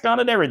mask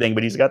on and everything,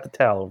 but he's got the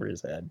towel over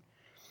his head.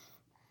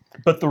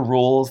 But the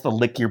rules, the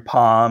lick your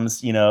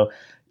palms, and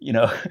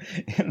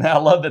I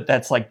love that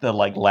that's like the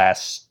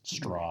last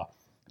straw.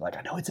 Like,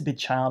 I know it's a bit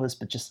childish,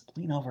 but just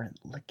lean over and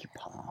lick your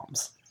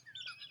palms.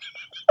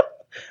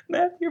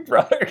 Matthew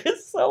Broderick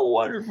is so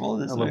wonderful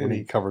in this movie. I love when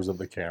he covers up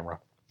the camera.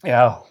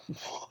 Yeah.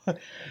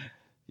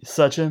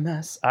 Such a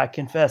mess, I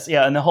confess.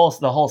 Yeah, and the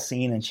whole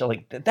scene and shit,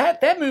 like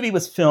that movie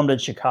was filmed in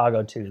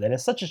Chicago too. That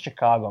is such a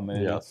Chicago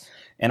movie. Yes.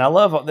 And I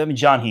love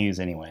John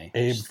Hughes anyway.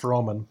 Abe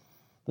Froman.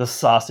 The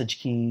Sausage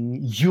King.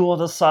 You're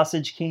the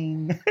Sausage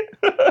King.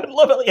 I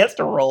love how he has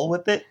to roll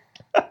with it.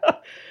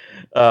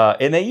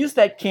 And they use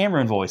that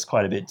Cameron voice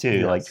quite a bit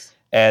too. Yes. Like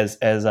as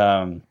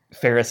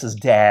Ferris's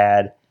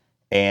dad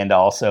and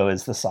also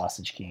as the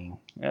Sausage King.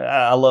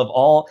 I love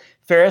all.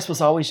 Ferris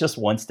was always just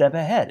one step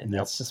ahead, and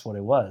that's just what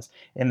it was.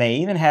 And they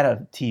even had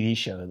a TV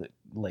show that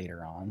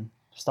later on,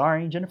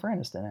 starring Jennifer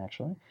Aniston,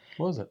 actually.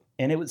 What was it?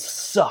 And it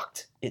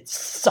sucked. It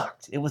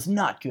sucked. It was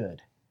not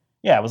good.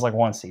 Yeah, it was like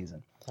one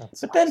season.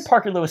 But then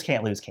Parker Lewis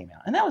Can't Lose came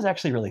out, and that was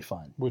actually really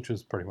fun. Which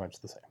was pretty much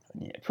the same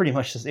thing. Yeah, pretty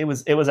much. It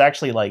was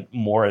actually like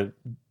more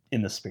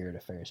in the spirit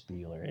of Ferris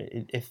Bueller.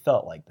 It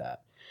felt like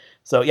that.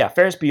 So yeah,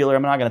 Ferris Bueller.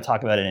 I'm not going to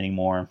talk about it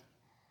anymore.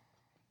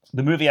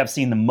 The movie I've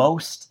seen the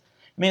most.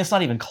 I mean, it's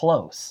not even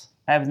close.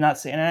 I have not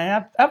seen,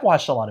 and I've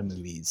watched a lot of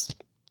movies,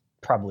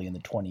 probably in the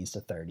 20s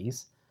to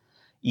 30s,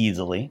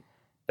 easily.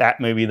 That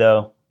movie,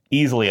 though,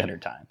 easily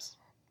 100 times.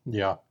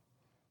 Yeah.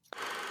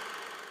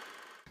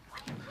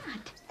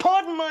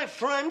 Pardon my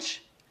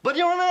French, but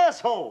you're an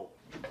asshole.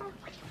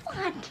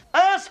 What?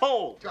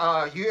 Asshole!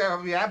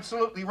 You're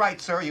absolutely right,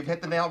 sir. You've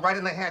hit the nail right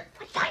in the head.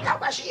 Find out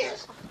where she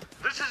is.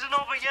 This isn't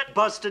over yet,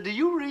 Buster. Do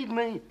you read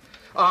me?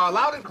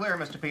 Loud and clear,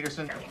 Mr.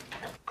 Peterson.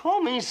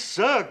 Call me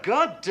sir,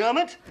 God damn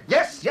it.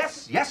 Yes,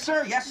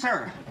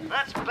 sir.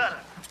 That's better.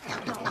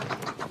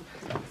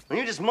 Now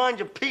you just mind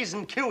your P's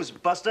and Q's,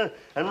 Buster,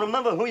 and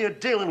remember who you're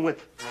dealing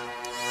with.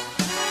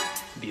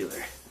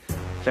 Bueller.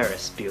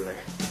 Ferris Bueller.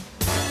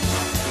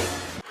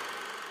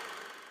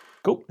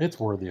 Cool. It's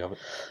worthy of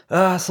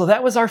it. So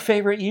that was our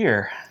favorite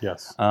year.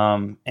 Yes.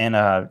 And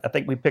I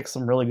think we picked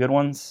some really good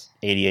ones.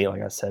 88,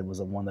 like I said, was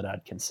the one that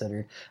I'd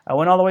considered. I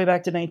went all the way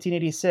back to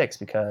 1986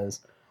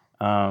 because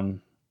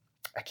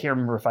I can't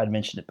remember if I'd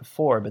mentioned it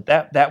before, but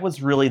that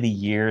was really the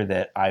year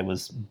that I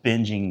was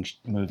binging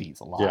movies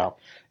a lot. Yeah.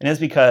 And it's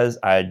because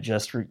I had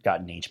just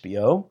gotten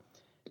HBO,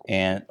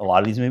 and a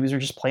lot of these movies are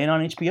just playing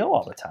on HBO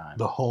all the time.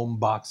 The home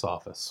box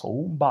office.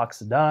 Home box,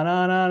 da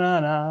na na na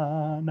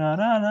na na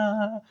na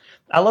na.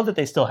 I love that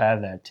they still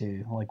have that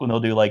too. Like when they'll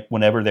do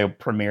whenever they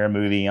premiere a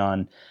movie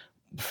on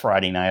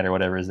Friday night or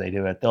whatever as they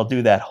do it, they'll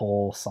do that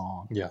whole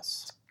song.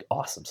 Yes. It's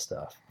awesome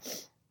stuff.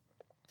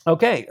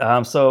 Okay,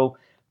 so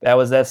that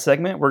was that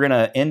segment. We're going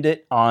to end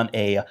it on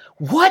a,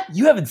 what?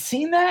 You haven't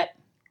seen that?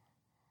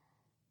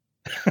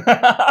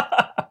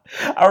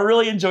 I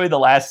really enjoyed the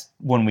last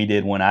one we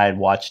did when I had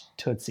watched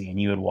Tootsie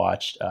and you had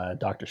watched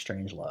Dr.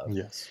 Strangelove.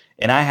 Yes.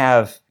 And I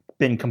have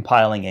been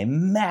compiling a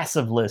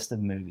massive list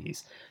of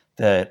movies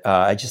that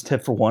I just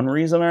have, for one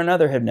reason or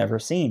another, have never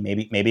seen.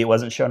 Maybe it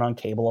wasn't shown on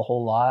cable a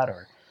whole lot,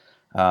 or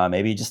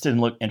maybe it just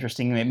didn't look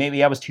interesting.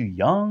 Maybe I was too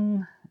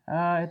young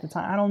at the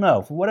time. I don't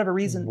know. For whatever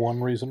reason.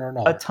 One reason or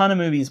another. A ton of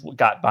movies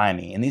got by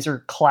me, and these are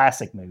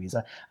classic movies.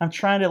 I'm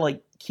trying to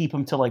keep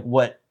them to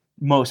what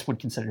most would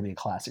consider to be a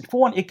classic.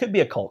 For one, it could be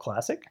a cult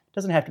classic. It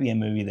doesn't have to be a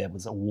movie that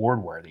was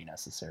award-worthy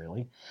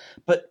necessarily,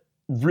 but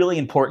really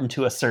important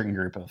to a certain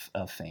group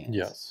of fans.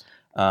 Yes.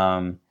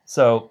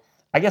 So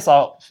I guess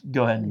I'll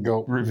go ahead and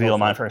reveal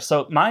mine first.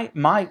 So my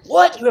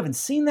what? You haven't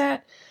seen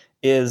that?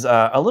 Is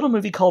a little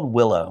movie called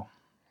Willow.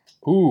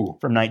 Ooh.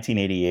 From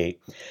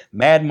 1988.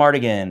 Mad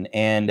Mardigan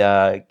and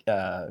not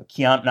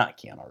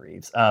Keanu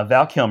Reeves,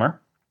 Val Kilmer,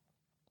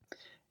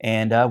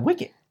 and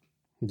Wicket.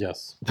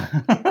 Yes.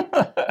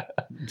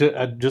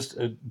 Just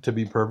to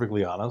be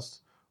perfectly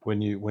honest,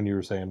 when you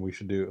were saying we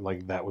should do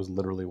that was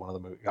literally one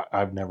of the movies.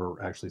 I've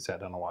never actually sat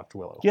down and watched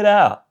Willow. Get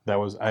out. That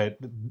was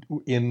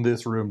in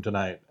this room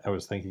tonight. I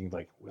was thinking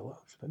Willow.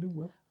 Should I do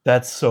Willow?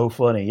 That's so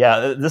funny.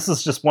 Yeah, this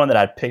is just one that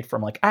I picked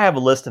from. I have a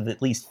list of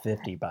at least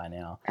 50 by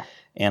now,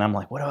 and I'm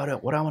like, what do I do?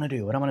 What do I want to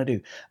do? What do I want to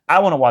do? I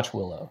want to watch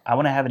Willow. I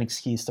want to have an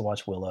excuse to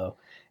watch Willow,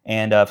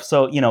 and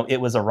so it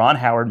was a Ron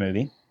Howard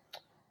movie.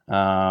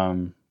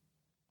 Of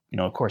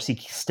course, he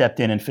stepped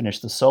in and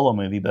finished the Solo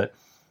movie, but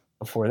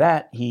before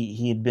that,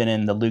 he had been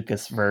in the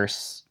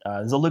Lucasverse. It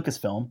was a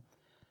Lucasfilm,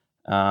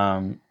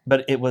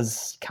 but it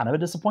was kind of a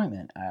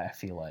disappointment. I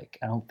feel like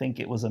I don't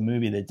think it was a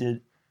movie that did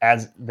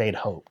as they'd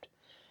hoped.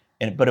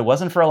 But it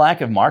wasn't for a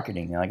lack of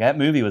marketing. That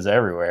movie was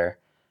everywhere.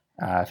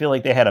 I feel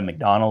like they had a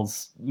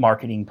McDonald's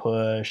marketing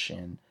push,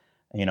 and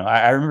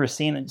I remember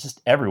seeing it just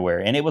everywhere.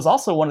 And it was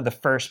also one of the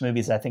first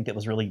movies I think that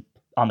was really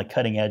on the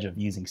cutting edge of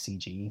using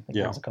CG.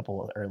 There was a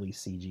couple of early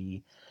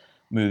CG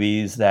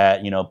movies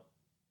that you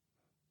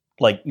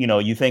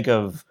think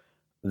of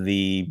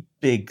the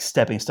big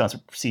stepping stones for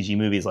CG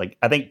movies.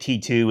 I think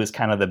T2 is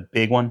kind of the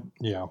big one.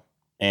 Yeah.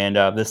 And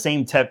the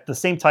same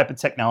type of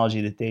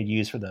technology that they'd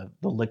use for the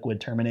Liquid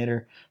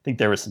Terminator. I think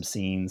there were some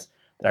scenes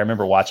that I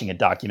remember watching a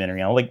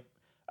documentary on.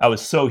 I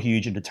was so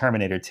huge into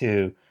Terminator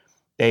 2,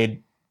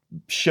 they'd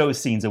show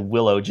scenes of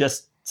Willow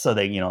just so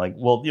they,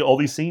 all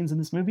these scenes in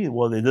this movie.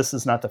 Well, this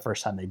is not the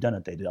first time they've done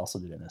it. They also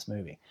did it in this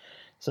movie.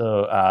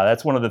 So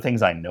that's one of the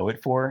things I know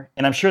it for.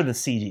 And I'm sure the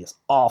CG is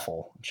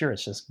awful. I'm sure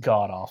it's just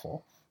god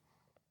awful.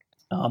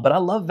 But I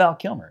love Val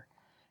Kilmer.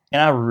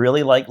 And I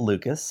really like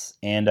Lucas,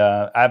 and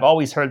I've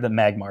always heard the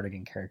Mad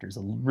Mardigan character is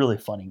a really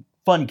fun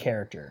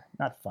character.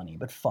 Not funny,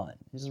 but fun.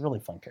 He's a really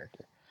fun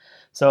character.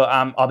 So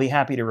I'll be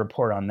happy to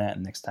report on that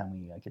next time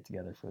we get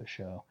together for the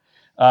show.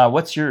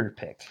 What's your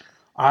pick?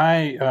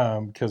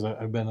 Because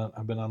I've been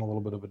on a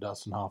little bit of a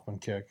Dustin Hoffman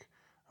kick.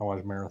 I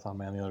watched Marathon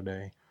Man the other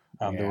day.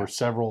 There were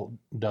several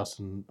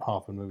Dustin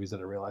Hoffman movies that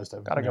I realized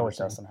I've gotta go with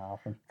seen. Dustin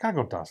Hoffman. Gotta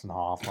go with Dustin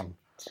Hoffman.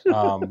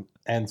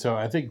 And so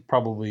I think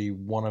probably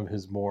one of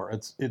his more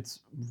it's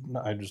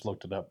I just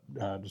looked it up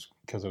just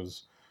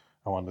because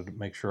I wanted to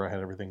make sure I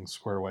had everything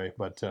squared away,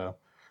 but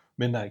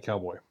Midnight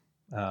Cowboy,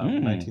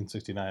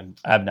 1969.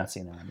 I have not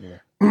seen that one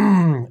either.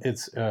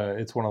 It's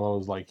one of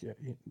those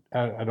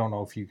I don't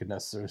know if you could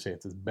necessarily say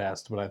it's his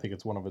best, but I think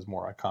it's one of his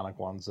more iconic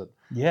ones that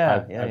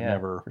I've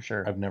never for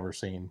sure. I've never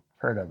seen.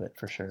 Heard of it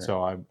for sure.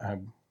 So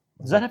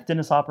does that have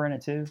Dennis Hopper in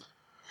it too?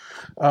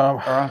 Or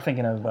I'm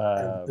thinking of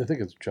I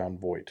think it's John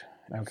Voight.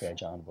 Okay,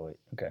 John Voight.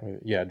 Okay.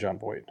 Yeah, John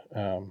Voight.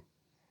 I'm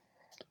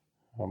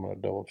gonna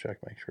double check,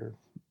 make sure.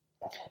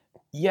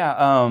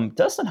 Yeah,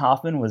 Dustin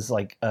Hoffman was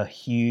a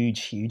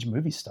huge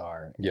movie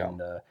star in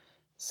the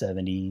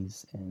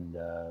 70s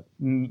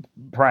and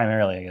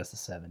primarily, I guess, the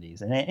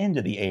 70s and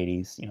into the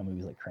 80s.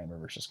 Movies like Kramer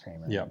versus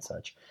Kramer and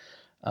such.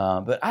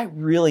 But I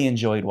really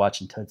enjoyed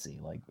watching Tootsie.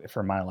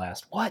 For my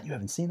last, what? You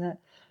haven't seen that?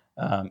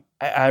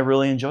 I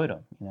really enjoyed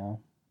him.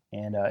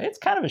 And it's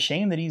kind of a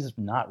shame that he's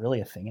not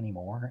really a thing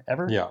anymore,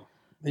 ever. Yeah.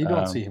 You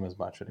don't see him as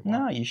much anymore.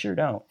 No, you sure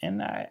don't.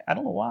 And I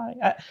don't know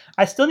why.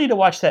 I still need to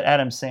watch that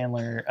Adam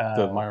Sandler.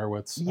 The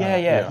Meyerowitz.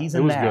 Yeah, he's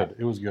in that.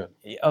 It was good.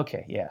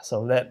 Okay, yeah.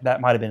 So that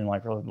might have been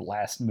probably the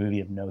last movie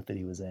of note that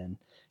he was in.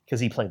 because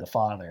he played the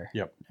father.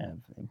 Yep.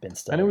 And Ben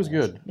Stiller. And it was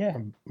good. Yeah.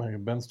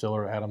 Ben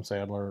Stiller, Adam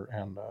Sandler,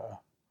 and I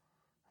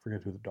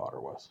forget who the daughter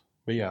was.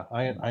 But yeah,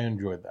 I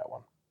enjoyed that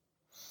one.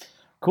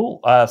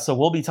 Cool. So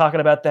we'll be talking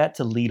about that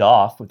to lead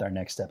off with our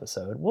next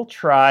episode. We'll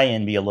try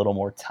and be a little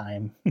more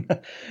time.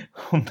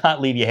 We'll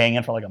not leave you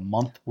hanging for like a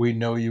month. We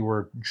know you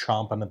were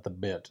chomping at the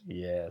bit.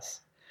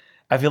 Yes.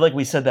 I feel like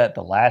we said that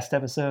the last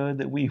episode,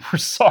 that we were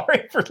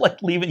sorry for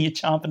like leaving you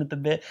chomping at the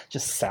bit,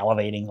 just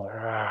salivating.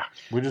 Like,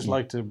 we just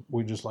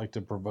like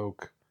to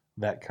provoke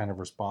that kind of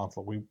response.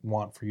 We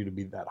want for you to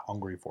be that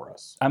hungry for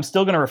us. I'm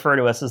still going to refer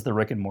to us as the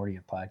Rick and Morty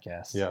of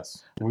podcasts.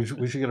 Yes. We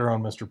should get our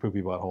own Mr.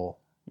 Poopy Butthole.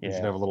 Yeah. We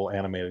should have a little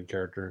animated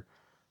character.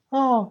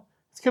 Oh,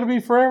 it's going to be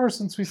forever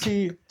since we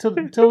see,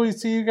 till we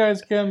see you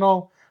guys again.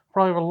 I'll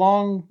probably have a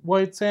long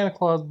white Santa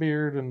Claus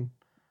beard. And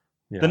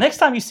yeah. The next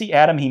time you see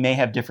Adam, he may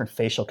have different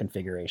facial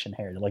configuration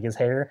hair. Like his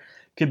hair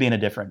could be in a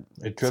different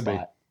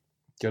spot.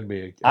 Could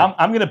be.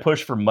 I'm going to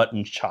push for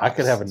mutton chops. I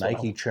could have a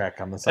Nike check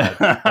on the side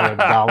or a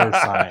dollar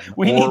sign.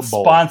 We need both.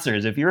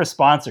 sponsors. If you're a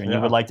sponsor and you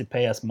would like to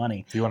pay us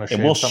money, do you want to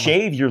and we'll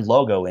shave your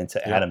logo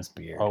into Adam's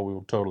beard. Oh, we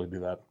will totally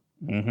do that.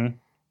 Mm-hmm.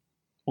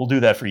 We'll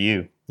do that for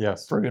you.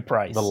 Yes. For a good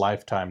price. The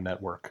Lifetime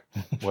Network,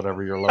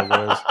 whatever your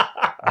logo is.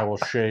 I will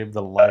shave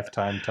the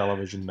Lifetime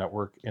Television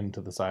Network into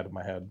the side of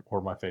my head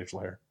or my facial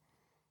hair.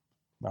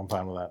 I'm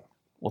fine with that.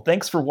 Well,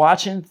 thanks for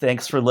watching.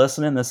 Thanks for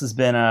listening. This has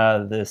been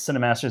the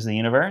Cinemasters of the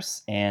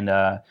Universe, and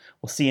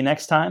we'll see you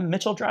next time.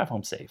 Mitchell, drive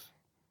home safe.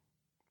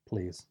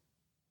 Please.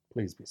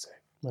 Please be safe.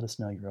 Let us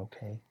know you're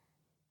okay.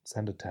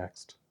 Send a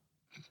text,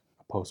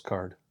 a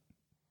postcard,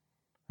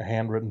 a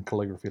handwritten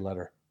calligraphy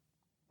letter,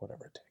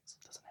 whatever it takes.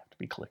 It doesn't have to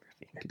be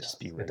calligraphy. It could just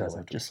be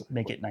regular. Just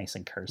make it nice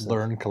and cursive.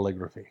 Learn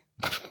calligraphy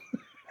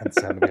and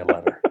send me a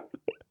letter.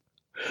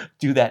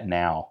 Do that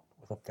now.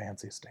 With a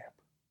fancy stamp.